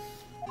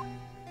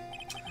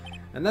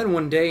 And then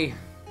one day,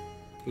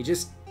 he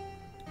just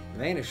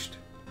vanished.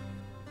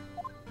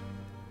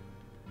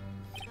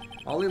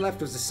 All he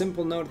left was a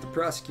simple note at the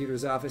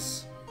prosecutor's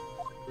office.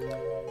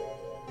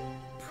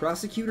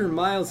 Prosecutor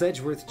Miles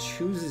Edgeworth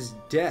chooses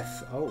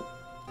death. Oh.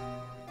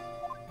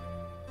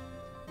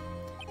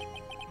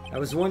 That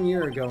was 1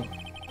 year ago.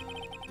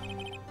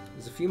 It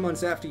was a few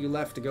months after you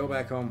left to go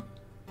back home.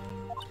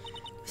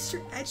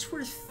 Mr.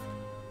 Edgeworth,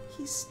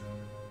 he's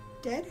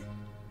dead?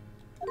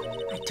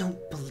 I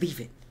don't believe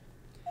it.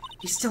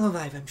 He's still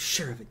alive, I'm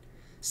sure of it.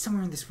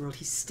 Somewhere in this world,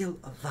 he's still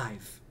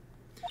alive.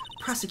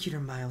 Prosecutor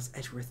Miles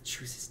Edgeworth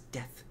chooses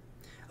death.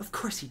 Of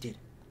course he did.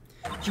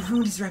 You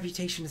ruined his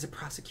reputation as a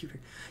prosecutor.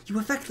 You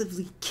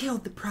effectively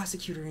killed the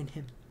prosecutor in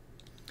him.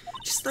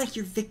 Just like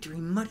your victory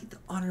muddied the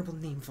honorable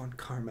name von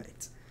Karma.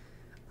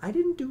 I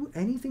didn't do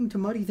anything to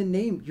muddy the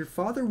name. Your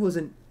father was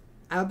an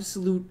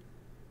absolute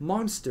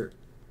monster.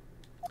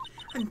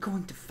 I'm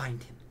going to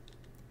find him.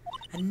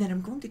 And then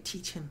I'm going to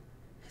teach him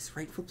his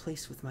rightful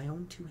place with my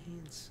own two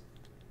hands.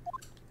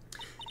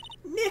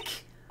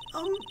 Nick!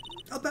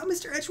 About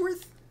Mr.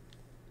 Edgeworth?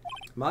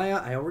 Maya,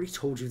 I already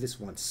told you this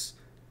once.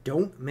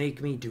 Don't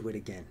make me do it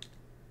again.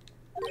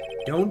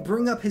 Don't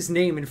bring up his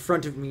name in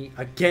front of me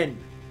again.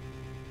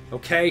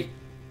 Okay?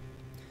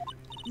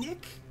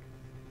 Nick?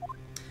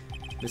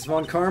 Miss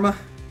Von Karma?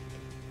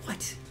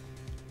 What?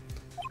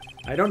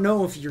 I don't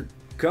know if you're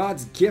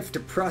God's gift to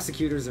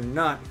prosecutors or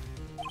not,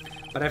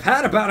 but I've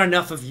had about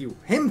enough of you.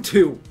 Him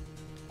too.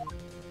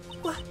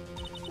 What?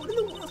 What in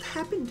the world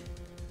happened?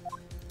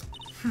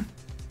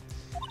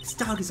 This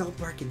dog is all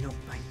bark and no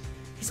bite.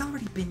 He's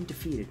already been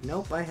defeated.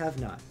 Nope, I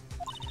have not.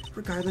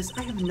 Regardless,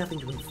 I have nothing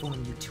to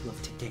inform you two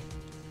of today.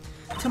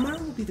 Tomorrow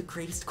will be the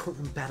greatest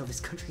courtroom battle this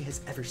country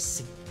has ever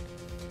seen.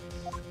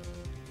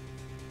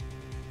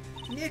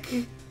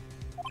 Nick!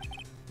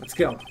 Let's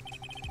go.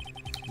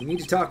 We need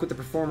to talk with the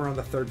performer on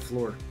the 3rd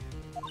floor.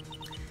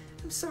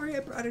 I'm sorry I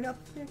brought it up,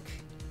 Nick.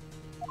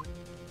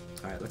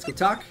 Alright, let's go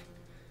talk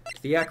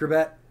to the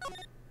acrobat.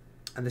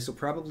 And this will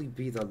probably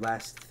be the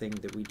last thing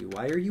that we do.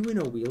 Why are you in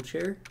a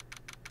wheelchair?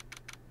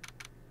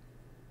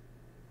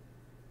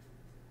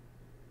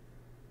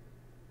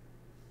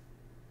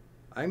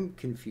 I'm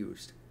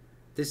confused.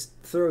 This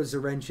throws a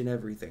wrench in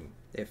everything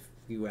if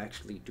you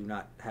actually do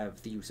not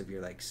have the use of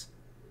your legs.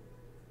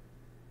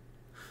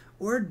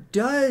 Or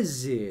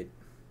does it?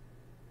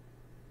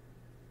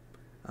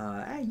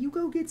 Hey, you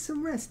go get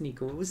some rest,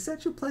 Nico. It was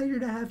such a pleasure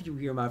to have you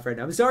here, my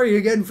friend. I'm sorry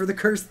again for the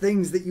cursed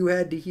things that you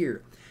had to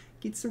hear.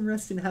 Get some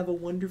rest and have a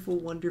wonderful,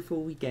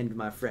 wonderful weekend,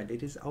 my friend.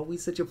 It is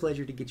always such a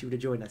pleasure to get you to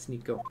join us,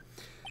 Nico.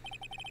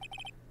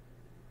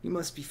 You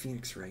must be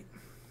Phoenix Wright.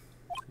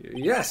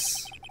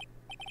 Yes!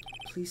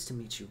 Pleased to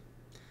meet you.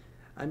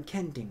 I'm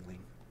Ken Dingling.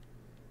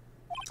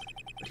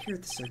 But here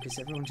at the circus,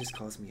 everyone just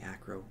calls me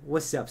Acro.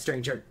 What's up,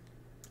 stranger?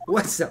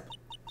 What's up?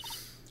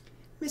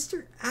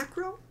 Mr.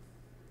 Acro?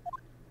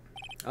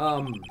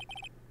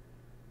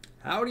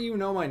 How do you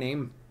know my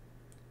name?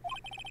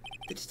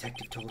 The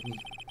detective told me.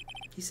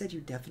 He said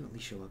you'd definitely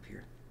show up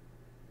here.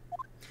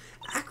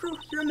 Acro,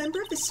 you're a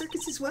member of the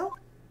circus as well?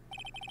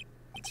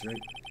 That's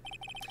right.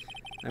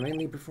 I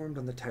mainly performed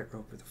on the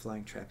tightrope or the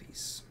flying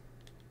trapeze.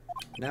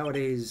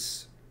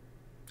 Nowadays,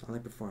 all I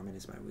perform in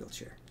is my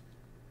wheelchair.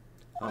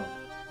 Oh.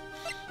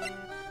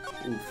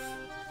 Oof.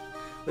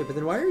 Wait, but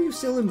then why are you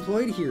still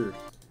employed here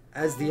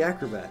as the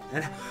acrobat?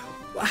 And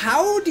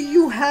how do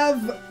you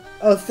have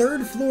a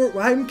 3rd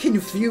floor? I'm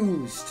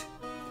confused.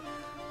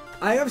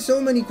 I have so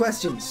many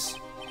questions.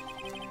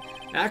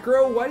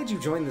 Acro, why did you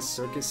join the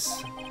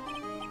circus?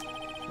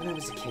 When I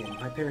was a kid,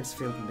 my parents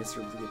failed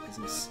miserably at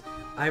business.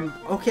 I'm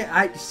okay.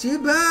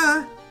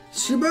 Shiba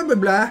blah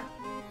blah.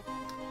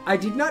 I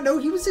did not know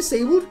he was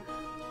disabled,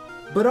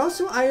 but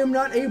also I am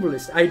not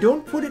ableist. I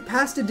don't put it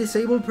past a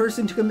disabled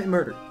person to commit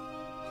murder.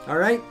 All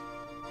right?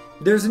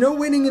 There's no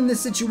winning in this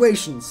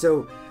situation,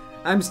 so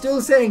I'm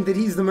still saying that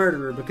he's the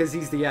murderer because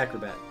he's the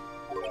acrobat.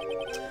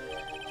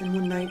 And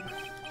one night,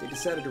 they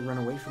decided to run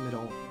away from it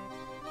all.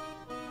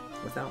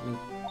 Without me.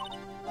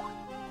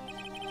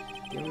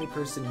 The only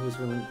person who was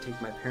willing to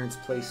take my parents'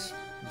 place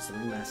was the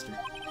ringmaster.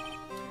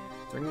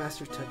 The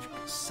ringmaster took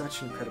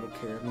such incredible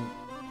care of me.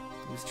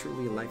 He was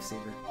truly a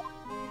lifesaver.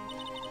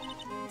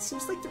 It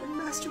seems like the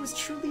ringmaster was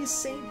truly a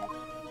saint.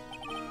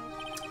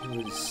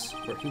 He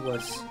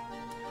was.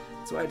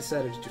 So I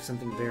decided to do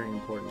something very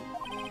important.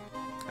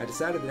 I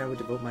decided that I would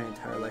devote my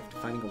entire life to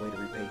finding a way to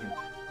repay him.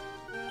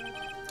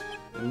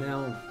 And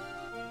now,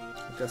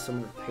 I've got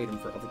someone who paid him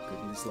for all the good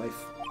in his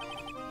life.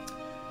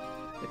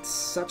 It's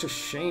such a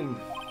shame.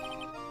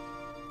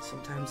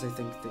 Sometimes I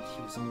think that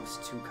he was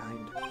almost too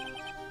kind.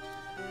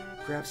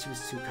 Perhaps he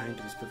was too kind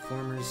to his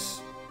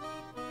performers.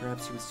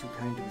 Perhaps he was too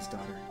kind to his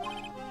daughter.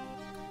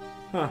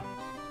 Huh.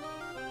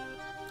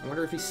 I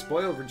wonder if he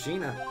spoiled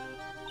Regina.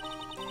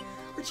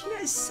 Regina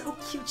is so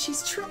cute.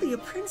 She's truly a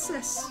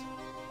princess.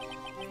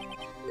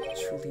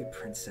 Truly a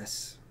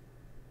princess.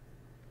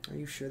 Are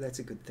you sure that's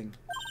a good thing?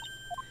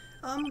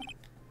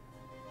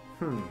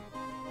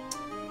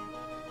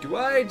 Do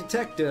I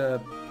detect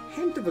a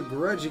hint of a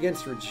grudge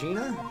against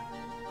Regina?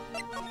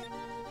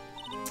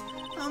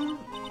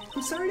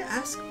 I'm sorry to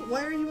ask, but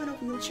why are you in a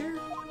wheelchair?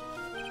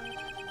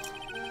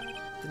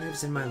 The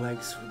nerves in my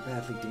legs were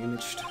badly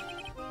damaged.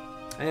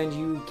 And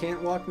you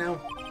can't walk now?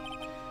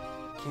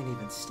 Can't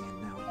even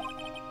stand now.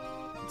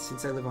 And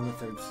since I live on the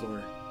 3rd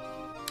floor,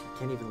 I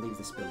can't even leave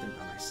this building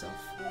by myself.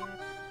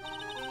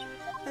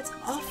 That's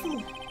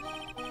awful.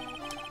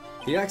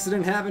 The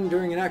accident happened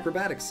during an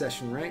acrobatics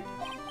session, right?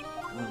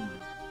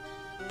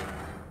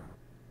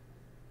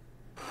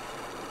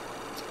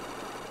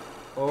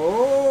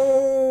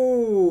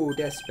 Oh,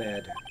 that's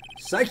bad.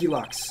 Psyche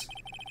locks.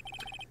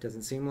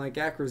 Doesn't seem like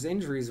Acro's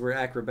injuries were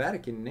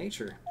acrobatic in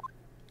nature.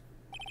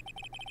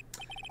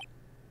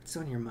 What's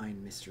on your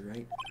mind, Mr.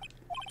 Wright?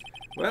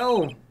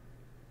 Well,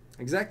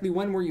 exactly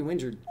when were you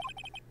injured?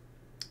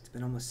 It's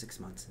been almost 6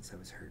 months since I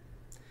was hurt.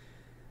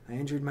 I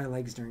injured my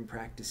legs during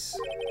practice.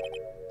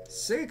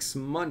 6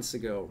 months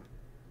ago.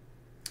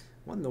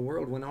 What in the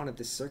world went on at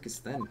this circus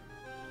then?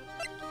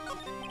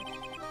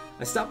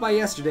 I stopped by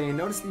yesterday and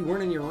noticed that you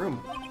weren't in your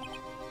room.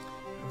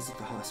 I was at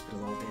the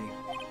hospital all day.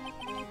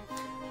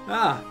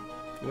 Ah,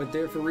 you went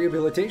there for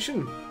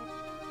rehabilitation?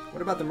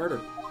 What about the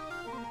murder?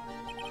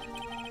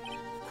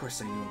 Of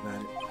course I knew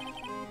about it.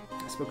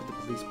 I spoke with the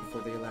police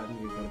before they allowed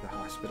me to go to the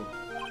hospital.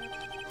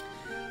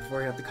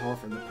 Before I got the call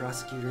from the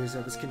prosecutors,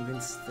 I was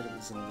convinced that it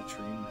was all a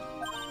dream.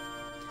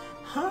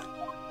 Huh?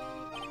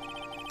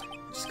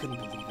 I just couldn't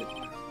believe it.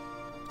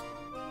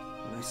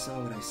 When I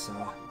saw what I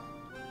saw.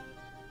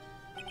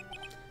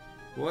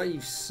 What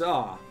you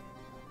saw?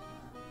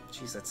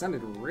 Jeez, that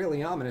sounded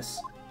really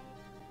ominous.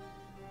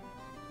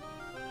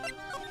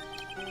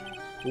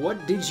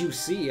 What did you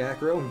see,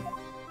 Acro?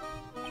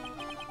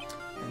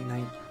 That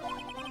night,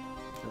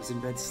 I was in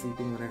bed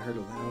sleeping when I heard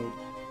a loud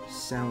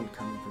sound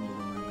coming from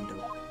below my window.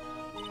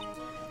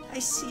 I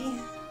see.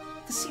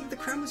 The scene of the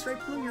crime was right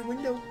below your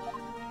window.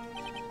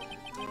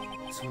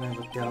 So when I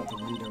looked out the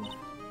window,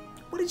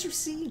 What did you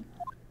see?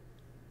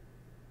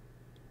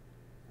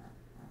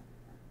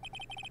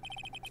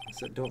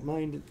 so don't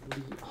mind the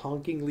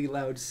honkingly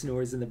loud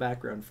snores in the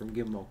background from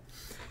Gimmo.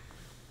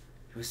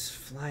 It was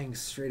flying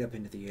straight up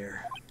into the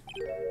air.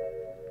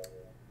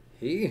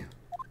 He?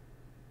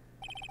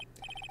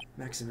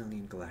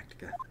 Maximilian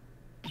Galactica.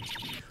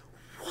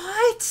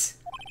 What?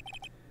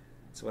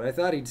 That's what I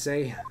thought he'd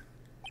say.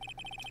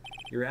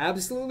 You're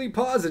absolutely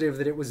positive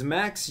that it was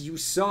Max you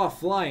saw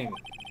flying.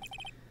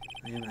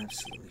 I am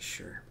absolutely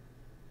sure.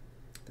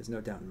 There's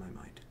no doubt in my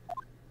mind.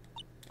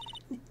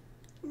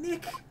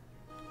 Nick.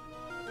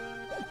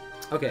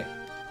 Okay.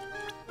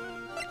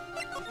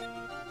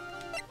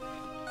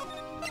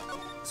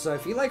 So I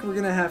feel like we're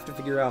gonna have to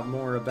figure out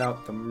more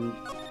about the...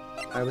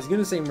 I was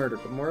gonna say murder,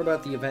 but more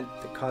about the event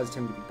that caused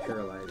him to be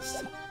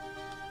paralyzed.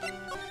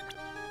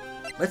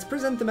 Let's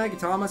present the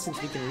Magatama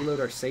since we can reload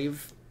our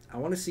save. I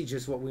want to see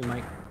just what we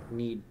might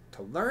need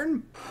to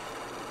learn.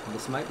 And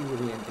this might be where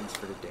we end things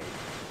for today.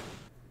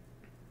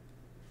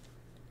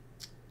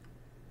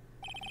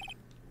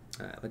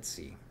 Let's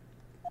see.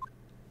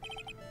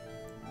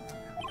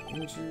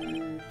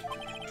 Injured.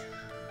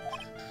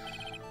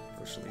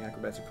 Unfortunately,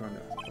 acrobats are prone to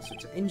all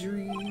sorts of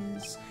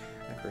injuries.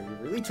 Acro, you're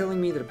really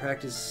telling me that a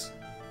practice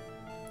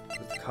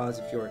was the cause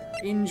of your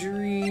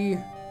injury?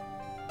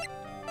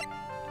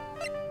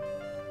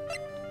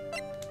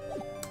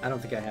 I don't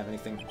think I have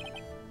anything.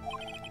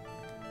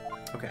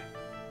 Okay.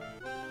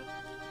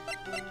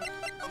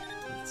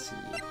 Let's see.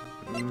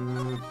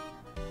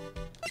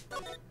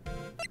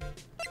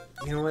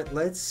 You know what?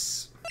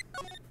 Let's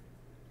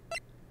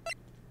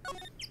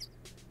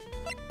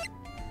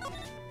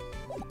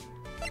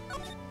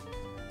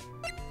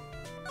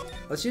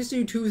let's just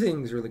do two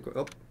things really quick.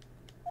 Oh,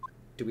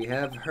 do we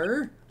have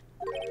her?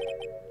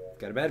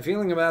 Got a bad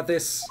feeling about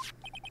this.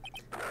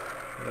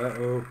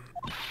 Uh-oh.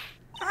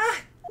 Ah,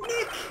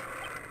 Nick!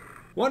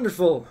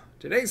 Wonderful.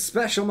 Today's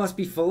special must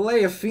be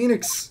filet of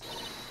phoenix.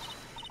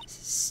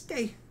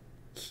 Stay.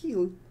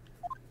 Cute.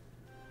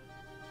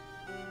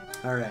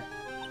 All right.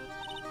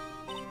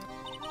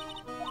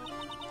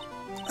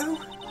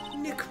 Oh,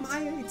 Nick,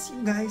 Maya, it's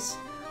you guys.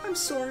 I'm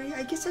sorry.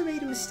 I guess I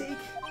made a mistake.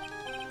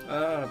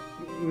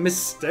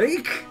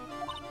 Mistake?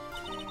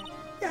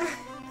 Yeah,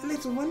 a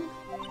little one.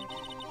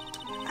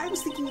 I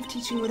was thinking of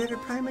teaching whatever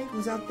primate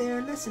was out there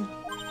a lesson.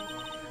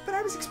 But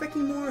I was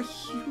expecting more a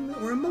human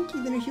or a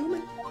monkey than a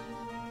human.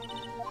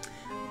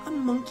 A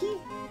monkey?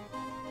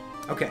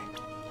 Okay.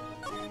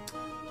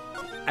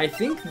 I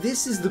think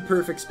this is the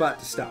perfect spot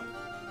to stop.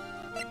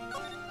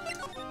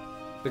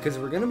 Because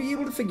we're going to be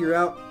able to figure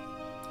out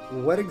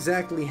what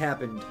exactly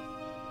happened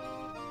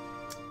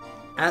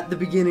at the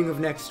beginning of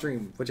next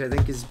stream, which I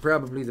think is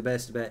probably the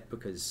best bet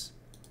because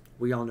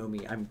we all know me.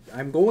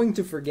 I'm going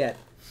to forget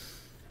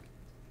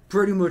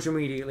pretty much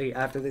immediately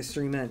after this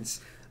stream ends.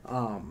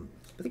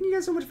 Thank you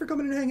guys so much for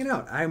coming and hanging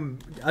out. I'm,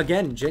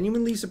 again,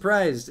 genuinely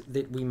surprised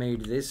that we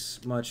made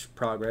this much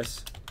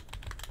progress.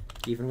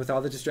 Even with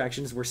all the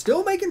distractions, we're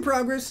still making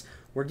progress.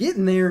 We're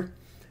getting there.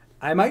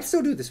 I might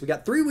still do this. We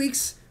got 3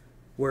 weeks.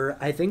 We're,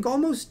 I think,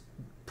 almost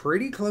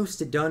pretty close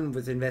to done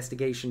with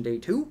Investigation Day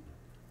 2.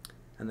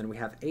 And then we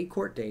have a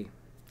court day.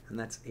 And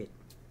that's it.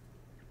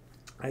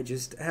 I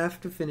just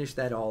have to finish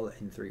that all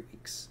in 3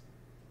 weeks.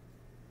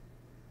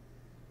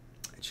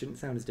 It shouldn't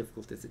sound as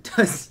difficult as it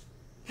does.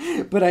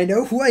 But I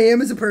know who I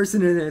am as a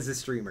person and as a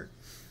streamer.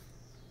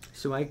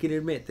 So I can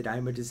admit that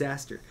I'm a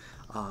disaster.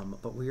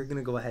 But we are going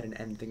to go ahead and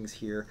end things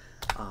here.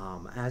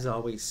 As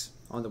always,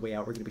 on the way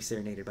out, we're going to be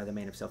serenaded by the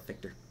man himself,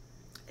 Victor.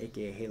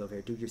 A.k.a. Halo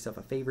Bear. Do yourself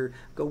a favor.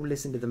 Go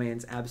listen to the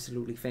man's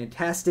absolutely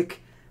fantastic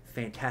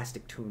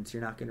tunes.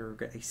 You're not going to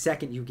regret a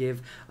second you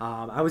give.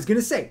 I was going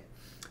to say,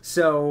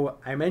 so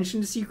I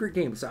mentioned a secret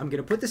game. So I'm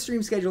going to put the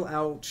stream schedule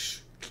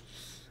out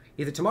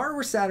either tomorrow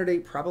or Saturday.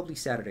 Probably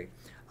Saturday.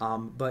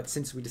 But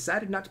since we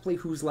decided not to play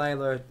Who's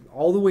Lila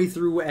all the way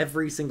through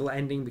every single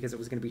ending because it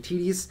was going to be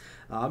tedious,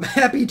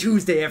 happy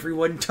Tuesday,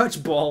 everyone.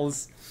 Touch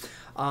balls.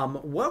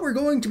 What we're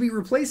going to be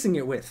replacing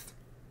it with,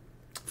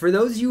 for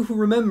those of you who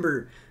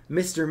remember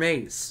Mr.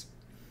 Maze,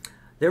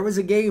 there was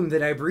a game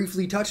that I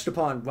briefly touched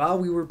upon while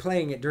we were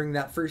playing it during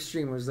that first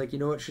stream. I was like, you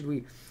know what, should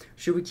we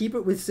keep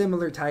it with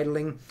similar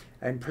titling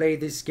and play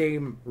this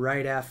game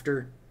right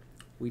after?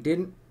 We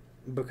didn't.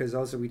 Because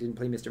also we didn't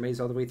play Mr.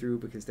 Maze all the way through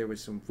because there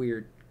was some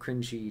weird,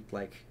 cringy,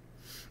 like,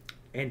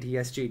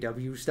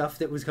 anti-SJW stuff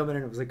that was coming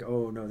in. It was like,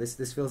 oh no,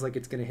 this feels like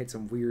it's gonna hit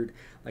some weird,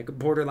 like,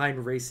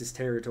 borderline racist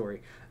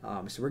territory.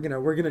 So we're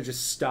gonna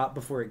just stop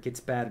before it gets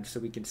bad, so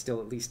we can still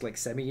at least like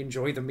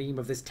semi-enjoy the meme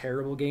of this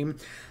terrible game.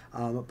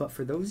 But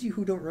for those of you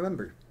who don't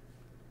remember,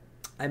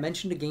 I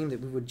mentioned a game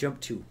that we would jump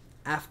to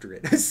after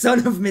it, Son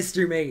of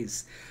Mr.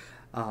 Maze.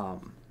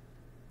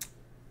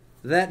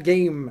 That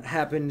game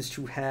happens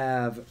to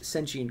have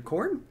sentient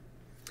corn.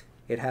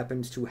 It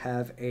happens to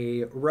have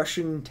a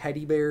Russian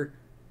teddy bear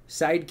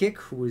sidekick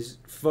who is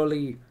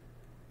fully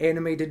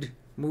animated,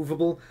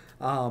 movable,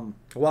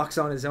 walks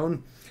on his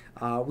own.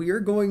 We are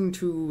going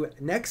to,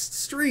 next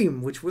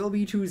stream, which will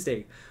be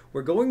Tuesday,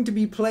 we're going to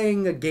be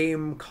playing a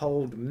game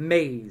called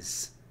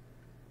Maze.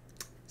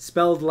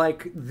 Spelled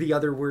like the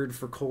other word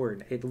for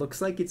corn. It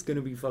looks like it's going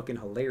to be fucking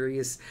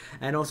hilarious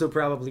and also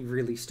probably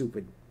really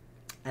stupid.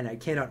 And I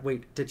cannot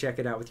wait to check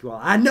it out with you all.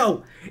 I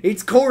know!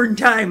 It's corn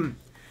time!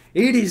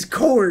 It is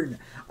corn!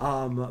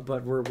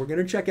 But we're going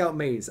to check out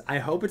Maze. I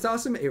hope it's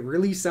awesome. It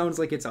really sounds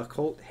like it's a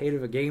cult hate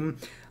of a game.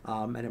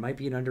 And it might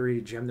be an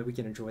underrated gem that we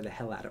can enjoy the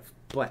hell out of.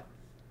 But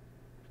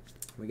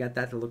we got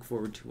that to look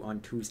forward to on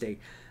Tuesday.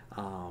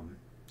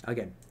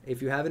 Again,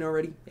 if you haven't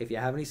already, if you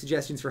have any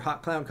suggestions for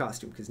Hot Clown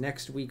costume, because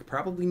next week,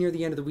 probably near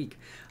the end of the week,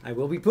 I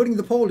will be putting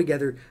the poll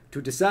together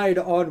to decide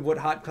on what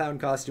Hot Clown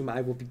costume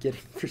I will be getting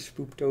for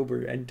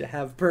Spooptober and to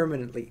have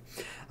permanently.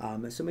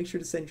 So make sure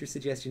to send your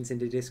suggestions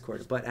into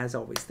Discord. But as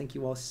always, thank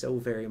you all so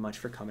very much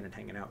for coming and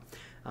hanging out.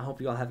 I hope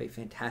you all have a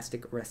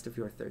fantastic rest of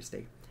your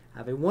Thursday.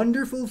 Have a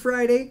wonderful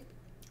Friday,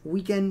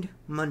 weekend,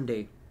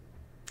 Monday,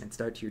 and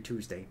start to your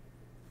Tuesday.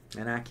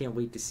 And I can't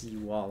wait to see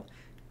you all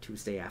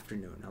Tuesday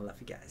afternoon. I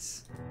love you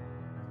guys.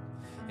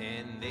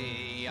 In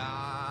the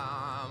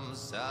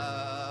arms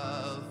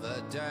of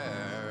the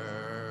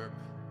derp,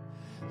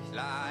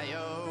 fly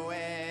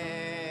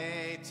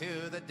away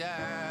to the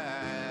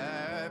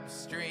derp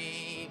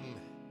stream.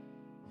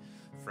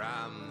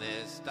 From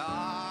this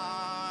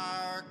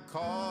dark,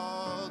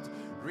 cold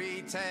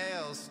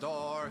retail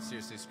store,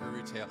 seriously, screw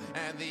retail,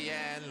 and the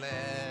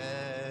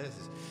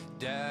endless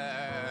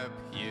derp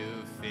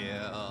you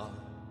feel.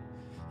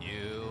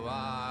 You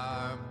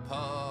are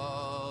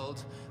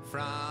pulled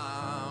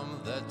from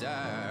the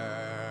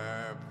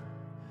derp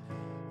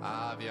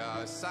of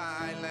your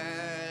silent,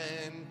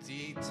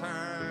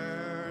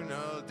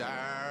 eternal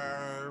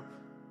derp.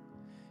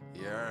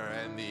 You're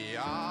in the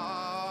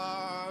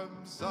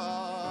arms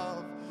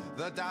of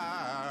the the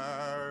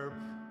derp.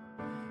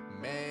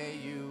 May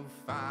you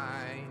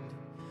find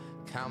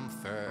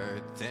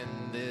comfort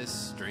in this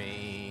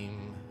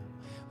stream.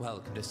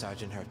 Welcome to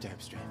Sergeant Herb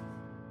Derpstream.